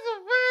at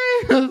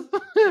his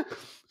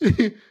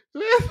face.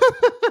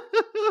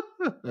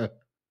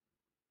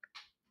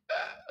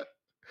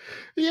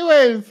 You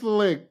ain't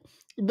slick.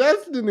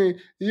 Destiny,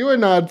 you are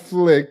not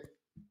slick.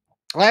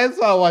 I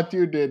saw what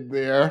you did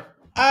there.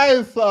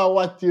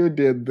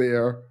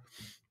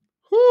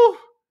 Whew.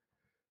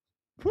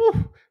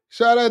 Whew.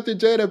 Shout out to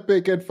Jada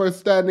Pickett for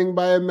standing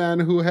by a man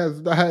who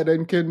has died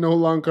and can no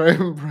longer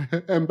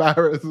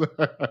embarrass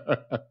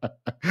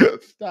her.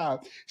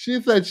 Stop.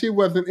 She said she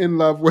wasn't in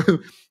love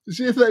with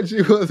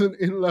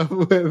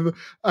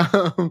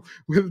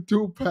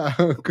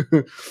Tupac.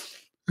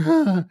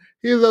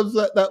 He's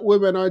upset that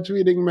women are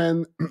treating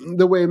men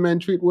the way men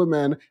treat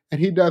women,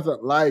 and he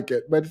doesn't like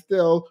it, but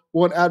still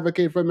won't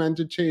advocate for men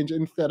to change.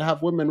 Instead,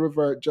 have women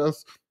revert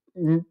just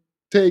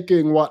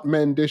taking what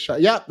men dish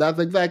out. Yep, that's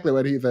exactly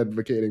what he's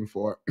advocating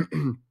for.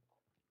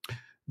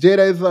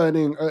 Jada is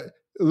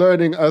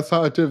learning us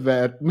how to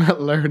vet,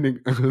 not learning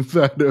us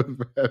how to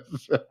vet.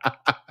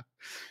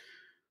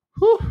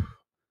 Whew.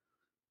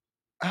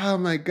 Oh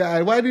my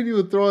God, why did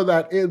you throw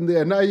that in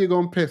there? Now you're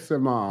going to piss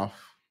him off.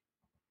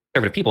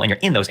 Conservative people and you're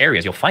in those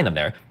areas, you'll find them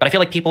there. But I feel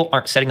like people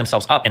aren't setting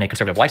themselves up in a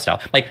conservative lifestyle.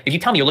 Like if you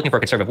tell me you're looking for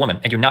a conservative woman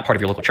and you're not part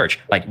of your local church,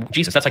 like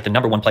Jesus, that's like the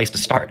 #1 place to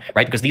start,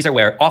 right? Because these are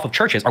where off of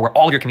churches are where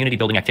all your community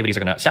building activities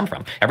are going to stem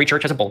from. Every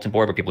church has a bulletin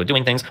board where people are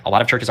doing things. A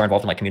lot of churches are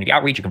involved in like community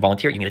outreach. You can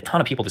volunteer. You meet a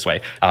ton of people this way.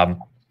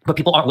 But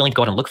people aren't willing to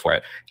go out and look for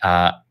it.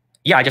 But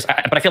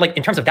I feel like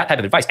in terms of that type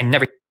of advice,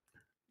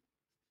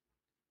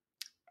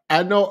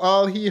 I know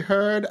all he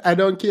heard. I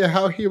don't care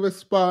how he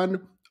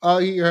responded. All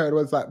he heard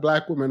was that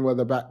black women were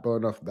the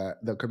backbone of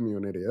the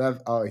community.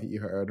 That's all he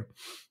heard.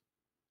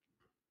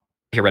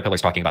 Hear red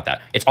pillars talking about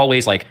that. It's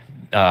always like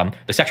the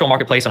sexual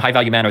marketplace and high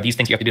value men are these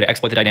things you have to do to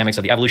exploit the dynamics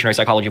of the evolutionary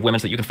psychology of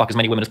women so that you can fuck as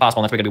many women as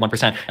possible, and that's why you're gonna be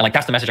 1%. And like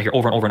that's the message I hear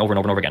over and over and over and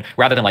over and over again.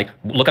 Rather than like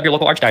look up your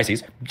local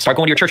archdiocese, start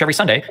going to your church every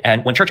Sunday,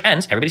 and when church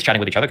ends, everybody's chatting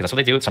with each other because that's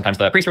what they do. Sometimes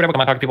the priest or whatever come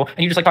out and talk to people,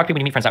 and you just like talk to people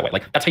and you meet friends that way.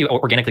 Like that's how you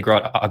organically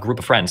grow a group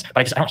of friends.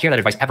 But I don't hear that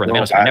advice ever in the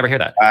manosphere. I never hear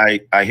that. I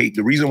hate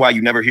the reason why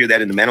you never hear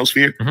that in the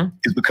manosphere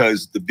is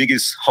because the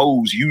biggest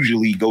hoes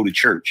usually go to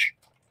church.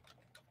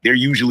 They're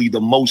usually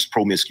the most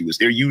promiscuous.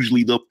 They're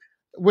usually the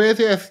Where's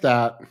your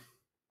stat?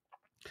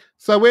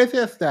 So where's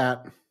your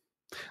stat?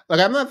 Like,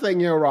 I'm not saying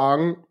you're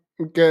wrong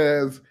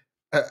because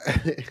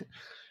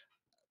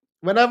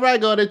whenever I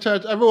go to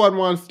church, everyone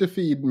wants to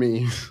feed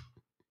me.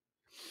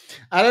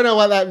 I don't know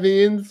what that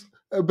means,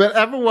 but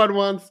everyone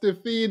wants to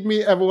feed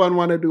me. Everyone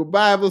want to do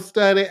Bible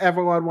study.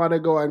 Everyone want to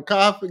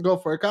go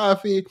for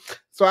coffee.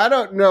 So I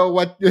don't know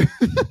what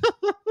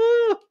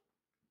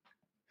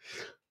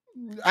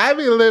I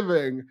be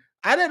living.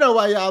 I don't know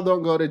why y'all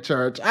don't go to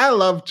church. I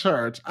love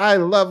church. I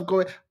love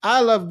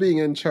being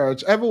in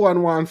church.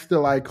 Everyone wants to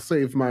like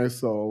save my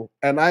soul.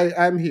 And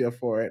I'm here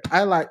for it.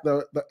 I like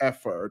the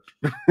effort.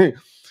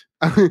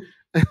 I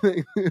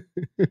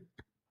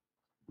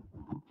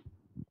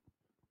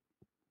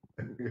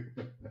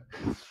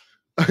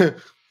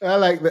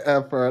like the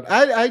effort.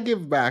 I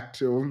give back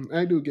too.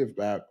 I do give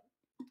back.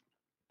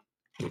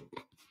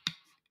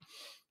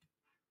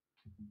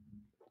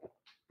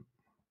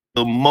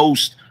 The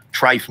most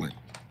trifling.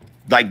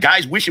 Like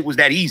guys wish it was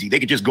that easy. They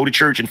could just go to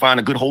church and find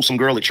a good wholesome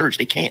girl at church.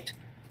 They can't.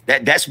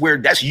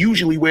 That's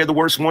usually where the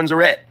worst ones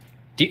are at.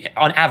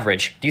 On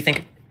average, do you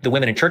think the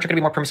women in church are going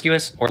to be more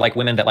promiscuous, or like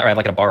women that are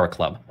like at a bar or a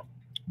club?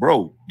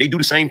 Bro, they do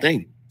the same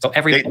thing. So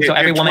every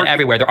woman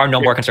everywhere, there are no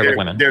more conservative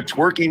women. They're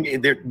twerking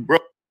and bro.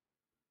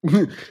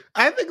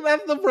 I think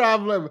that's the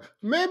problem.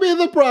 Maybe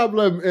the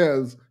problem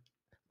is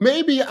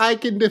maybe I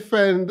can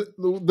defend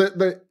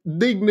the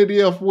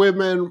dignity of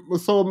women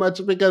so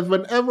much because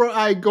whenever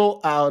I go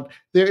out,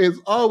 there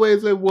is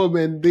always a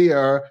woman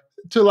there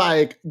to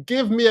like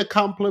give me a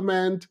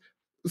compliment,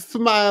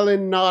 smile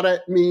and nod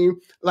at me.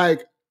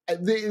 Like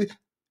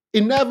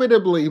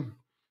inevitably,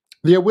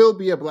 there will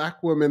be a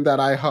black woman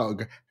that I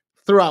hug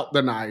throughout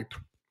the night.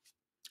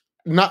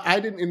 I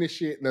didn't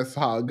initiate this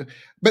hug,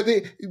 but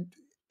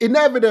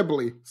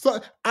inevitably. So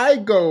I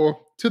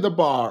go to the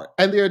bar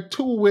and there are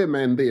 2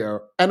 women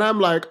there and I'm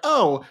like,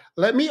 oh,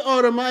 let me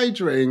order my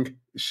drink.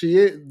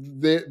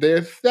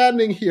 They're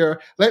standing here.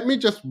 Let me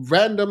just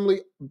randomly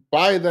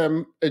buy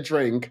them a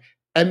drink.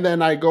 And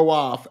then I go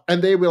off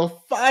and they will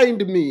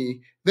find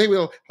me. They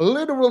will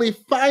literally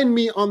find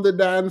me on the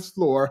dance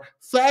floor,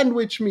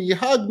 sandwich me,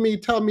 hug me,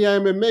 tell me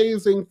I'm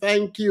amazing,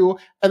 thank you,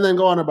 and then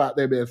go on about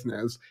their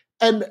business.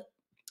 And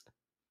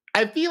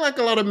I feel like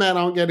a lot of men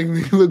aren't getting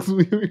these looks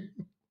weird.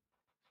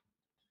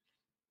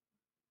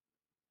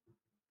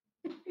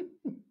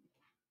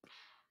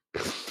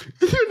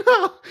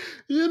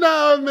 You know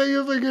how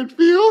amazing it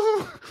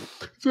feels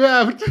to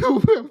have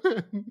 2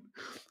 women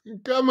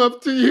come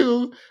up to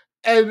you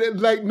and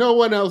like no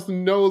one else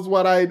knows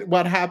what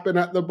happened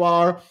at the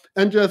bar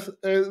and just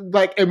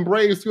like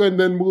embrace you and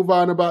then move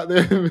on about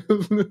their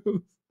business.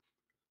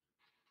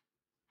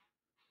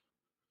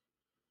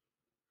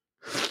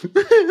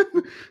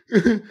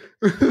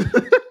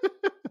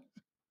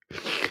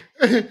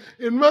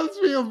 It must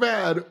feel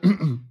bad.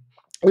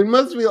 It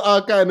must feel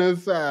all kind of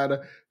sad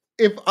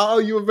if all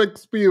you've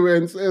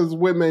experienced is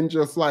women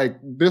just like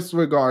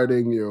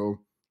disregarding you.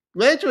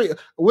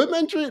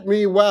 Women treat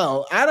me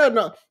well. I don't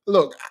know.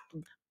 Look,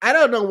 I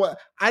don't know what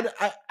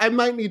I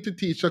might need to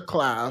teach a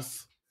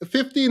class.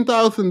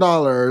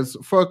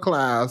 $15,000 for a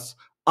class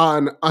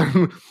on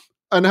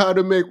how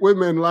to make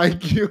women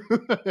like you.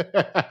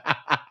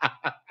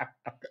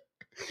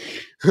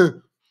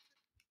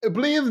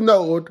 Please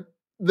note,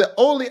 the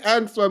only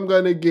answer I'm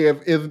going to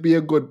give is be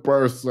a good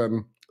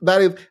person.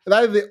 That is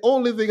the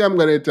only thing I'm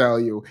going to tell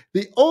you.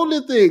 The only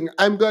thing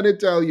I'm going to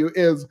tell you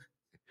is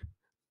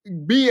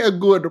be a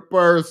good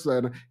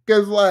person.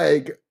 Because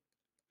like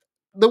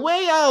the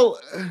way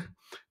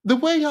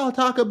y'all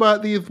talk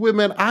about these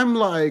women, I'm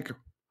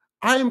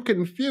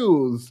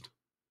confused.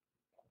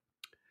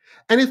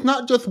 And it's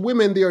not just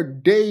women they're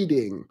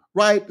dating,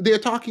 right? They're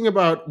talking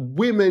about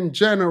women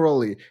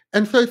generally.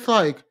 And so it's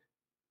like,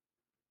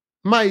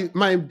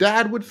 my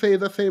dad would say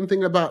the same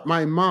thing about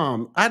my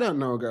mom. I don't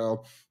know,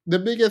 girl. The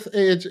biggest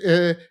age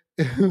is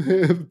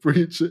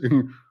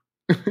preaching.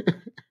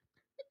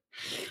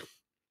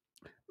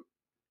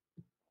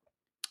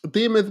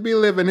 Team is be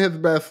living his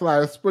best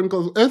life.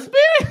 Sprinkles,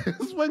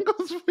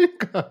 sprinkle,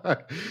 sprinkle.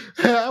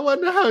 I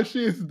wonder how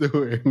she's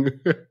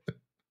doing.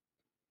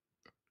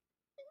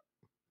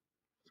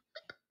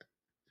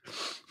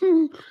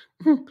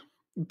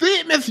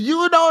 Demas,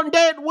 you don't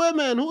date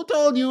women. Who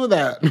told you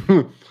that?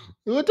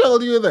 Who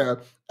told you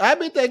that? I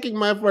be taking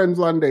my friends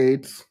on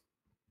dates.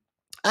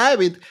 I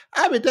be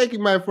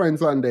taking my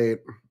friends on date.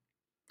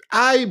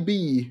 I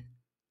be.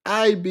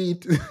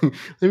 Let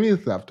me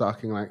stop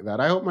talking like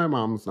that. I hope my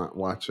mom's not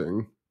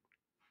watching.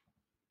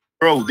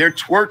 Bro, they're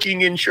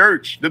twerking in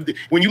church.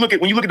 When you look at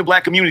the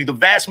black community, the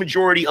vast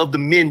majority of the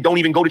men don't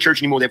even go to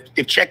church anymore.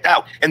 They've checked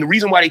out, and the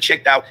reason why they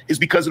checked out is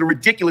because of the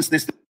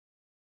ridiculousness.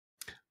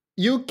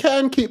 You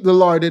can keep the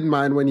Lord in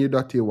mind when you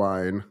dirty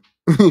wine.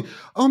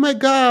 Oh my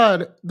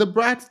God, the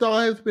Bratz doll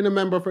has been a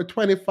member for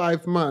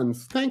 25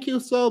 months. Thank you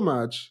so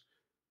much.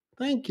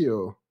 Thank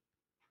you.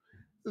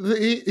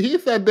 He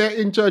said they're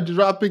in church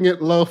dropping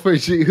it low for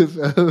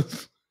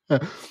Jesus. When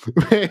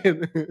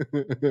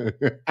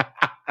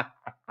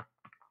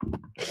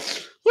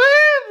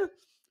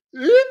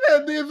he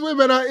said these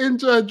women are in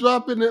church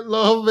dropping it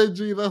low for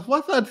Jesus.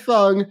 What's that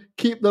song?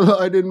 Keep the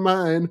Lord in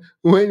mind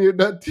when you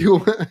dirty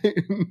wine.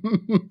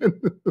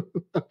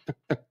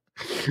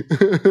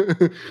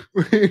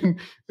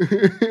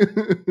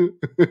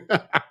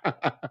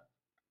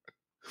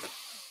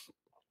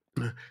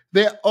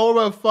 They're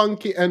over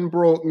funky and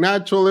broke,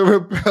 naturally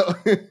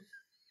repellent.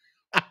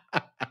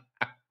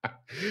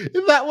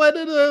 Is that what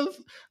it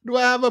is? Do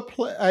I have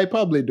I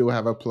probably do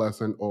have a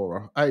pleasant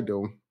aura. I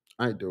do.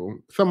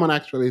 Someone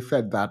actually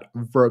said that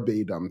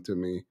verbatim to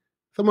me.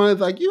 Someone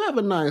is like, you have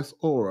a nice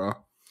aura.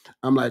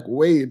 I'm like,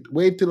 wait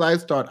till I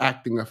start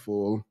acting a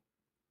fool.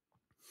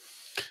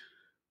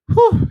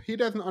 Whew, he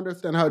doesn't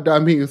understand how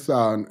dumb he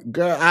sound.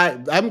 Girl,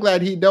 I'm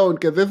glad he don't,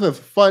 because this is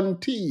fun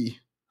tea.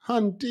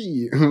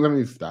 Hunty. Let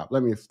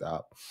me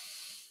stop.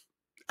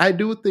 I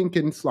do think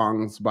in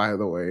songs, by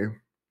the way.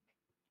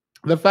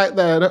 The fact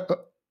that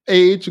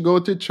H go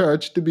to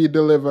church to be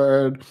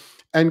delivered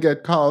and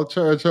get called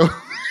church.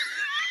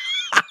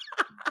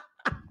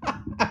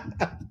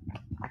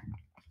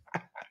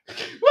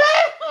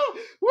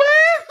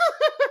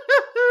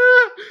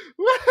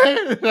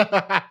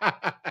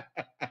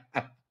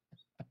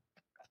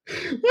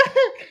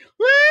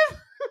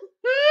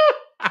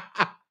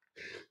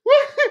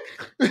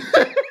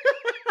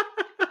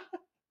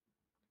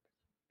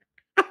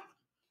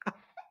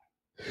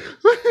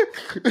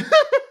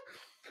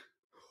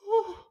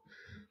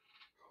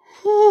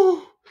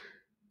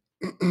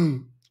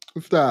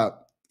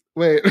 Stop.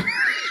 Wait.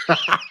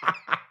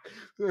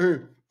 All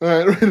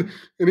right.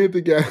 I need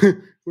to get.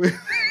 Wait.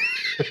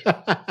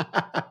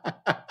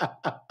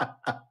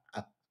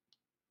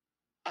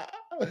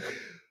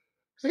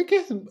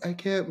 I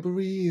can't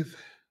breathe.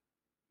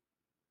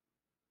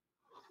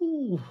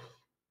 Ooh.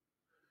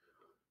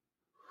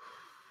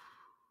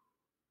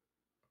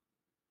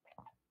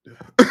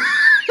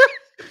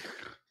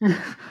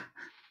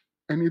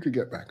 I need to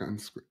get back on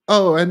screen.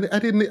 Oh, and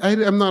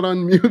I'm not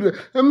unmuted.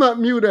 I'm not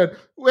muted.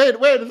 Wait,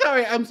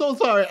 sorry. I'm so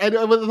sorry. I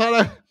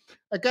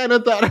kind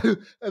of thought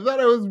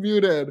I was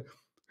muted.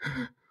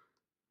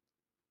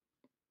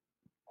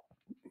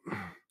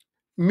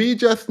 Me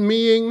just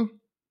meing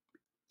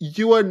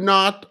you are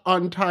not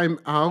on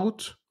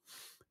timeout.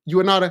 You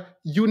are not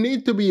you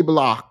need to be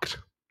blocked.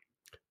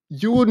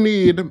 You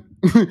need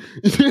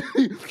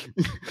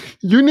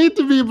you need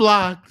to be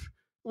blocked.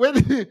 When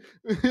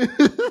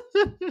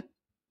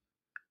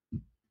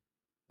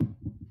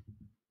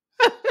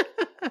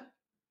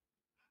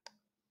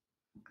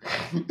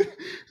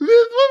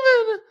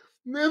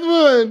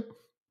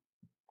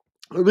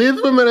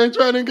These women are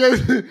trying to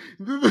get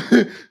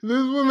these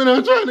women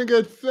are trying to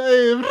get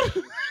saved.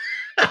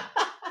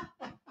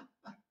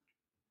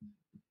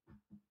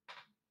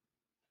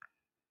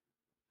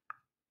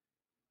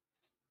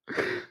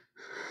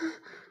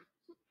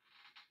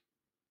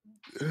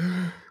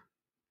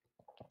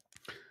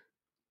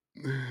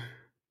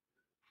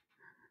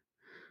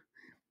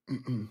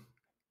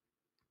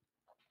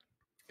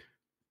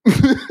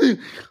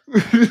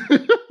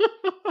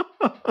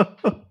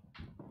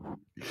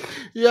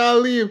 Yeah, I'll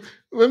leave.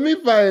 Let me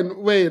find.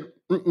 Wait.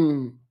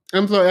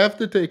 I'm sorry. I have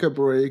to take a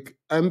break.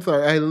 I'm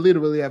sorry. I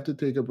literally have to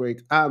take a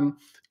break. I'm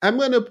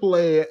gonna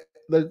play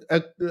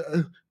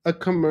a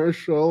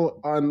commercial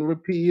on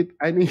repeat.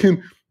 I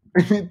need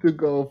to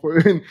go for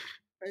it.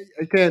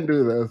 I can't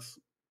do this.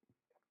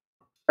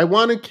 I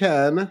want to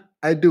can.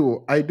 I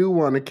do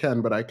want to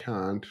can, but I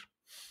can't.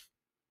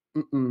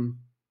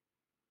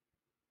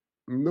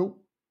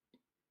 Nope.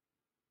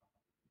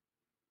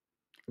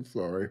 I'm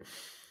sorry.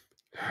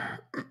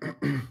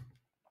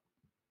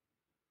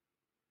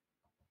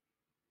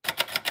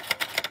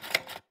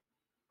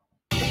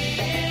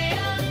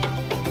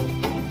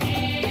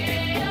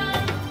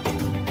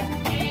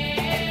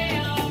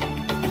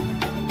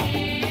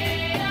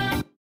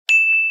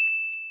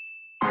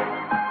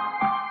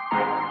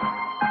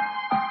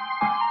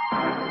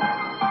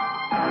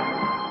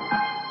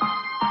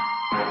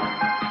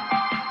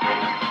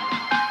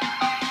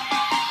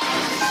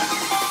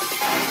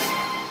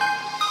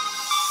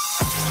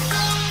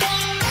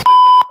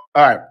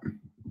 All right.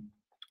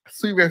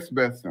 Serious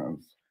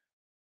business.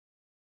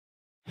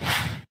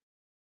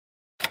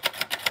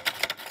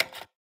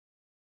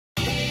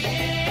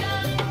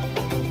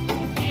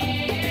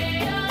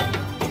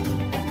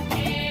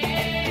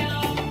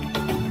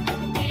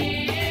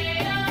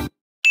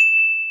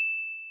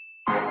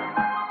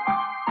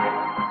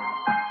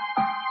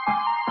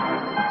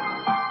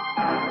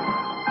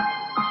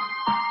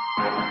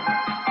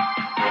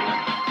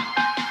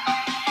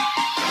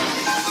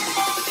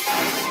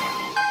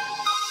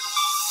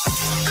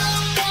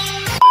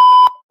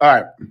 All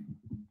right.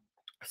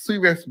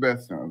 Serious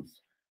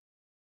business.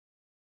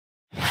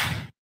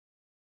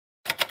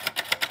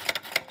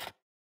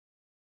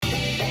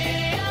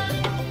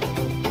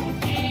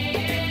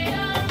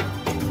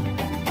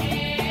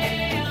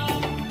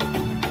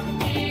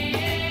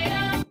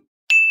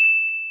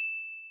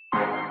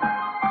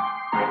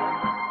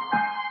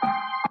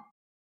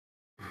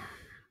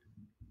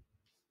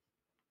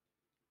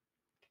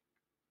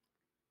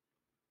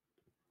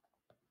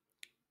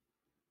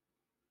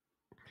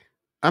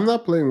 I'm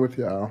not playing with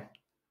y'all.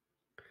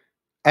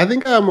 I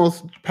think I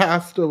almost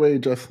passed away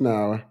just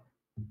now.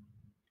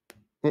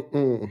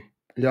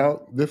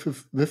 Y'all,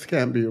 this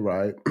can't be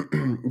right.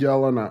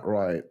 Y'all are not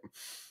right.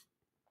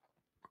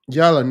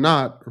 Y'all are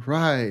not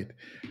right.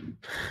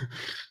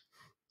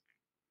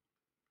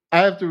 I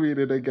have to read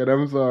it again.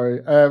 I'm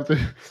sorry. I have to.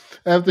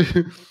 I have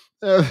to.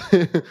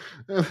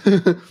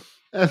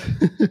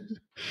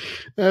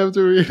 I have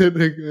to read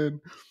it again.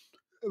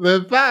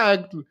 The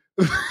fact.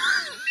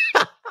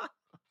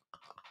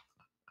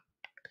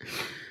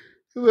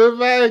 The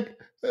fact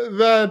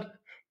that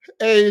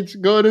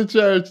H go to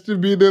church to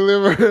be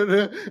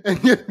delivered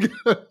and get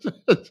go to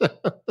church,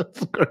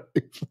 that's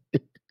crazy.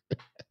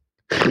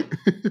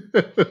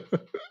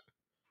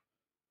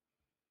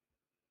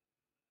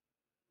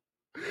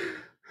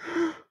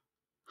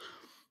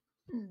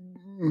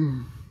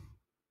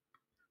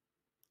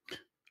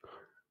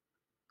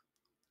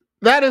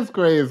 That is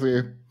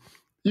crazy.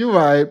 You're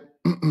right.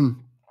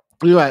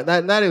 You're right.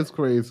 That is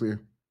crazy.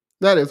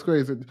 That is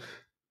crazy.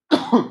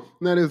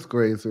 That is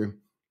crazy.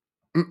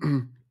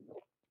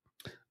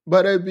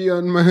 But I be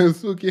on my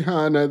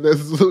Sukihana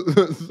this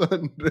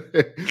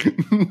Sunday.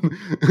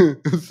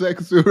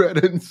 Sex with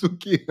Red and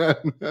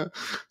Sukihana.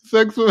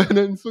 Sex with Red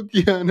and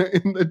Sukihana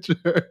in the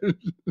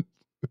church.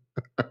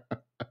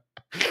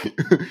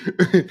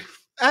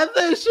 As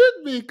they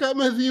should be.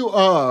 Come as you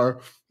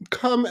are.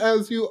 Come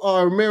as you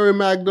are. Mary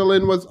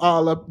Magdalene was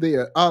all up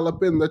there, all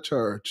up in the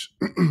church.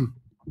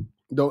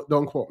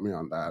 Don't quote me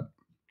on that.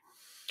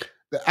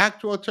 The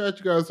actual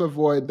church girls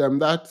avoid them.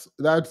 That's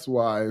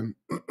why.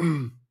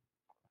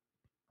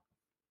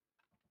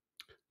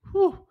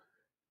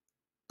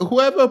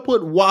 Whoever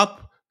put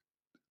WAP,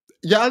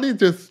 y'all need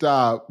to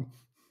stop.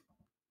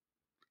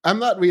 I'm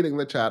not reading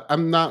the chat.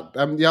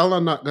 Y'all are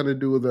not gonna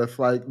do this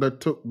like the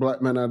took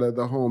black men out of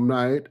the home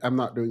night. I'm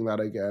not doing that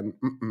again.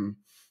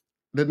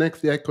 The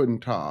next day I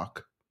couldn't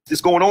talk. This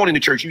going on in the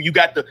church. You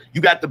got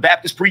the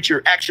Baptist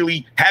preacher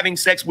actually having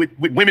sex with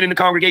women in the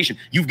congregation.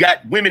 You've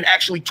got women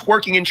actually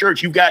twerking in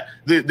church. You've got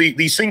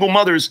the single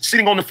mothers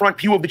sitting on the front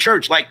pew of the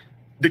church. Like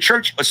the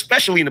church,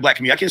 especially in the black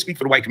community. I can't speak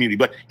for the white community,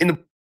 but in the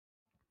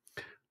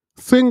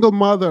single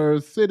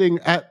mothers sitting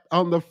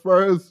on the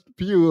first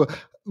pew.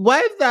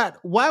 Why is that?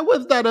 Why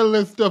was that a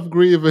list of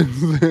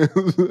grievances?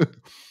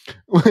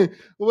 wait.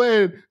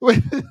 Why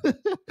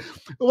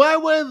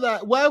was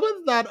that? Why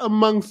was that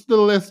amongst the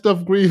list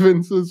of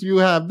grievances you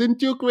have?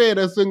 Didn't you create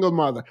a single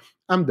mother?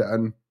 I'm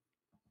done.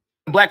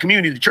 Black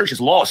community, the church is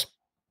lost.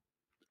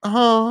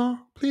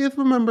 Please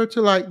remember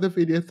to like the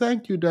video.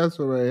 Thank you,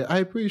 Desiree. I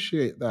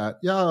appreciate that.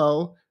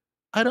 Y'all,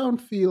 I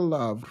don't feel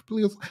loved.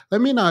 Please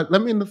let me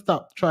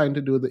stop trying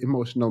to do the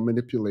emotional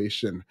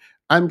manipulation.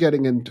 I'm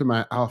getting into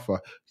my alpha.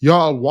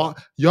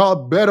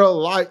 Y'all better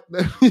like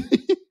them.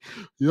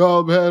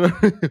 Y'all better.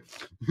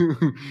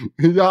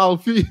 Y'all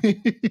feel.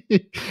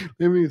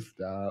 Let me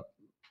stop.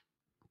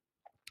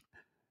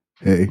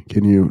 Hey,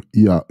 can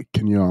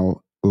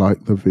y'all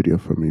like the video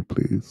for me,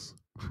 please?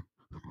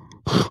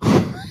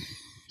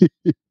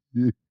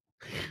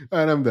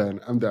 And I'm done.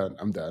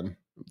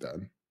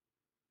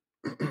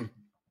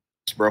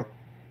 Bro,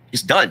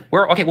 it's done.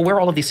 Where are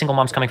all of these single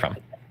moms coming from?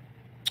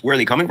 Where are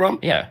they coming from?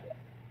 Yeah.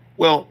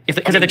 Well,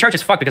 because if the church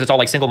is fucked because it's all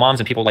like single moms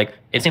and people like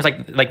it seems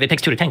like it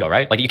takes two to tango,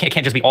 right? Like you can't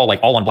just be all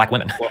on black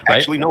women. Well, right?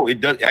 Actually, no, it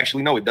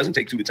doesn't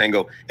take two to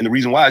tango. And the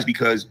reason why is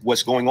because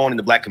what's going on in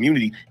the black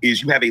community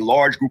is you have a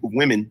large group of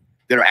women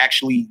that are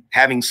actually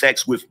having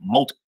sex with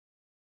multiple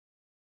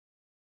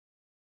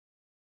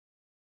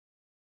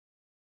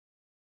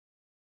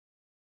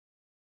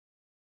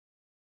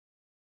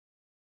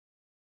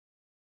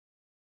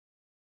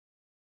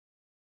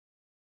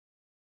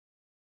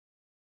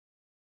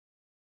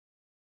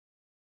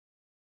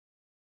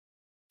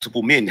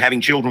men,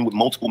 having children with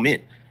multiple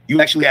men.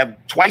 You actually have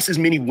twice as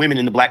many women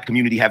in the black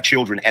community have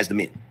children as the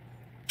men.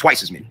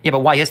 Twice as many. Yeah, but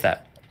why is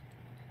that?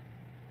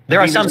 There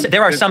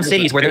are some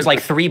cities where there's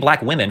like 3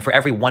 black women for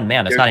every 1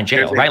 man that's not in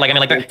jail, right? Like, I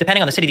mean, like,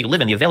 depending on the city that you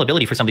live in, the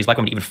availability for some of these black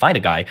women to even find a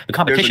guy, the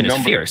competition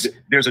is fierce.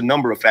 There's a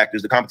number of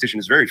factors. The competition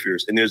is very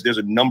fierce, and there's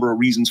a number of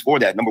reasons for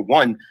that. Number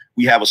one,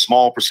 we have a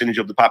small percentage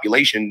of the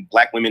population.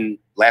 Black women,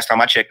 last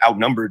time I checked,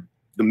 outnumbered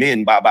the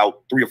men by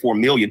about 3 or 4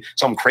 million,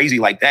 something crazy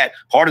like that.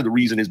 Part of the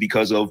reason is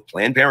because of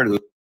Planned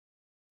Parenthood.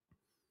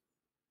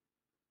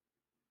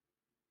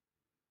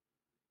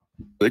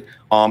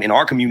 In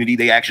our community,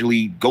 they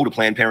actually go to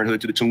Planned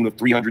Parenthood to the tune of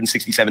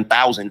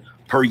 367,000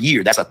 per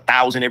year. That's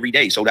 1,000 every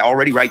day. So that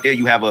already right there,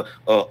 you have a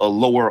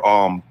lower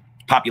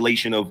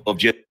population of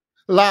just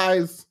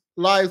lies.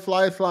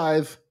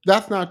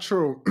 That's not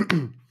true.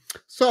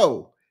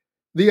 So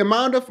the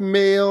amount of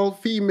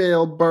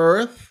male-female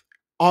birth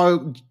are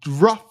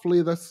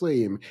roughly the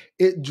same.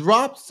 It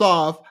drops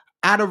off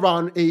at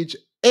around age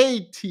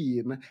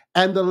 18,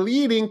 and the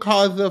leading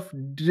cause of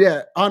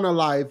death,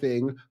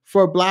 unaliving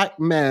for black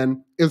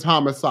men is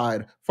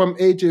homicide from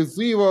ages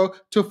 0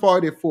 to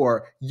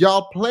 44.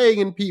 Y'all playing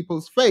in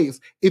people's face.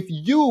 If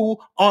you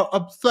are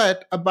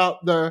upset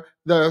about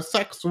the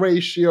sex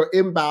ratio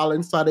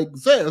imbalance that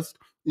exists,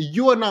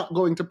 you are not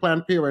going to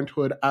Planned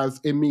Parenthood as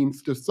a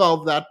means to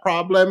solve that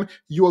problem.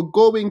 You are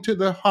going to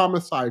the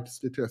homicide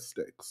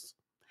statistics.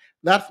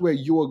 That's where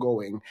you are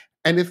going.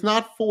 And it's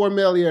not 4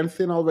 million.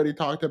 Sin already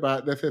talked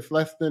about this. It's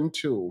less than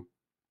 2.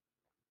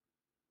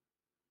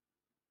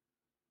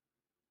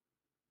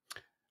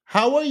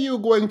 How are you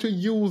going to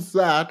use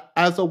that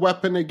as a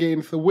weapon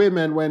against the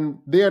women when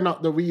they're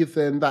not the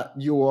reason that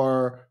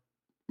your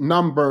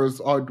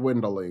numbers are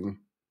dwindling?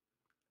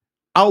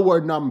 Our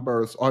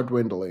numbers are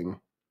dwindling.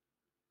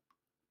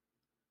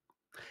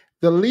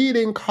 The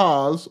leading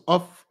cause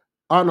of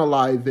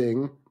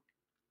unaliving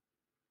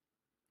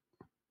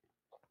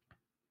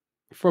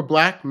for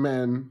black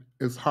men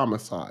is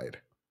homicide.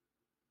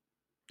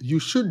 You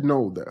should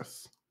know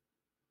this.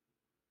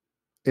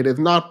 It is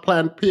not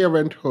Planned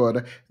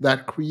Parenthood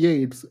that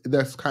creates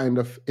this kind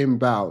of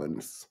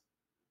imbalance.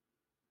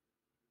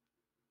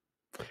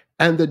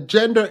 And the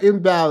gender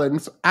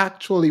imbalance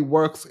actually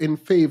works in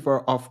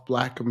favor of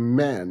black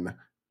men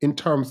in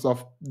terms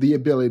of the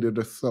ability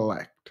to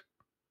select.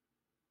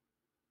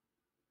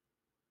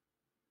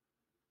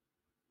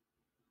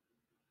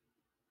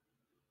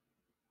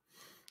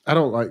 I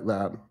don't like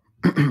that.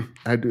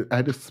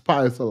 I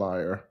despise a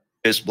liar.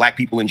 As black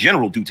people in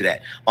general due to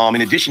that.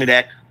 In addition to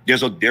that,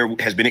 there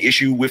has been an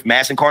issue with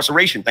mass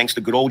incarceration thanks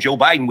to good old Joe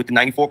Biden with the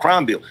 94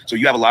 crime bill. So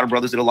you have a lot of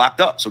brothers that are locked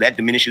up. So that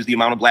diminishes the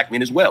amount of black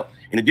men as well.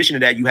 In addition to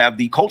that, you have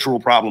the cultural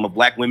problem of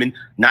black women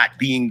not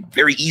being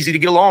very easy to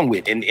get along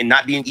with and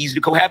not being easy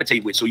to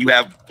cohabitate with. So you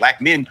have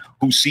black men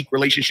who seek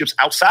relationships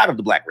outside of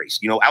the black race,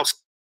 outside.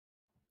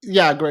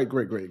 Yeah, great.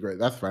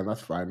 That's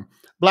fine.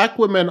 Black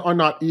women are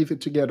not easy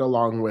to get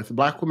along with.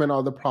 Black women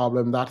are the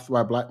problem. That's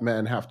why black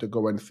men have to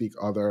go and seek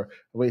other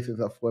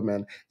races of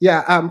women.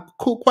 Yeah,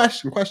 cool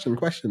question.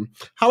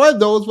 How are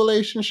those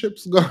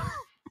relationships going?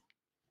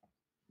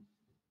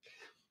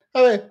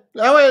 The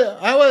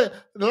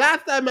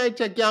last time I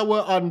checked, y'all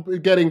were on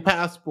getting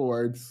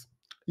passports.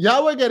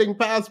 Y'all were getting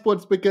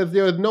passports because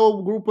there was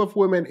no group of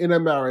women in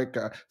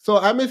America. So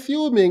I'm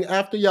assuming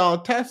after y'all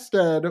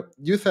tested,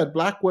 you said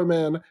black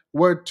women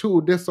were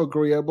too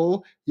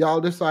disagreeable.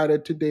 Y'all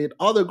decided to date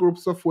other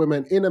groups of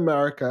women in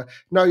America.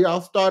 Now y'all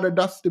start a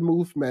dusty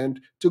movement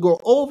to go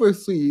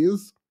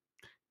overseas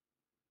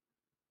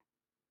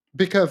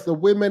because the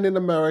women in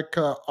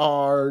America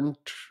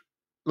aren't,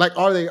 like,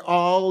 are they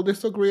all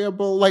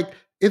disagreeable? Like,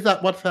 is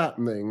that what's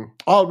happening?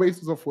 All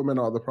races of women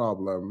are the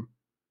problem.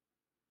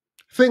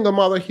 Single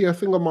mother here,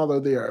 single mother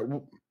there.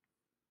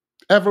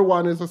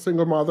 Everyone is a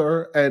single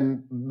mother,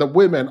 and the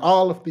women,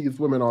 all of these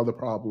women are the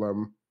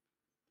problem.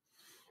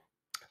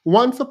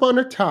 Once upon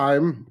a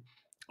time,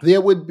 there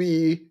would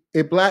be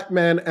a black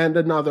man and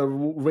another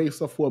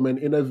race of women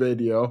in a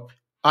video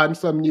on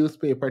some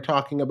newspaper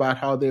talking about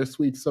how they're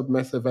sweet,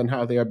 submissive, and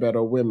how they are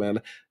better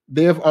women.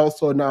 They've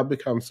also now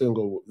become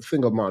single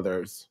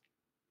mothers.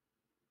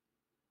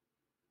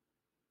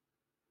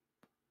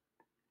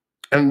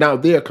 And now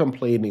they're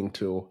complaining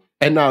too.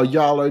 And now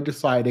y'all are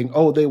deciding,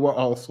 oh, they were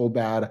all so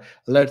bad.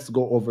 Let's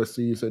go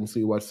overseas and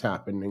see what's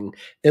happening.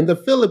 In the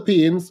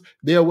Philippines,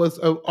 there was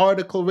an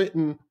article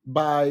written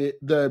by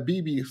the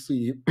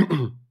BBC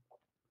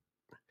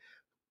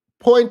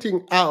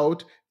pointing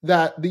out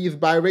that these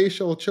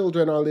biracial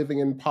children are living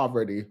in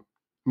poverty.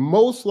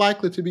 Most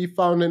likely to be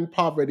found in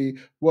poverty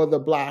were the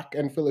Black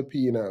and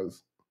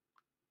Filipinos,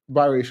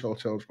 biracial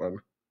children.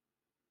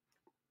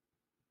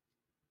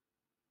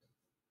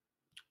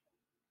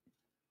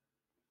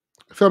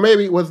 So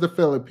maybe it was the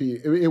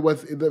Philippines. It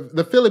was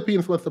the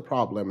Philippines was the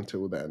problem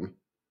too. Then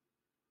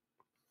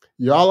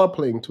y'all are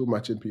playing too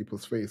much in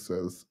people's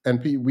faces,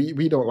 and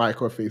we don't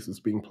like our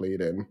faces being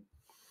played in.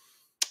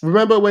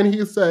 Remember when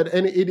he said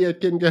any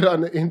idiot can get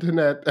on the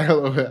internet?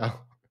 LOL.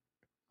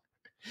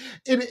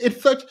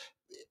 It's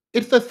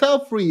a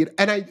self-read,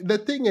 and the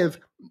thing is,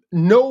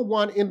 no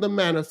one in the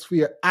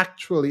manosphere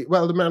actually,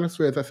 well, the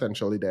manosphere is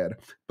essentially dead,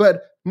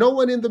 but no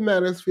one in the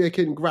manosphere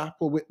can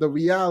grapple with the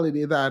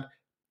reality that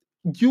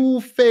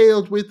You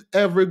failed with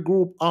every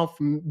group of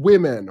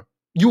women.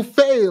 You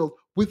failed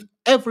with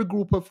every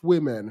group of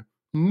women.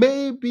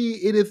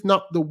 Maybe it is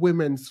not the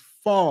women's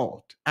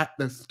fault at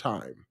this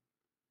time.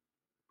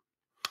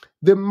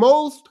 The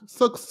most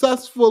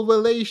successful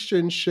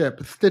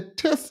relationship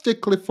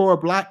statistically for a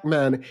Black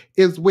man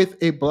is with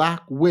a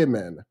Black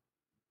woman.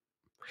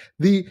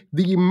 The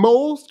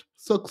most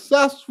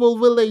successful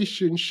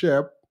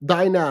relationship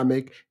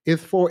dynamic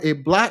is for a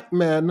Black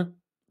man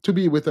to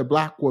be with a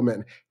Black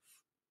woman.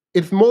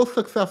 It's most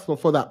successful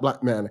for that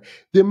Black man.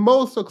 The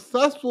most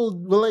successful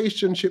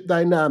relationship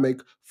dynamic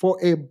for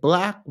a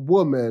Black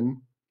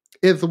woman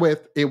is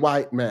with a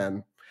white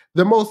man.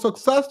 The most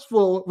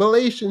successful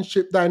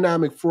relationship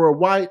dynamic for a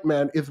white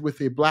man is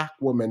with a Black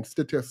woman,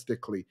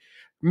 statistically.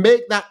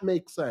 Make that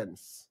make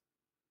sense.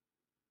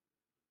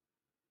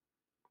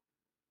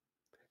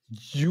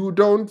 You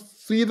don't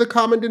see the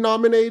common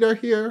denominator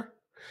here?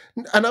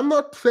 And I'm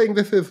not saying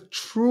this is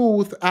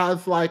truth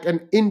as like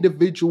an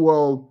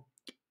individual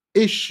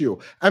issue.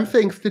 I'm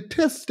saying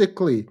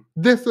statistically,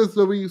 this is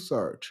the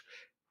research.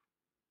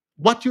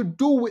 What you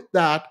do with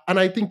that, and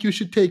I think you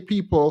should take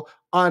people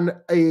on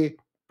a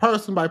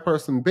person by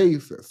person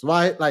basis,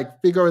 right?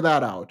 Like figure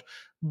that out.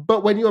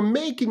 But when you're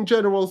making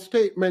general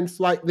statements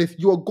like this,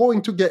 you're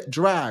going to get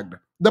dragged.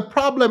 The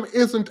problem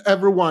isn't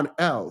everyone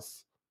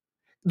else.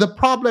 The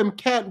problem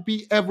can't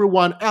be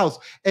everyone else.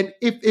 And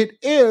if it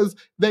is,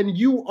 then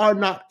you are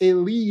not a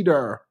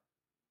leader.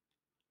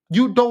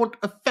 You don't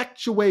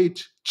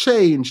effectuate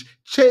change.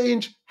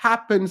 Change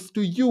happens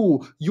to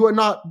you. You are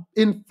not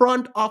in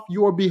front of,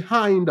 you're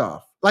behind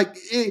of. Like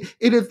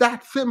it is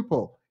that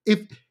simple.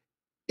 If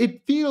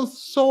it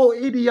feels so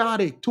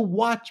idiotic to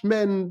watch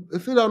men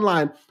sit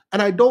online,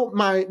 and I don't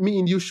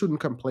mean you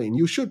shouldn't complain.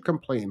 You should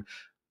complain.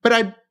 But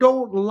I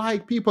don't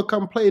like people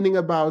complaining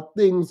about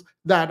things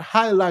that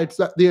highlights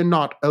that they're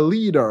not a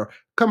leader.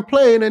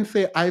 Complain and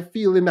say, I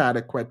feel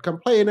inadequate.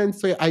 Complain and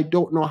say, I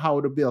don't know how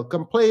to build.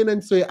 Complain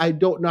and say, I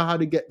don't know how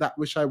to get that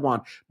which I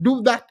want.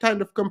 Do that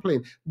kind of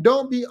complaint.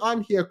 Don't be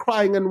on here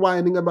crying and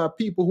whining about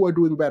people who are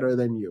doing better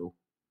than you.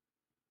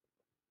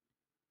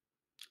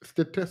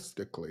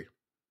 Statistically.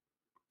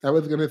 I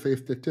was going to say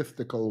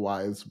statistical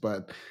wise,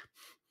 but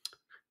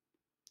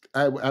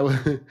I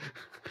wasn't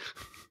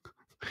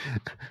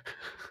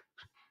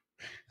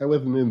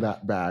in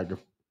that bag.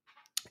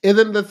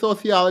 Isn't the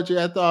sociology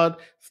I thought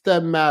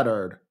STEM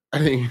mattered? I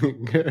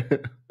think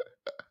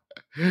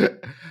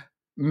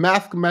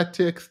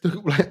mathematics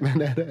took Black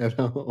men at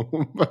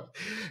home.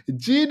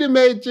 G.D.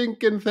 May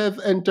Jenkins has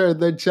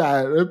entered the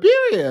chat.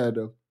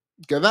 Period.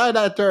 Because how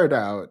that turned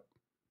out?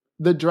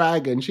 The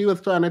dragon. She was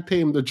trying to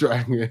tame the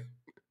dragon.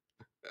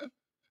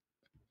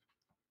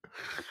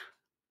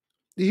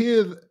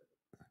 He's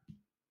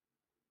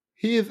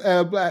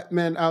a Black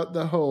man out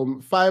the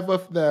home. 5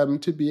 of them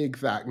to be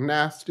exact.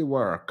 Nasty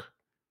work.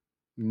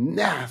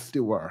 Nasty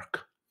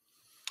work.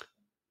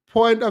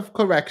 Point of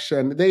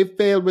correction. They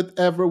failed with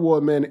every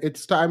woman.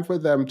 It's time for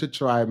them to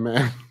try,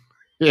 man.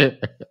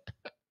 Like,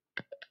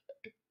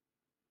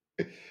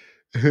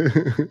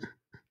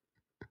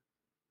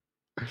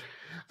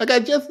 I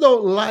just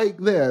don't like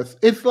this.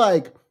 It's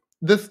like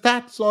the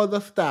stats are the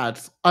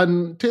stats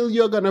until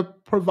you're going to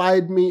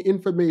provide me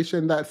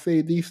information that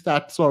say these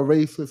stats are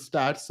racist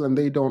stats and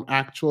they don't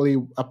actually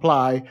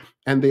apply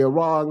and they're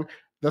wrong.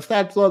 The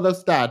stats are the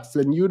stats,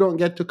 and you don't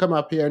get to come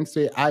up here and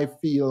say, I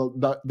feel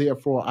that,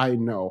 therefore I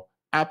know.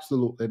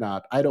 Absolutely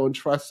not. I don't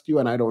trust you,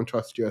 and I don't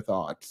trust your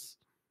thoughts.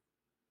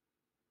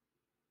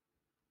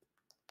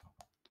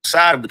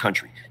 Side of the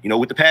country, you know,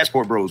 with the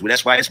passport bros, with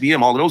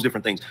SYSBM, all of those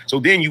different things. So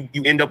then you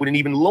end up with an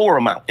even lower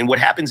amount. And what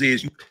happens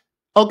is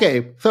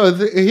okay, so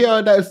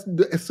here that's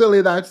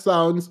silly that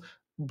sounds.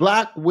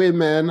 Black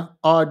women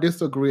are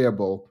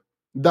disagreeable.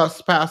 Thus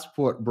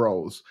passport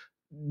bros.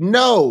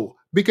 No,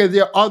 because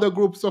there are other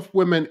groups of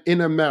women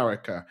in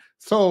America.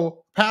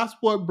 So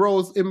passport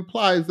bros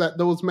implies that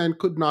those men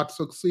could not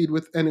succeed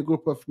with any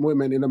group of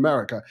women in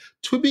America.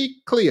 To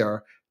be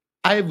clear,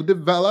 I've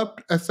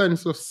developed a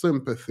sense of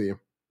sympathy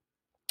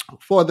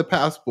for the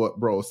passport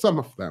bros, some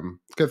of them,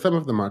 because some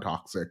of them are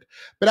toxic.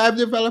 But I've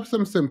developed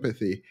some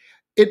sympathy.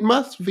 It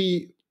must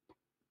be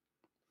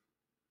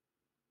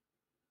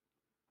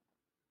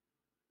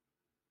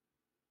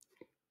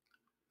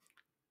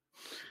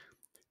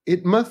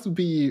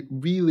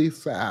really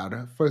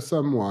sad for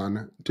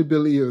someone to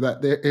believe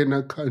that they're in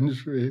a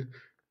country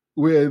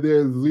where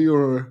there's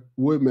 0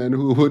 women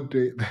who would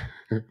date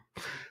them.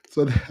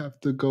 So they have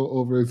to go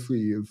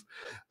overseas.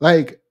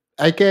 Like,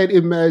 I can't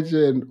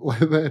imagine what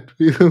that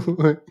feels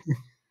like.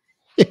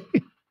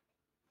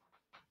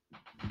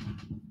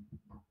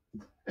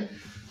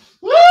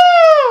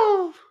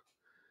 Woo!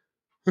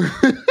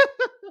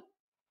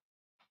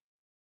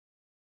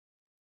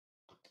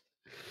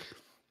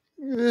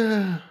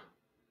 Yeah.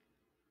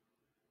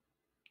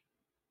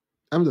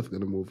 I'm just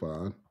going to move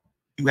on.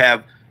 you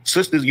have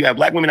sisters, you have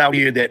Black women out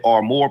here that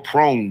are more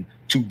prone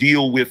to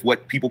deal with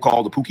what people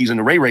call the Pookies and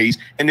the Ray Rays,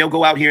 and they'll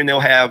go out here and they'll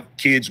have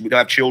kids, they'll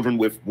have children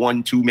with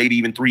 1, 2, maybe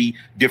even 3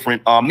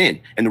 different men.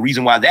 And the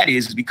reason why that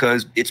is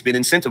because it's been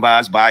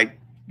incentivized by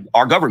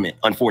our government.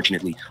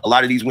 Unfortunately, a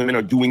lot of these women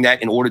are doing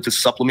that in order to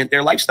supplement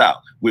their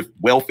lifestyle with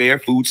welfare,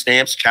 food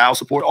stamps, child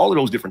support, all of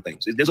those different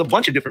things. There's a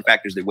bunch of different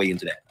factors that weigh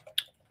into that.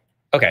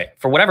 Okay,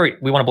 for whatever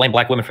we want to blame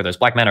black women for this,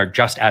 black men are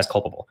just as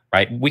culpable,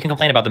 right? We can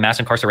complain about the mass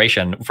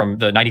incarceration from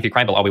the 93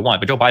 crime bill all we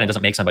want, but Joe Biden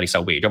doesn't make somebody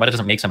sell weed. Joe Biden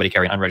doesn't make somebody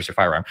carry an unregistered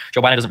firearm.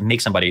 Joe Biden doesn't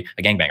make somebody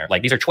a gangbanger.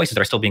 Like, these are choices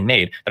that are still being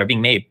made, that are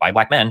being made by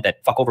black men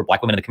that fuck over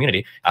black women in the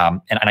community.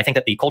 And I think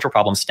that the cultural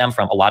problems stem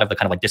from a lot of the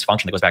kind of like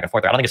dysfunction that goes back and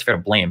forth there. I don't think it's fair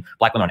to blame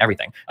black women on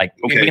everything. Like,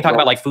 we can talk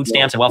about like food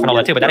stamps and wealth and all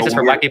that too, but that exists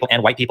for black people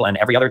and white people and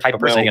every other type of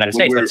person in the United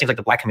States. But it seems like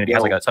the black community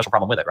has like a special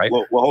problem with it, right?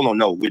 Well, hold on.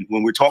 No,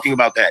 when we're talking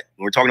about that,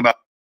 when we're talking about.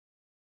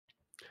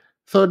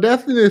 So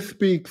Destiny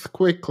speaks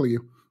quickly,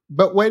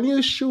 but when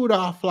you shoot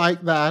off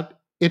like that,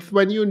 it's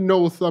when you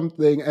know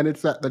something and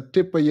it's at the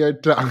tip of your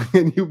tongue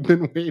and you've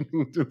been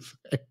waiting to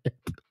say it.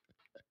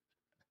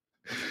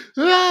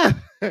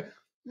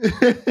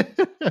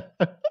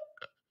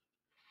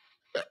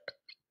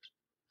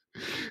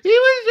 He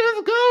was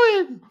just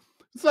going.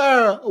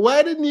 Sir,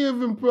 why didn't you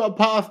even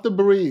pause to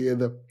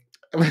breathe?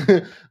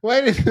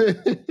 Why did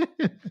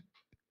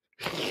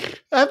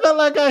I felt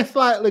like I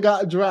slightly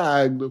got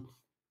dragged.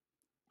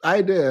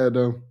 I did.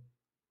 About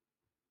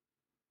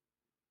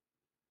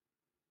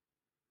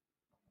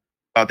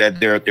that,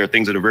 there are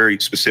things that are very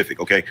specific.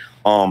 Okay,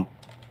 one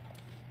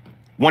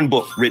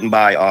book written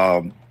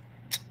by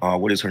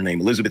what is her name,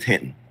 Elizabeth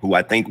Hinton, who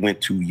I think went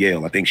to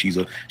Yale. I think she's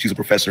a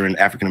professor in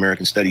African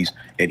American studies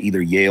at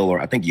either Yale or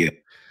I think Yale.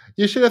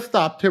 You should have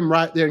stopped him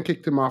right there and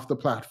kicked him off the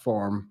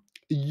platform.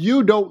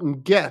 You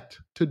don't get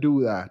to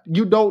do that.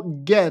 You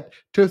don't get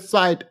to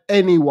cite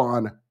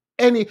anyone.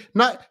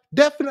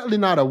 Definitely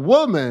not a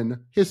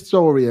woman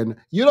historian.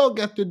 You don't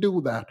get to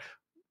do that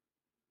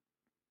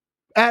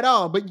at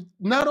all. But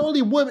not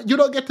only women, you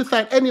don't get to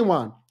cite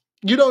anyone.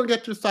 You don't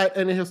get to cite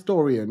any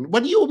historian.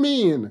 What do you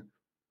mean?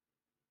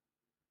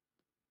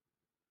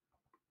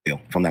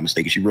 If I'm not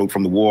mistaken, she wrote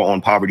From the War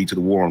on Poverty to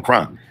the War on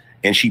Crime,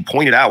 and she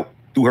pointed out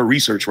through her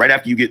research, right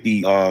after you get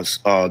the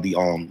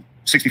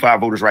 65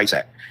 Voters' Rights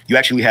Act, you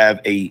actually have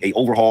a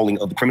overhauling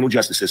of the criminal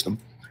justice system,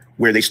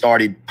 where they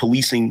started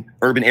policing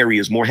urban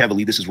areas more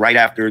heavily. This is right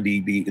after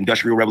the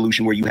Industrial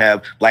Revolution, where you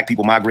have black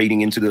people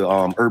migrating into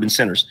the urban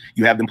centers.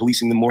 You have them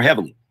policing them more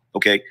heavily.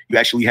 Okay, you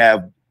actually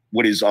have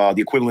what is the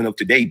equivalent of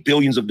today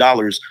billions of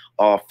dollars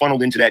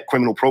funneled into that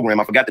criminal program.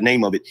 I forgot the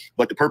name of it,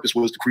 but the purpose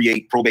was to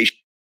create probation.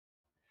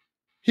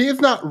 He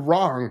is not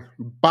wrong,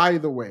 by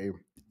the way.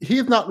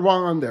 He's not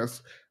wrong on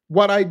this.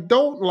 What I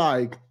don't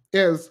like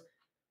is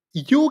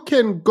you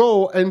can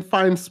go and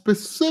find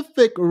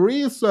specific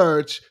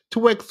research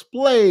to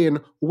explain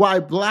why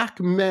black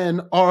men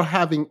are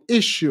having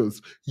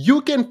issues.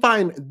 You can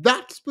find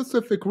that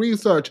specific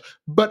research,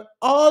 but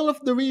all of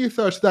the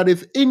research that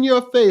is in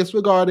your face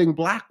regarding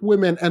black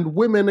women and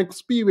women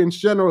experience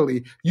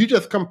generally, you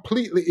just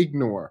completely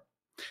ignore.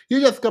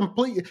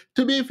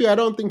 To be fair, I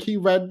don't think he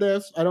read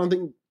this.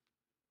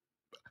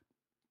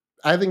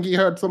 I think he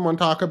heard someone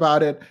talk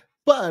about it.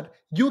 But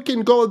you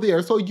can go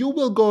there. So you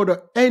will go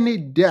to any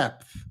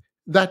depth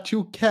that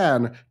you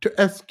can to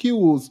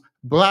excuse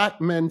black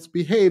men's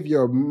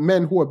behavior,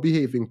 men who are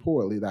behaving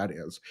poorly, that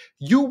is.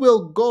 You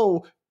will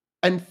go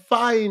and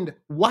find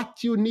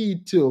what you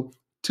need to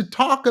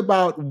talk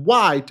about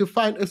why, to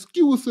find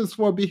excuses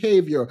for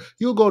behavior.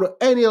 You'll go to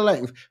any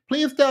length.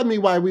 Please tell me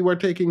why we were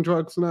taking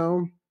drugs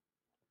now.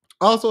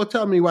 Also,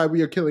 tell me why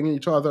we are killing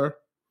each other.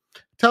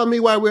 Tell me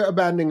why we're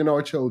abandoning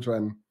our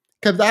children.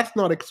 Because that's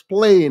not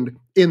explained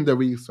in the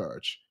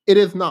research. It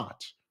is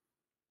not.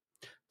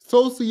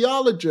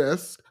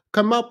 Sociologists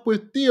come up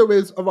with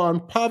theories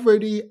around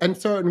poverty and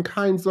certain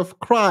kinds of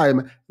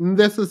crime. And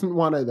this isn't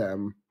one of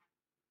them.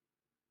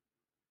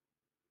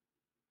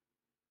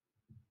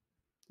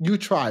 You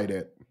tried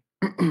it.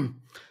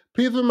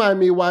 Please remind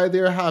me why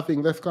they're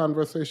having this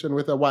conversation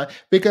with a white,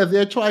 because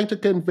they're trying to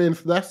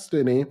convince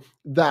Destiny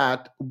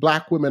that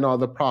black women are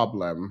the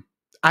problem.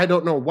 I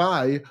don't know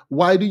why.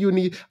 Why do you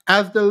need,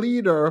 as the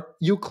leader,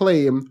 you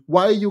claim,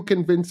 why are you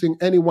convincing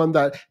anyone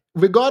that,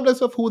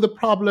 regardless of who the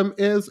problem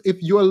is, if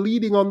you're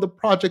leading on the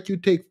project, you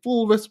take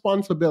full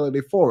responsibility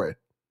for it,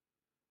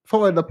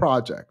 for the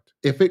project.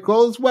 If it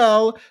goes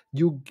well,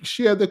 you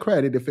share the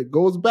credit. If it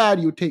goes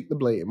bad, you take the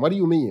blame. What do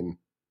you mean?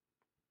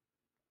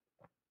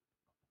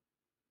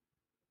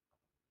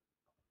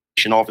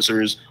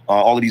 Officers,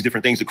 all of these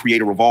different things to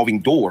create a revolving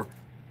door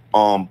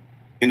in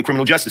the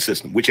criminal justice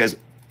system, which has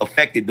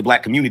affected the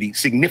black community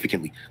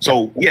significantly.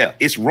 So yeah,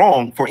 it's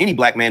wrong for any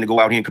black man to go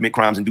out here and commit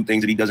crimes and do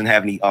things that he doesn't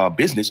have any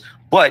business.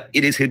 But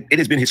it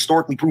has been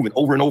historically proven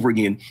over and over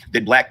again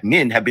that black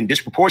men have been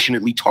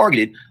disproportionately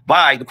targeted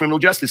by the criminal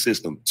justice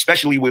system,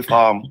 especially with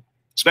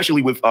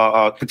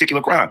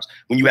particular crimes.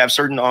 When you have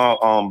certain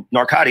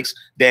narcotics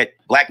that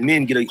black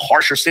men get a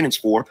harsher sentence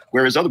for,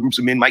 whereas other groups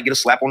of men might get a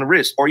slap on the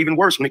wrist, or even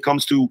worse when it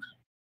comes to.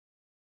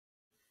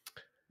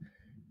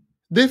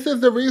 This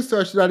is the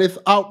research that is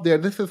out there.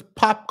 This is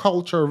pop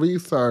culture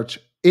research.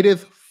 It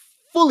is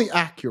fully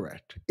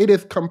accurate. It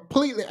is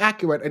completely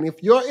accurate. And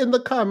if you're in the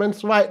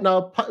comments right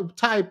now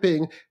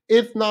typing,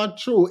 it's not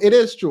true, it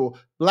is true.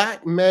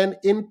 Black men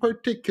in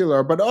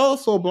particular, but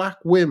also Black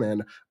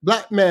women,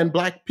 Black men,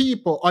 Black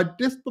people are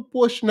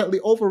disproportionately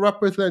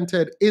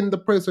overrepresented in the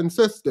prison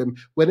system.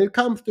 When it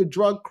comes to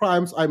drug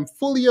crimes, I'm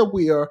fully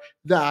aware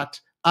that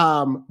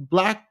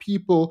Black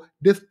people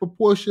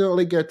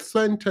disproportionately get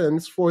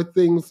sentenced for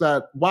things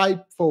that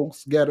white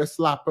folks get a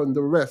slap on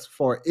the wrist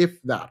for,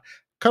 if that.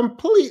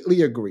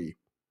 Completely agree.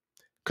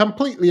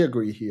 Completely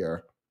agree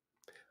here.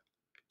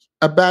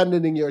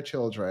 Abandoning your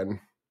children.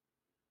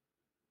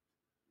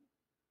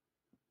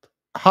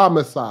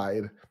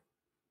 Homicide.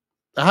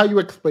 How you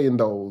explain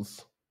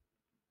those?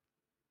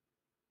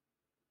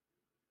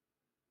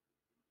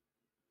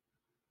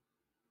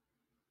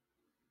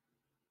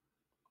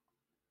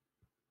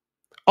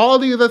 All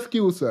these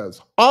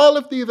excuses, all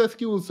of these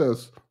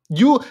excuses,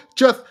 you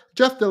just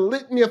a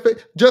litany of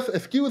it, just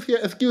excuse here,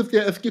 excuse.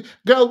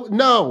 Girl,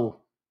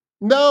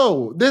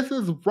 no, this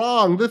is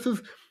wrong. This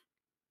is,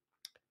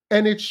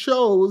 and it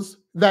shows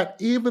that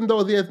even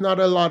though there's not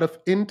a lot of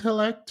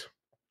intellect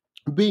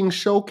being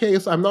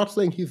showcased, I'm not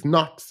saying he's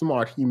not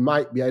smart, he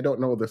might be, I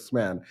don't know this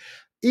man.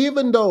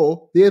 Even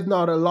though there's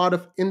not a lot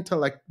of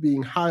intellect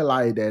being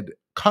highlighted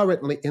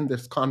currently in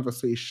this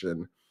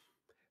conversation,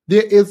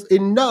 there is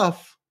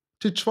enough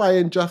to try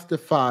and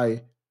justify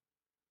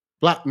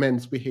Black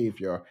men's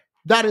behavior.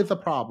 That is a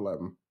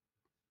problem.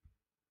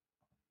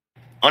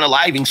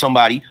 Unaliving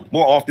somebody,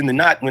 more often than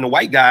not, when a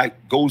white guy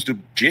goes to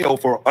jail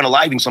for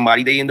unaliving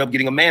somebody, they end up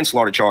getting a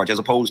manslaughter charge as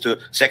opposed to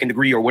second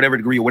degree or whatever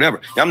degree or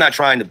whatever. Now, I'm not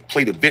trying to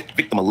play the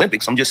victim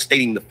Olympics. I'm just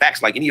stating the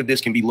facts. Like, any of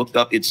this can be looked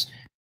up.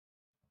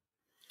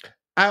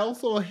 I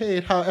also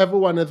hate how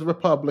everyone is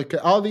Republican.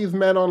 All these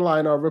men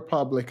online are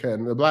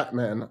Republican. The Black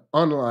men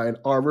online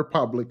are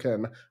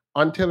Republican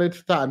until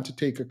it's time to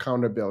take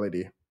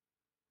accountability.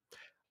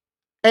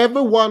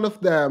 Every one of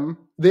them,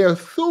 they're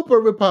super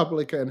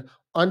Republican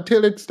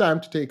until it's time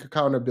to take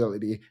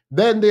accountability.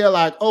 Then they're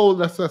like, oh,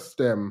 the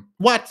system.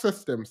 What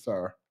system,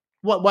 sir?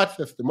 What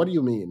system? What do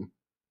you mean?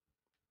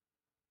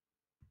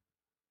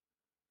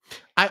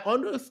 I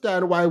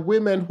understand why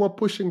women who are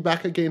pushing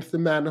back against the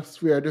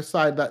manosphere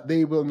decide that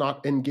they will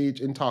not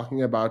engage in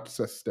talking about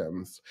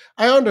systems.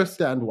 I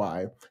understand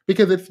why.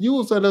 Because it's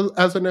used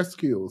as an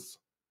excuse.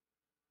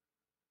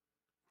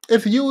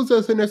 It's used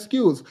as an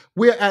excuse.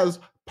 Whereas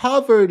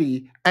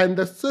poverty and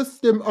the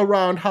system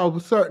around how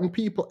certain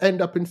people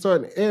end up in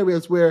certain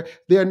areas where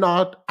they're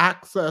not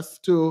access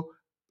to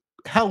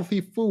healthy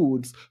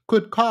foods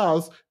could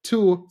cause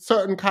to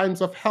certain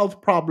kinds of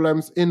health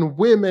problems in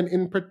women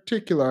in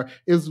particular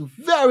is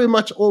very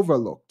much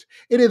overlooked.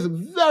 It is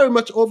very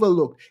much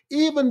overlooked,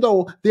 even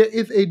though there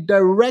is a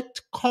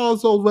direct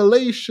causal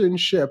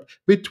relationship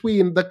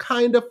between the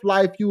kind of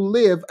life you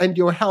live and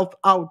your health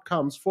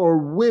outcomes for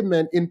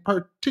women in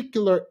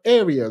particular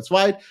areas,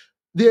 right?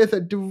 There's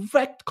a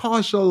direct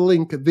causal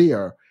link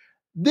there.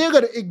 They're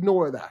going to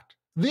ignore that.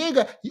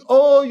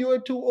 Oh,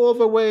 you're too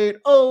overweight.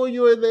 Oh,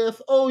 you're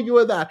this. Oh,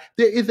 you're that.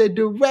 There is a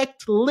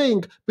direct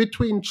link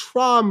between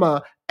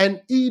trauma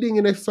and eating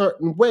in a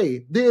certain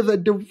way. There's a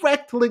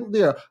direct link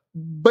there,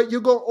 but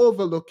you're going to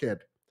overlook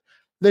it.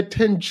 The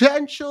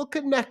tangential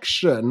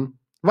connection,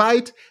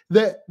 right?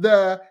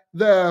 The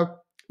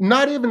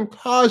not even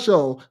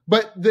causal,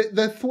 but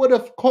the sort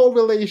of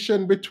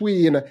correlation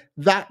between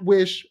that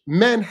which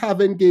men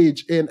have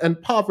engaged in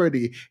and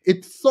poverty.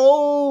 It's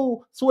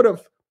so sort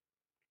of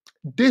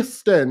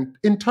distant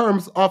in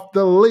terms of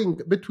the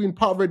link between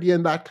poverty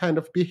and that kind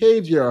of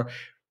behavior,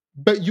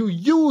 but you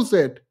use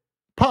it,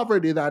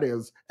 poverty that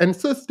is, and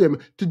system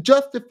to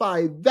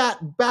justify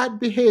that bad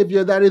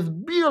behavior that is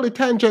merely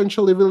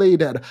tangentially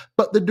related,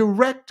 but the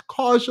direct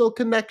causal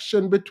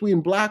connection between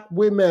Black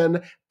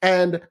women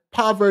and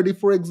poverty,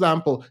 for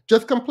example,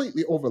 just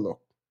completely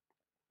overlooked.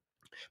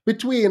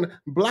 Between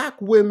Black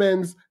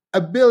women's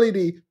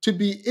ability to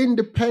be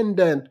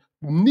independent,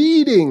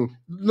 needing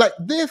like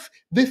this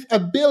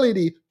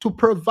ability to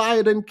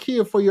provide and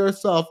care for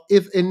yourself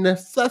is a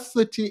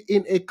necessity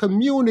in a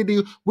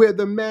community where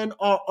the men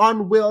are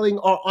unwilling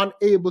or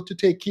unable to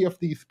take care of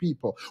these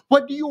people.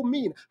 What do you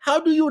mean?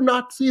 How do you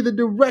not see the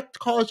direct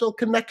causal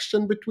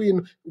connection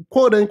between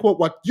quote unquote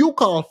what you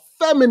call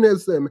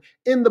feminism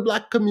in the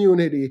Black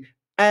community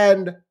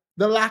and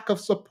the lack of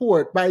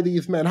support by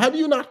these men? How do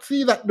you not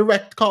see that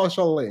direct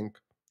causal link?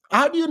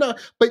 How do you not?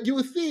 But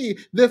you see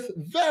this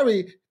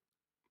very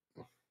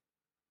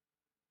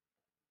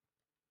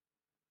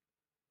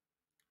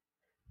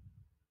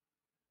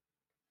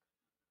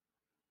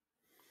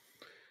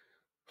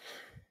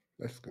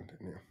let's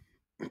continue.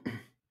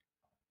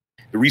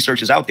 The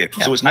research is out there.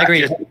 Yeah, so it's not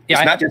just,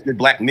 not just that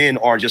Black men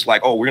are just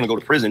like, oh, we're going to go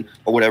to prison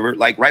or whatever.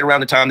 Like right around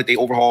the time that they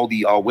overhauled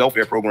the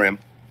welfare program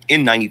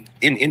in 96,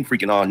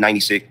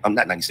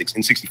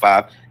 in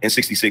 65 and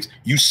 66,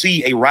 you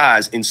see a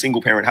rise in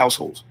single parent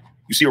households.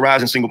 You see a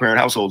rise in single parent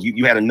households.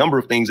 You had a number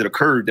of things that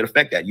occurred that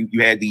affect that. You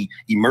had the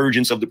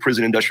emergence of the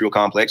prison industrial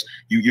complex.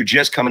 You're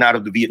just coming out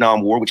of the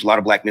Vietnam War, which a lot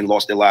of black men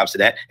lost their lives to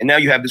that. And now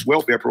you have this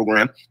welfare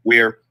program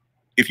where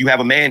if you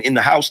have a man in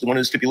the house, one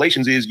of the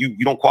stipulations is you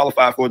don't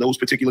qualify for those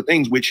particular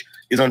things, which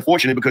is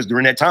unfortunate because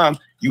during that time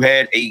you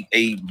had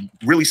a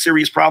really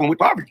serious problem with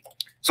poverty.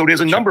 So there's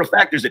a number of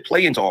factors that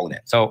play into all of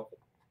that. So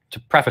to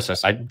preface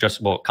this, I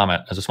just will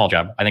comment as a small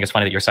jab. I think it's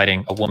funny that you're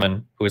citing a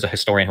woman who is a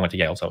historian who went to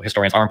Yale. So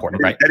historians are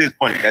important, right? That is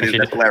funny.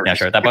 That's hilarious. Yeah,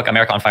 sure. That book,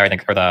 America on Fire, I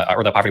think, or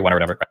the Poverty One or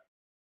whatever.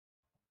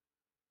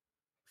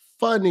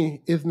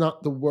 Funny is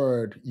not the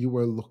word you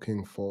were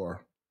looking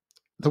for.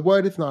 The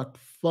word is not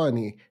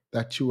funny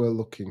that you are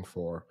looking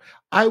for.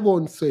 I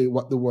won't say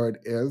what the word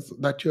is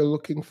that you're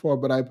looking for,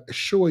 but I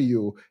assure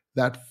you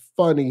that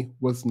funny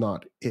was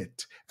not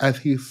it, as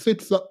he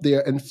sits up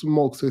there and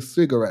smokes his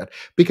cigarette,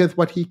 because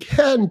what he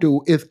can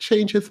do is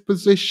change his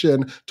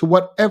position to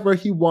whatever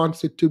he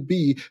wants it to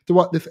be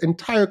throughout this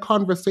entire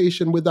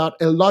conversation without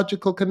a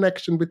logical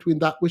connection between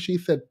that which he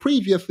said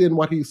previously and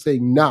what he's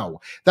saying now.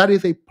 That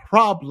is a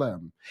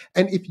problem.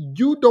 And if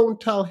you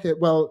don't tell him,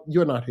 well,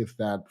 you're not his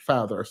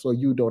father, so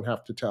you don't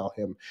have to tell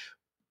him.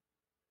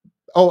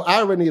 Oh,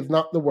 irony is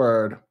not the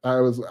word.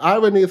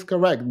 Irony is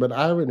correct, but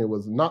irony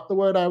was not the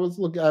word I was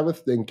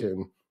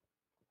thinking.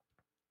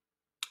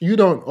 You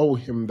don't owe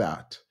him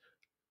that.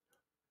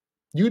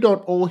 You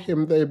don't owe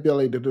him the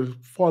ability to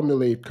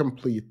formulate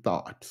complete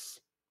thoughts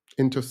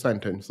into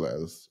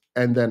sentences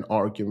and then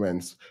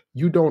arguments.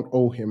 You don't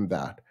owe him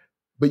that.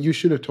 But you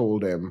should have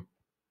told him.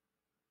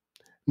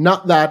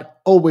 Not that,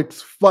 oh,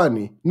 it's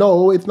funny.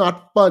 No, it's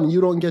not funny.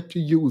 You don't get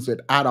to use it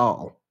at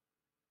all.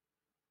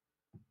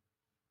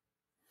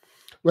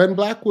 When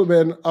black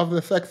women of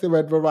the sexy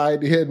red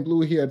variety and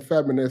blue-haired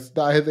feminists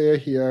dye their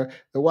hair,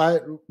 the white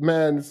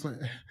man's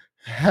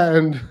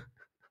hand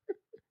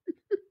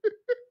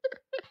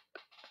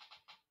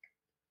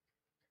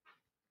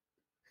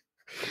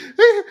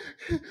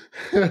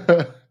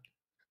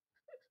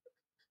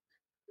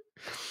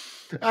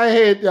I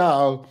hate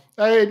y'all.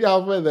 I hate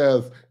y'all for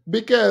this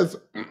because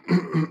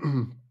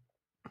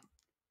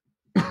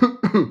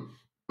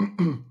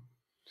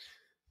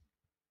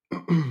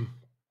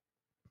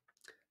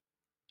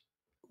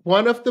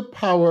one of the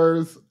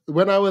powers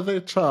when I was a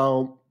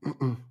child,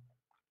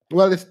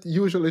 well, it's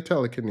usually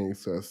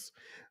telekinesis,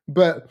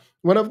 but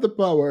one of the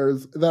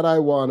powers that I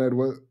wanted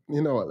was,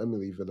 you know what, let me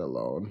leave it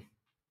alone.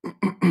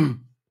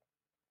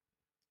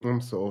 I'm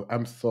so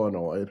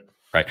annoyed.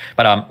 Right.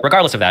 But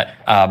regardless of that,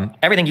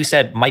 everything you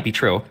said might be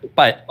true,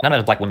 but none of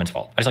it is black women's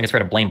fault. I just think it's fair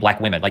to blame black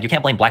women. Like, you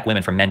can't blame black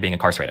women for men being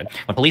incarcerated.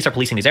 When police are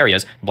policing these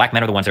areas, black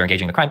men are the ones that are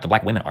engaging in the crime, the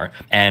black women are.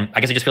 And I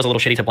guess it just feels a little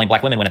shitty to blame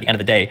black women when at the end of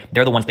the day,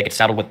 they're the ones that get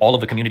saddled with all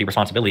of the community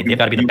responsibility. They've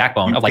got to be the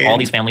backbone of like all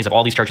these families, of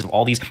all these churches, of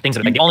all these things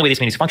that like, the only way these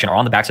communities function are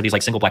on the backs of these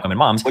like single black women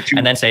moms.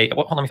 And then say,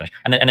 well, hold on, let me finish.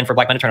 And then for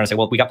black men to turn around and say,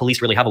 well, we got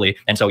policed really heavily.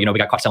 And so, you know, we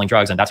got caught selling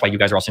drugs and that's why you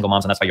guys are all single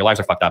moms and that's why your lives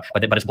are fucked up.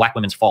 But it's black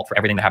women's fault for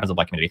everything that happens in the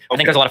black community. I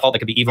think there's a lot of fault that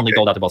could be evenly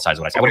doled out to both sides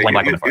of what I say. I wouldn't blame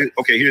black women for it.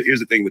 Okay, here's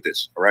the thing with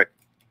this, all right?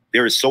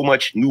 There is so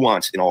much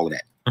nuance in all of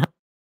that.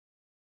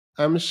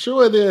 I'm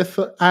sure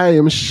I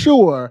am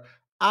sure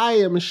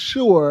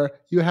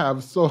you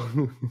have so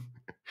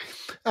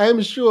I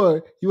am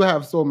sure you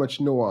have so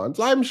much nuance.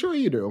 I'm sure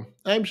you do.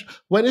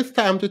 When it's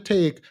time to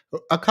take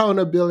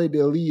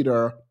accountability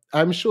leader,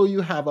 I'm sure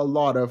you have a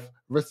lot of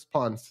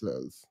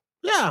responses.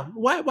 Yeah,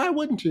 why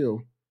wouldn't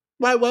you?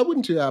 Why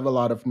wouldn't you have a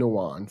lot of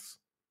nuance?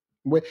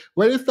 When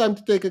it's time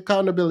to take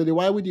accountability,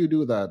 why would you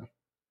do that?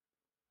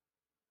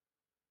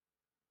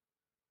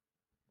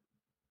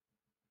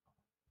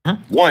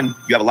 One,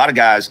 you have a lot of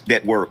guys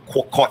that were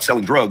caught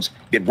selling drugs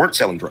that weren't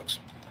selling drugs.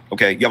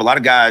 Okay, you have a lot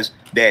of guys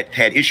that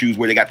had issues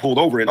where they got pulled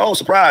over and, oh,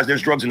 surprise,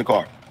 there's drugs in the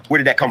car. Where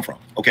did that come from?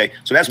 Okay,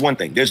 so that's one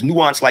thing. There's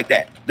nuance like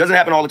that. Doesn't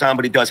happen all the time,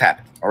 but it does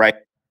happen. All right.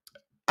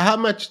 How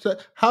much of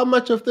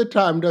the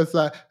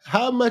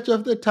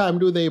time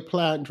do they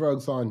plant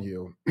drugs on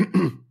you?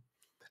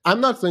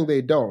 I'm not saying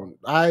they don't.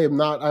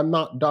 I'm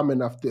not dumb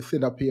enough to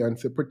sit up here and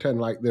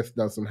pretend like this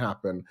doesn't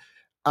happen.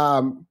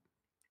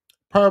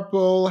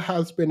 Purple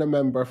has been a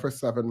member for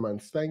 7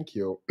 months. Thank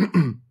you.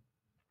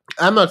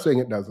 I'm not saying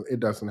it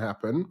doesn't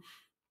happen.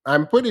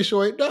 I'm pretty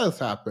sure it does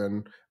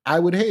happen. I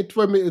would hate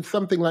for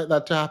something like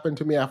that to happen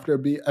to me after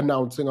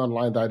announcing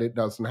online that it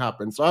doesn't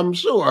happen. So I'm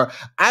sure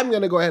I'm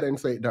going to go ahead and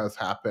say it does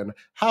happen.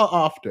 How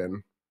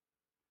often?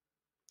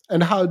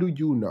 And how do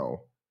you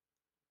know?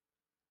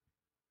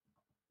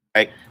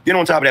 Right. Then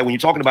on top of that, when you're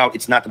talking about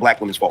it's not the black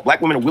women's fault, black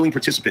women are willing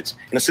participants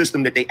in a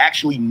system that they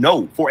actually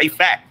know for a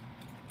fact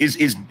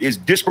is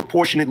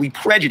disproportionately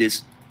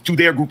prejudiced to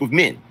their group of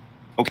men.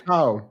 Okay.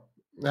 How?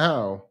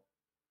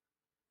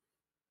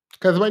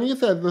 Because when you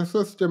said the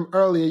system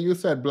earlier, you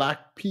said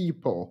black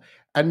people.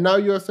 And now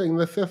you're saying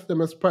the system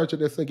is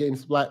prejudiced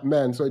against black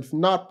men. So it's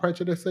not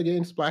prejudice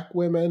against black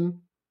women.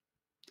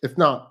 It's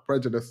not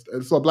prejudice.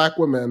 So black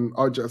women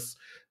are just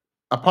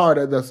a part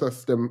of the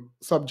system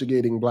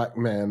subjugating black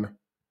men.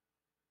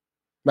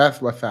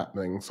 That's what's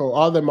happening. So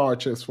all the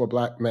marches for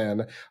black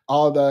men,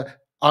 all the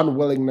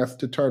unwillingness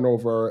to turn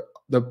over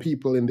the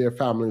people in their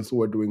families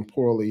who are doing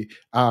poorly,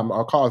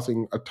 are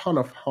causing a ton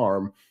of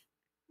harm.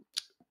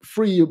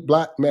 Free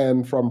Black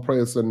men from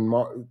prison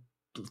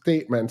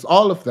statements,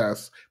 all of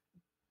this.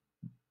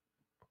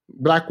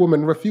 Black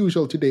women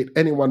refusal to date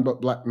anyone but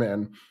Black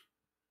men.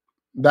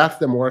 That's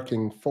them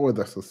working for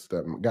the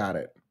system. Got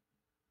it.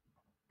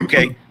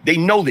 Okay, they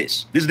know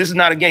this. This is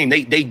not a game.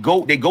 They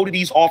go to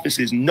these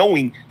offices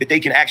knowing that they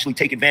can actually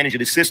take advantage of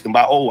the system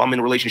by, oh, I'm in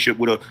a relationship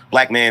with a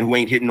Black man who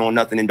ain't hitting on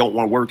nothing and don't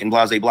want to work and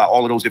blah, blah, blah,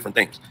 all of those different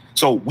things.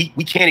 So we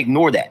can't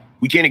ignore that.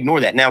 We can't ignore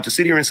that. Now, to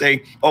sit here and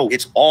say, oh,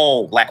 it's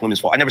all Black women's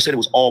fault. I never said it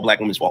was all Black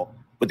women's fault,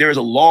 but there is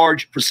a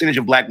large percentage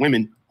of Black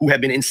women who have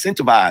been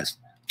incentivized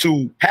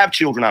to have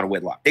children out of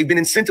wedlock. They've been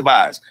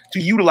incentivized to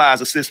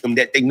utilize a system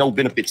that they know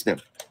benefits them.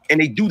 And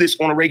they do this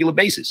on a regular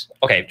basis.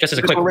 Okay, just as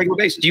a quick, on a regular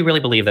basis. Do you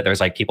really believe that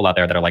there's like people out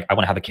there that are like, I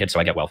want to have a kid so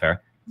I get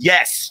welfare?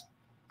 Yes.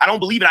 I don't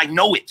believe it. I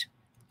know it.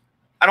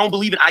 I don't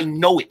believe it. I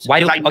know it. Why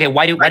do I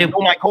know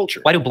my culture?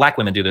 Why do Black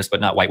women do this, but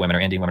not white women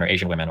or Indian women or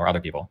Asian women or other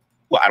people?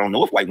 Well, I don't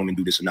know if white women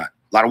do this or not.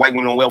 A lot of white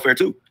women on welfare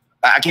too.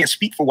 I can't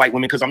speak for white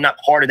women because I'm not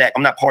part of that.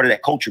 I'm not part of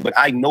that culture, but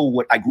I know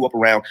what I grew up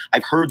around.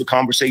 I've heard the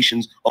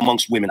conversations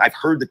amongst women. I've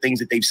heard the things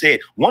that they've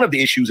said. One of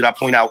the issues that I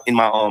point out in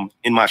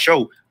my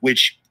show,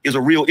 which is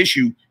a real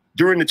issue,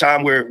 during the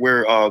time where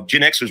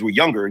Gen Xers were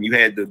younger and you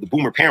had the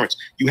boomer parents,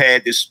 you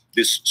had this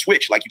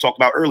switch, like you talked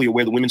about earlier,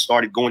 where the women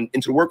started going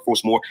into the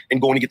workforce more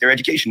and going to get their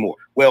education more.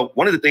 Well,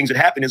 one of the things that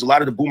happened is a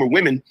lot of the boomer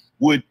women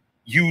would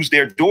use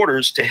their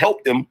daughters to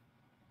help them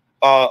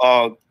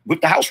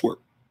with the housework.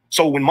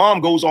 So when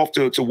mom goes off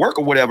to work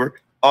or whatever,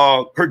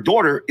 her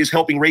daughter is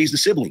helping raise the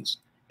siblings.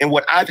 And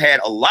what I've had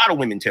a lot of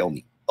women tell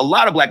me, a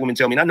lot of Black women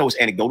tell me, and I know it's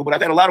anecdotal, but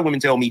I've had a lot of women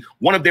tell me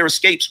one of their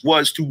escapes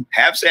was to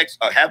have sex,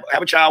 have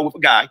a child with a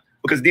guy,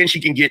 because then she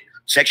can get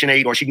Section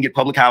 8 or she can get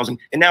public housing.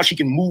 And now she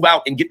can move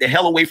out and get the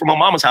hell away from her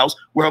mama's house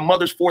where her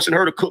mother's forcing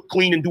her to cook,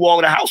 clean, and do all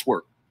of the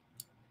housework.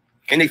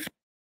 And they...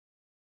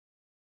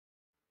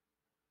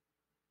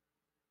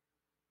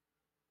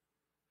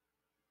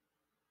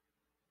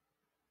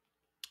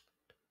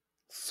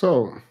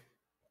 So,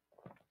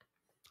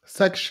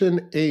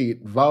 Section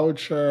 8,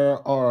 voucher,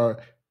 or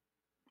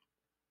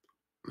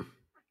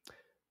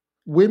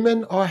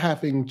women are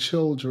having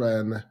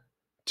children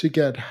to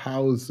get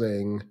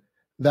housing.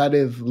 That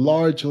is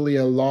largely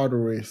a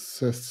lottery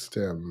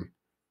system.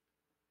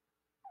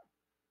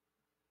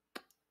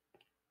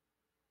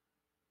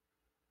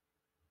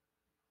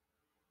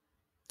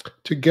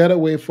 To get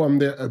away from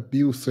their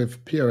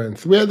abusive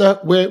parents. We're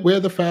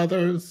the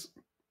fathers.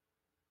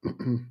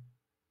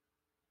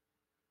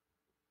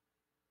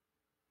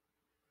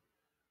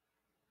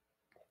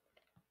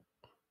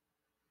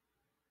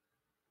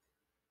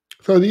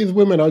 So these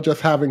women are just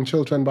having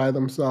children by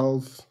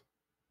themselves.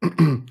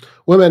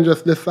 Women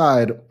just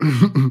decide,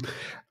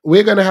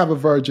 we're going to have a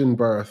virgin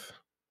birth.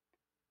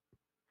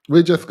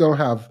 We're just going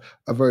to have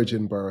a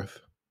virgin birth.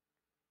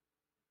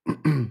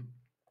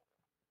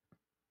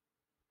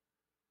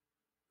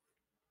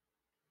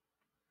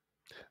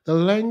 The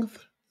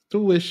length to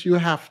which you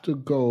have to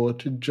go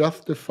to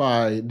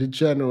justify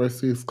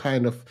degeneracy is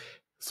kind of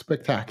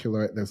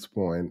spectacular at this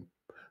point.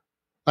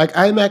 Like,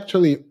 I'm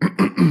actually,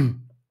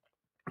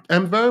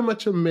 I'm very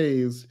much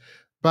amazed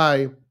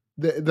by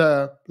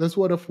the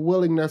sort of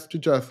willingness to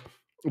just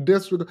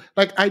disregard.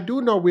 Like, I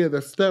do know where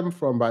this stem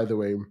from, by the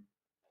way.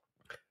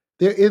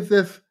 There is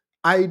this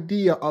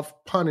idea of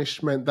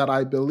punishment that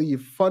I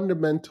believe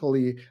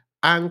fundamentally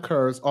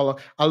anchors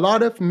a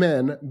lot of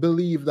men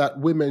believe that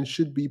women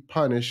should be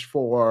punished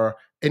for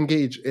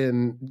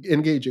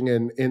engaging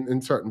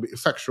in certain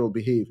sexual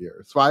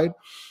behaviors, right?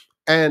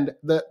 And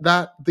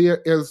that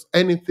there is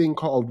anything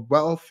called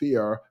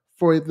welfare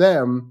for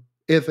them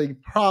is a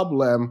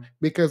problem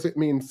because it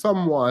means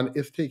someone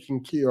is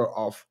taking care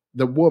of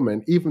the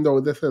woman, even though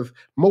this is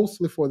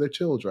mostly for the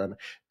children.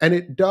 And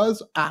it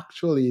does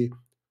actually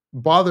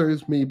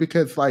bothers me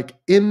because, like,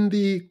 in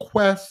the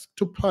quest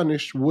to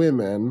punish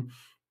women,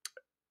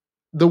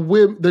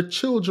 the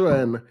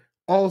children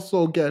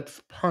also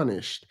gets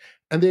punished,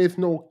 and there is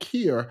no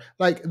care.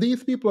 Like,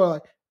 these people are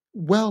like,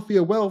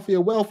 welfare,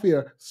 welfare,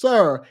 welfare.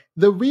 Sir,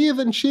 the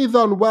reason she's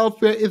on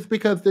welfare is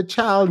because the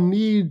child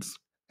needs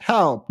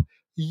help.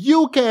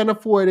 You can't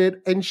afford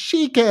it, and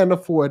she can't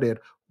afford it.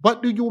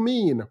 What do you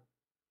mean?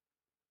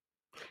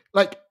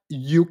 Like,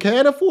 you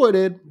can't afford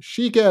it,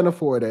 she can't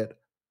afford it.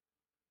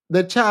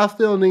 The child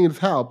still needs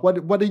help.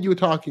 What are you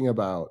talking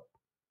about?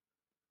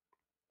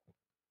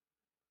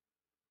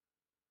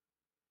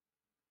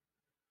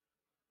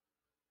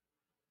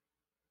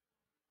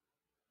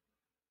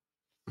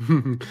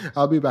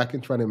 I'll be back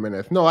in 20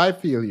 minutes. No, I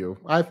feel you.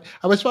 I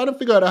was trying to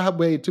figure out a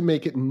way to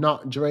make it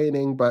not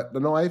draining, but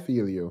no, I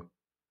feel you.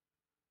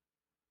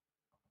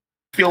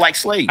 Feel like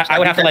slaves. I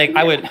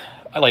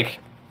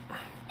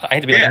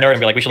hate to be like a nerd and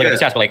be like, we should look at this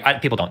test, but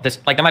like, people don't. This,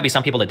 like, there might be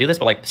some people that do this,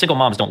 but like, single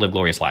moms don't live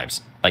glorious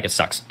lives. Like, it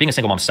sucks. Being a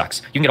single mom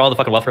sucks. You can get all the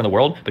fucking welfare in the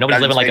world, but nobody's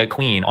living like a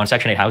queen on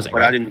Section 8 housing.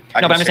 Right?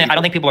 But I'm just saying, I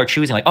don't think people are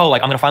choosing like, oh,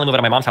 like, I'm going to finally move out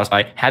of my mom's house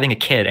by having a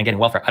kid and getting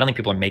welfare. I don't think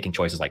people are making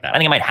choices like that. I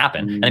think it might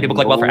happen, and then people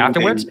collect welfare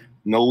afterwards.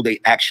 No, they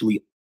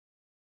actually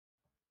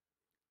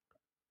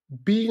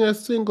being a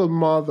single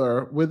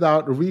mother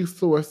without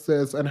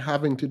resources and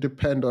having to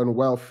depend on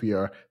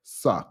welfare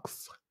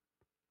sucks.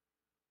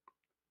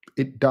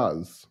 It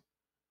does.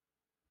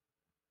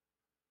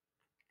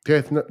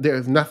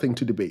 There's nothing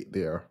to debate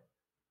there.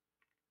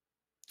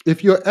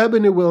 If you're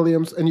Ebony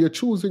Williams and you're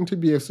choosing to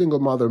be a single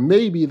mother,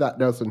 maybe that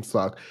doesn't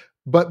suck.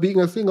 But being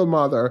a single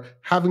mother,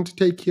 having to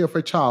take care of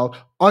a child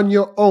on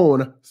your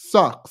own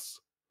sucks.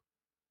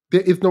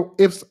 There is no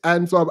ifs,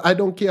 ands, or I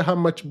don't care how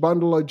much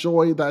bundle of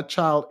joy that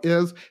child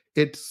is,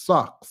 it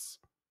sucks.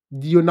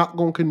 You're not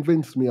going to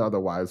convince me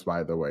otherwise,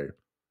 by the way.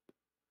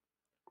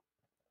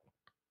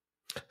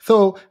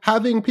 So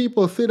having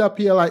people sit up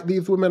here like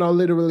these women are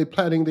literally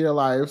planning their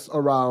lives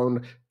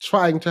around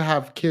trying to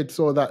have kids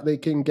so that they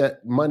can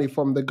get money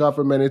from the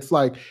government. It's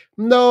like,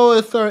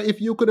 no, sir,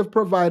 if you could have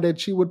provided,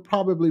 she would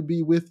probably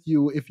be with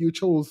you if you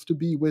chose to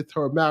be with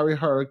her, marry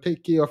her,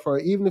 take care of her,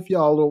 even if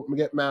y'all don't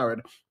get married,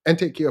 and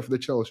take care of the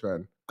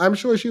children. I'm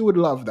sure she would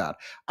love that.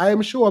 I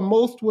am sure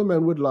most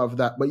women would love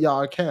that, but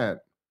y'all can't.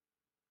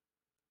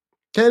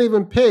 Can't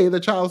even pay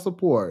the child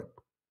support.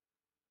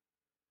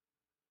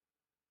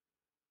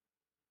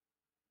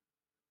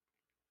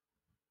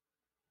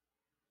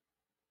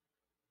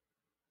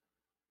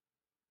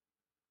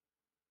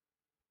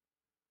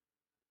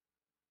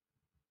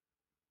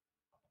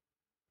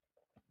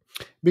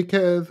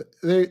 Because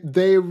the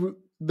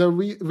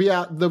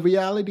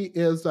reality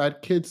is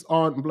that kids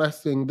aren't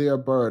blessing their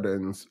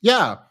burdens.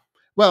 Yeah.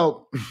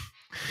 Well,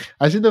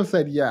 I should have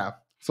said yeah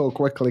so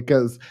quickly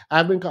because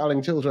I've been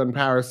calling children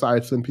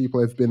parasites and people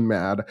have been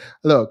mad.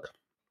 Look,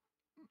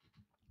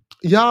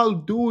 y'all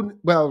do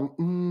well.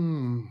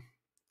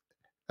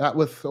 That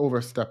was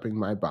overstepping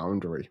my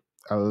boundary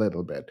a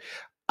little bit.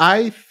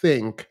 I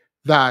think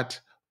that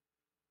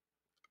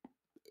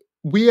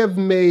we have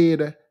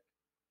made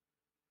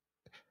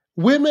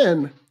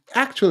women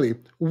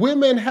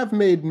have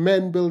made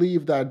men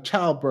believe that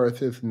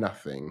childbirth is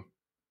nothing.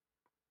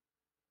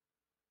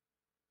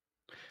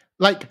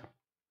 Like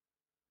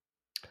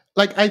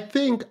I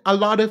think a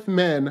lot of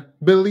men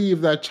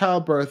believe that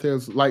childbirth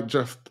is like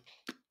just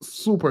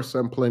super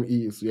simple and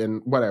easy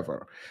and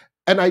whatever.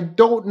 And I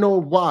don't know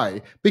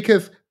why,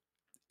 because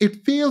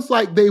it feels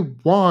like they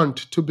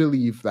want to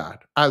believe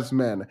that as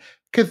men.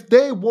 Because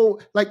they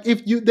won't, like,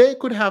 if they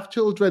could have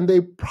children, they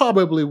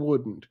probably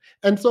wouldn't.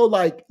 And so,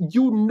 like,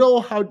 you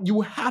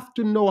have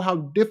to know how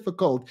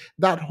difficult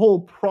that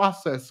whole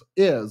process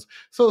is.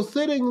 So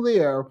sitting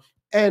there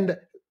and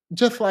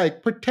just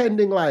like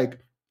pretending like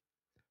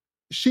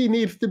she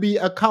needs to be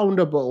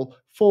accountable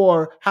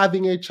for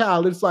having a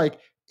child, it's like,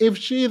 if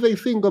she is a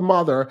single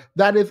mother,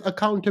 that is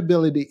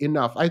accountability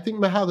enough. I think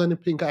Mahogany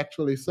Pink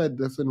actually said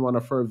this in one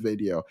of her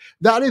videos.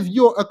 That is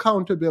your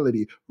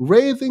accountability.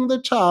 Raising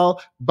the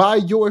child by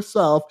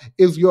yourself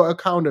is your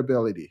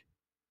accountability.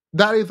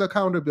 That is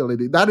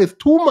accountability. That is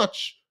too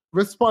much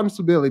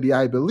responsibility,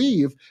 I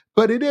believe,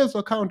 but it is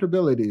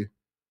accountability.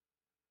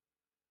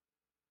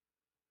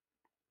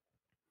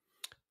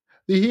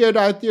 The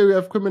here-die theory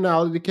of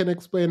criminality can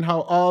explain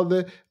how all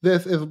this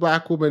is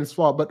Black women's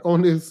fault, but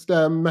only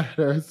STEM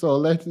matters. So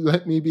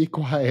let me be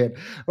quiet,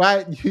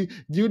 right?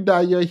 You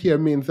die, you're here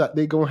means that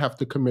they're gonna have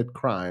to commit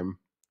crime.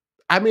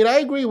 I mean, I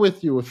agree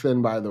with you,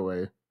 Finn. By the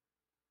way,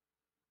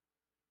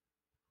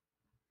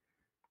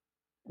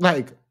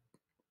 like.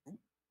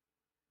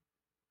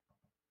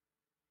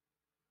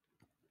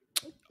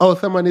 Oh,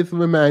 someone is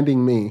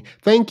reminding me.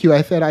 Thank you.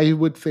 I said I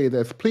would say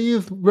this.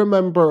 Please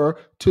remember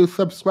to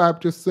subscribe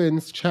to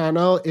Sin's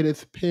channel. It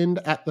is pinned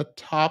at the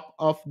top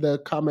of the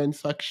comment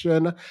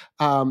section.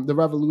 The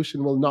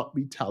revolution will not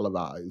be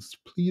televised.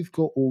 Please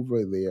go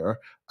over there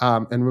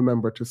and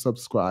remember to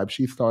subscribe.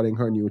 She's starting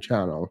her new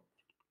channel.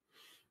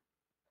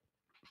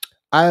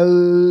 I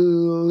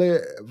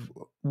live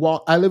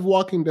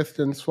walking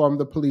distance from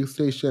the police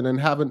station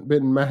and haven't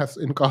been mass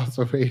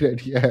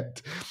incarcerated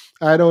yet.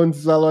 I don't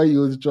sell or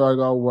use drug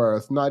or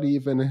worse, not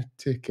even a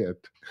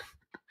ticket.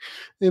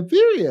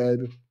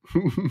 Period.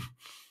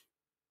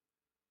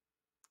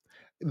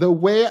 The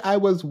way I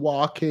was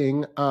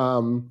walking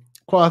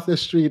across the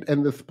street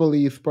and this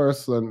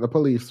the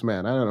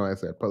policeman, I don't know why I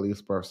said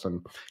police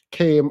person,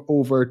 came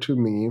over to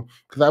me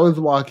because I was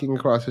walking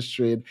across the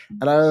street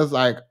and I was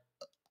like,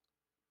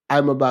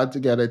 I'm about to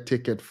get a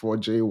ticket for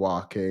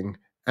jaywalking.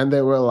 And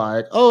they were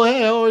like, oh,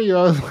 hey, how are you?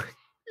 I was like,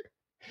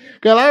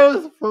 because I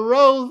was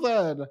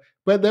frozen.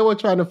 But they were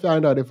trying to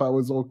find out if I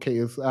was okay.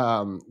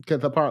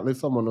 Because apparently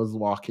someone was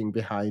walking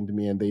behind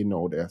me and they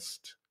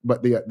noticed.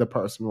 But the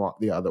person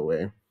walked the other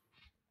way.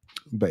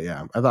 But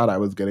yeah, I thought I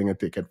was getting a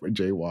ticket for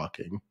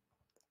jaywalking.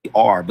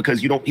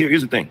 Because you don't,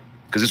 here's the thing.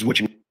 Because this is what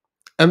you.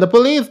 And the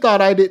police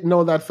thought I didn't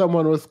know that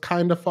someone was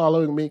kind of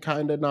following me,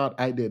 kind of not.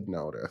 I did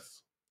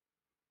notice.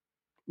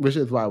 Which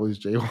is why I was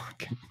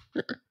jaywalking.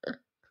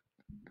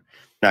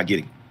 Not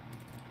getting.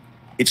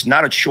 It's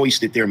not a choice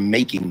that they're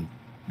making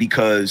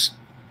because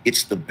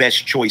it's the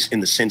best choice in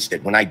the sense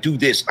that when I do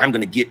this, I'm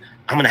going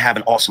to have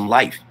an awesome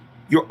life.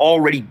 You're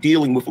already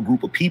dealing with a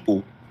group of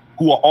people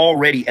who are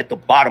already at the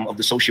bottom of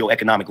the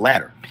socioeconomic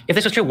ladder. If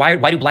this is true, why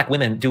do black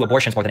women do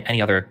abortions more than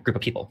any other group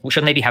of people?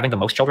 Shouldn't they be having the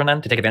most children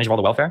then to take advantage of all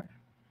the welfare?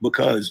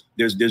 Because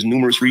there's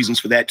numerous reasons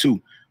for that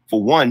too.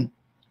 For one,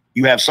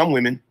 you have some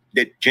women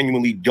that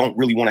genuinely don't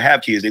really want to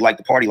have kids. They like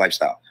the party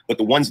lifestyle. But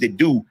the ones that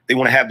do, they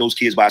want to have those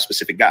kids by a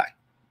specific guy.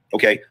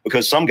 Okay,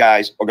 because some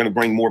guys are going to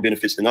bring more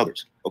benefits than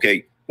others.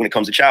 Okay, when it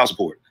comes to child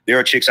support, there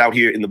are chicks out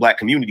here in the black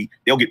community,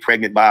 they'll get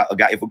pregnant by a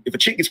guy. If a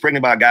chick gets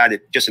pregnant by a guy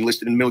that just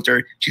enlisted in the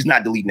military, she's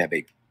not deleting that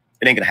baby.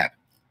 It ain't gonna happen.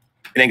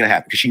 It ain't gonna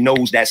happen because she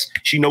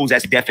knows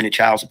that's definite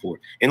child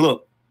support. And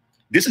look,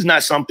 this is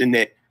not something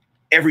that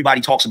everybody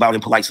talks about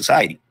in polite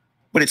society,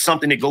 but it's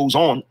something that goes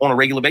on a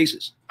regular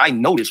basis. I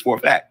know this for a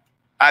fact.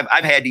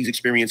 I've had these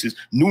experiences.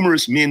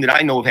 Numerous men that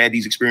I know have had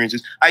these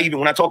experiences.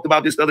 When I talked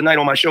about this the other night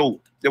on my show,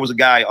 there was a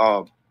guy,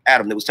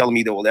 Adam, that was telling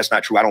me that, well, that's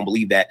not true. I don't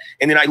believe that.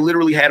 And then I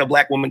literally had a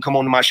black woman come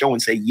on to my show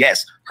and say,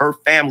 yes, her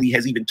family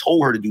has even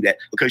told her to do that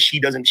because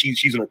she's in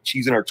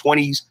her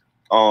 20s.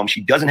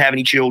 She doesn't have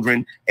any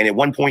children. And at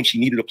one point she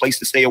needed a place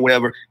to stay or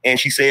whatever. And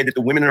she said that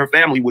the women in her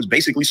family was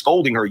basically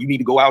scolding her. You need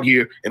to go out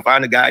here and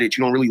find a guy that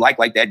you don't really like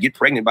that, get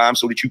pregnant by him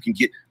so that you can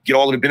get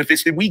all of the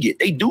benefits that we get.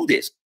 They do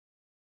this.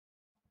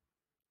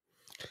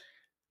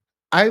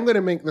 I'm going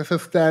to make this a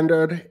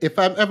standard. If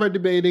I'm ever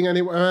debating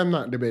anyone, I'm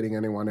not debating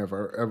anyone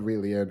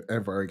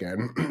ever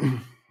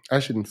again. I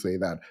shouldn't say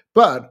that.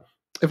 But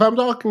if I'm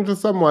talking to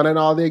someone and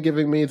all they're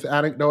giving me is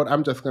anecdote,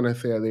 I'm just going to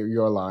say that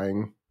you're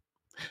lying.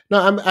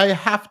 No, I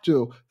have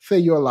to say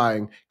you're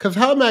lying. Because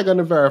how am I going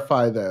to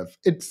verify this?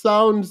 It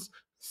sounds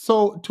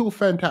so too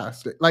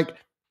fantastic. Like,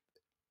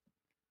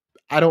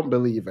 I don't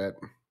believe it.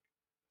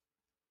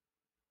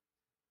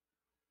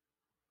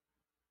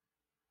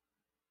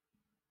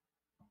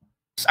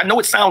 I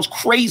know it sounds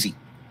crazy,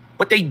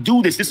 but they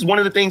do this. This is one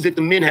of the things that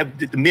the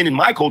men in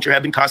my culture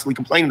have been constantly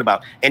complaining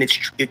about, and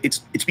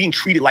it's being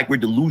treated like we're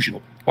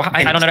delusional. Well,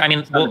 I don't know. I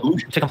mean,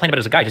 to complain about it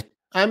as a guy,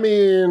 I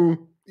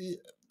mean,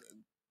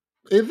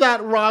 is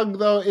that wrong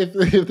though? If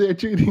they're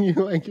treating you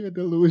like you're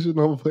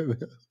delusional for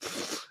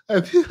this,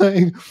 I feel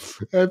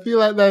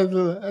like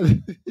that's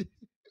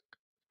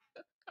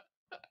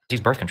he's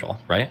birth control,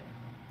 right?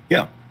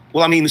 Yeah.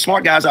 Well, I mean, the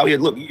smart guys out here.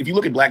 Look, if you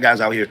look at black guys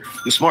out here,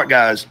 the smart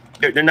guys.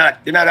 They're not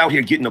out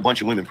here getting a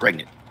bunch of women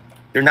pregnant.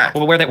 They're not.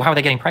 Well, how are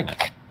they getting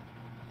pregnant?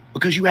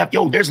 Because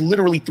there's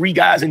literally 3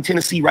 guys in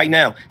Tennessee right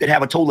now that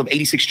have a total of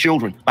 86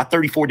 children by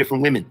 34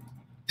 different women.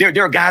 There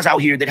are guys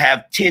out here that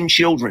have 10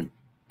 children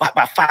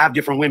by 5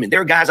 different women. There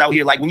are guys out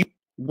here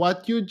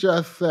What you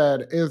just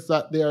said is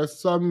that there are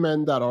some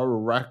men that are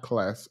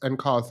reckless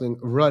and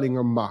running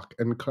amok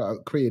and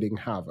creating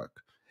havoc.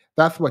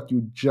 That's what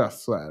you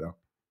just said.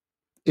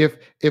 If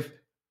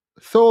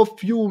so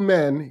few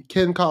men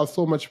can cause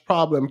so much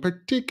problem,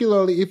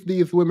 particularly if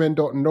these women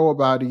don't know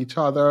about each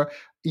other.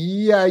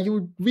 Yeah,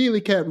 you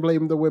really can't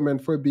blame the women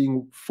for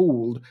being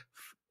fooled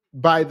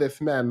by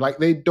this man. Like,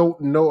 they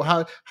don't know.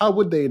 How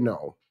would they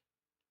know?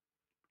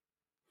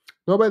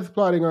 Nobody's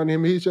plotting on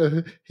him. He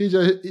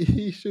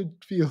should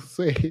feel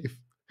safe.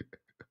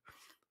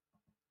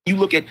 You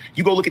go look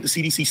at the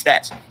CDC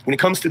stats. When it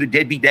comes to the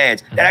deadbeat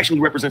dads, that actually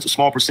represents a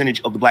small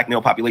percentage of the black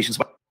male population.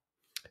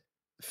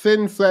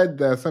 Finn said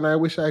this, and I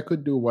wish I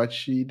could do what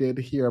she did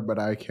here, but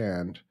I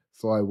can't,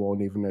 so I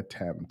won't even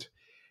attempt.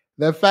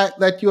 The fact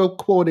that you're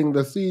quoting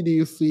the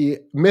CDC,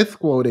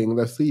 misquoting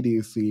the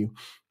CDC,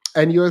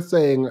 and you're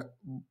saying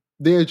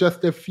there are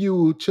just a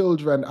few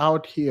children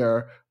out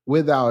here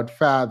without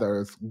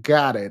fathers.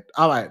 Got it.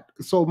 All right.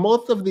 So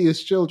most of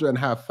these children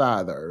have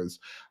fathers.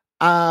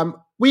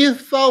 We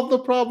solved the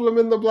problem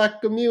in the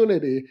black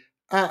community.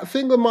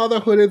 Single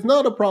motherhood is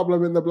not a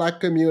problem in the black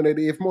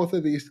community if most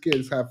of these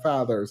kids have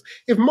fathers.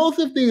 If most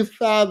of these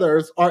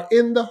fathers are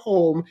in the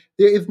home,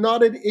 there is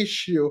not an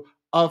issue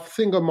of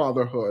single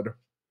motherhood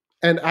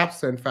and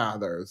absent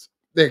fathers.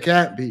 There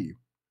can't be.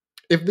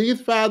 If these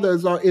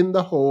fathers are in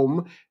the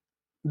home,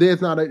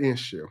 there's not an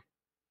issue.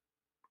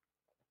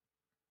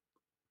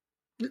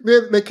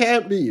 There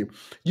can't be.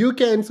 You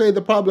can say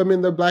the problem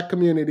in the black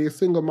community is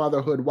single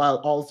motherhood while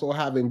also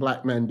having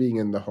black men being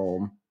in the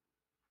home.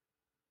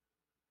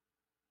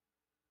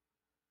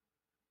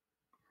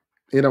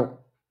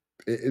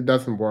 It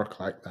doesn't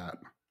work like that.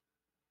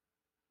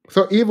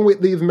 So even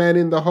with these men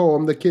in the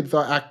home, the kids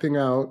are acting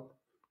out.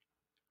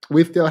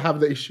 We still have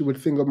the issue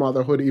with single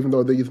motherhood, even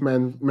though these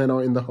men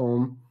are in the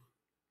home.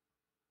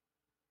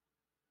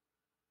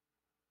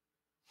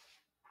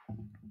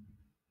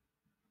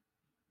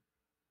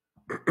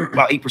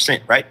 About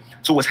 8%, right?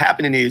 So what's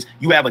happening is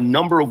you have a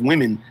number of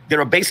women that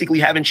are basically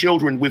having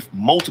children with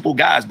multiple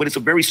guys, but it's a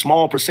very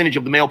small percentage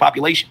of the male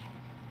population.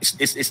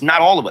 It's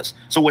not all of us.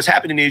 So what's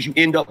happening is you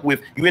end up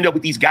with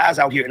these guys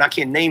out here, and I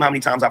can't name how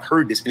many times I've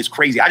heard this, and it's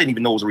crazy. I didn't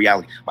even know it was a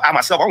reality. But I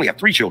myself only have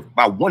 3 children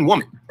by 1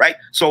 woman, right?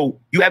 So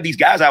you have these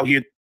guys out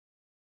here.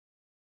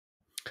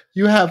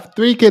 You have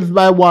 3 kids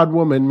by 1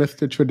 woman,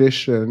 Mr.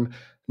 Tradition.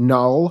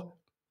 No.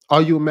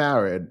 Are you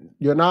married?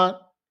 You're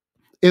not?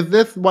 Is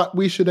this what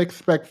we should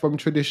expect from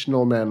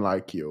traditional men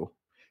like you?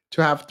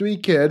 To have 3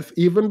 kids,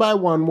 even by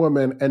 1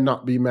 woman, and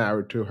not be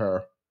married to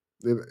her?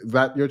 Is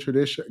that your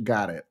tradition?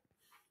 Got it.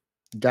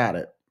 Got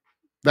it.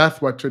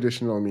 That's what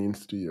traditional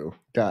means to you.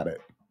 Got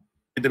it.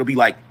 It'll be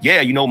like,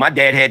 yeah, you know, my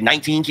dad had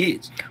 19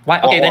 kids. Why?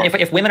 Okay, then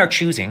if women are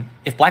choosing,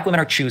 if black women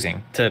are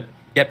choosing to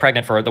get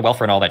pregnant for the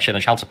welfare and all that shit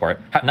and child support,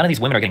 none of these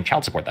women are getting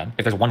child support then.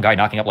 If there's one guy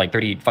knocking up like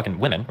 30 fucking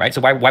women, right? So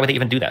why would they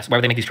even do this? Why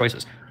would they make these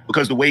choices?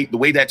 Because the way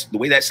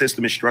that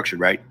system is structured,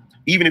 right?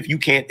 Even if you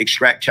can't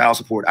extract child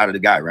support out of the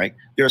guy, right?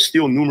 There are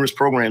still numerous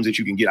programs that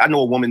you can get. I know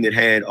a woman that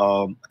had,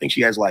 I think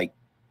she has like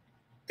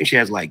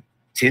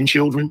 10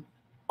 children.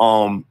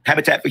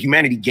 Habitat for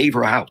Humanity gave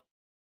her a house.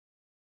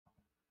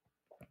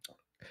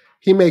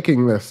 He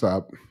making this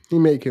up. He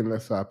making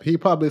this up. He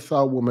probably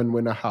saw a woman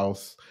win a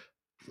house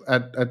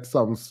at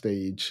some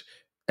stage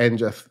and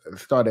just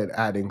started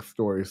adding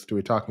stories to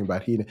it, talking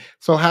about he.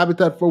 So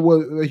Habitat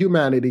for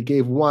Humanity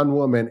gave one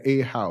woman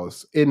a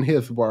house in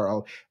his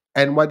world.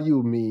 And what do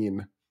you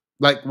mean?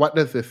 Like, what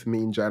does this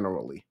mean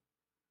generally?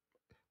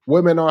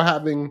 Women are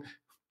having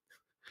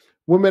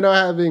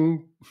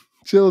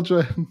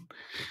children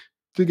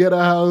to get a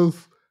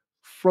house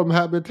from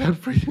Habitat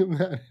for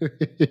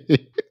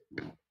Humanity.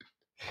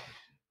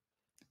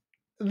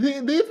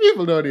 These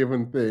people don't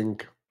even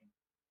think.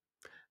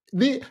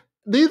 These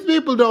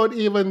people don't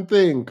even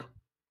think.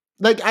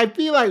 Like, I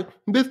feel like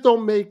this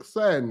don't make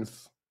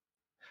sense.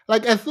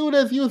 Like, as soon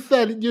as you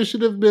said it, you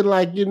should have been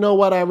like, you know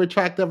what, I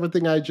retract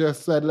everything I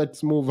just said.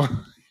 Let's move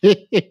on.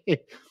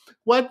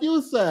 What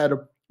you said,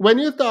 when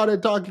you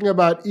started talking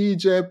about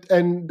Egypt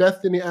and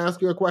Destiny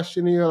asked you a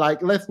question and you're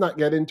like, let's not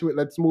get into it,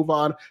 let's move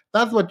on.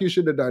 That's what you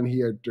should have done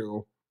here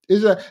too.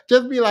 Is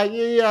just be like,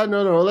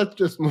 no, let's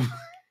just move.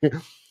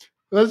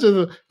 Let's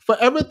just, for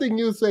everything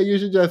you say, you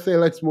should just say,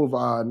 let's move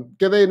on.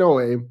 Because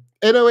anyway,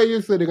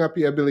 you're sitting up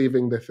here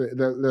believing this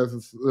is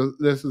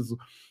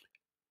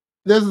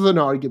an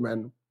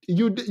argument.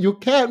 You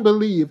can't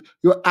believe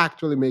you're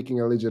actually making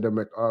a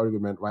legitimate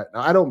argument right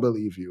now. I don't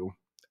believe you.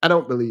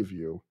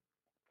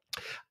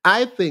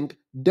 I think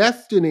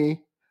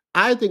Destiny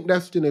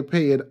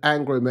paid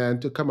Angry Man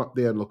to come up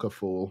there and look a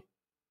fool.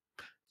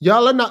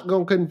 Y'all are not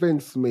going to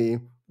convince me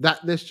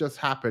that this just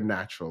happened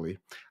naturally.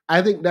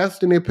 I think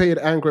Destiny paid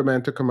Angry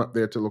Man to come up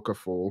there to look a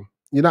fool.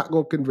 You're not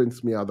going to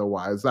convince me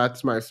otherwise.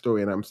 That's my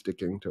story and I'm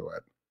sticking to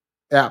it.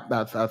 Yeah,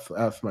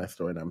 that's my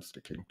story and I'm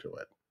sticking to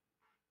it.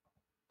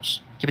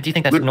 Yeah, but do you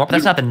think that's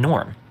that's not the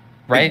norm,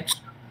 right?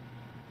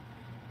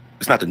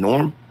 It's not the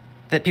norm?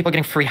 That people are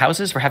getting free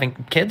houses for having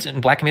kids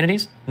in black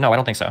communities? No, I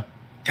don't think so.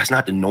 That's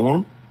not the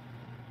norm?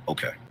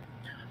 Okay.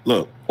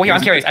 Look. Well, here,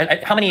 I'm curious.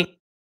 How many...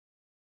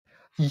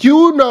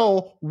 You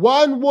know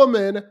one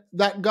woman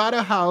that got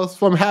a house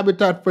from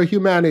Habitat for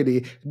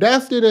Humanity.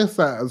 Destiny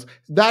says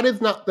that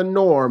is not the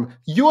norm.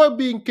 You are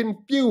being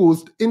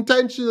confused,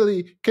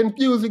 intentionally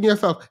confusing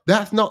yourself.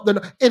 It's not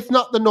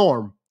the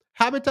norm.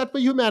 Habitat for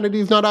Humanity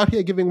is not out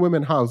here giving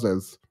women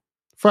houses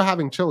for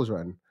having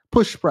children.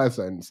 Push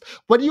presents.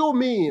 What do you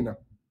mean?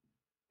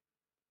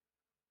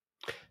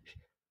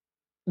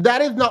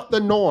 That is not the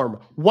norm.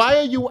 Why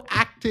are you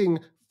acting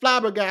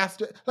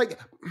flabbergasted? Like...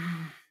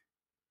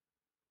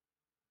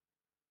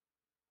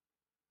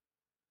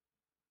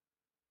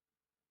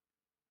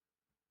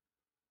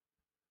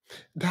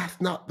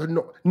 That's not the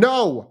norm.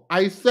 No,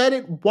 I said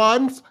it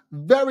once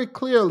very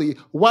clearly.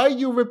 Why are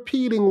you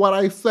repeating what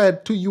I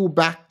said to you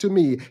back to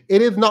me?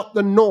 It is not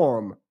the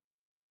norm.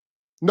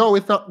 No,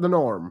 it's not the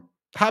norm.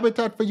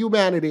 Habitat for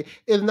Humanity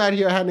is not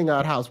here handing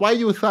out house. Why are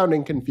you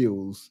sounding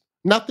confused?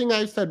 Nothing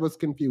I said was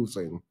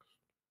confusing.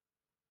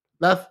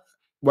 That's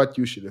what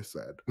you should have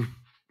said.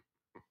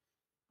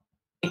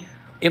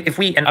 If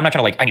we, and I'm not trying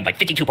to like, I need like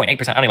 52.8%,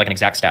 I don't need like an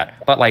exact stat,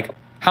 but like,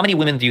 how many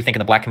women do you think in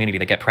the black community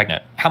that get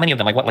pregnant? How many of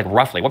them, like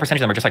roughly, what percentage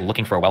of them are just like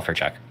looking for a welfare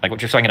check? Like,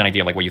 just so I get an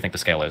idea of like what you think the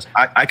scale is.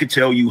 I could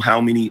tell you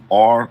how many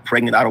are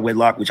pregnant out of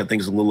wedlock, which I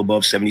think is a little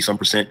above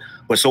 70-some%.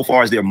 But so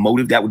far as their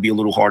motive, that would be a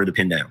little harder to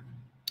pin down.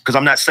 Because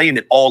I'm not saying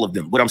that all of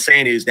them. What I'm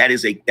saying is that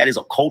is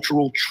a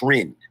cultural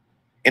trend.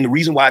 And the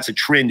reason why it's a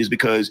trend is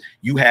because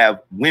you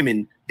have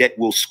women that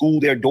will school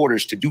their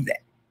daughters to do that.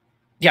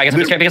 Yeah, I guess I'm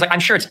just curious, because like, I'm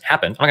sure it's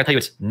happened. I'm not gonna tell you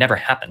it's never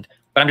happened,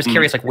 but I'm just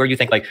curious, like, where you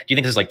think, like, do you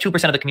think this is like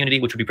 2% of the community,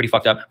 which would be pretty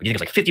fucked up? Or do you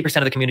think it's like 50%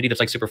 of the community that's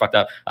like super fucked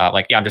up?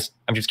 Like, yeah, I'm just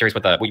curious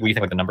what you think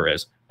like the number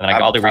is, and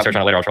then I'll do research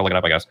on it later. I'll try to look it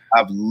up, I guess.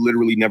 I've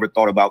literally never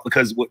thought about,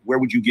 because where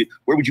would you get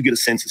a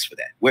census for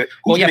that?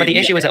 Well, yeah, but the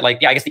issue is that, like,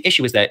 yeah, I guess the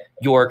issue is that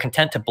you're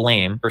content to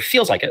blame, or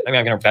feels like it. I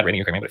mean, I'm gonna bad rating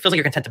your community, but it feels like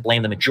you're content to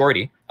blame the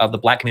majority of the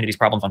black community's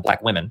problems on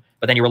black women,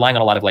 but then you're relying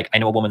on a lot of like, I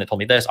know a woman that told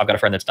me this, I've got a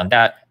friend that's done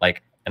that,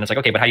 like. And it's like,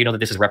 okay, but how do you know that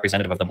this is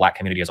representative of the black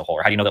community as a whole?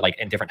 Or how do you know that like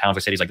in different towns or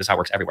cities, like this is how it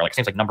works everywhere? Like it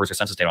seems like numbers or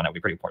census data on that would be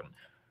pretty important.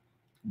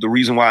 The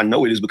reason why I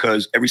know it is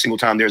because every single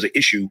time there's an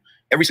issue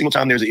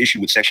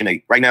with Section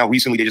 8. Right now,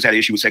 recently they just had an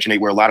issue with Section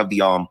 8 where a lot of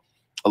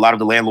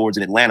the landlords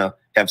in Atlanta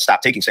have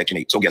stopped taking Section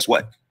 8. So guess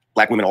what?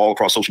 Black women all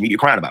across social media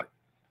crying about it.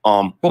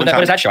 Well, what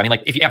does that show? I mean,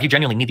 like if you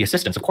genuinely need the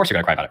assistance, of course you're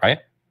gonna cry about it, right?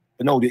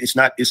 But no, it's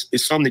not.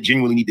 It's some that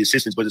genuinely need the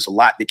assistance, but it's a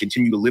lot that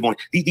continue to live on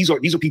it. These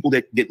are people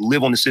that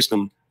live on the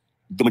system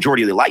the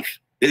majority of their life.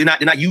 They're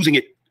not using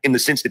it in the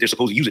sense that they're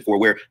supposed to use it for,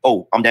 where,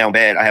 oh, I'm down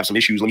bad, I have some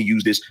issues, let me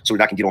use this so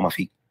that I can get on my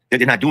feet.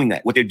 They're not doing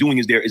that. What they're doing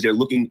is they're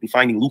looking and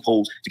finding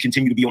loopholes to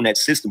continue to be on that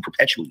system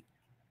perpetually.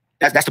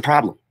 That's the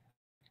problem.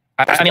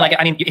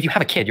 I mean, if you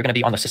have a kid, you're going to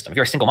be on the system. If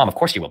you're a single mom, of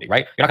course you will be,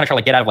 right? You're not going to try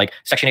to get out of like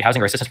Section 8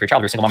 housing or assistance for your child.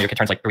 If you're a single mom, your kid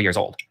turns like 3 years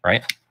old,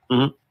 right?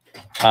 Mm-hmm.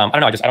 I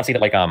don't know. I don't see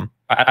that like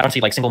I don't see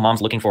like single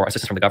moms looking for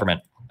assistance from the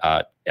government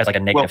as like a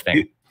negative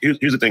thing. Here's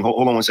the thing.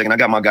 Hold on one second. I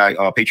got my guy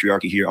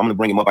Patriarchy here. I'm going to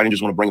bring him up. I didn't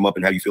just want to bring him up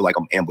and have you feel like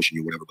I'm ambushing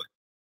you or whatever. But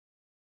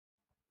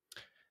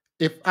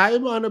if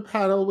I'm on a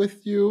panel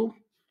with you,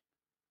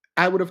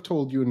 I would have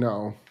told you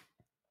no.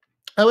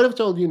 I would have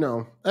told you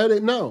no. I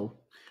didn't know.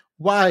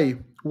 Why?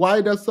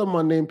 Why does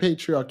someone named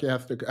Patriarchy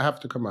have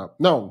to come up?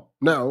 No.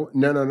 You're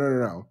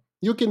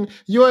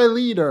a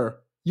leader.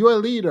 You're a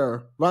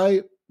leader,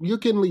 right? You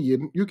can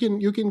lead. You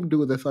can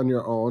do this on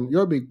your own.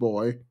 You're a big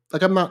boy.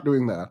 Like, I'm not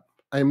doing that.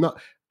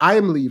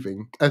 I'm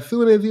leaving. As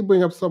soon as you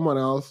bring up someone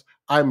else,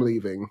 I'm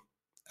leaving.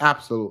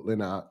 Absolutely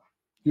not.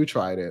 You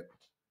tried it.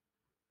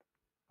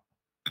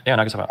 Yeah,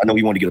 I know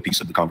you want to get a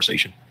piece of the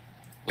conversation.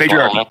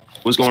 Patriarchy,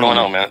 what's going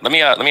on, man? Let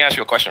me ask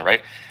you a question,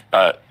 right?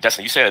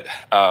 Destiny, you said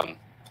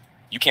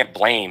you can't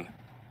blame,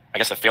 I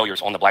guess, the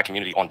failures on the Black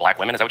community on Black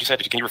women. Is that what you said?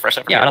 Can you refresh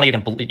that for me? Yeah, I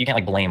don't think you can't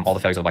like blame all the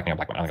failures of the Black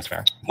community on Black women. I don't think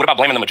that's fair. What about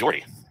blaming the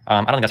majority? I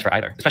don't think that's fair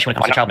either, especially when it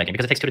comes to child making,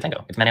 because it takes two to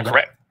tango. It's men and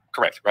women.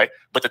 Correct, right?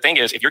 But the thing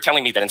is, if you're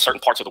telling me that in certain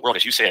parts of the world,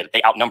 as you said,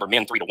 they outnumber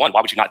men 3 to 1,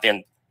 why would you not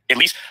then, at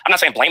least, I'm not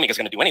saying blaming is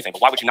going to do anything,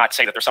 but why would you not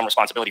say that there's some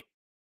responsibility?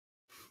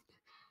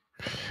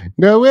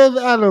 Now, where's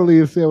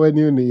Annalisa when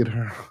you need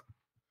her?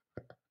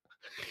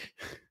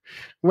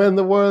 When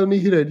the world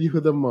needed you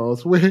the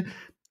most.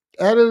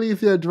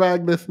 Annalisa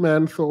dragged this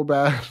man so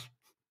bad.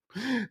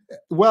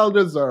 Well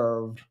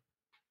deserved.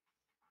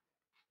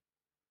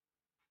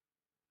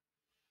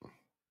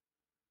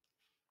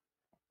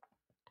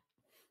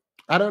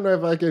 I don't know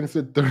if I can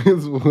sit through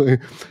his voice.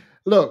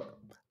 Look,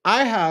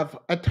 I have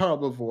a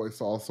terrible voice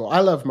also.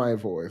 I love my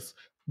voice.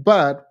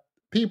 But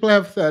people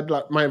have said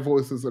like my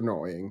voice is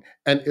annoying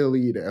and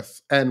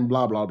elitist and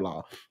blah, blah,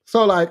 blah.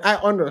 So like I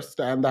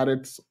understand that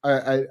it's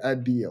a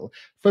deal.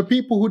 For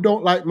people who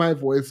don't like my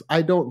voice,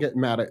 I don't get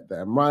mad at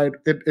them, right?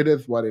 It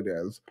is what it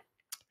is.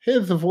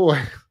 His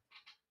voice.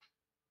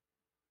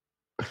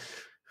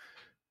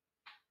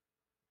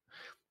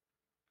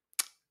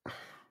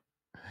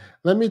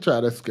 Let me try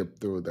to skip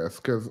through this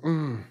because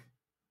for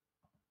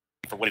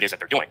what it is that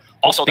they're doing.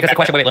 Also, because the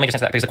question, wait, let me just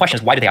answer that. Because the question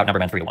is, why do they outnumber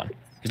men 3 to 1?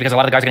 It's because a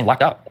lot of the guys are getting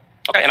locked up.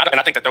 Okay, and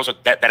I think that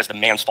that is the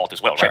man's fault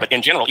as well, right? Sure. But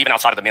in general, even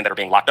outside of the men that are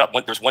being locked up,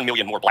 there's 1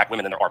 million more Black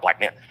women than there are Black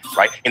men,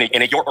 right? And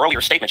in your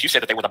earlier statements, you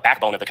said that they were the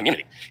backbone of the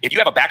community. If you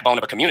have a backbone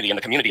of a community and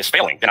the community is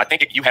failing, then I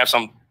think you have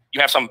some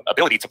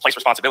ability to place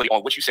responsibility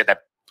on which you said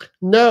that.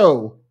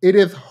 No, it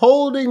is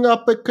holding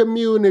up a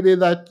community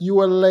that you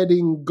are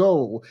letting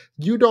go.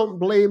 You don't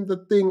blame the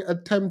thing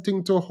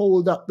attempting to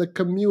hold up the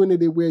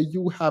community where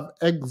you have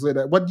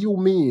exited. What do you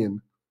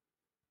mean?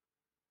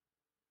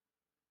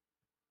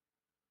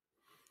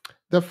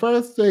 The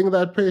first thing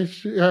that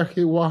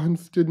patriarchy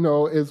wants to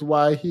know is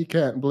why he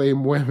can't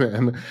blame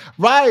women.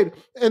 Right.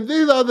 And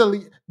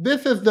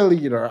this is the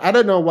leader. I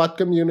don't know what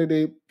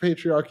community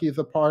patriarchy is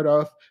a part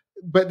of,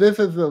 but this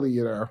is the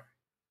leader.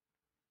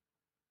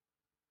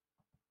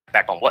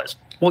 Backbone was.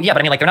 Well, yeah, but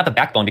I mean, like, they're not the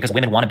backbone because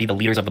women want to be the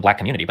leaders of the Black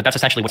community, but that's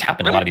essentially what's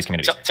happened in a lot of these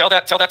communities. Tell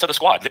that to the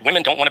squad. That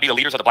women don't want to be the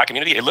leaders of the Black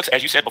community. It looks,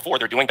 as you said before,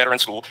 they're doing better in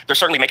school. They're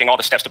certainly making all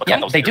the steps to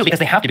become those. They do because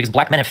they have to, because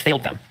Black men have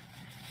failed them.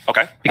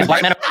 Okay. Because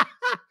Black men are...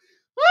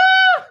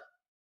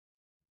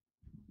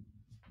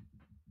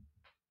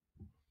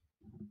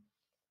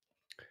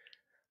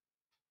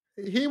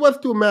 He was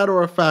too matter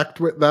of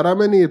fact with that. I'm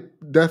gonna need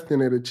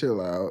Destiny to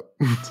chill out.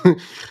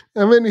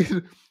 I'm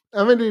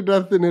gonna need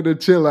Destiny to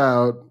chill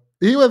out.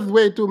 He was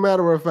way too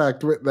matter of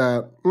fact with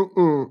that.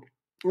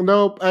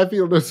 Nope, I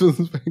feel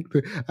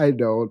disrespected. I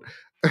don't.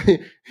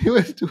 He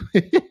was too.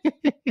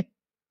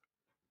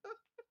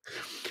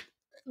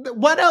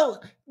 What else?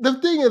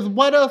 The thing is,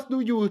 what else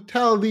do you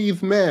tell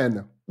these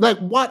men? Like,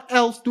 what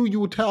else do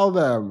you tell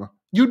them?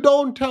 You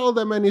don't tell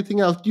them anything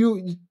else.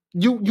 You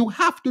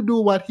have to do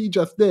what he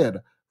just did.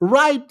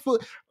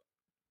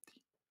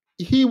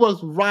 He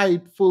was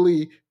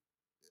rightfully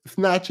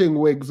snatching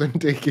wigs and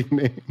taking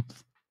names.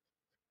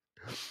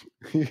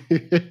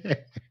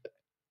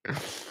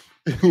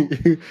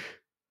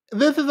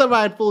 This is a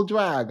rightful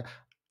drag.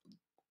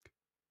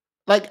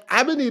 Like,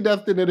 I'm gonna need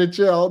Destiny to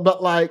chill,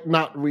 but like,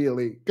 not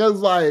really.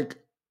 Because like,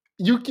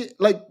 you can,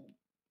 like,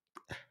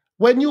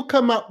 when you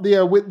come up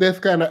there with this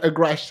kind of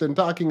aggression,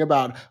 talking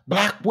about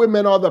Black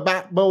women are the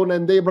backbone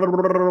and they blah,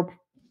 blah, blah, blah.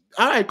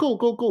 All right,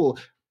 cool.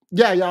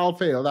 Yeah, y'all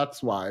fail.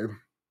 That's why.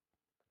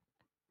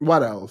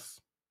 What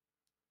else?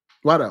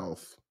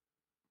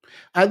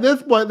 At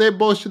this point, they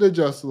both should have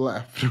just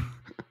left.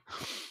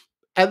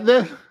 Let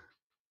me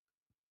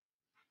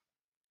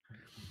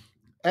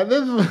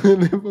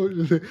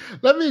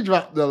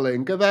drop the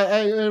link because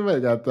I ain't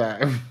really got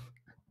time.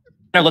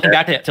 are looking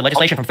back to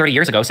legislation from 30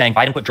 years ago saying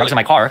Biden put drugs in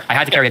my car, I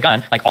had to carry a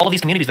gun. Like all of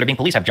these communities that are being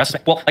policed have just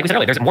well, like we said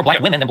earlier, there's more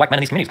black women than black men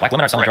in these communities. Black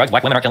women are selling drugs,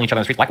 black women are killing each other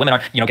on the streets, black women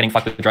are, you know, getting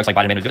fucked with drugs like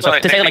Biden made them do. So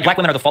to say that, like black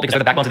women are the fault because they're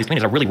the backbones of these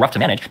communities are really rough to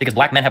manage because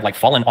black men have like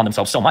fallen on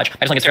themselves so much. I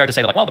just think it's fair to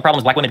say that like, well, the problem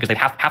is black women because they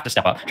have to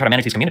step up, try to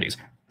manage these communities.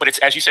 But it's,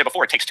 as you said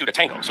before, it takes two to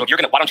tango. So if you're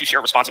gonna, why don't you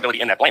share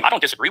responsibility in that blame? I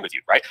don't disagree with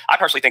you, right? I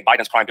personally think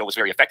Biden's crime bill was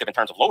very effective in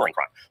terms of lowering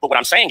crime. But what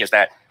I'm saying is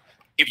that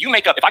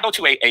if I go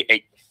to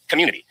a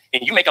community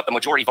and you make up the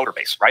majority voter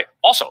base, right?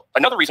 Also,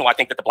 another reason why I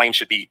think that the blame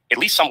should be at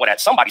least somewhat at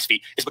somebody's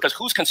feet is because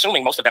who's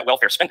consuming most of that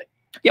welfare spending?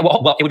 Yeah,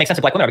 well, it would make sense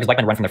if black women are because black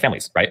men run from their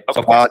families, right?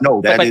 So, no,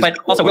 that but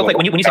also real quick,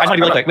 when you say, I just want to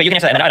be really quick. Wait, you can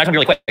answer that, and I just want to be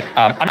really quick.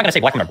 I'm not going to say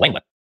black women are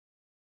blameless.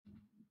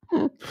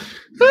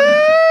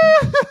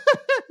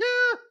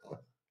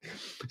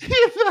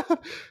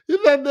 He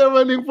said they're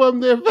running from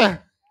their family.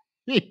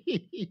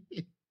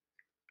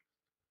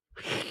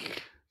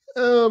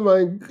 Oh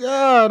my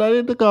God! I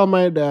need to call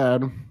my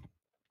dad.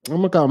 I'm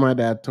gonna call my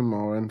dad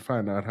tomorrow and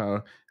find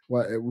out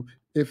why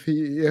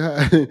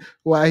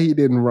he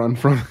didn't run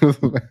from his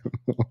family.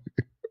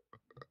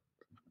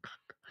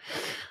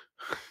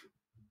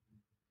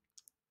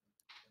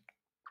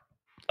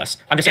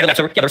 I'm just saying that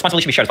the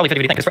responsibility should be shared. It's probably 50-50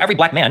 thing. Because for every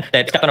black man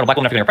that stepped on a black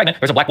woman after getting pregnant,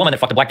 there's a black woman that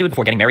fucked a black dude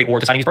before getting married or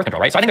deciding to use birth control,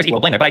 right? So I think there's equal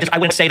blame there. But I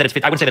wouldn't say that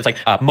it's like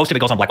most of it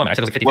goes on black women. I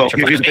said it's like 50-50. Well,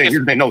 here's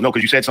the thing. No,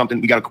 because you said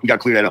something. We got to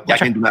clear that up. Yeah,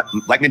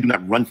 Black men do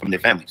not run from their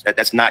families. That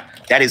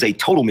is a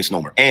total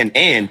misnomer.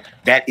 And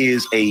that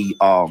is a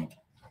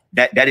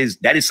that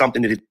is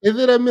something that is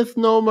it a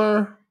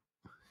misnomer?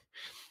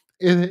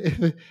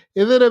 Is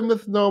it a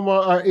misnomer,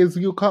 or is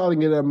you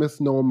calling it a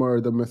misnomer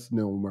the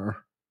misnomer?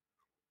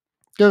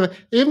 Because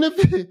even if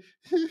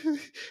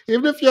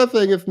you're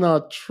saying it's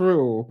not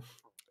true,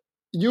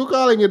 you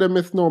calling it a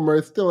misnomer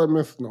is still a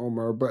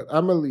misnomer. But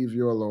I'm gonna leave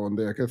you alone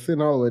there because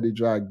Sin already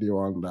dragged you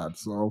on that,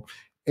 so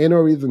ain't no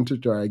reason to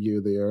drag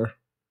you there.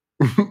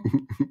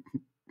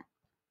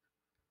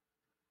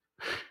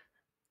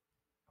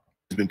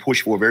 Has been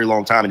pushed for a very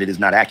long time, and it is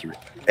not accurate.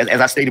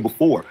 As I stated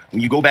before,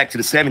 when you go back to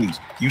the 70s,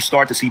 you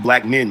start to see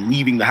black men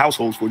leaving the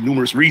households for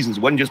numerous reasons.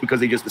 It wasn't just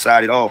because they just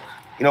decided, oh,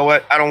 you know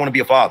what, I don't want to be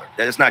a father.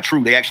 That's not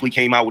true. They actually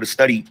came out with a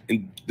study,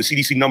 and the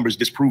CDC numbers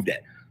disprove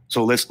that.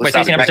 So let's wait,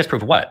 CDC numbers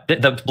disprove what?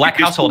 The black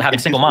household having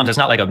single moms is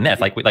not like a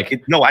myth.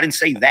 No, I didn't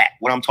say that.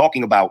 What I'm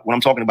talking about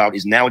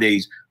is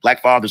nowadays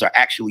black fathers are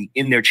actually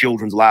in their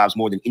children's lives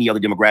more than any other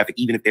demographic,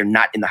 even if they're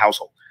not in the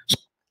household.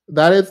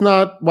 That is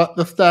not what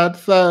the stat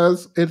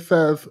says. It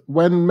says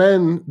when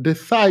men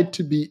decide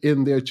to be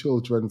in their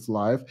children's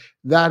life,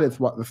 that is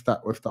what the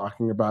stat was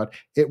talking about.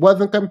 It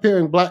wasn't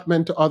comparing black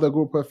men to other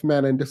group of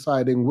men and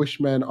deciding which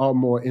men are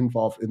more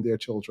involved in their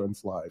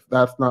children's life.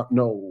 That's not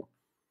no.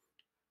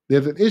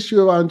 There's an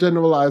issue around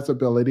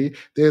generalizability.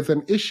 There's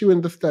an issue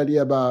in the study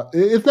about,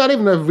 it's not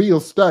even a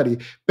real study,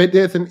 but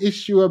there's an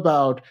issue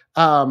about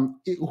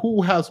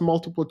who has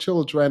multiple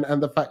children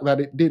and the fact that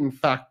it didn't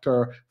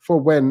factor for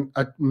when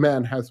a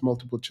man has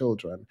multiple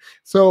children.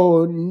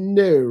 So,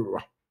 no.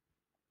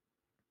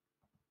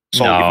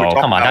 So no,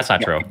 come on, that's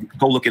not true.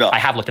 Go look it up. I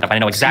have looked it up. I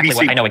know exactly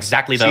CDC. I know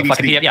exactly the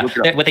fucking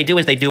PDF. Yeah. What they do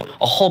is they do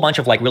a whole bunch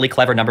of like really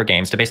clever number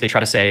games to basically try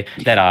to say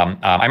that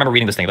I remember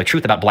reading this thing, like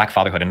truth about black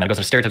fatherhood, and then it goes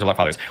to stereotypes of black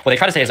fathers. What they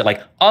try to say is that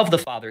like of the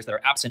fathers that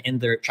are absent in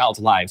their child's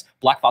lives,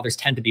 black fathers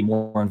tend to be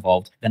more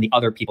involved than the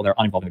other people that are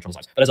uninvolved in their children's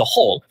lives. But as a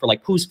whole, for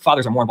like whose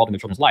fathers are more involved in their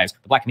children's lives,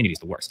 the black community is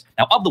the worst.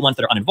 Now, of the ones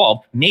that are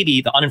uninvolved, maybe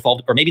the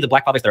uninvolved or maybe the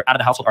black fathers that are out of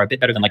the household are a bit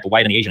better than like the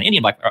white and the Asian and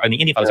Indian and the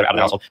Indian fathers that are out of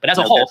the household. But as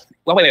a whole,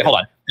 well, wait, hold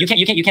on. You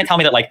can't tell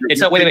me that like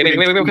it's so wait.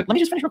 Let me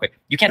just finish real quick.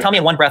 You can't tell me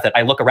in one breath that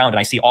I look around and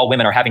I see all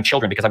women are having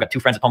children because I've got two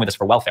friends that told me this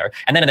for welfare.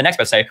 And then in the next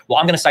breath say, well,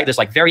 I'm going to cite this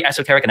like very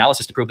esoteric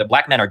analysis to prove that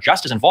black men are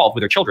just as involved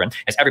with their children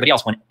as everybody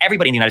else when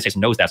everybody in the United States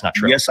knows that's not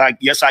true. Yes,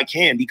 I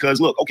can.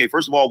 Because look, okay,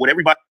 first of all, when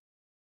everyone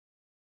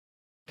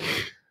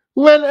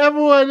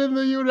in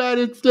the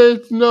United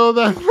States know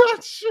that's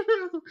not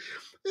true.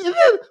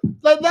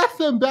 Like, that's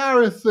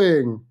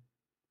embarrassing.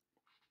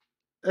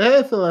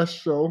 Hey,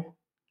 Celestial.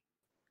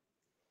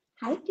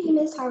 Hi,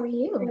 Venus. How are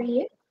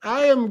you?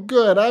 I am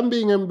good. I'm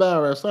being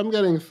embarrassed. I'm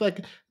getting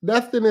sick.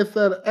 Destiny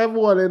said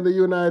everyone in the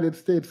United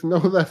States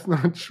knows that's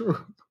not true.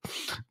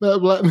 That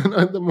black men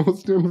are the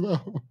most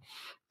involved.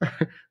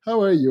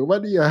 How are you?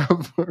 What do you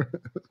have for us?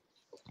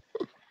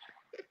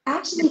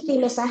 Actually,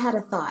 Venus, I had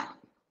a thought.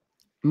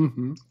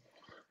 Mm-hmm.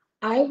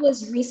 I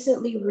was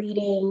recently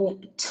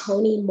reading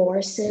Toni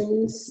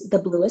Morrison's The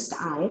Bluest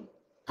Eye.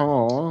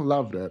 Oh,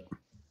 loved it.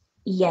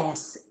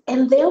 Yes.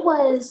 And there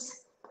was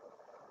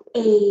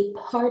a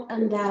part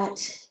on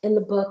that in the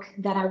book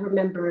that I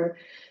remember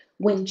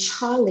when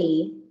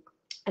Charlie,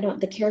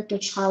 the character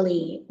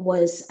Charlie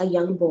was a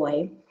young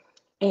boy,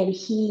 and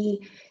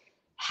he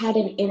had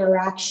an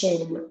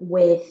interaction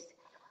with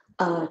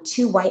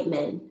two white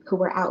men who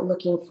were out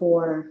looking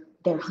for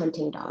their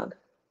hunting dog.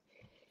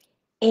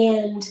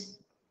 And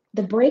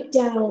the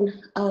breakdown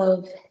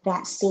of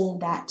that scene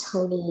that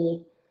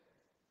Toni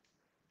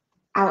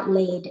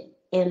outlaid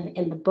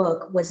in the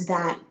book was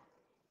that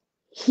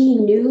he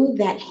knew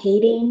that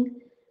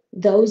hating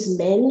those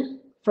men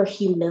for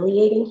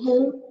humiliating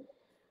him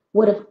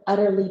would have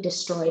utterly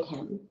destroyed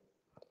him,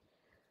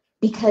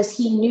 because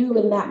he knew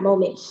in that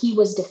moment he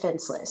was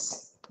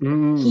defenseless.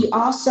 He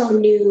also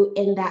knew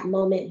in that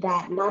moment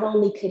that not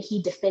only could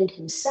he defend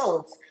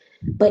himself,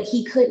 but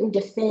he couldn't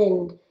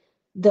defend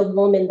the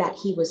woman that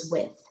he was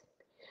with.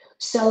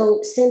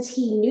 So since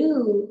he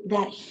knew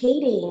that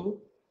hating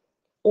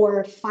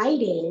or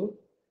fighting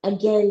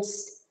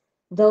against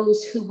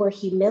those who were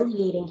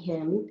humiliating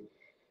him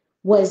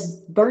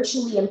was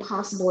virtually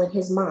impossible in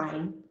his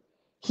mind,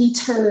 he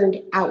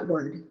turned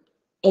outward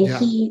and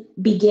he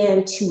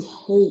began to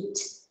hate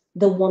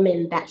the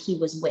woman that he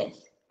was with,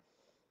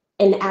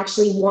 and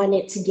actually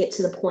wanted to get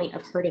to the point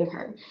of hurting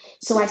her.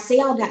 So I say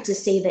all that to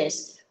say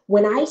this: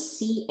 when I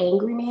see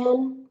angry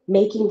man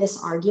making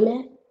this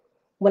argument,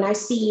 when I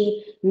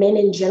see men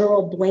in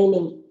general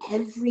blaming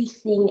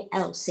everything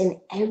else and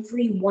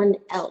everyone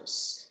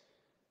else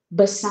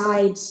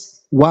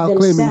besides while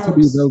claiming to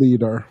be the themselves,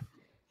 leader.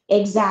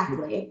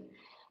 exactly,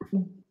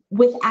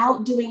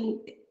 without doing,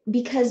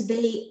 because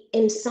they,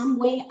 in some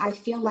way, I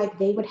feel like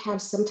they would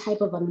have some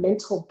type of a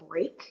mental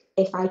break,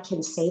 if I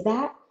can say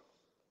that,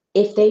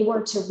 if they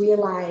were to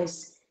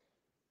realize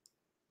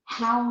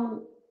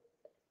how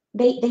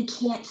they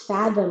can't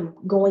fathom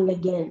going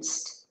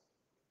against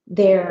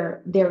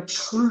their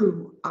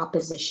true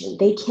opposition.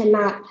 They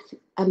cannot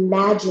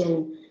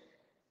imagine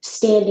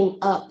standing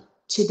up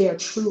to their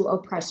true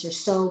oppressor.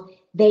 So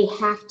they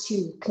have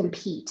to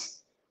compete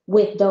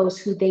with those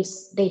who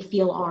they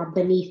feel are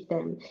beneath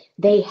them.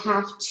 They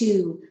have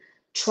to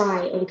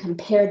try and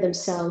compare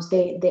themselves.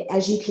 They,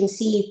 as you can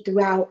see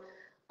throughout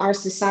our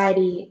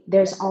society,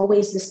 there's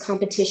always this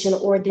competition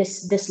or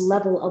this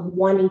level of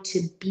wanting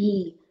to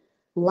be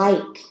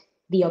like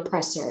the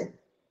oppressor,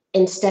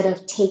 instead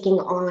of taking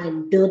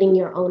on building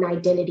your own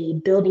identity,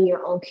 building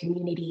your own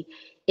community.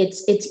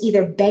 It's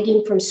either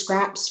begging from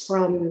scraps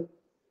from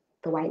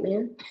the white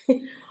man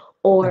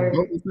or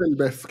bones and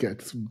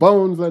biscuits.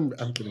 Bones and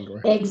I'm kidding, go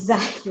ahead.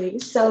 exactly.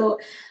 So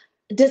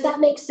does that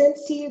make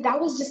sense to you? That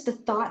was just the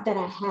thought that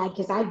I had,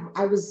 because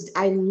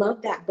I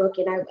love that book,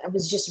 and I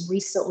was just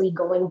recently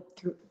going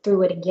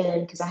through it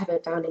again because I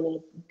haven't found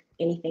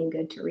anything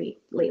good to read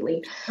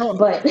lately. No,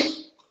 But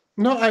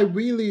no, I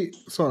really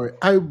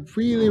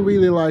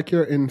like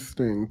your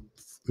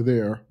instincts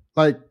there.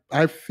 Like,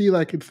 I feel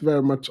like it's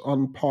very much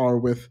on par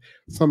with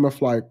some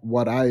of like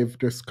what I've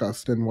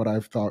discussed and what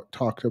I've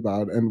talked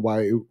about, and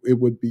why it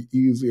would be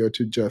easier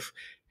to just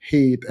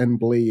hate and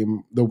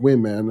blame the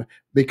women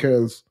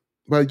because,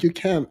 well, you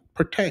can't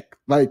protect,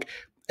 like,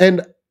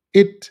 and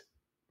it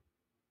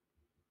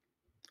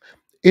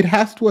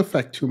has to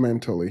affect you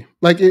mentally,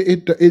 like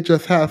it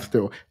just has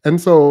to. And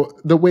so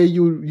the way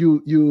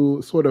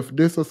you sort of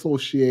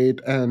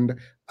disassociate and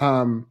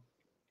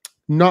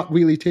not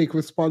really take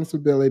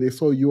responsibility,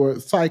 so you're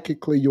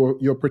psychically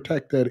you're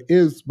protected,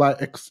 is by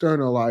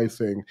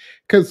externalizing.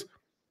 Because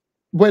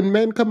when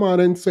men come on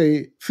and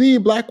say, see,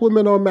 black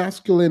women are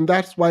masculine,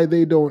 that's why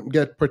they don't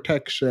get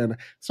protection.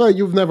 So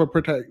you've never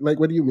protect, like,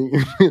 what do you mean?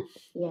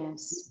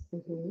 yes.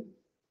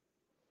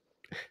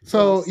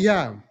 So Yes.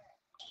 yeah.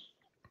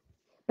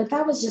 But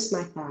that was just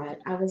my thought.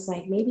 I was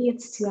like, maybe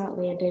it's too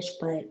outlandish,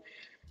 but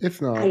It's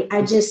not.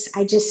 I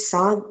just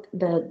saw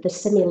the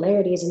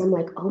similarities, and I'm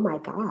like, oh my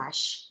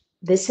gosh,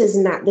 this is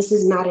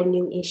not a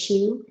new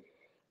issue.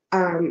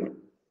 Um,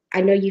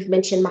 I know you've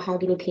mentioned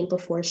Mahogany Pink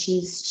before.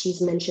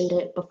 She's mentioned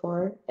it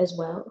before as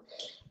well.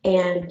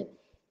 And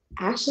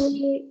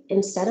actually,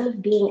 instead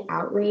of being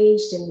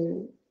outraged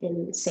and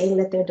saying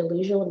that they're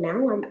delusional,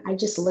 now I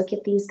just look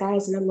at these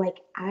guys and I'm like,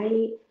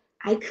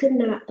 I could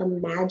not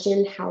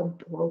imagine how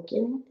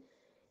broken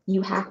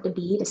you have to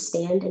be to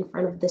stand in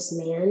front of this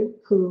man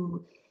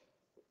who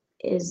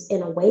is,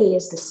 in a way,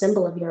 is the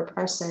symbol of your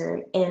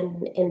oppressor,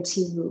 and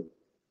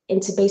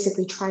to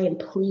basically try and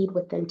plead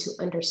with them to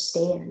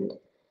understand,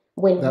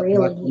 when That black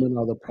really, women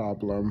are the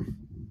problem.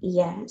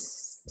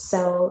 yes.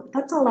 So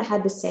that's all I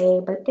had to say,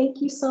 but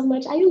thank you so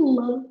much. I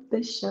love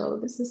this show.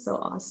 This is so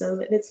awesome,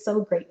 and it's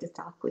so great to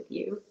talk with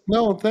you.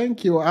 No,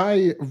 thank you.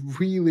 I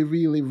really,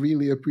 really,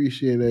 really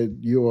appreciated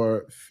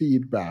your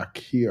feedback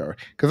here,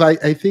 because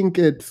I think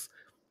it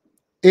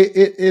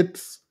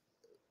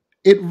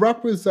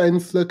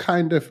represents the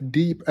kind of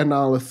deep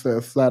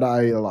analysis that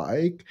I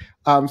like.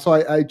 So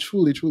I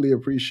truly, truly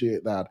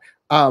appreciate that.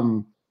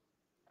 And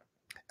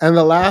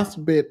the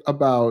last bit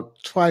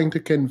about trying to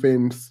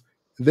convince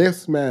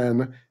this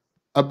man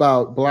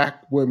about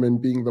black women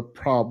being the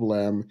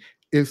problem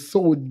is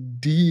so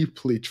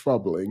deeply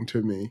troubling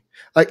to me.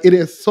 Like, it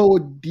is so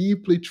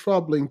deeply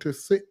troubling to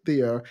sit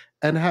there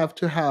and have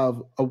to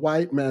have a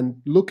white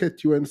man look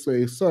at you and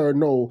say, sir,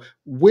 no,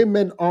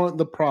 women aren't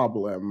the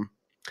problem.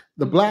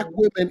 The black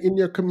women in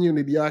your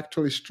community are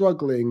actually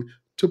struggling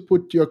to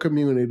put your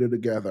community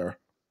together.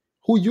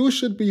 Who you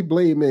should be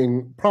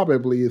blaming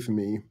probably is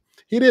me.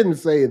 He didn't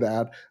say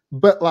that,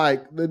 but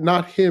like,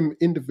 not him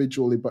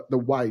individually, but the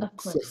white Of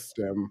course.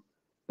 system.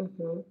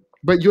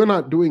 But you're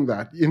not doing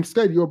that.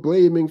 Instead, you're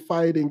blaming,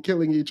 fighting,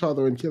 killing each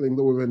other, and killing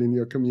the women in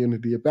your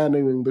community,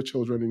 abandoning the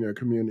children in your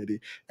community.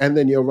 And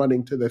then you're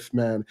running to this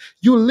man.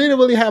 You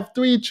literally have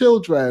 3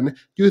 children.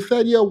 You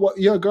said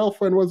your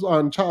girlfriend was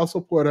on child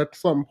support at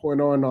some point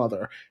or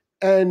another.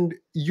 And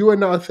you are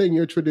now saying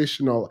you're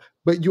traditional,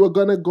 but you are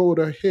going to go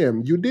to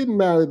him. You didn't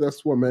marry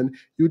this woman.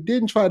 You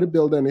didn't try to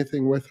build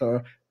anything with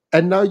her.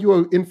 And now you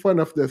are in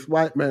front of this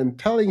white man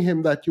telling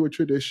him that you're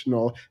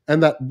traditional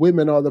and that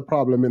women are the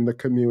problem in the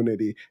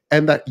community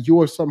and that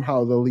you're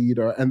somehow the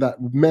leader and that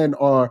men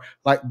are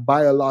like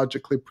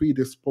biologically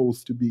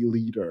predisposed to be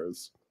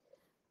leaders.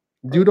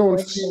 You don't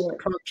see the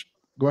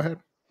Go ahead.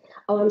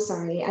 Oh, I'm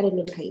sorry. I didn't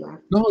mean to cut you off.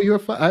 No, you're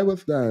fine. I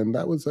was done.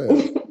 That was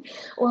it.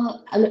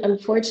 Well,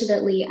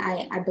 unfortunately,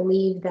 I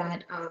believe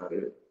that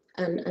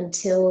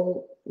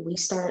until we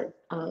start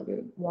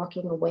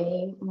walking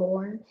away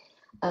more,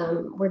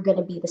 we're going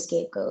to be the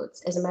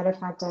scapegoats. As a matter of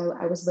fact,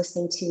 I was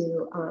listening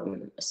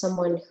to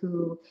someone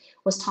who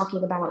was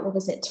talking about, what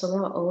was it,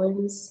 Terrell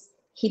Owens?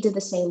 He did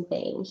the same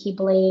thing. He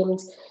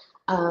blamed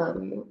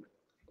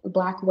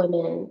Black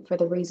women for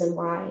the reason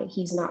why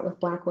he's not with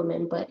Black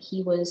women, but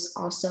he was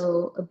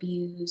also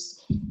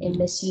abused and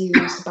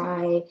misused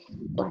by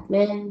Black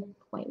men,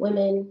 white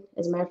women.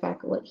 As a matter of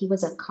fact, he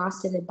was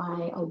accosted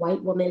by a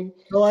white woman.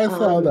 Oh, I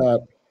saw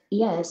that.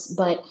 Yes,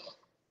 but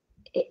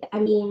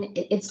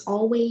it's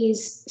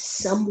always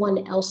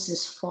someone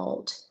else's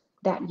fault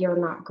that you're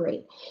not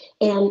great.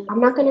 And I'm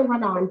not going to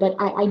run on, but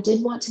I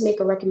did want to make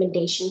a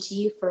recommendation to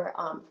you for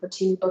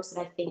 2 new books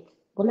that I think,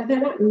 well,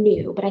 they're not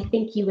new, but I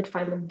think you would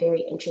find them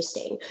very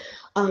interesting.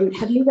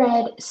 Have you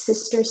read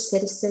Sister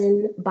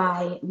Citizen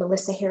by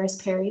Melissa Harris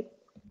Perry?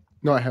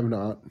 No, I have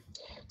not.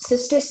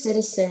 Sister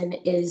Citizen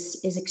is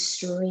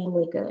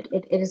extremely good.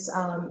 It is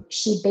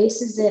she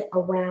bases it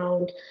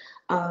around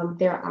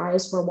Their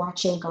Eyes Were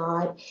Watching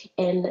God,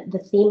 and the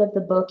theme of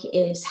the book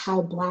is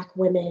how Black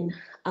women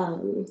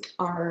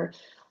are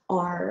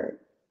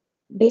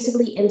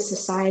basically in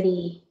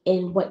society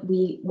in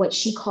what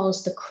she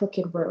calls the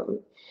crooked room.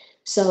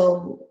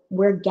 So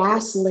we're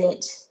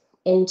gaslit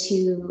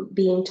into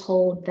being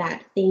told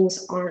that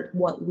things aren't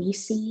what we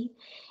see.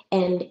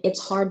 And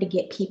it's hard to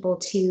get people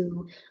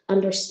to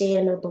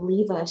understand or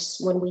believe us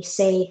when we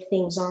say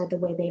things are the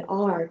way they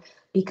are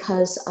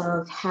because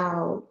of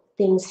how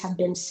things have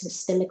been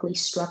systemically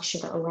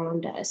structured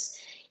around us.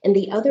 And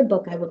the other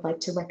book I would like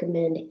to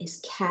recommend is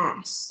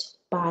Caste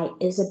by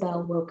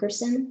Isabel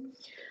Wilkerson.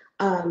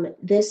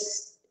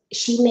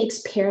 She makes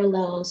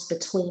parallels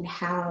between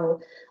how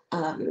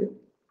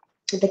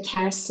the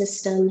caste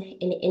system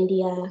in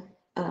India,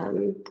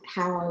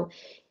 how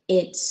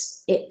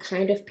it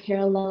kind of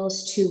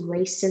parallels to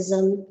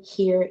racism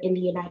here in the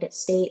United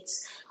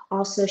States.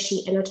 Also,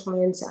 she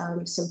intertwines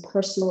some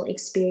personal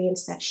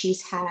experience that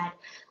she's had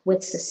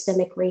with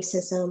systemic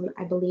racism.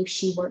 I believe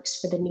she works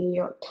for the New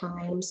York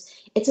Times.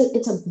 It's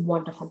a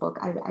wonderful book.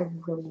 I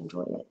really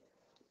enjoy it.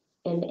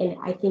 And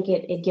I think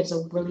it gives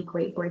a really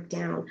great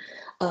breakdown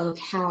of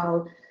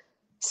how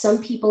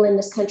some people in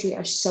this country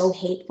are so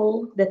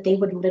hateful that they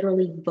would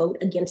literally vote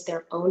against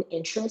their own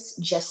interests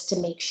just to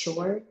make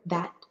sure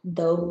that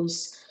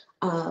those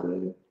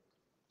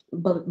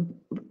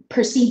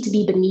perceived to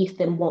be beneath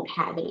them won't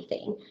have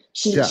anything.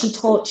 She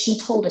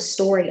told a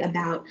story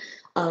about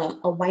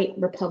a white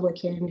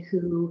Republican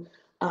who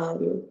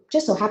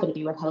just so happened to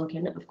be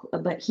Republican,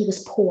 but he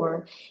was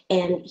poor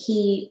and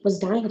he was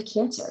dying of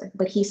cancer.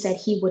 But he said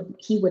he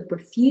would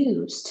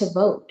refuse to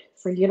vote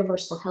for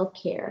universal health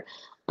care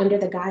under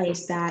the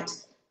guise that,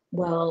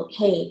 well,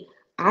 hey,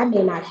 I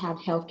may not have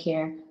health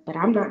care, but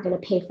I'm not going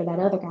to pay for that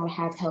other guy to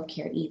have health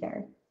care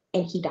either.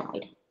 And he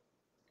died.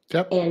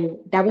 Yep. And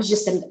that was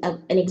just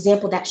an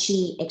example that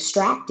she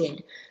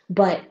extracted,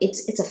 but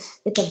it's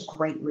a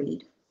great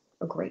read,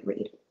 a great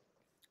read.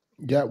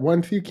 Yeah,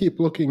 once you keep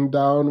looking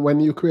down, when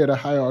you create a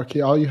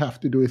hierarchy, all you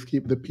have to do is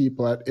keep the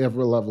people at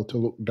every level to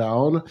look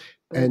down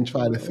and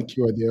try to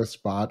secure their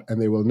spot,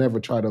 and they will never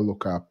try to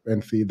look up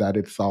and see that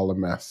it's all a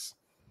mess.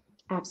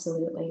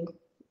 Absolutely.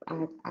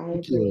 I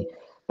agree.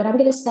 But I'm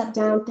going to step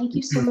down. Thank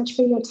you so much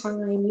for your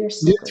time. You're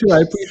so gracious. Too.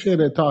 I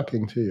appreciated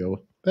talking to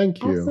you.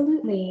 Thank you.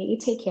 Absolutely. You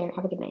take care.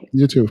 Have a good night.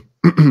 You too.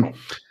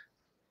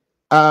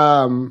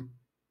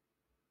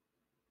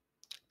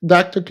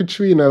 Dr.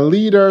 Katrina,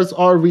 leaders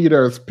or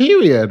readers,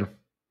 period.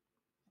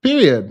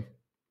 Period.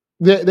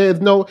 There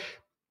is no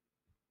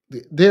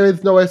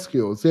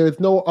excuse. There is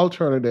no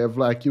alternative,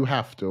 like you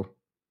have to.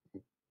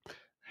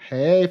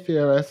 Hey,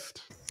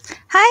 Fairest.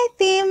 Hi,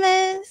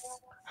 Themis.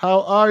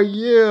 How are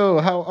you?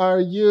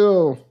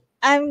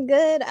 I'm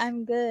good.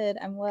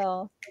 I'm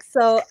well.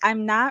 So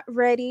I'm not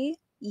ready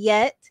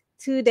yet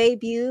to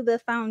debut the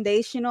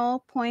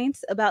foundational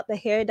points about the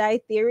hair dye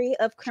theory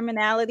of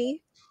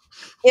criminality.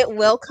 It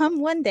will come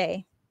one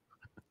day.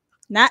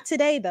 Not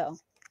today, though.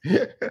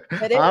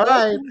 But it will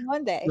come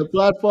one day. The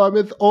platform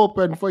is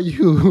open for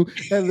you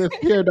and this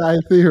hair dye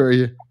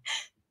theory.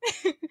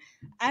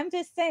 I'm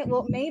just saying,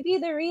 well, maybe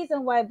the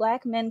reason why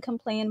Black men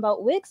complain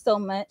about wigs so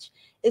much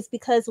is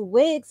because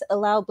wigs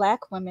allow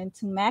Black women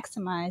to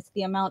maximize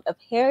the amount of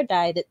hair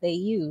dye that they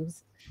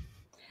use,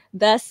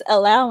 thus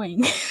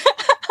allowing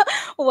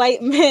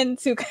white men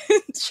to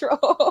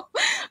control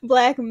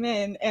Black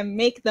men and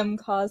make them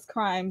cause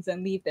crimes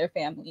and leave their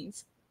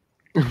families.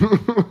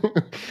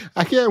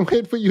 I can't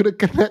wait for you to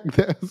connect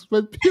this,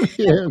 but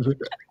period.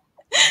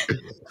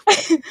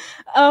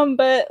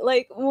 But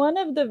like one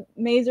of the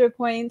major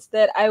points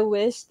that I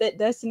wish that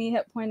Destiny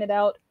had pointed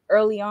out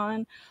early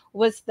on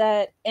was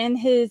that in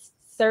his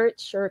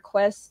search or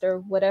quest or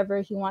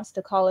whatever he wants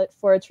to call it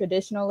for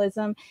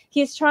traditionalism,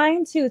 he's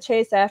trying to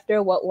chase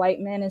after what white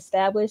men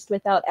established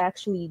without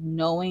actually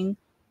knowing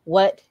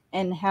what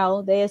and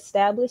how they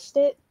established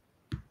it.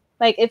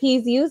 Like if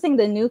he's using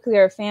the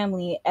nuclear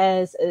family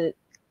as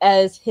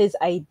his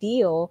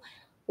ideal,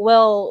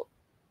 well,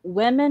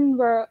 women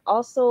were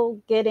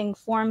also getting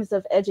forms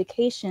of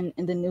education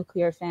in the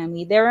nuclear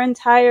family. There are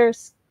entire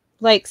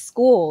like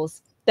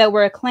schools that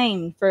were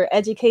acclaimed for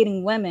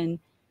educating women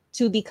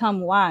to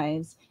become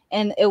wives.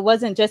 And it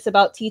wasn't just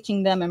about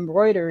teaching them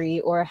embroidery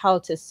or how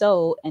to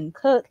sew and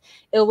cook.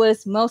 It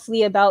was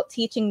mostly about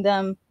teaching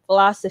them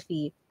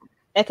philosophy,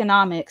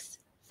 economics,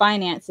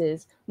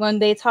 finances. When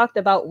they talked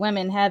about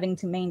women having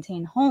to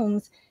maintain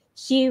homes,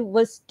 she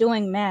was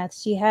doing math.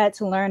 She had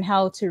to learn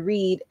how to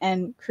read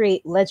and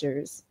create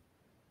ledgers.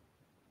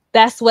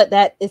 That's what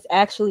that is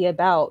actually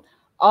about.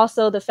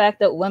 Also, the fact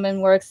that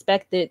women were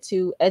expected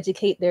to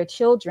educate their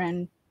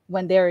children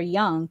when they're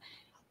young.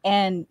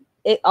 And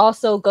it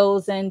also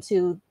goes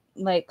into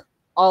like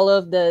all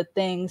of the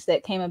things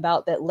that came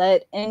about that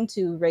led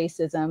into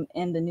racism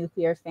in the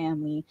nuclear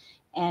family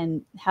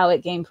and how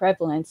it gained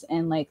prevalence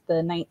in like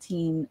the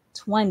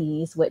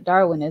 1920s with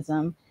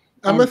Darwinism.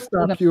 I'm going to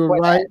stop you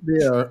right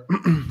there.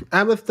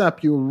 I'm going to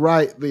stop you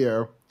right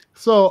there.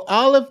 So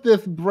all of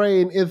this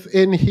brain is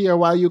in here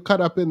while you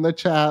cut up in the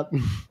chat.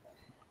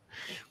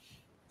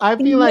 I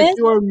feel like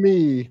you're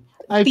me.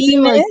 I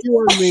feel like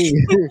you're me.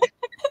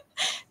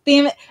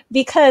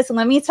 Because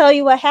let me tell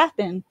you what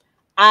happened.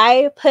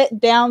 I put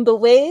down the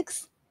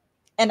wigs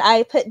and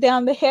I put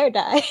down the hair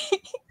dye.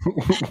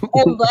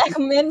 And Black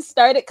men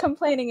started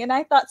complaining. And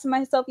I thought to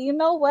myself, you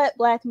know what,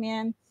 Black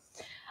man?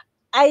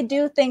 I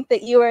do think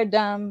that you are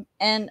dumb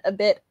and a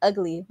bit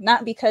ugly,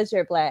 not because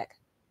you're Black.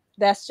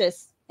 That's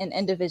just an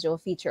individual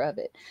feature of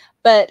it.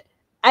 But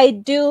I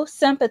do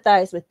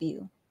sympathize with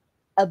you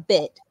a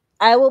bit.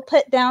 I will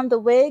put down the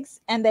wigs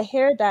and the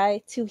hair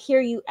dye to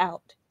hear you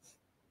out.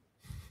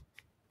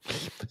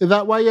 Is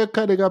that why you're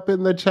cutting up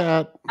in the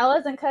chat? I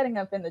wasn't cutting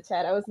up in the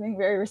chat. I was being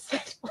very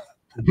respectful.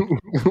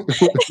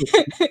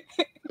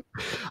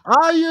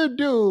 All you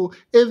do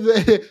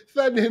is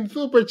send in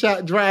super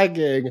chat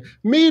dragging.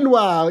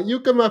 Meanwhile, you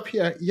come up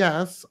here.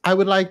 Yes, I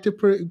would like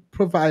to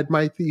provide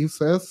my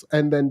thesis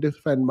and then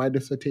defend my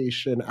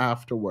dissertation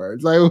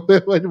afterwards.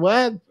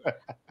 What?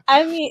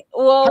 I mean,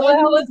 well, what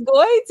I was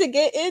going to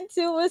get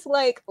into was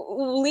like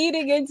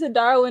leading into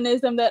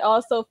Darwinism that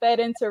also fed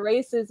into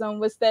racism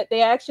was that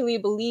they actually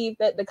believe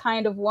that the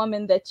kind of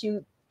woman that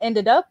you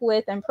ended up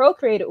with and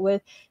procreated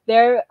with,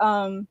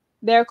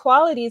 their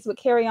qualities would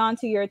carry on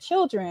to your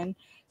children.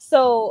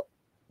 So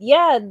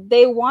yeah,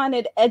 they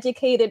wanted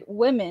educated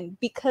women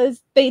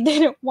because they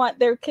didn't want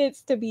their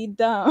kids to be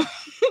dumb.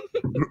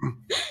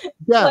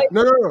 Yeah, like,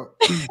 no.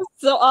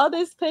 So all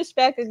this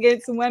pushback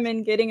against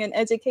women getting an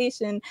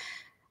education,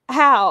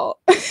 how?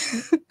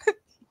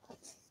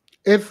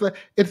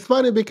 It's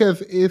funny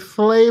because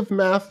slave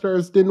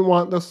masters didn't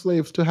want the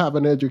slaves to have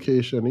an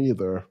education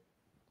either.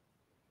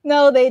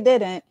 No, they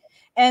didn't.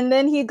 And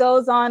then he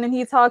goes on and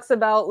he talks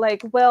about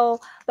like,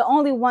 well, the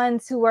only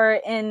ones who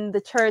are in the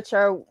church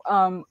are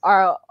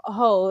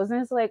hoes. And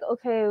it's like,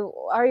 okay,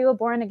 are you a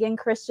born again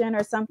Christian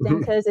or something?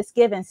 Because it's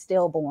given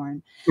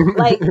stillborn.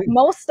 Like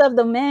most of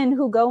the men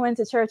who go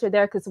into church are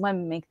there because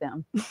women make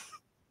them.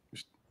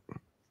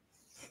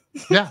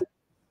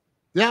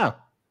 Yeah.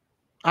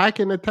 I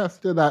can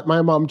attest to that.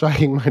 My mom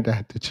dragging my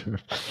dad to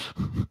church.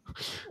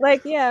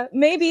 Like, yeah,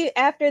 maybe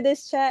after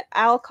this chat,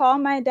 I'll call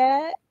my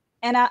dad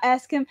and I'll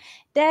ask him,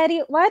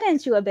 Daddy, why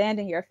didn't you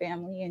abandon your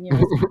family and your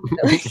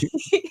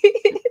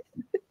responsibility?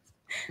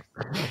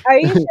 Are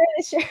you sure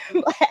that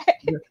you're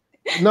Black?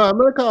 No, I'm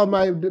going to call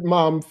my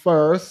mom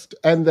first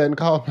and then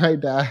call my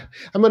dad.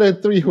 I'm going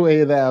to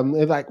three-way them.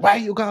 It's like, why are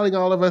you calling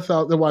all of us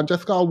out the one?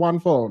 Just call one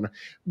phone.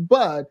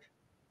 But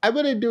I'm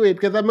going to do it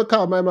because I'm going to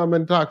call my mom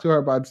and talk to her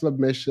about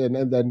submission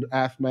and then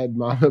ask my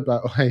mom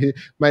about why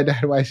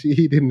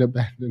he didn't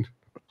abandon.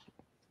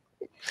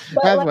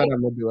 That's like, what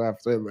I'm going to do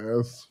after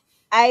this.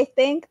 I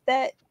think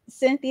that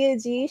Cynthia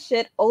G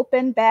should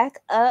open back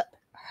up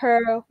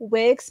her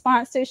wig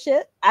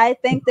sponsorship. I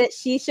think that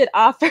she should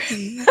offer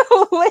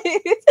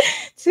wigs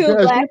to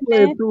Black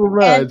men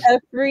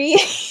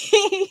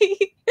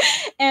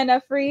and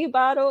a free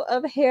bottle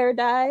of hair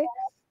dye.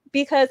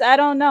 Because I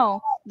don't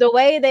know, the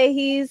way that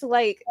he's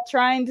like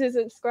trying to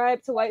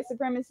subscribe to white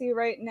supremacy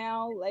right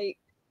now, like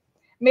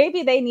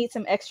maybe they need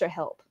some extra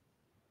help.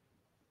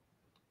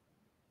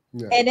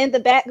 Yeah. And in the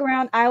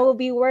background, I will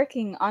be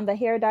working on the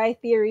hair dye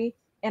theory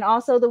and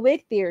also the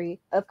wig theory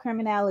of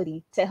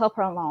criminality to help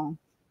her along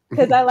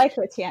because I like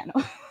her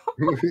channel.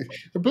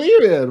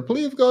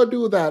 Please go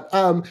do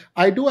that.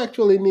 I do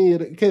actually need,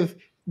 because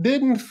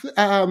didn't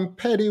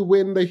Petty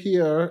win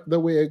the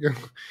wig?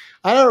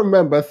 I don't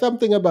remember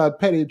something about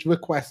Petty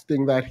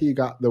requesting that he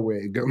got the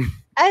wig.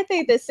 I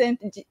think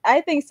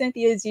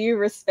Cynthia G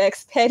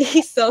respects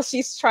Petty, so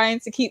she's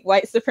trying to keep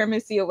white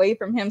supremacy away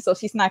from him, so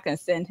she's not gonna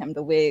send him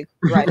the wig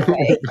right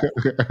away.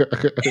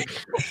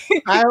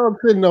 I don't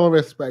see no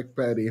respect,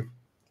 Petty.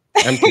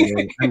 I'm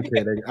kidding.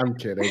 I'm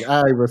kidding.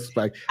 I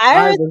respect.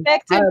 I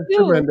respect I him have too.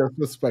 tremendous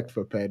respect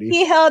for Petty.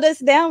 He held us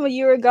down when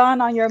you were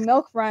gone on your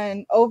milk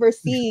run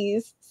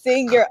overseas,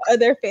 seeing your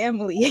other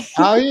family.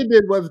 All he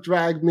did was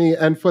drag me,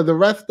 and for the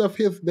rest of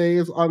his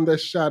days on the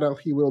channel,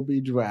 he will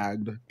be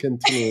dragged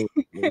continually.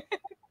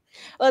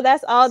 Well,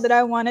 that's all that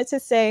I wanted to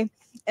say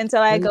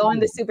until I go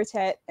on the super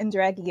chat and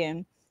drag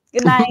again.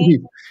 Good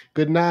night.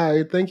 Good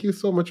night. Thank you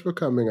so much for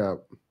coming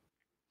up.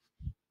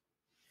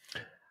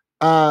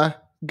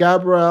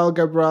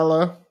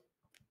 Gabriella.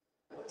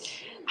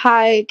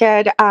 Hi,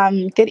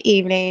 good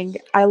evening.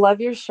 I love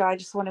your show. I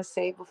just want to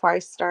say before I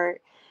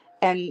start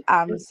and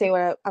say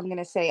what I'm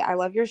gonna say. I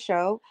love your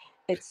show.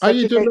 It's such Are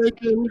you a great.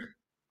 Jamaican?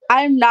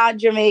 I'm not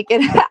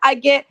Jamaican. I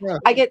get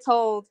Yeah.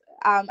 told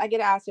I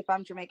get asked if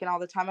I'm Jamaican all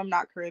the time. I'm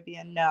not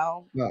Caribbean.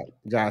 No. Oh,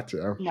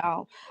 gotcha.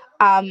 No.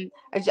 I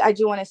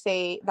do want to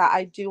say that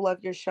I do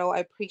love your show. I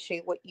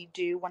appreciate what you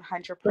do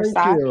 100%.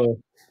 Thank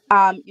you.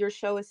 Your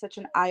show is such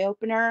an eye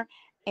opener,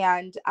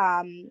 and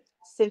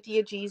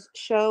Cynthia G's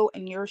show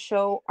and your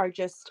show are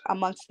just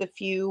amongst the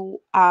few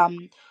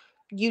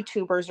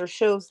YouTubers or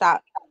shows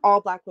that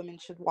all Black women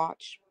should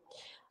watch.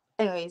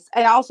 Anyways,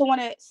 and I also want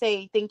to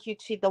say thank you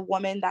to the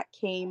woman that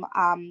came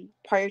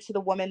prior to the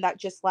woman that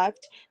just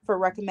left for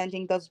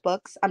recommending those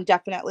books. I'm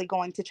definitely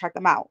going to check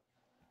them out.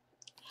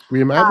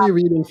 We might be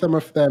reading some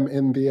of them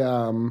in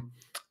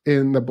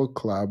the book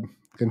club.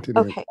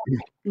 Continue. Okay,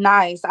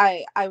 nice.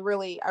 I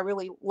really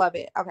love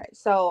it. Okay,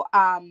 so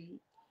I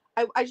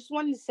just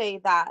wanted to say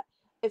that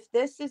if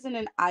this isn't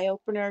an eye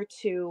opener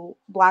to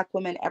Black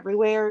women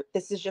everywhere,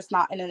 this is just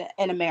not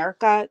in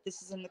America.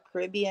 This is in the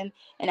Caribbean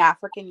and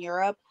African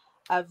Europe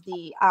of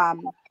the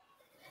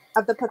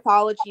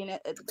pathology and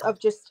of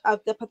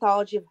the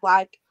pathology of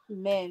Black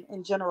men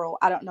in general.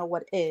 I don't know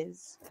what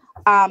is.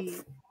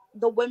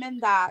 The women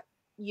that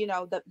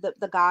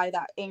the guy,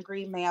 that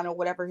angry man or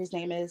whatever his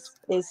name is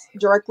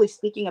directly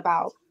speaking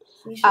about.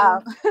 He's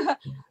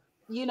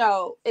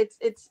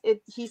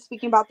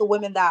speaking about the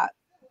women that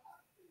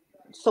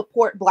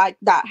support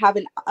that have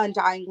an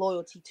undying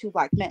loyalty to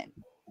Black men,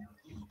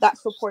 that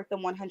support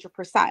them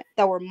 100%,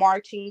 that were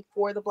marching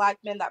for the Black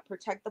men, that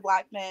protect the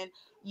Black men,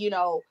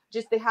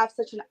 just they have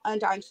such an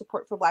undying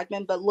support for Black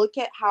men. But look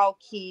at how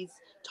he's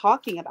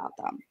talking about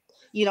them.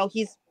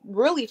 He's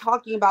really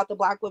talking about the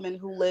Black women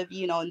who live,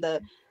 in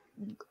the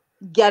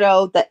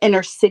ghetto, the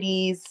inner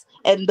cities,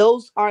 and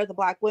those are the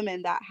Black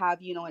women that have,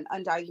 an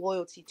undying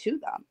loyalty to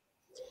them,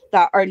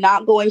 that are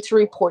not going to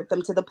report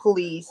them to the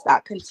police,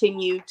 that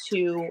continue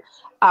to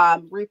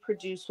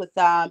reproduce with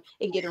them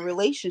and get in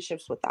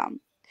relationships with them.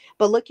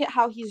 But look at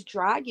how he's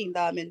dragging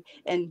them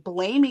and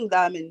blaming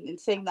them and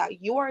saying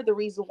that you are the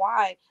reason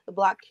why the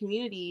Black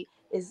community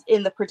is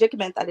in the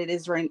predicament that it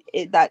is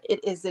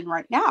in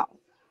right now.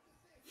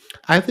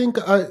 I think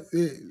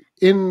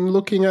in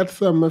looking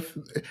at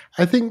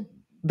I think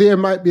there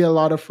might be a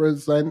lot of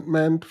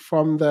resentment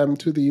from them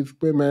to these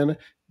women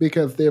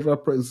because they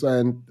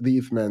represent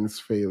these men's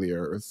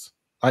failures.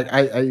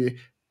 The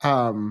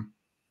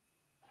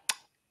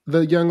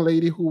young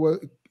lady who was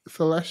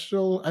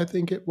Celestial, I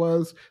think it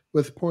was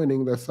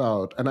pointing this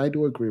out, and I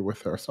do agree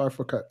with her. So I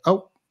forgot.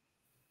 Oh,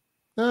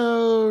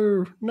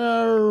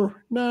 no,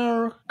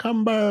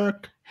 come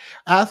back.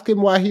 Ask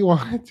him why he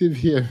wanted to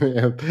be a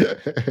man.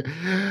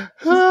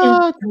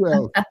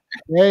 Well,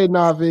 hey,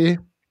 Navi.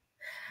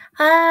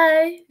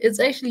 Hi, it's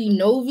actually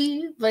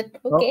Novi, but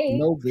okay. Oh,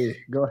 Novi,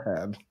 go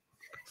ahead.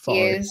 Sorry.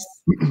 Yes.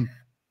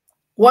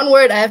 One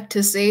word I have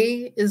to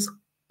say is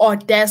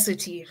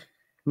audacity.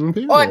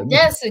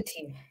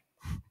 Audacity.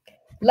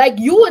 Like,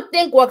 you would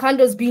think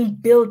Wakanda's being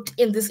built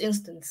in this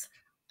instance.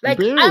 Like,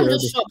 I'm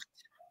just shocked.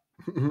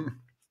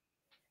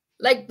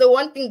 Like, the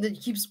one thing that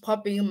keeps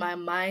popping in my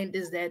mind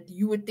is that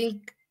you would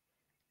think,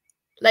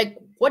 like,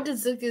 what did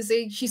Cynthia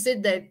say? She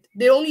said that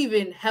they don't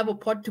even have a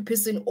pot to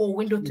piss in or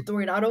window to throw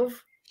it out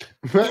of.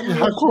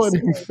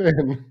 Quoting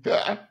Sin.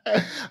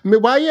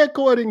 While you're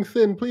quoting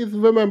Sin, please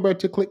remember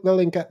to click the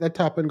link at the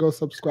top and go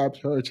subscribe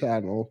to her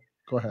channel.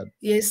 Go ahead.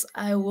 Yes,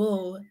 I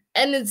will.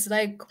 And it's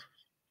like,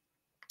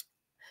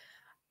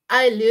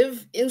 I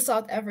live in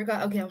South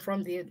Africa. Okay, I'm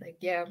from there. Like,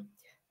 yeah.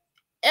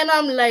 And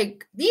I'm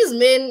like, these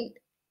men,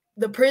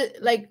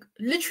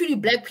 literally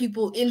Black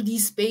people in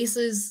these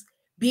spaces,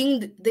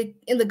 being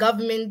in the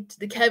government,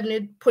 the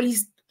cabinet,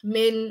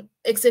 policemen,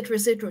 etc.,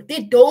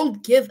 they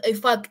don't give a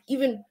fuck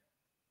even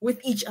with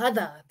each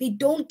other. They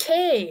don't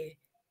care.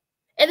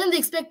 And then they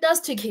expect us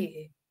to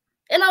care.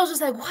 And I was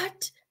just like,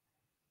 what?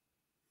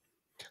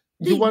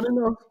 You want to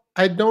know?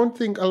 I don't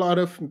think a lot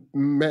of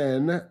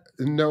men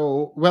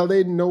know. Well,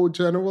 they know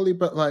generally,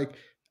 but like,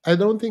 I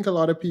don't think a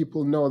lot of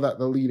people know that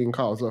the leading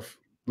cause of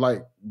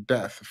like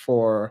death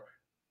for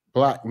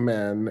Black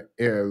men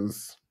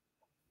is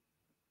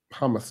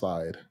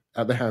homicide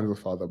at the hands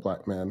of other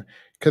Black men.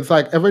 Because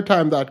like every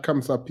time that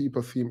comes up,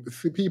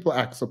 people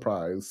act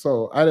surprised.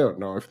 So I don't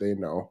know if they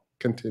know.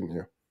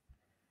 Continue.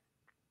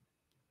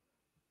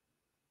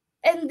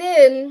 And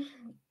then,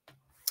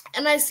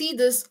 and I see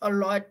this a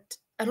lot.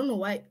 I don't know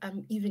why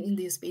I'm even in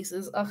these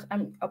spaces. Ugh,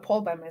 I'm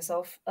appalled by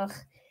myself. Ugh.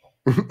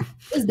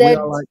 Is that we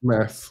are like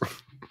mess.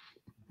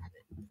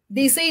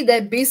 They say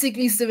that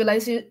basically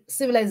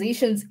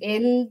civilizations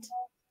end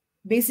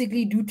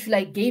basically due to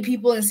like gay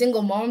people and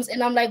single moms.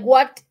 And I'm like,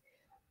 what?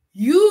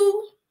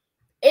 Your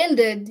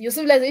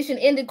civilization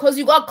ended because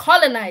you got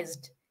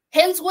colonized.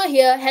 Hence, we're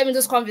here having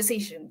this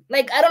conversation.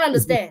 Like, I don't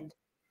understand.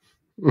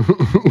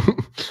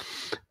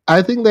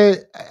 I think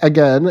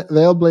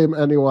they'll blame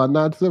anyone,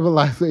 not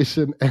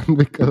civilization, and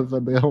because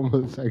of the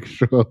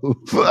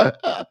homosexuals.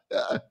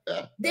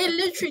 They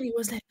literally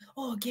was like,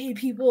 oh, gay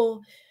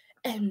people,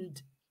 and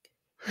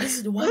this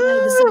is why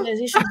the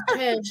civilization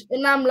crashed.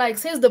 And I'm like,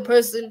 says the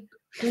person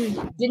who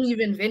didn't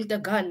even invent a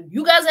gun.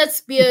 You guys had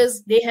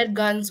spears, they had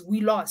guns,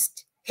 we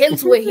lost.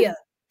 Hence, we're here.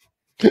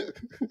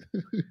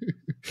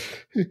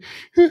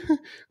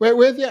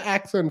 Where's your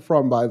accent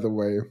from, by the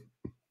way?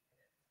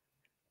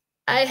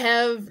 I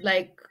have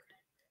like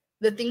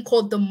the thing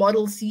called the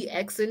Model C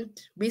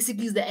accent.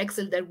 Basically, is the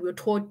accent that we're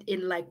taught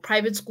in like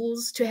private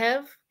schools to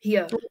have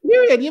here.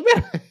 You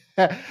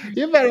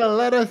better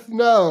let us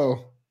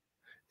know.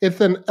 It's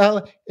an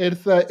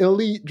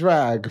elite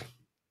drag.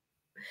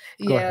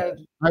 Go ahead.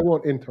 I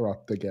won't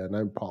interrupt again.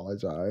 I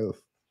apologize.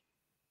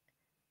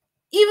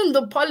 Even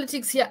the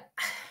politics here.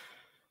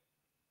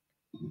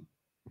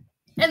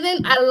 And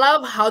then I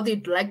love how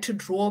they'd like to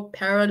draw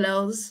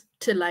parallels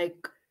to like,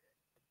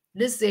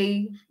 let's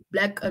say,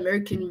 Black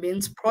American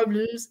men's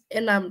problems.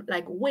 And I'm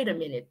like, wait a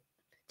minute.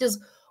 Just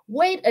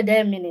wait a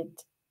damn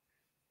minute.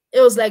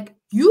 It was like,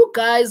 you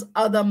guys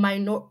are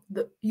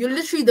you're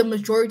literally the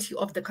majority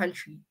of the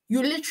country.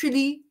 It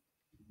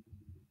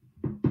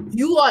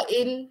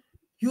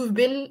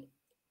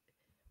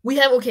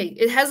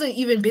hasn't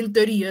even been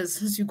 30 years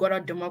since you got our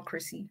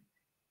democracy.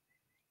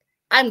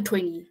 I'm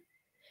 20.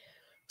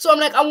 So I'm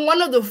like, I'm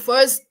one of the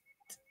first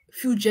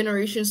few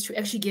generations to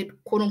actually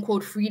get quote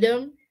unquote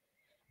freedom.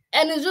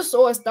 And it's just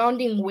so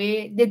astounding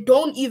where they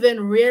don't even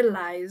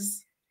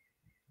realize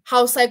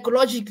how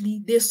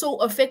psychologically they're so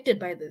affected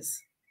by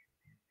this.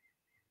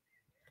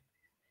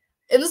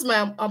 And this is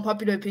my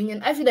unpopular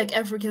opinion. I feel like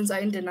Africans are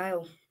in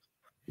denial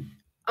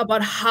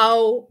about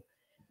how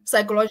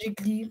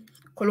psychologically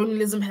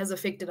colonialism has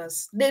affected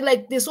us.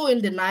 They're so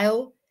in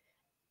denial.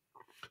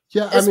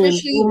 Yeah, I mean,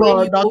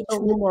 Dr.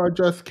 Umar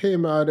just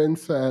came out and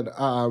said,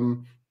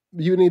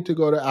 you need to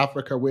go to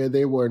Africa where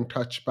they weren't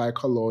touched by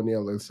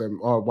colonialism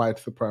or white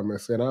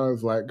supremacy. And I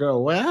was like,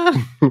 girl, what?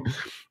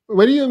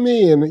 What do you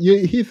mean?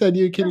 He said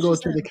you can go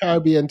to the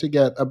Caribbean to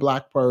get a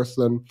Black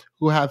person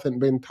who hasn't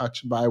been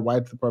touched by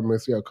white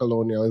supremacy or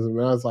colonialism.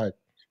 And I was like,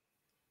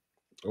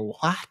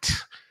 what?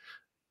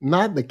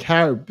 Not the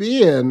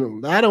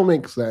Caribbean? That don't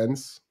make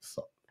sense.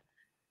 So.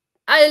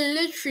 I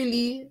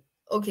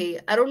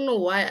don't know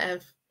why I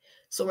have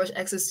so much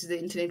access to the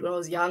internet when I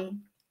was young.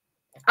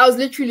 I was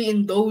literally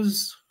in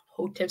those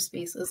hotep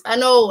spaces. I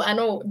know.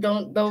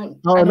 Don't.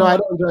 Oh no, I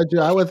don't judge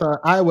you. I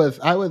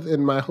was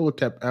in my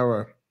hotep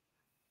era.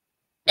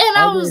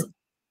 And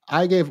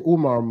I gave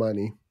Umar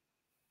money.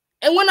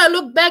 And when I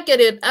look back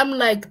at it, I'm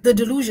like, the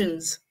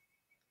delusions.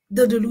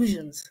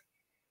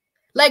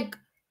 Like,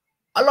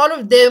 a lot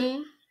of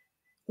them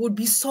would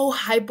be so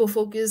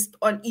hyper-focused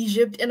on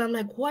Egypt. And I'm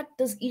like, what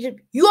does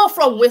Egypt... You are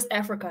from West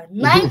Africa.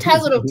 9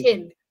 times out of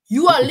 10,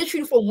 you are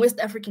literally from West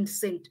African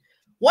descent.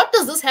 What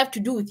does this have to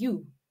do with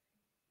you?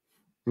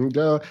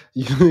 Girl,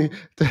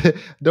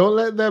 don't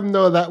let them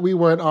know that we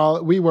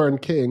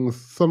weren't kings.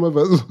 Some of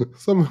us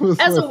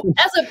as a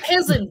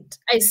peasant,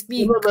 I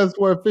speak. Some of us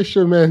were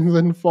fishermen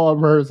and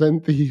farmers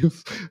and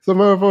thieves.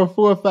 Some of our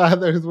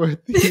forefathers were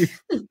thieves.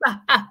 And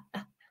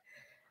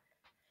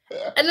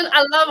then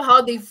I love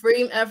how they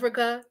frame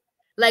Africa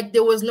like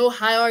there was no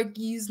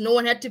hierarchies, no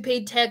one had to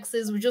pay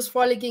taxes, we're just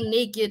frolicking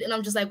naked. And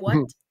I'm just like, what?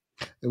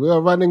 We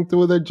were running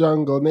through the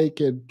jungle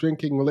naked,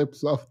 drinking mango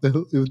juice off the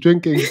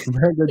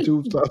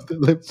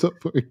lips of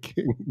our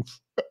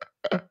kings.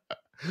 That's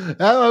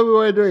what we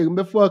were doing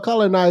before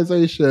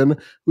colonization.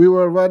 We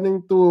were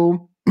running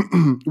through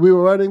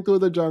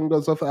the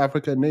jungles of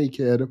Africa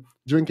naked,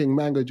 drinking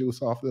mango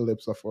juice off the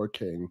lips of our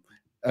king,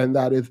 and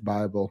that is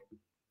Bible.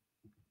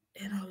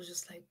 And I was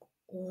just like,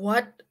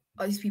 what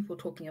are these people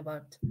talking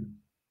about?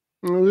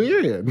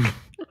 Weird.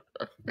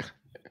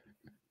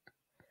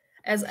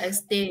 As I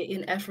stay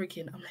in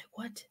African, I'm like,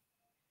 what?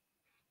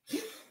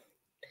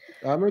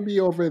 I'm gonna be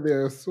over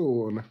there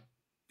soon.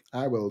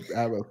 I will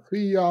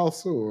see y'all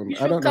soon. You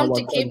should come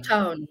to Cape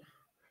Town.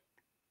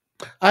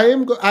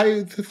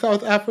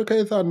 South Africa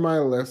is on my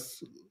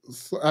list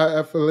I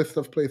have a list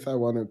of places I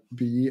want to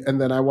be, and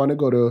then I want to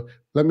go to.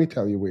 Let me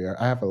tell you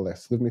where. I have a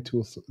list. Give me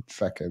 2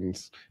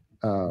 seconds.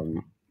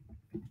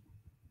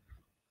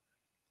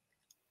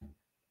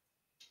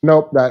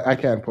 Nope, that I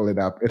can't pull it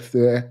up. It's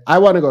the. I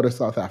want to go to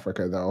South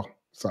Africa though,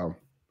 so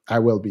I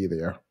will be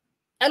there.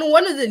 And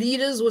one of the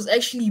leaders was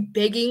actually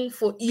begging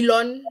for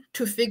Elon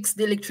to fix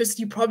the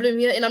electricity problem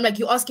here, and I'm like,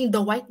 "You're asking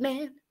the white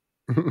man,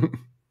 the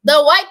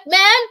white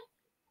man?"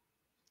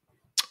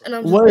 And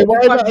I'm just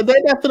why not?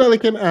 They definitely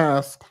can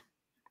ask.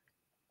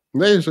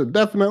 They should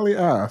definitely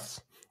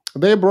ask.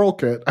 They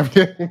broke it. I'm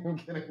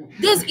kidding.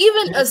 There's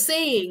even a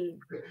saying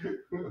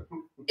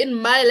in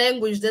my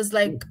language. There's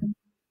like,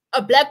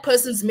 a black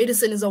person's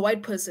medicine is a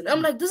white person.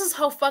 I'm like, this is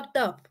how fucked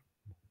up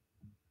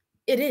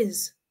it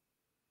is.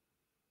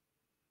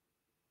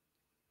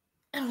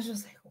 And I was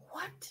just like,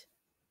 what?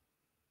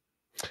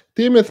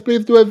 Demas,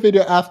 please do a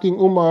video asking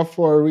Umar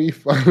for a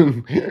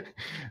refund.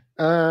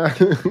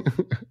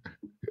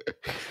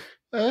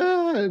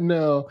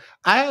 No,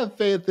 I have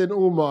faith in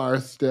Umar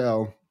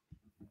still.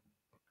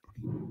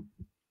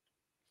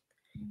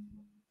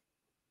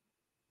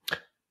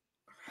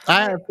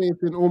 I have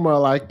faith in Umar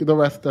like the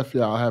rest of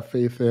y'all have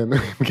faith in.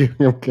 I'm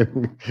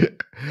kidding.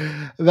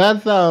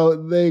 That's how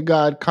they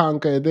got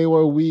conquered. They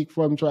were weak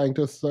from trying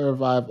to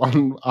survive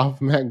off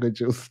mango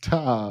juice.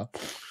 Stop.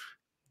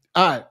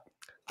 All right.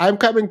 I'm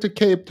coming to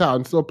Cape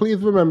Town, so please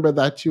remember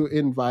that you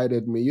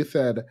invited me. You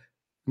said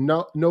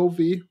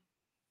Novi?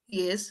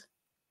 Yes.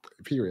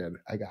 Period.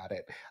 I got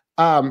it.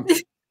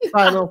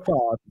 Final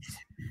thoughts.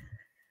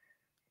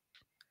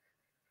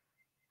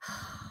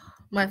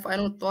 My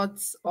final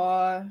thoughts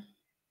are,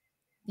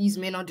 these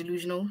men are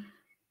delusional.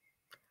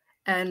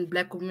 And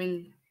black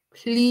women,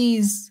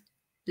 please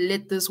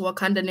let this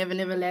Wakanda never,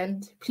 never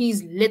land.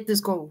 Please let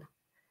this go.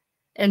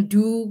 And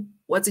do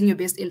what's in your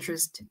best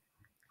interest.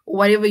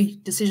 Whatever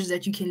decisions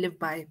that you can live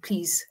by,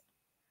 please.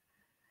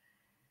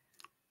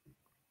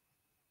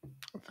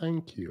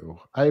 Thank you.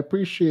 I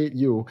appreciate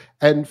you.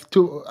 And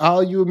to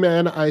all you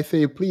men, I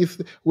say,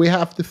 please, we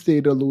have to stay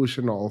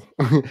delusional.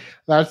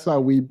 That's how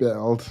we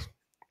build.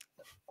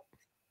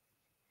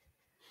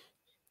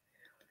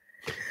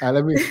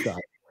 Let me stop.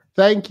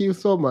 Thank you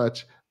so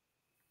much.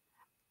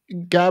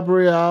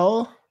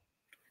 Gabrielle,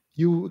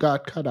 you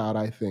got cut out,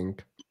 I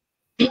think.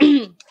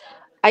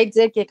 I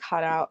did get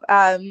cut out.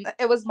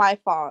 It was my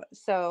fault.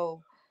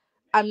 So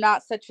I'm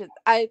not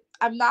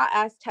I'm not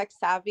as tech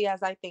savvy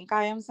as I think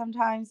I am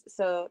sometimes.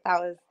 So that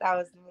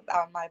was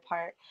on my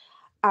part.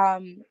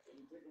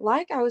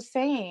 Like I was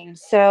saying,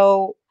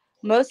 so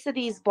most of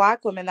these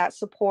black women that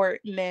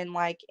support men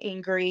like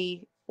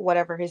Angry,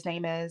 whatever his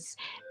name is,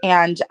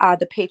 and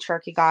the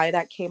patriarchy guy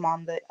that came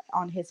on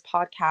his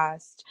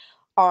podcast,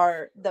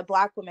 are the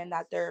black women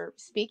that they're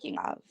speaking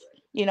of.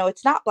 You know,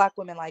 it's not black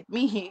women like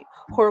me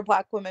or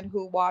black women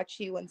who watch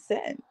you and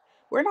sin.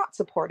 We're not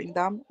supporting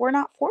them. We're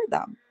not for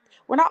them.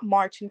 We're not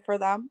marching for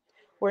them.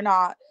 We're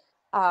not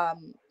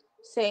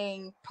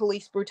saying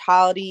police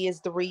brutality is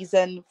the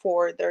reason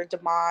for their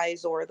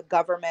demise or the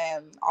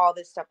government, all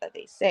this stuff that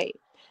they say.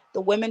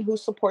 The women who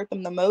support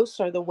them the most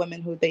are the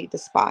women who they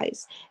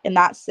despise. And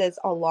that says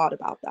a lot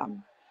about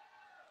them.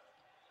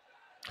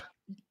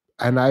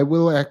 And I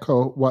will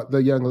echo what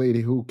the young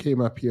lady who came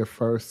up here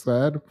first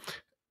said.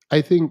 I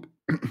think,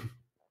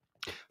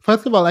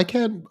 first of all, I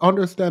can't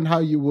understand how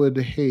you would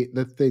hate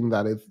the thing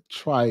that is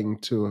trying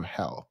to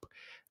help.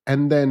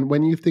 And then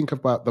when you think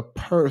about the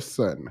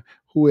person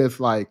who is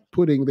like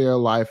putting their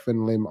life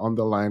and limb on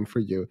the line for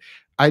you,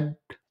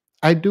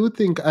 I do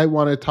think I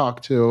want to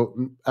talk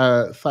to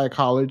a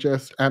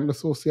psychologist and a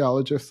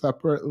sociologist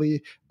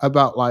separately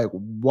about like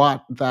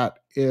what that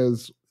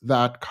is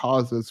that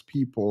causes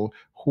people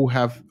who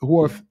have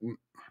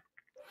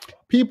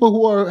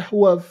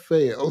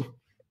failed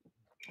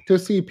to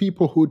see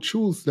people who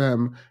choose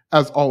them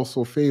as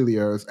also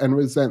failures and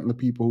resent the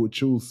people who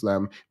choose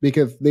them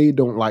because they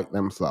don't like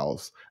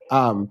themselves.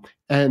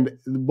 And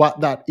what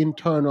that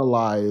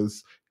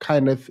internalized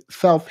kind of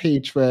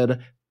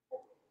self-hatred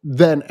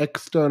then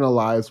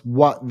externalize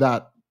what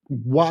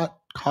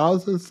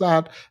causes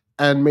that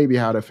and maybe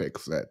how to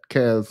fix it.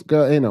 Because,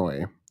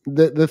 anyway,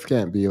 this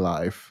can't be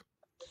life.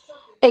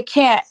 It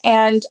can't.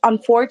 And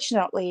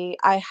unfortunately,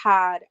 I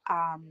had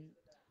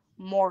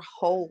more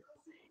hope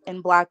in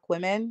black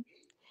women.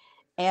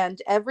 And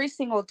every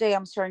single day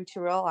I'm starting to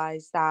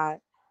realize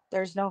that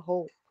there's no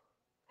hope.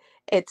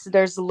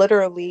 There's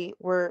literally,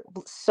 we're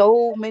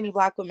so many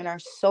black women are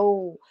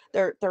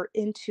they're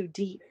in too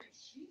deep.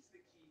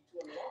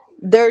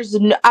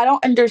 I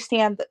don't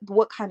understand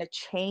what kind of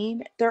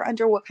chain they're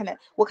under, what kind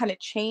of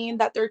chain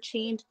that they're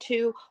chained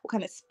to, what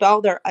kind of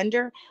spell they're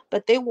under,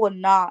 but they will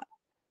not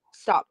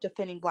stop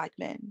defending black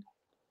men.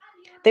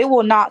 They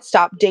will not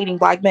stop dating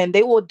black men.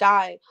 They will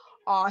die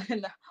on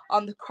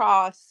the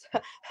cross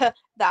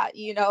that,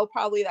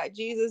 probably that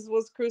Jesus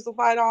was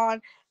crucified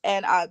on,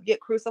 and get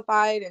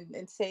crucified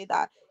and say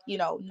that,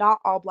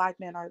 not all black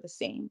men are the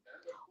same,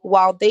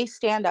 while they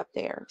sit up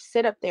there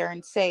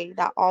and say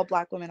that all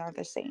black women are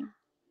the same.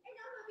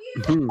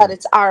 That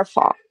it's our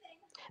fault,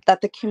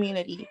 that the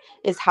community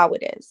is how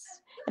it is.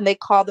 And they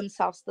call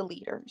themselves the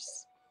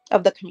leaders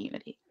of the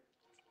community.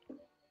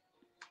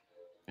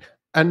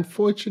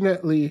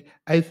 Unfortunately,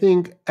 I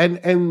think and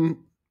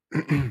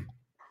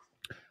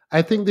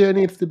I think there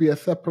needs to be a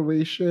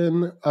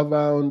separation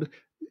around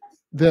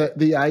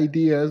the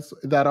ideas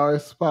that are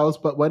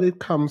espoused, but when it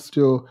comes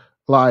to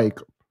like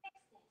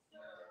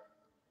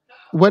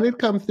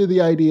the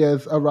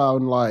ideas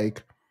around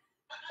like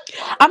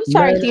I'm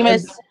sorry, men and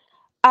Themis.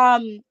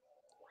 no,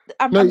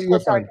 I'm so you're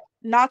sorry fine.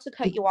 not to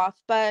cut you off,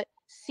 but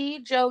C.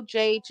 Joe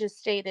J just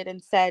stated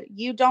and said,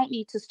 you don't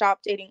need to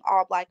stop dating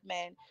all black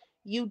men.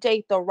 You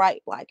date the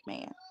right black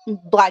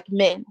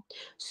men.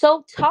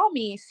 So tell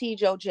me, C.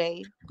 Joe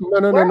J, No,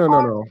 no, no, where no, no,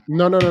 are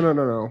no, no, no, no, no,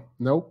 no, no,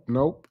 nope,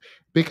 nope.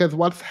 Because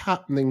what's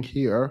happening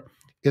here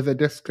is a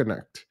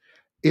disconnect.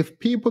 If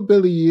people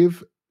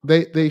believe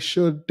they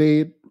should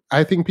date,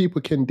 I think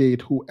people can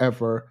date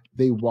whoever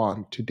they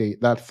want to date.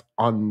 That's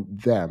on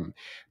them.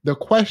 The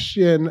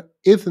question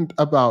isn't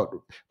about,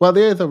 well,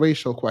 there is a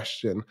racial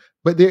question,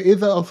 but there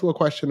is also a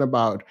question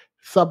about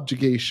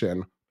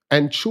subjugation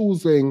and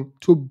choosing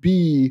to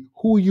be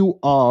who you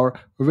are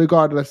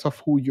regardless of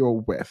who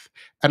you're with.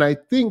 And I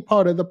think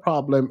part of the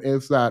problem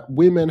is that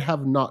women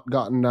have not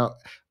gotten out.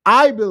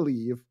 I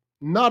believe,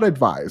 not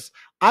advised.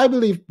 I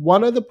believe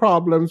one of the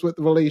problems with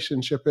the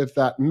relationship is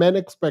that men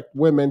expect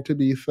women to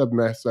be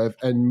submissive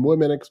and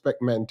women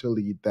expect men to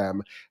lead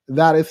them.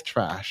 That is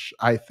trash,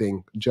 I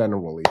think,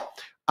 generally.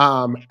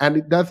 And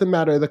it doesn't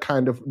matter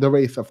the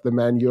race of the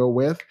man you're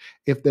with.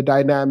 If the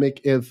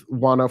dynamic is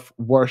one of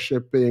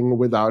worshiping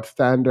without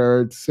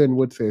standards, Sin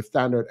would say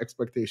standard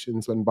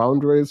expectations and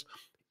boundaries.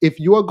 If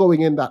you are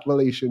going in that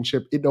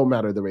relationship, it don't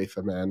matter the race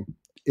of man,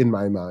 in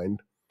my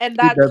mind. and It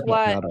that's does not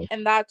what matter.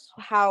 and that's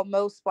how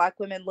most black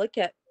women look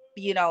at,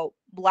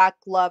 black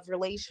love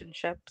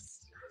relationships.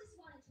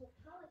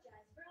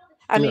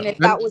 I Yeah. mean, if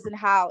that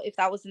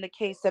wasn't the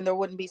case, then there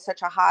wouldn't be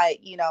such a high,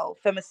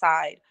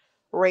 femicide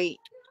rate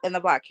in the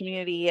black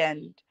community.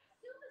 And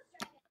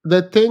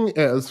The thing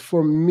is,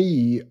 for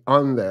me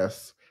on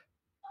this,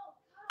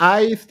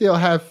 I still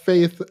have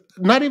faith,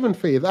 not even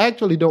faith. I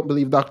actually don't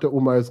believe Dr.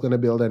 Umar is going to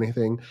build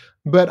anything,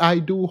 but I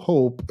do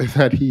hope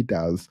that he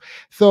does.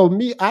 So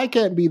me, I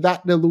can't be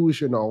that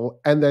delusional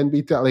and then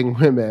be telling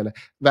women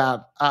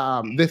that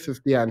this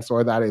is the answer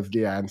or that is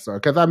the answer.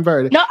 Because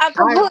no, I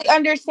completely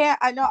understand.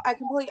 I know I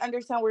completely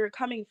understand where you're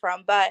coming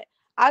from, but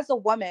as a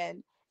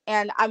woman,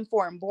 and I'm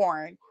foreign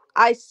born,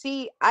 I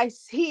see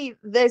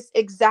this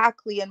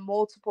exactly in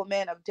multiple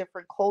men of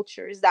different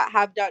cultures that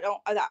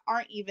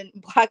aren't even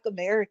Black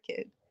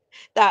American,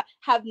 that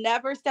have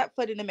never stepped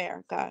foot in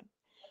America,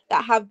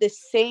 that have the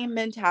same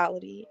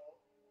mentality.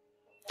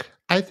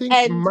 I think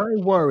And my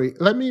worry,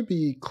 let me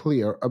be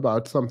clear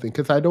about something,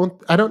 because I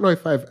don't know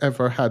if I've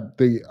ever had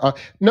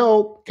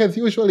no, because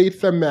usually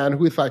it's a man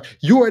who is like,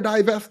 you're a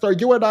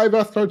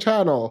divester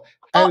channel.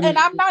 and And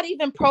I'm not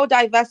even pro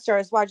divester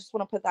as well. I just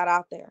want to put that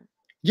out there.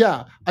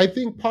 yeah, I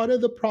think part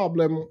of the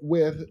problem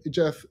with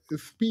just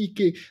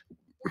speaking,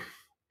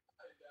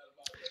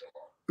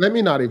 let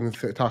me not even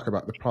talk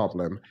about the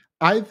problem.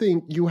 I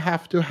think you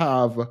have to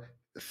have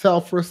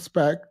self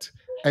respect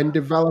and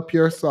develop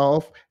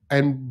yourself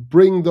and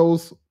bring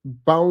those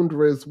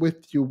boundaries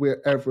with you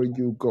wherever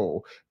you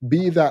go.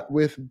 Be that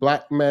with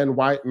black men,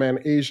 white men,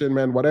 Asian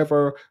men,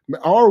 whatever,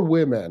 or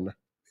women,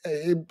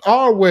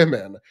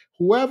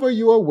 whoever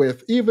you are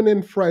with, even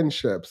in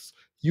friendships.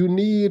 You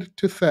need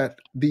to set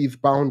these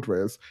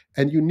boundaries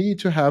and you need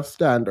to have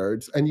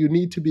standards and you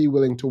need to be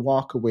willing to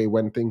walk away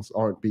when things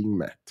aren't being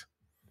met.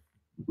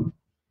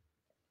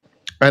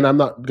 And I'm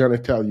not going to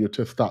tell you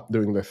to stop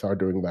doing this or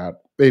doing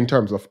that in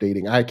terms of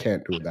dating. I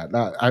can't do that.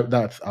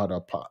 That's out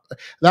of pot.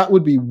 That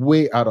would be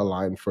way out of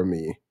line for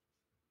me.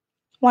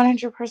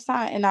 100%,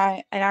 and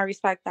I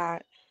respect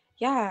that.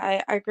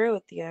 Yeah, I agree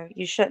with you.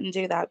 You shouldn't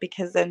do that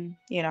because then,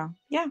 yeah,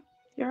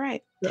 you're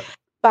right. Yeah.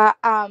 But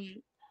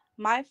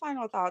my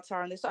final thoughts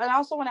are on this. And I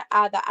also want to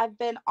add that I've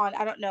been on,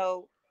 I don't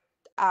know,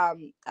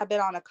 I've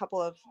been on a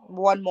couple of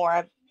one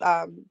more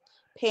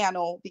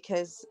panel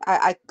because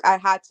I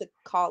had to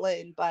call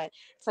in, but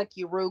it's like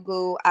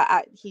Urugu.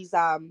 He's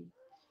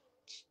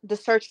the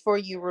search for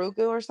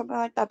Urugu or something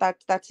like that.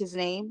 That's his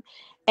name.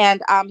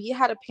 And he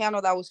had a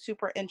panel that was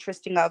super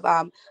interesting of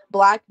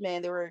black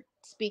men. They were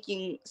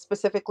speaking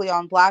specifically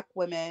on black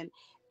women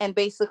and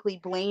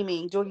basically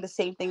doing the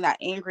same thing that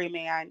Angry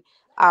Man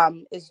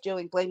is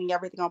doing, blaming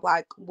everything on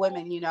black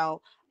women.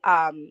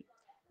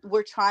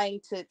 We're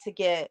trying to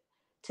get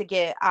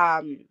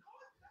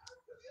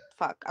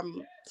fuck.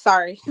 I'm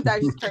sorry.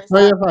 That just cursed No,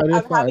 up. you're fine. You're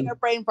I'm having fine. a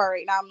brain fart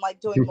right now. I'm like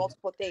doing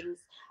multiple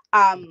things.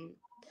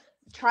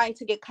 Trying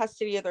to get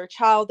custody of their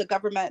child. The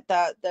government,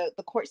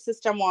 the court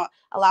system won't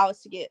allow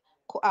us to get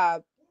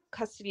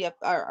custody of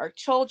our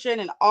children,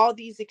 and all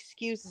these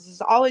excuses.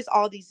 There's always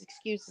all these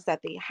excuses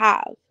that they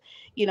have.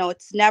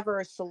 It's never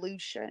a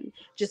solution.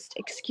 Just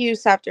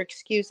excuse after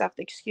excuse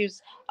after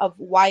excuse of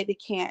why they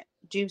can't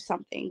do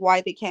something,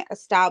 why they can't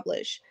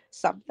establish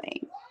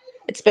something.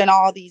 It's been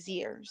all these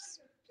years.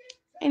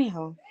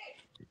 Anyhow,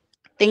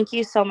 Thank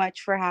you so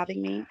much for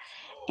having me.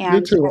 Me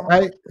And too.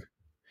 I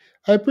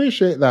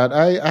appreciate that.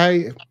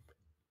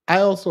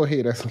 I also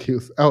hate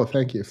excuses. Oh,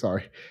 thank you.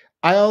 Sorry.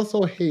 I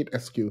also hate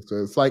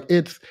excuses. Like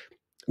it's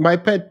my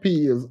pet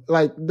peeve.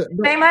 Like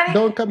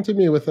don't come to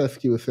me with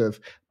excuses.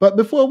 But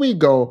before we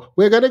go,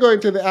 we're gonna go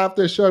into the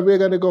after show. And we're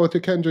gonna go to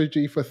Kendra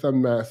G for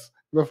some mess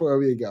before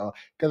we go,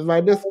 because my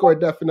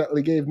Discord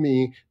definitely gave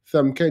me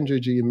some Kendra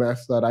G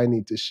mess that I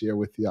need to share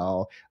with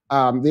y'all.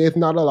 There's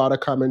not a lot of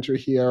commentary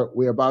here.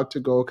 We're about to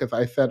go because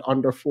I said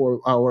under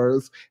 4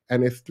 hours,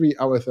 and it's 3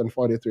 hours and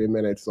 43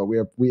 minutes. So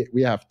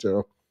we have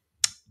to.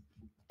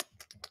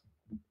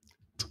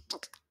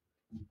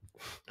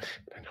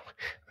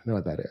 I know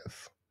what that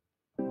is.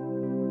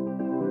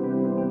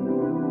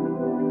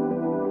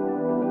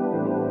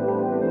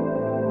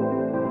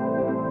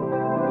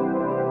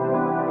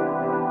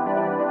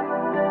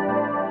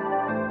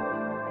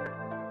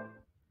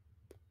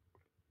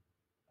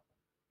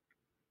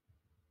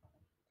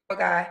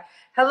 Guy.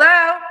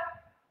 Hello.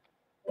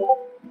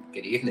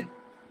 Good evening.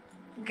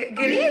 Good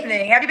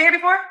evening. Have you been here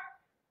before?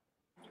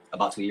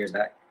 About 2 years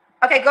back.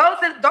 Okay,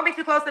 don't be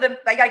too close to the,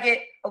 you gotta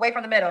get away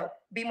from the middle.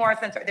 Be more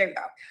centered. There you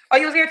go. Oh,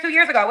 you was here 2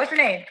 years ago. What's your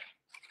name?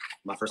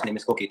 My first name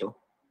is Coquito.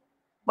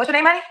 What's your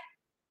name, honey?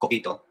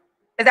 Coquito.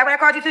 Is that what I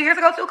called you 2 years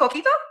ago too?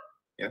 Coquito?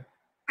 Yeah.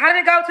 How did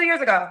it go 2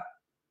 years ago?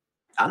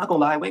 I'm not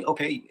gonna lie. Wait,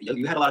 okay.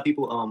 You had a lot of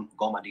people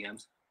go on my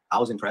DMs. I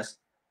was impressed.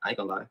 I ain't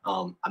gonna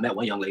lie. I met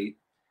one young lady,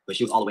 but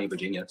she was all the way in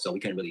Virginia, so we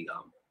couldn't really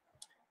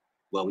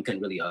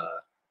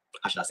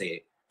how should I say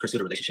it, pursue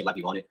the relationship like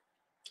we wanted.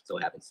 So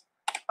it happens.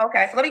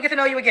 Okay, so let me get to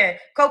know you again.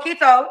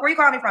 Coquito, where you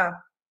calling me from?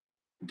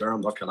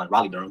 Durham, North Carolina,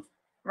 Raleigh, Durham.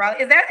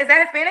 Raleigh. Is that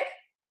Hispanic?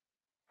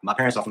 My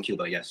parents are from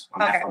Cuba, yes.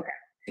 Okay.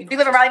 You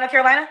live in Raleigh, North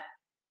Carolina?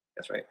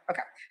 That's right.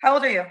 Okay. How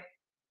old are you?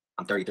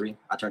 I'm 33.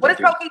 I turned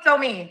 33. What does Coquito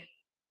mean?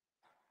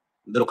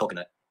 Little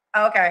coconut.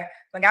 Oh, okay.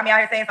 So got me out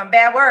here saying some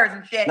bad words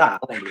and shit. Nah,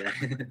 I don't do that.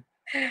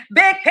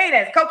 Big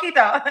penis,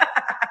 Coquito.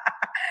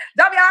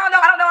 W, I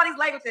don't know all these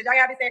languages. Y'all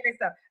gotta be saying crazy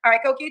stuff. All right,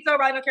 Coquito,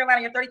 Raleigh, North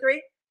Carolina. You're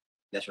 33?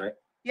 That's right.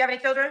 You have any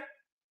children?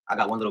 I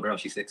got one little girl.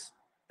 She's 6.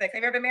 6.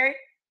 Have you ever been married?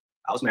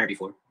 I was married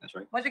before. That's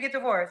right. When did you get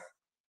divorced?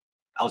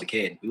 I was a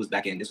kid. This was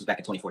back in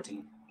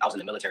 2014. I was in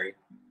the military.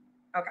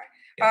 Okay.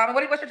 Yeah.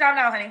 What's your job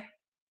now, honey?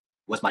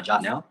 What's my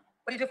job now?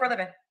 What do you do for a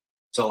living?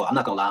 So I'm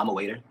not gonna lie. I'm a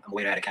waiter. I'm a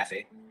waiter at a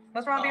cafe.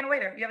 What's wrong with being a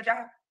waiter? You have a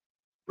job.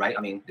 Right.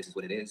 I mean, this is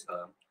what it is.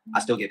 I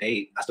still get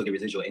paid. I still get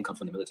residual income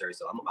from the military,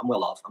 so I'm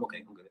well off. I'm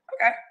okay. I'm good.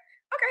 Okay.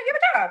 You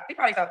have a job. You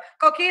probably so.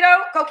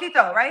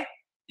 Coquito, right?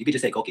 You could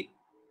just say Coqui.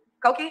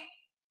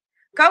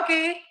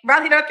 Coqui,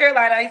 Raleigh, North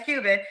Carolina. He's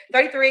Cuban.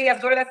 33. He has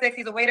a daughter that's 6.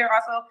 He's a waiter.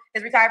 Also,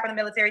 is retired from the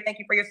military. Thank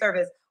you for your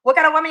service. What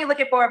kind of woman are you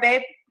looking for,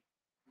 babe?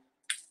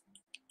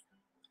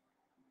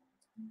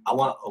 I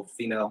want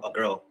a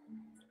girl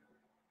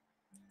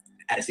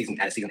at a seasoned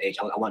age.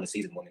 I want a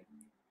seasoned woman.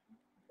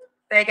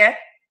 Say again.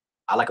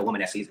 I like a woman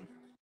that's seasoned.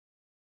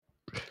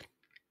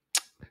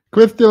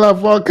 Christy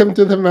Love, welcome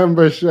to the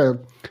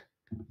membership.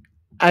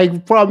 I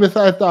promise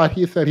I thought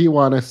he said he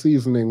wanted a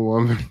seasoning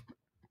woman.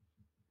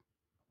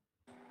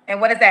 And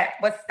what is that?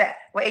 What's that?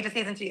 What age is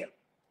seasoned to you?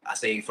 I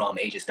say from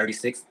ages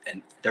 36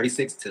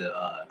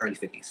 to early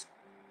 50s.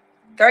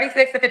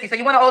 36 to 50. So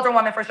you want an older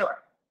woman for sure.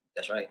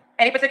 That's right.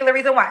 Any particular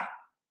reason why?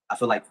 I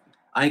feel like,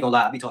 I ain't gonna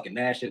lie, I be talking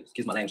mad shit.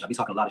 Excuse my language. I be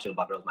talking a lot of shit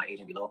about girls my age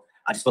and below.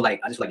 I just feel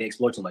like they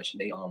explore too much.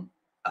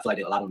 I feel like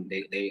a lot of them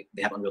they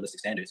have unrealistic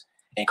standards.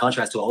 In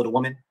contrast to an older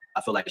woman,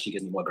 I feel like she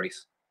gives me more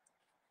grace.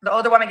 The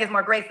older woman gives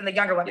more grace than the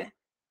younger woman.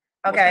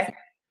 Yeah. Okay.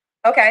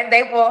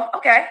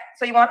 Okay.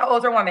 So you want an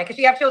older woman because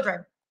you have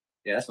children.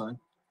 Yeah, that's fine.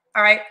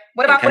 All right.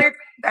 What about okay?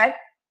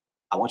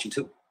 I want you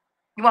too.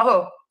 You want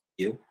who?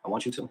 You. I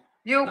want you too.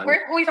 You? Who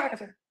are you talking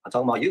to? I'm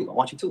talking about you. I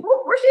want you too.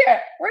 Where's she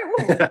at?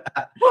 Who?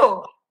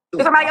 Who?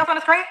 Is somebody else on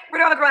the screen?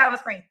 Where's the other girl on the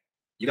screen?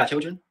 You got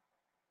children?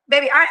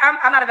 Baby,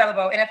 I'm not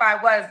available. And if I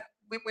was,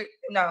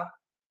 no.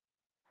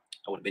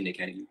 I would have been there,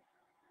 can't you?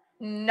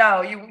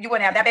 No, you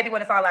wouldn't have. That baby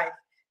wouldn't have saw life.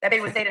 That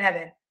baby would have stayed in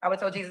heaven. I would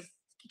have told Jesus,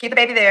 keep the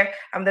baby there.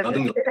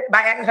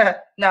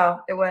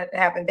 No, it wouldn't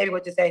happen. Baby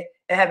would just stay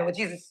in heaven with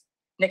Jesus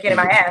naked in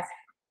my ass.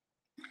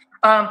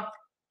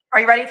 Are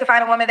you ready to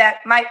find a woman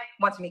that might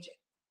want to meet you?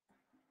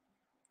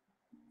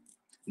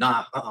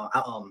 Nah,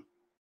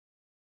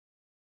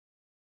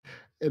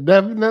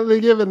 Definitely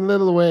giving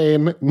Lil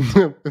Wayne.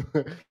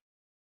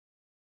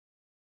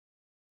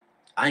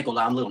 I ain't gonna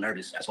lie, I'm a little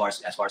nervous as far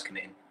as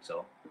committing.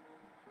 So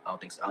I don't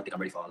think I'm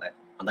ready for all that.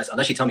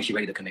 Unless she tell me she's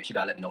ready to commit, she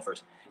gotta let me know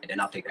first, and then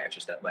I'll take the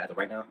extra step. But as of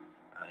right now,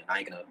 I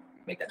ain't gonna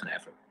make that kind of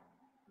effort.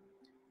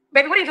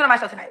 Baby, what are you doing on my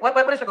show tonight? What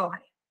is your goal,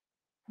 honey?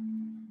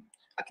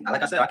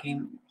 Like I said, I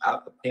came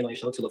on your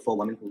show to look for a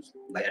woman who's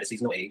like at a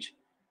seasonal age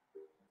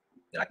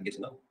that I can get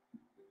to know.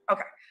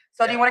 Okay.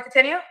 So do you want to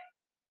continue?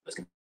 Let's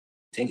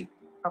continue.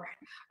 Okay.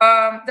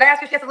 Did I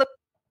ask you if she has to look?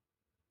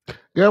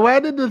 Yeah, why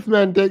did this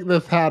man take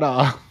this hat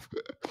off?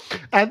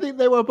 I think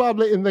they were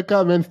probably in the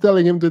comments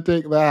telling him to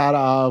take the hat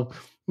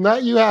off.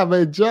 Not you have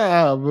a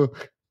job.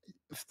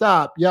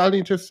 Stop. Y'all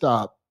need to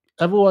stop.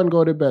 Everyone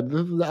go to bed.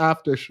 This is the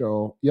after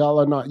show. Y'all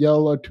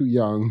are too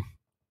young.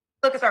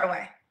 Look a certain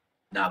way.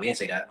 Nah, we didn't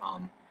say that.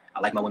 I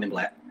like my women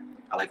black.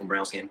 I like them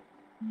brown skin.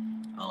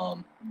 I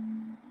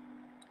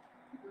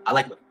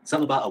like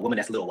something about a woman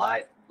that's a little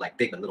wide, like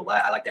thick but a little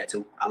wide. I like that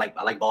too. I like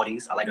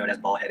baldies. I like girl that's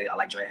bald headed. I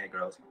like dreadhead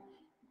girls.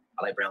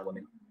 I like brown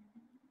women.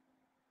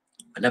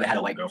 I never had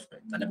a white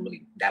girlfriend. I never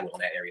really dabbled on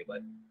that area,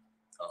 but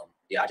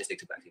yeah, I just stick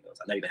to black females.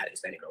 I never even had a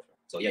Hispanic girlfriend.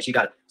 So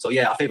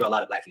yeah, I favor a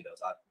lot of black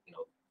females.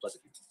 Plus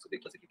if it's a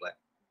big plus if you're black.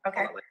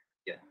 Okay.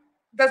 Yeah.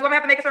 Does women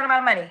have to make a certain amount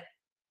of money?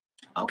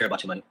 I don't care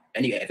about your money.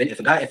 And if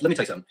let me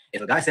tell you something.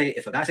 If a guy say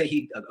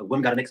a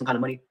woman got to make some kind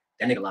of money,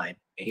 that nigga lying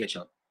and he a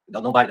chump.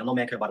 Don't no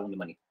man care about a woman's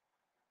money.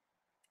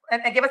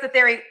 And give us a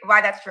theory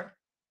why that's true.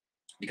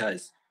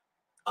 Because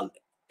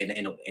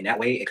in that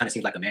way, it kind of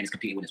seems like a man is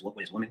competing with his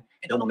woman,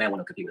 and don't no man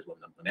want to compete with his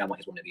woman. The man want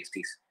his woman to be his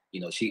piece.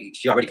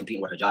 She already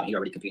competing with her job, and he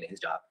already competing in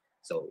his job.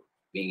 So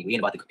we ain't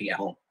about to compete at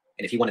home.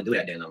 And if he want to do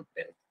that, then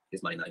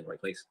his money not in the right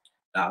place.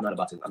 I'm not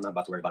about to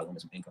worry about a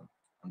woman's income.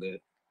 I'm good.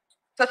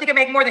 So she can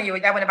make more than you.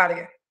 That wouldn't bother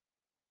you.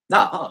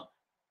 Nah.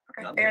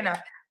 Okay, fair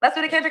enough. Let's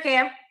do the Kendrick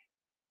Cam.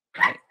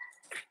 Right.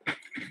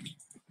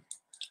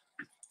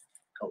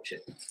 Oh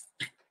shit.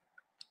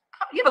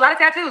 You have a lot of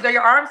tattoos. Are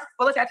your arms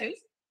full of tattoos?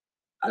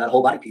 I got a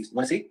whole body piece. You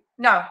want to see?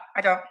 No,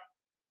 I don't.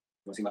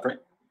 You want to see my print?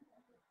 Do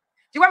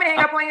you want me to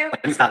hang up on you?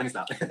 Let me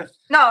stop.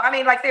 No, I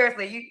mean, like,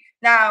 seriously.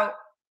 Now,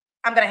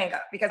 I'm going to hang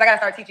up because I got to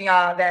start teaching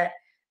y'all that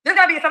there's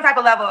got to be some type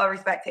of level of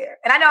respect here.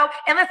 And I know,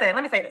 and listen,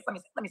 let me say this.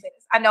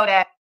 I know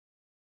that.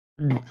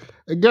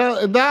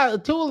 Girl,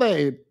 that too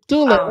late.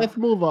 Let's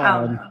move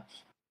on.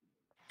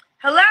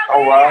 Hello,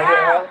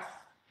 wow.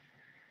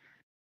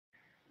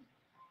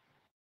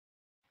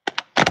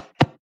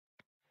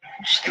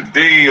 What's the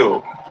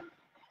deal?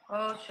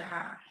 Oh,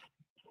 child.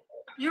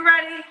 You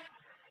ready?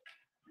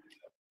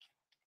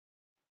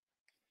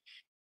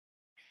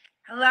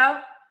 Hello?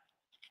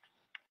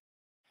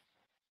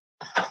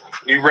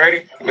 You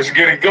ready? Let's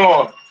get it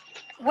going.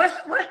 What's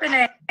the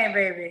name,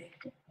 baby?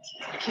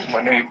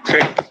 My name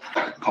is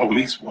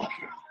Police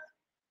walking.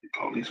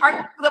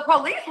 The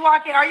police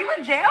walking? Are you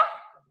in jail?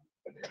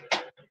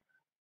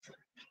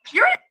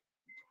 You're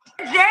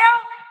in jail?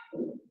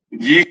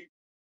 Yeah.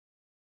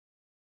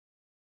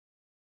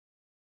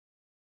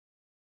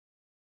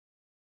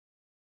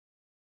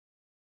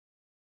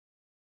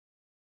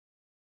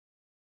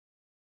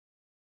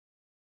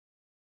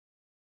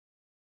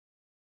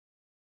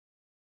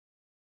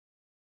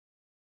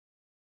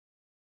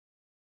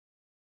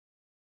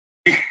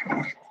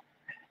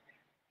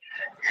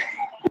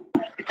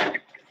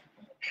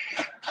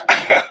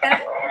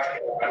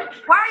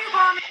 Why are you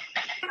calling me?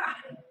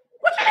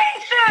 What you mean,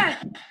 sis?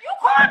 You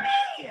called me.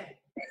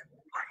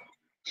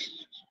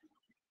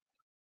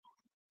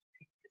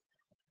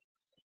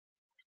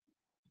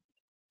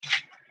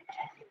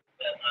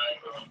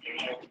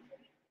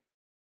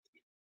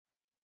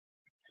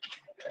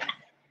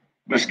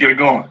 Let's get it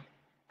going.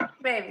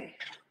 Baby,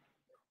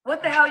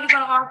 what the hell are you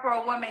going to offer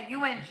a woman?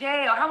 You in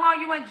jail. How long are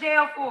you in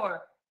jail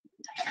for?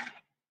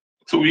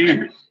 2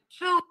 years.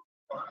 2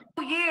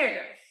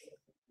 years.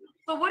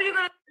 So what are you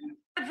going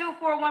to do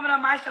for a woman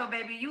on my show,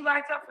 baby? You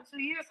locked up for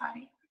 2 years,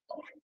 honey.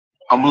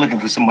 I'm looking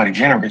for somebody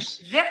generous.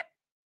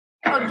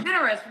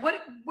 Generous. What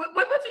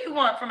do you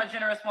want from a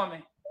generous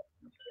woman?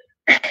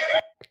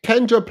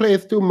 Kendra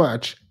plays too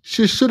much.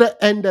 She should have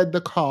ended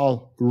the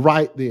call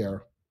right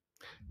there.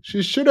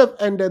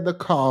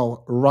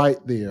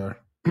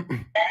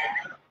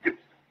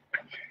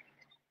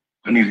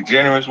 I need a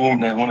generous woman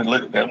that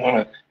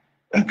want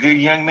a good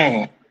young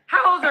man.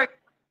 How old are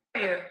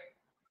you?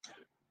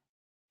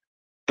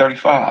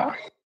 35.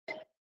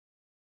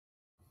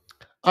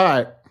 All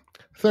right.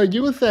 So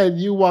you said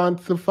you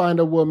want to find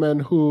a woman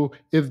who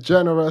is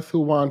generous, who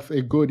wants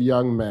a good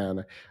young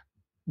man.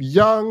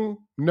 Young,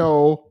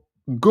 no.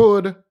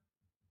 Good,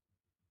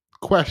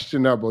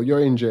 questionable.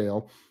 You're in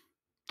jail.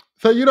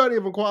 So you don't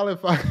even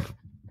qualify.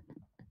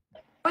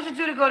 What'd you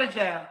do to go to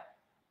jail?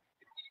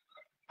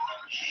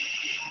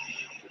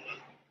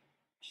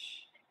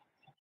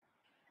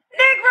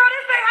 Negro,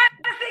 this ain't how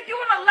to think you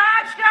on a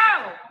live show.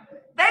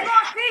 They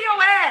gonna see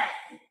your ass.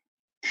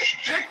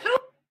 You're 2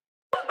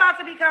 about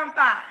to become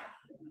 5.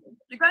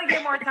 You're gonna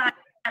get more time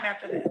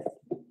after this.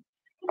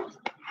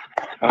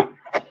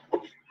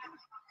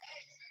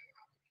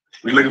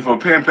 We looking for a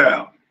pen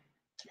pal.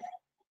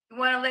 You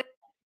want a lady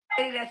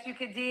that you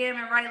could DM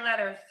and write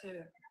letters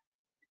to.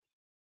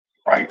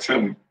 Right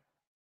to me.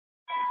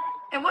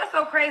 And what's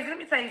so crazy, let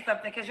me tell you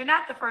something, because you're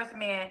not the first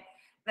man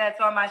that's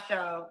on my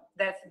show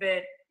that's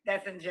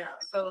in jail.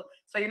 So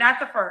you're not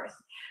the first.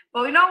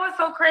 But you know what's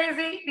so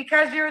crazy?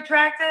 Because you're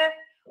attractive,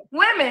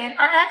 women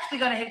are actually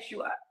gonna hit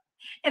you up.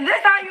 And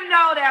this how you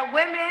know that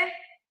women,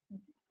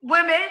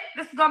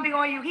 this is gonna be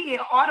on you. He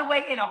is all the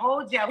way in a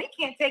whole jail. He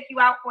can't take you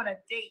out on a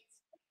date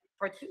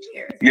for 2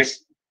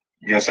 years.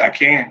 Yes, I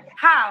can.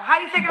 How?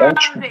 How you taking her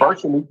out on a date?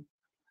 Personally.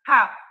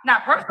 How?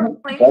 Not personally.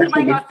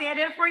 Somebody gonna stand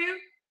in for you?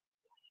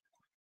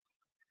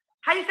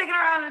 How you taking her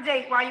out on a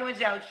date while you in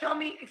jail?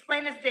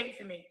 Explain this date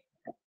to me.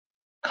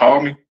 Call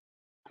me.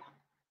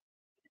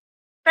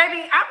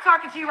 Baby, I'm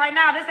talking to you right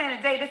now. This ain't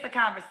a date, this is a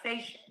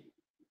conversation.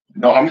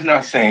 No, I'm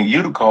not saying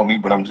you to call me,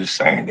 but I'm just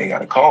saying they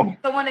gotta call me.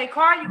 So when they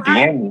call you, how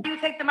do you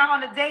take them out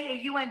on a date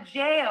and you in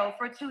jail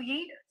for 2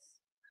 years?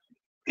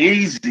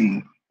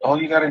 Easy.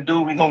 All you gotta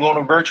do, we gonna go on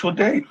a virtual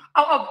date.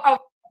 Oh,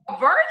 a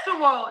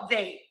virtual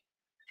date.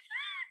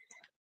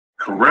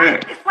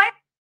 Correct. Explain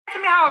to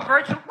me how a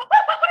virtual. What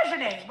is your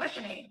name? What's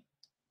your name?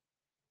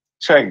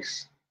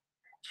 Chase.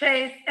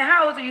 Chase. And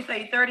how old are you?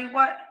 Say 30.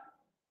 What?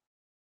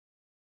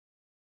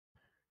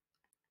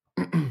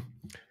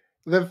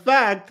 The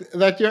fact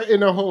that you're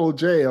in a whole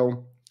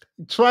jail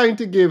trying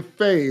to give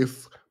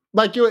face,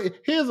 like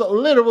he's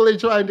literally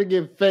trying to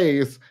give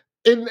face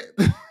in.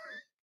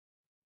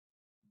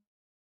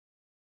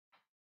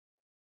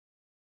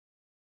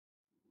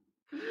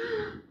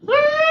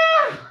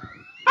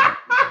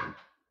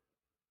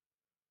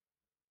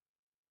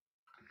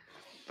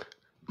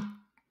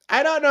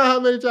 I don't know how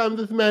many times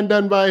this man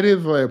done bite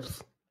his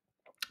lips.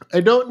 I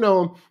don't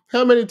know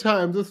how many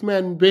times this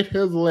man bit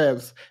his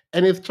lips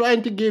and is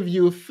trying to give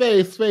you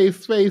face, yeah.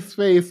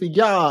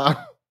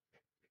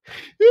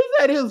 He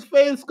said his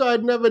face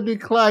card never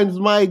declines,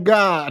 my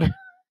God.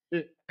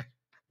 And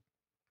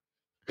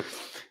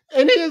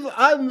he's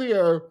on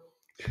there.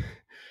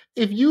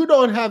 If you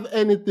don't have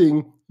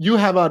anything, you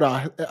have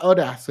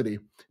audacity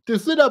to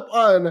sit up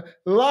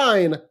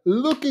online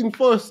looking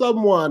for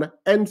someone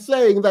and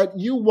saying that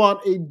you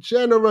want a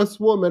generous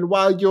woman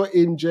while you're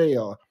in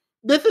jail.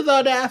 This is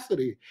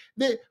audacity.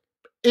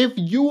 If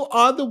you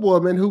are the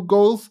woman who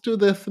goes to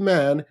this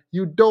man,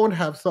 you don't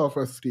have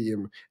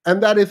self-esteem.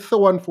 And that is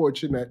so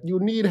unfortunate. You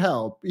need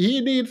help.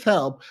 He needs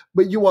help,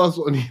 but you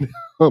also need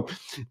help.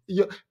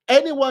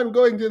 Anyone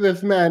going to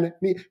this man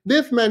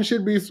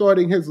should be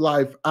sorting his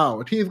life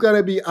out. He's going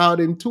to be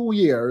out in 2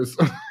 years.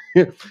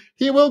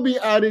 He will be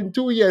out in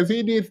 2 years.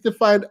 He needs to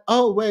find,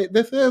 oh, wait,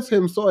 this is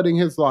him sorting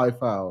his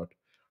life out.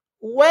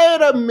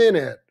 Wait a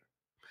minute.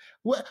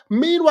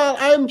 Meanwhile,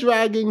 I'm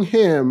dragging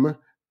him.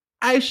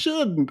 I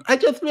shouldn't. I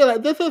just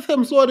realized this is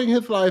him sorting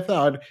his life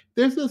out.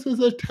 This is his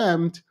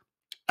attempt.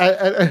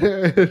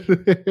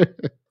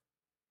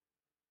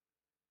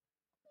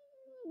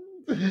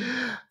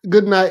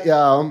 Good night,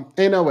 y'all.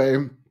 Ain't no way.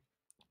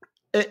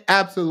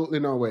 Absolutely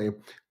no way.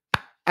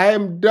 I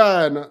am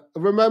done.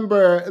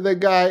 Remember the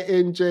guy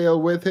in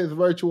jail with his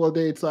virtual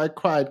dates? I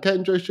cried.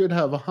 Kendra should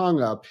have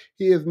hung up.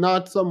 He is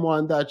not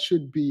someone that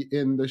should be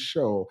in the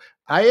show.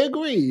 I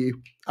agree,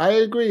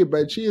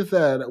 but she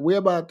said we're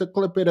about to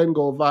clip it and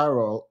go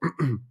viral.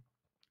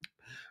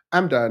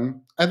 I'm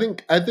done. I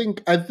think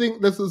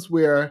this is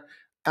where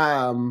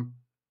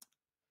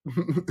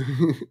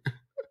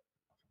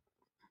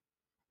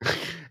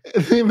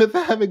Seamus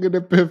having an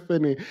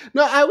epiphany.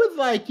 No, I was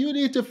like, you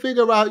need to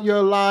figure out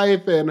your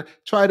life and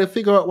try to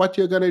figure out what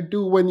you're gonna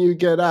do when you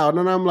get out.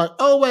 And I'm like,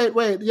 oh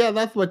wait, yeah,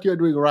 that's what you're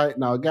doing right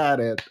now. Got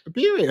it.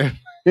 Period.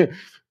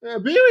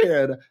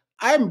 Period.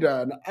 I'm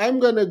done. I'm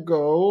gonna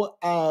go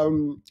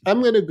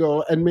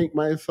and make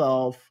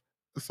myself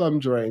some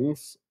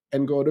drinks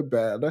and go to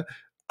bed.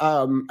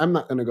 I'm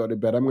not gonna go to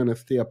bed. I'm gonna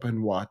stay up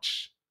and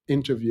watch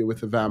Interview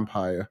with a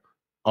Vampire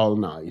all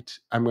night.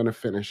 I'm gonna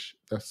finish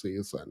the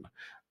season.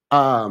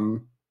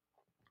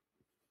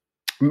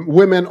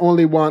 Women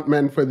only want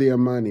men for their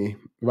money,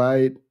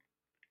 right?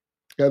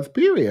 That's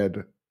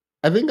period.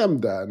 I think I'm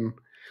done.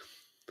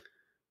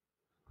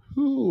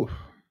 Ooh.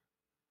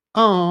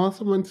 Oh,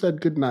 someone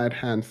said good night,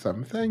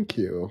 handsome. Thank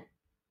you.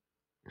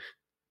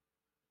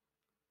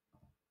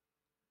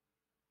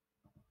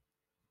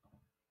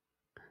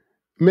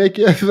 Make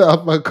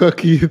yourself a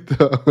cookie,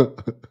 though.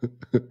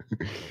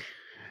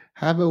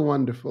 Have a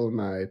wonderful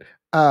night.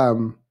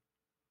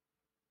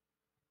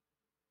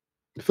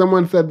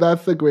 Someone said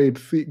that's a great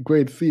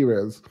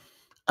series.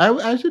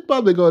 I should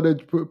probably go to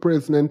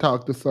prison and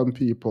talk to some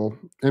people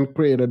and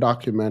create a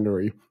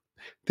documentary.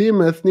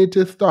 Themis need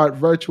to start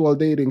virtual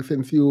dating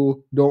since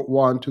you don't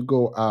want to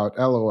go out.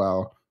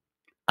 LOL.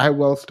 I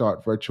will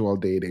start virtual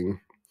dating.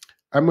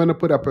 I'm going to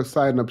put up a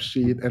sign-up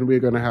sheet and we're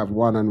going to have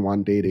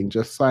one-on-one dating.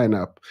 Just sign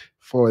up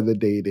for the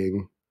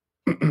dating.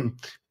 And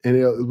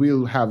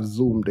we'll have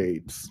Zoom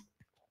dates.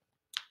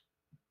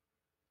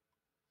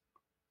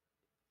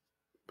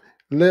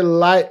 Little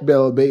light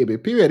bill, baby.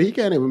 Period. He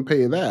can't even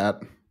pay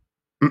that.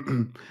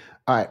 All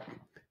right.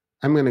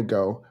 I'm going to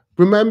go.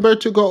 Remember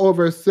to go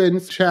over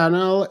Sin's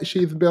channel.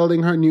 She's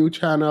building her new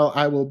channel.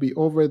 I will be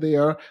over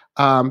there.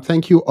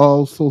 Thank you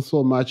all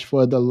so much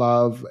for the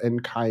love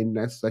and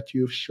kindness that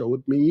you've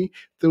showed me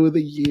through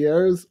the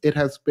years. It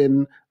has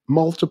been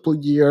multiple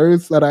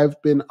years that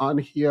I've been on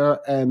here,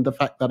 and the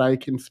fact that I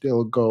can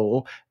still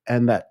go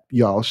and that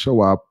y'all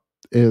show up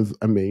is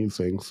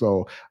amazing.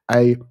 So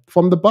I,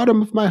 from the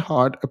bottom of my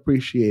heart,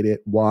 appreciate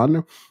it,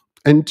 one.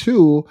 And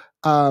two,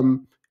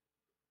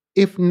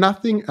 if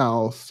nothing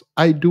else,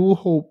 I do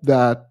hope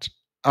that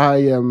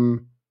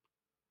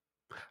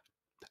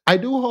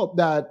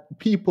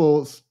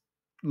people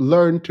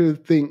learn to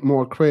think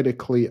more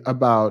critically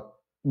about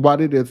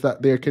what it is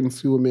that they're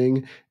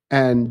consuming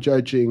and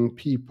judging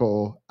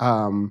people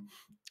in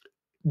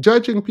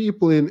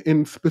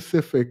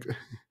specific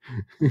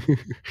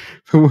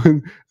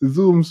Someone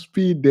Zoom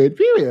speed date,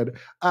 period.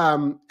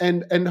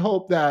 And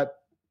hope that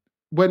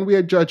when we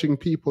are judging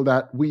people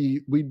that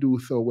we do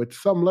so with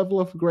some level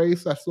of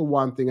grace. That's the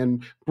one thing.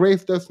 And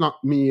grace does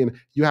not mean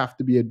you have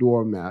to be a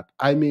doormat.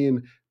 I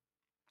mean,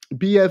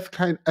 be as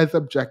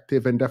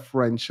objective and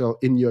deferential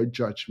in your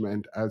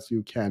judgment as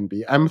you can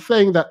be. I'm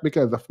saying that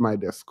because of my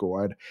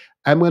Discord.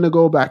 I'm going to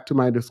go back to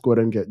my Discord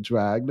and get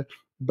dragged,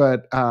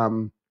 but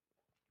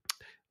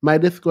my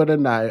Discord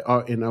and I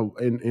are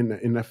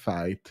in a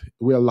fight.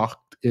 We're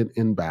locked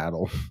in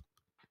battle.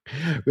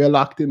 We're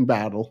locked in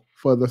battle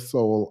for the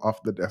soul of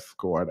the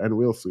Discord, and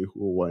we'll see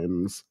who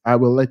wins. I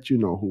will let you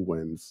know who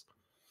wins.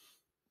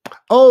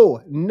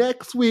 Oh,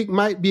 next week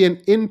might be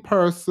an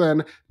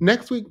in-person.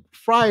 Next week,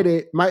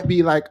 Friday, might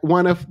be like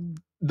one of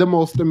the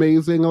most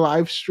amazing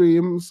live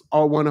streams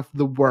or one of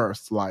the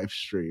worst live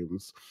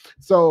streams.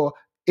 So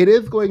it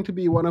is going to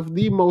be one of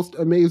the most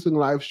amazing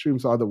live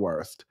streams or the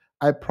worst.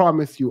 I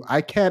promise you.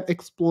 I can't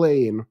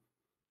explain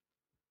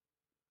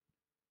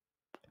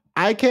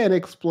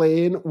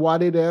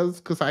what it is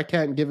because I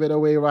can't give it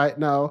away right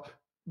now.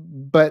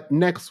 But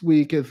next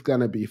week is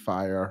going to be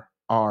fire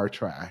or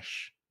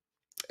trash.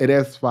 It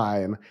is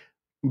fine.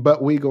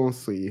 But we gonna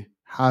see.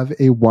 Have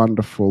a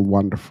wonderful,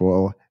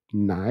 wonderful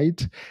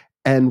night.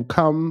 And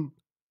come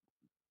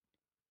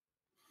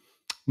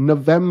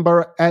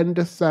November and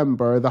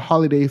December, the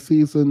holiday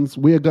seasons,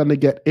 we're gonna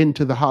get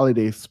into the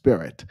holiday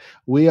spirit.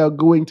 We are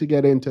going to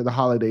get into the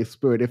holiday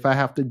spirit. If I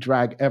have to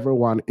drag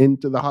everyone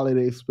into the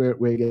holiday spirit,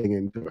 we're getting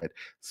into it.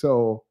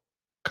 So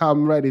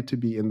come ready to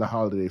be in the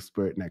holiday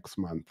spirit next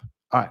month.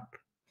 All right.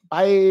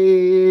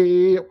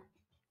 Bye.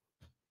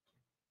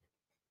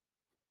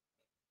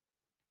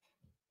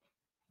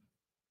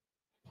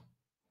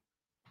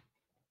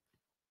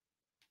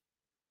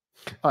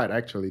 All right, I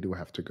actually do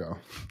have to go.